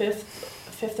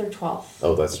fifth or 12th.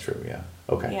 Oh, that's true, yeah.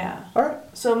 Okay. Yeah. All right.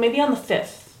 So maybe on the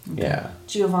 5th, Yeah,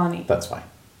 Giovanni. that's fine.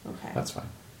 Okay. That's fine.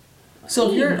 So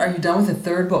are you done with the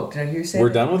third book? Did I hear you say We're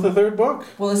that? done with the 3rd book?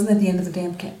 Well, isn't that the end of the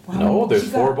damn camp? Wow, No, there's you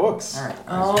 4 got- books. All right.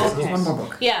 Oh, There's okay. one more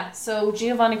book. Yeah. So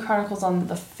Giovanni Chronicles on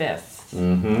the 5th.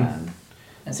 Mm-hmm.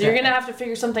 So you're gonna have to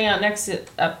figure something out next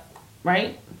up,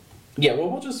 right? Yeah, well,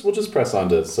 we'll just press on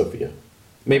to Sophia.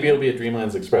 Maybe it'll be a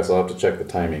Dreamlands Express. I'll have to check the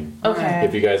timing. Okay.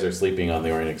 If you guys are sleeping on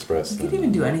the Orient Express, We could then...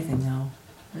 even do anything though.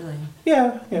 Really.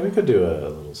 Yeah, we could do a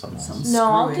little something else. Some- No,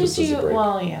 I'll Screw it. do Just as a break.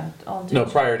 Well, yeah, I'll do. No,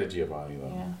 prior to Giovanni,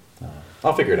 though. Yeah.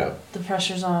 I'll figure it out. The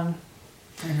pressure's on.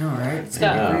 I know, right? It's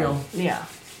got- got real. Yeah.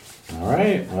 All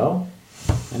right. Well,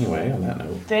 anyway, on that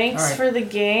note. Thanks All right. for the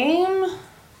game.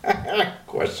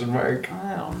 Question mark.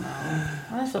 I don't know.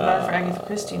 I feel bad for Agatha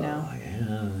Christie now.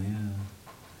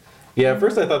 Yeah, at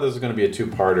first I thought this was going to be a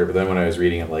two-parter, but then when I was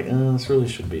reading it, like, this really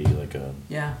should be like a...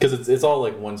 Yeah. Because it's all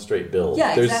like one straight build.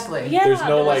 Yeah, there's, exactly. Yeah, There's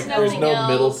no there's there's no nothing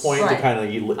middle else. point to Right. kind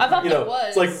of I thought there It's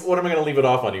was. like, what am I going to leave it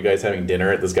off on? You guys having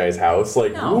dinner at this guy's house?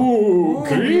 Like, No. ooh, Ooh,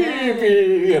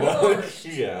 creepy. You know? Ooh.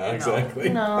 Yeah, No. exactly.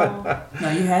 No.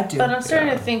 No, you had to. But I'm starting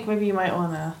Yeah. to think maybe you might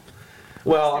want to.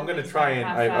 Well, I'm going to try and...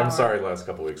 Half I'm hour. sorry the last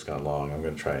couple weeks gone long. I'm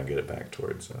going to try and get it back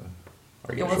towards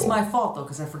our Yeah, well, it's usual. my fault though,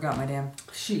 because I forgot my damn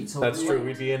sheet. So That's true.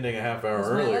 We'd be ending a half hour It's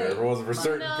my earlier late. if it wasn't for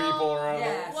certain No. people around.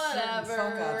 Yeah, Whatever.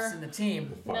 certain fuck ups in the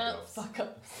team. Fuck No, ups. fuck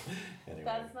up. Anyway,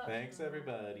 That's not thanks true.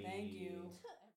 everybody. Thank you.